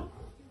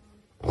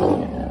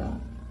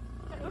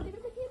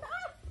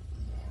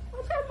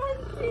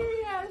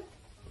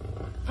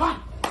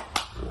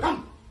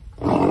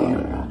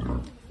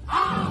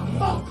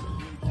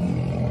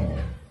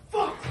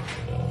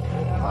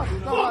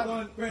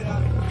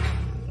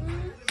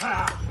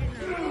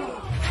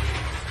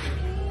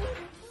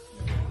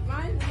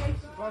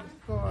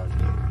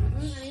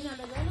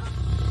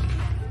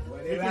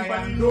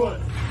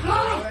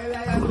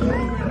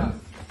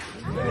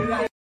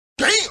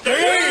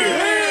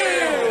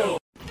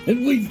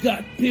 And we've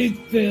got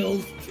big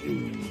fails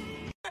too.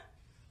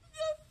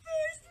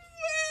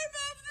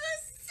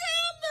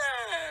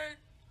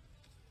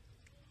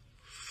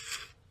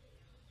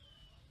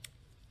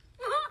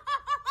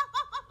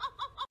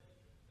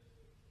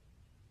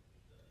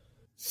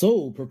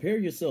 So prepare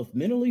yourself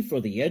mentally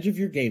for the edge of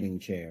your gaming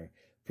chair.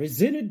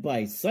 Presented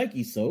by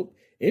Psyche Soap,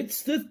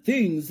 it's the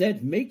things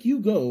that make you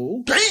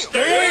go.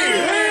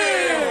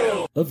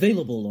 Damn!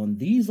 Available on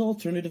these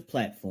alternative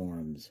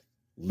platforms,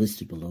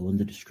 listed below in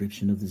the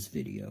description of this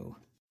video.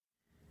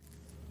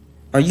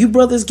 Are you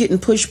brothers getting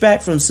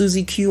pushback from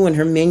Susie Q and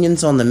her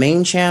minions on the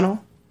main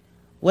channel?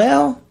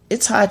 Well,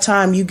 it's high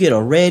time you get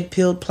a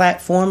red-pilled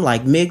platform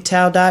like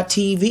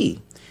MGTOW.tv.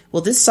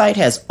 Well, this site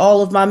has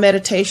all of my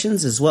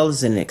meditations as well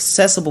as an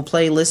accessible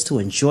playlist to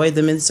enjoy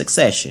them in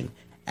succession,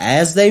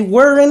 as they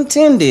were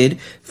intended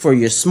for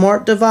your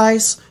smart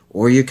device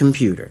or your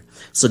computer.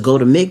 So go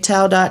to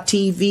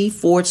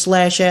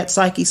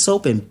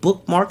MGTOW.tv/@PsycheSoap and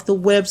bookmark the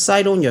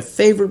website on your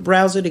favorite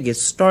browser to get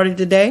started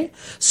today.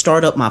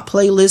 Start up my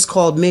playlist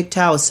called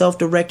MGTOW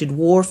Self-Directed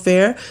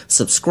Warfare.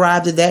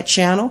 Subscribe to that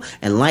channel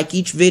and like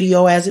each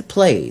video as it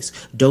plays.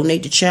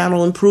 Donate to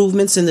channel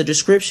improvements in the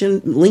description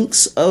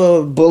links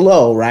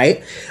below,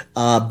 right?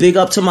 Big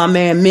up to my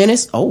man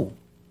Menace. Oh,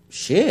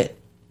 shit.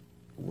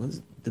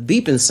 What's the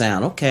beeping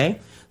sound? Okay.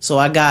 So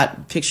I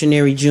got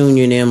Pictionary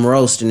Jr. and them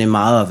roasting in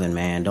my oven,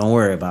 man. Don't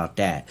worry about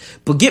that.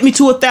 But get me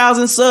to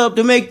 1,000 subs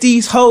to make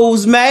these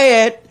hoes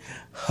mad.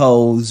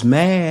 Hoes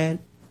mad.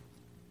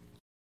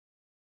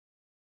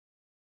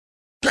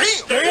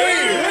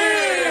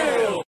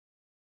 Damn!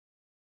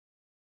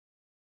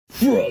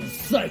 From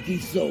Psyche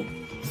Soap,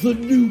 the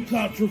new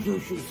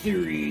controversial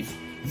series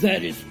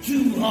that is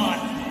too hot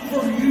for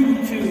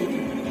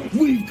YouTube.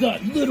 We've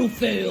got little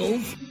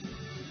fails.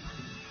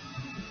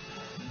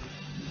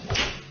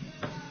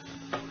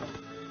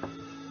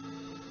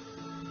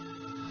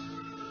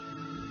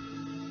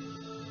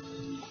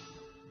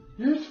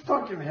 You just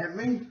fucking hit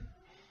me.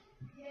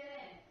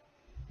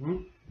 Hmm?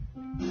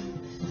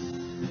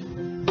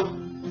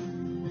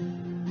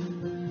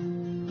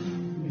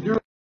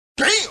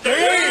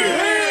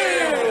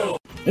 Damn!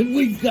 And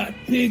we've got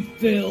big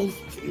fails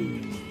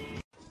too.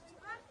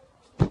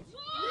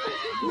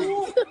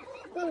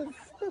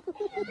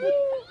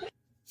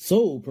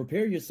 So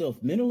prepare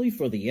yourself mentally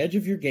for the edge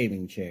of your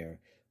gaming chair.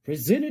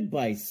 Presented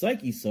by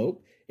Psyche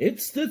Soap,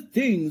 it's the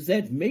things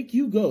that make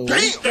you go.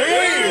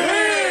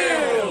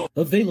 Damn!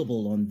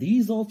 Available on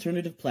these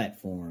alternative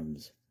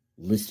platforms,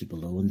 listed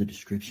below in the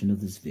description of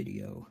this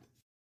video.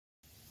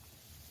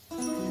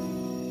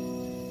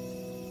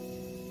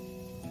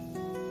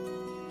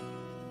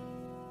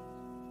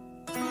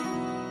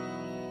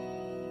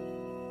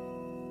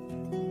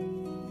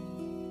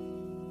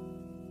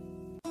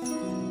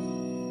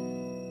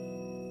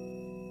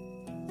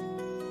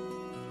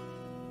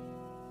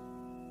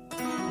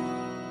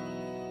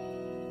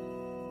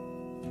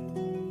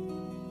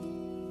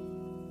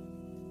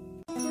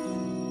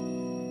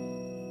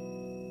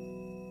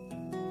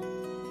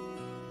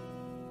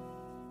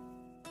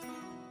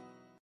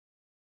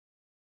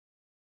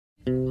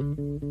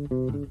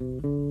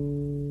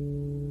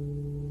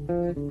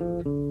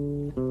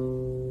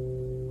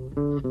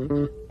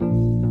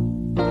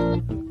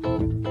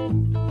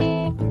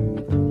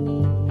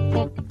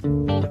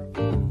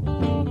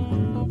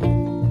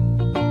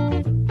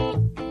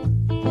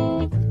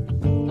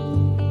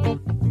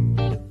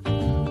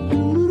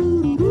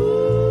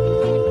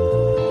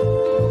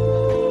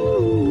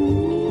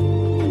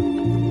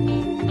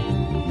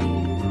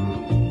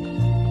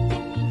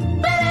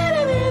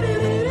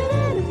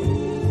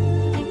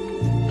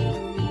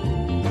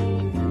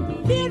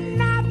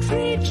 Didn't I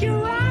treat you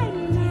right?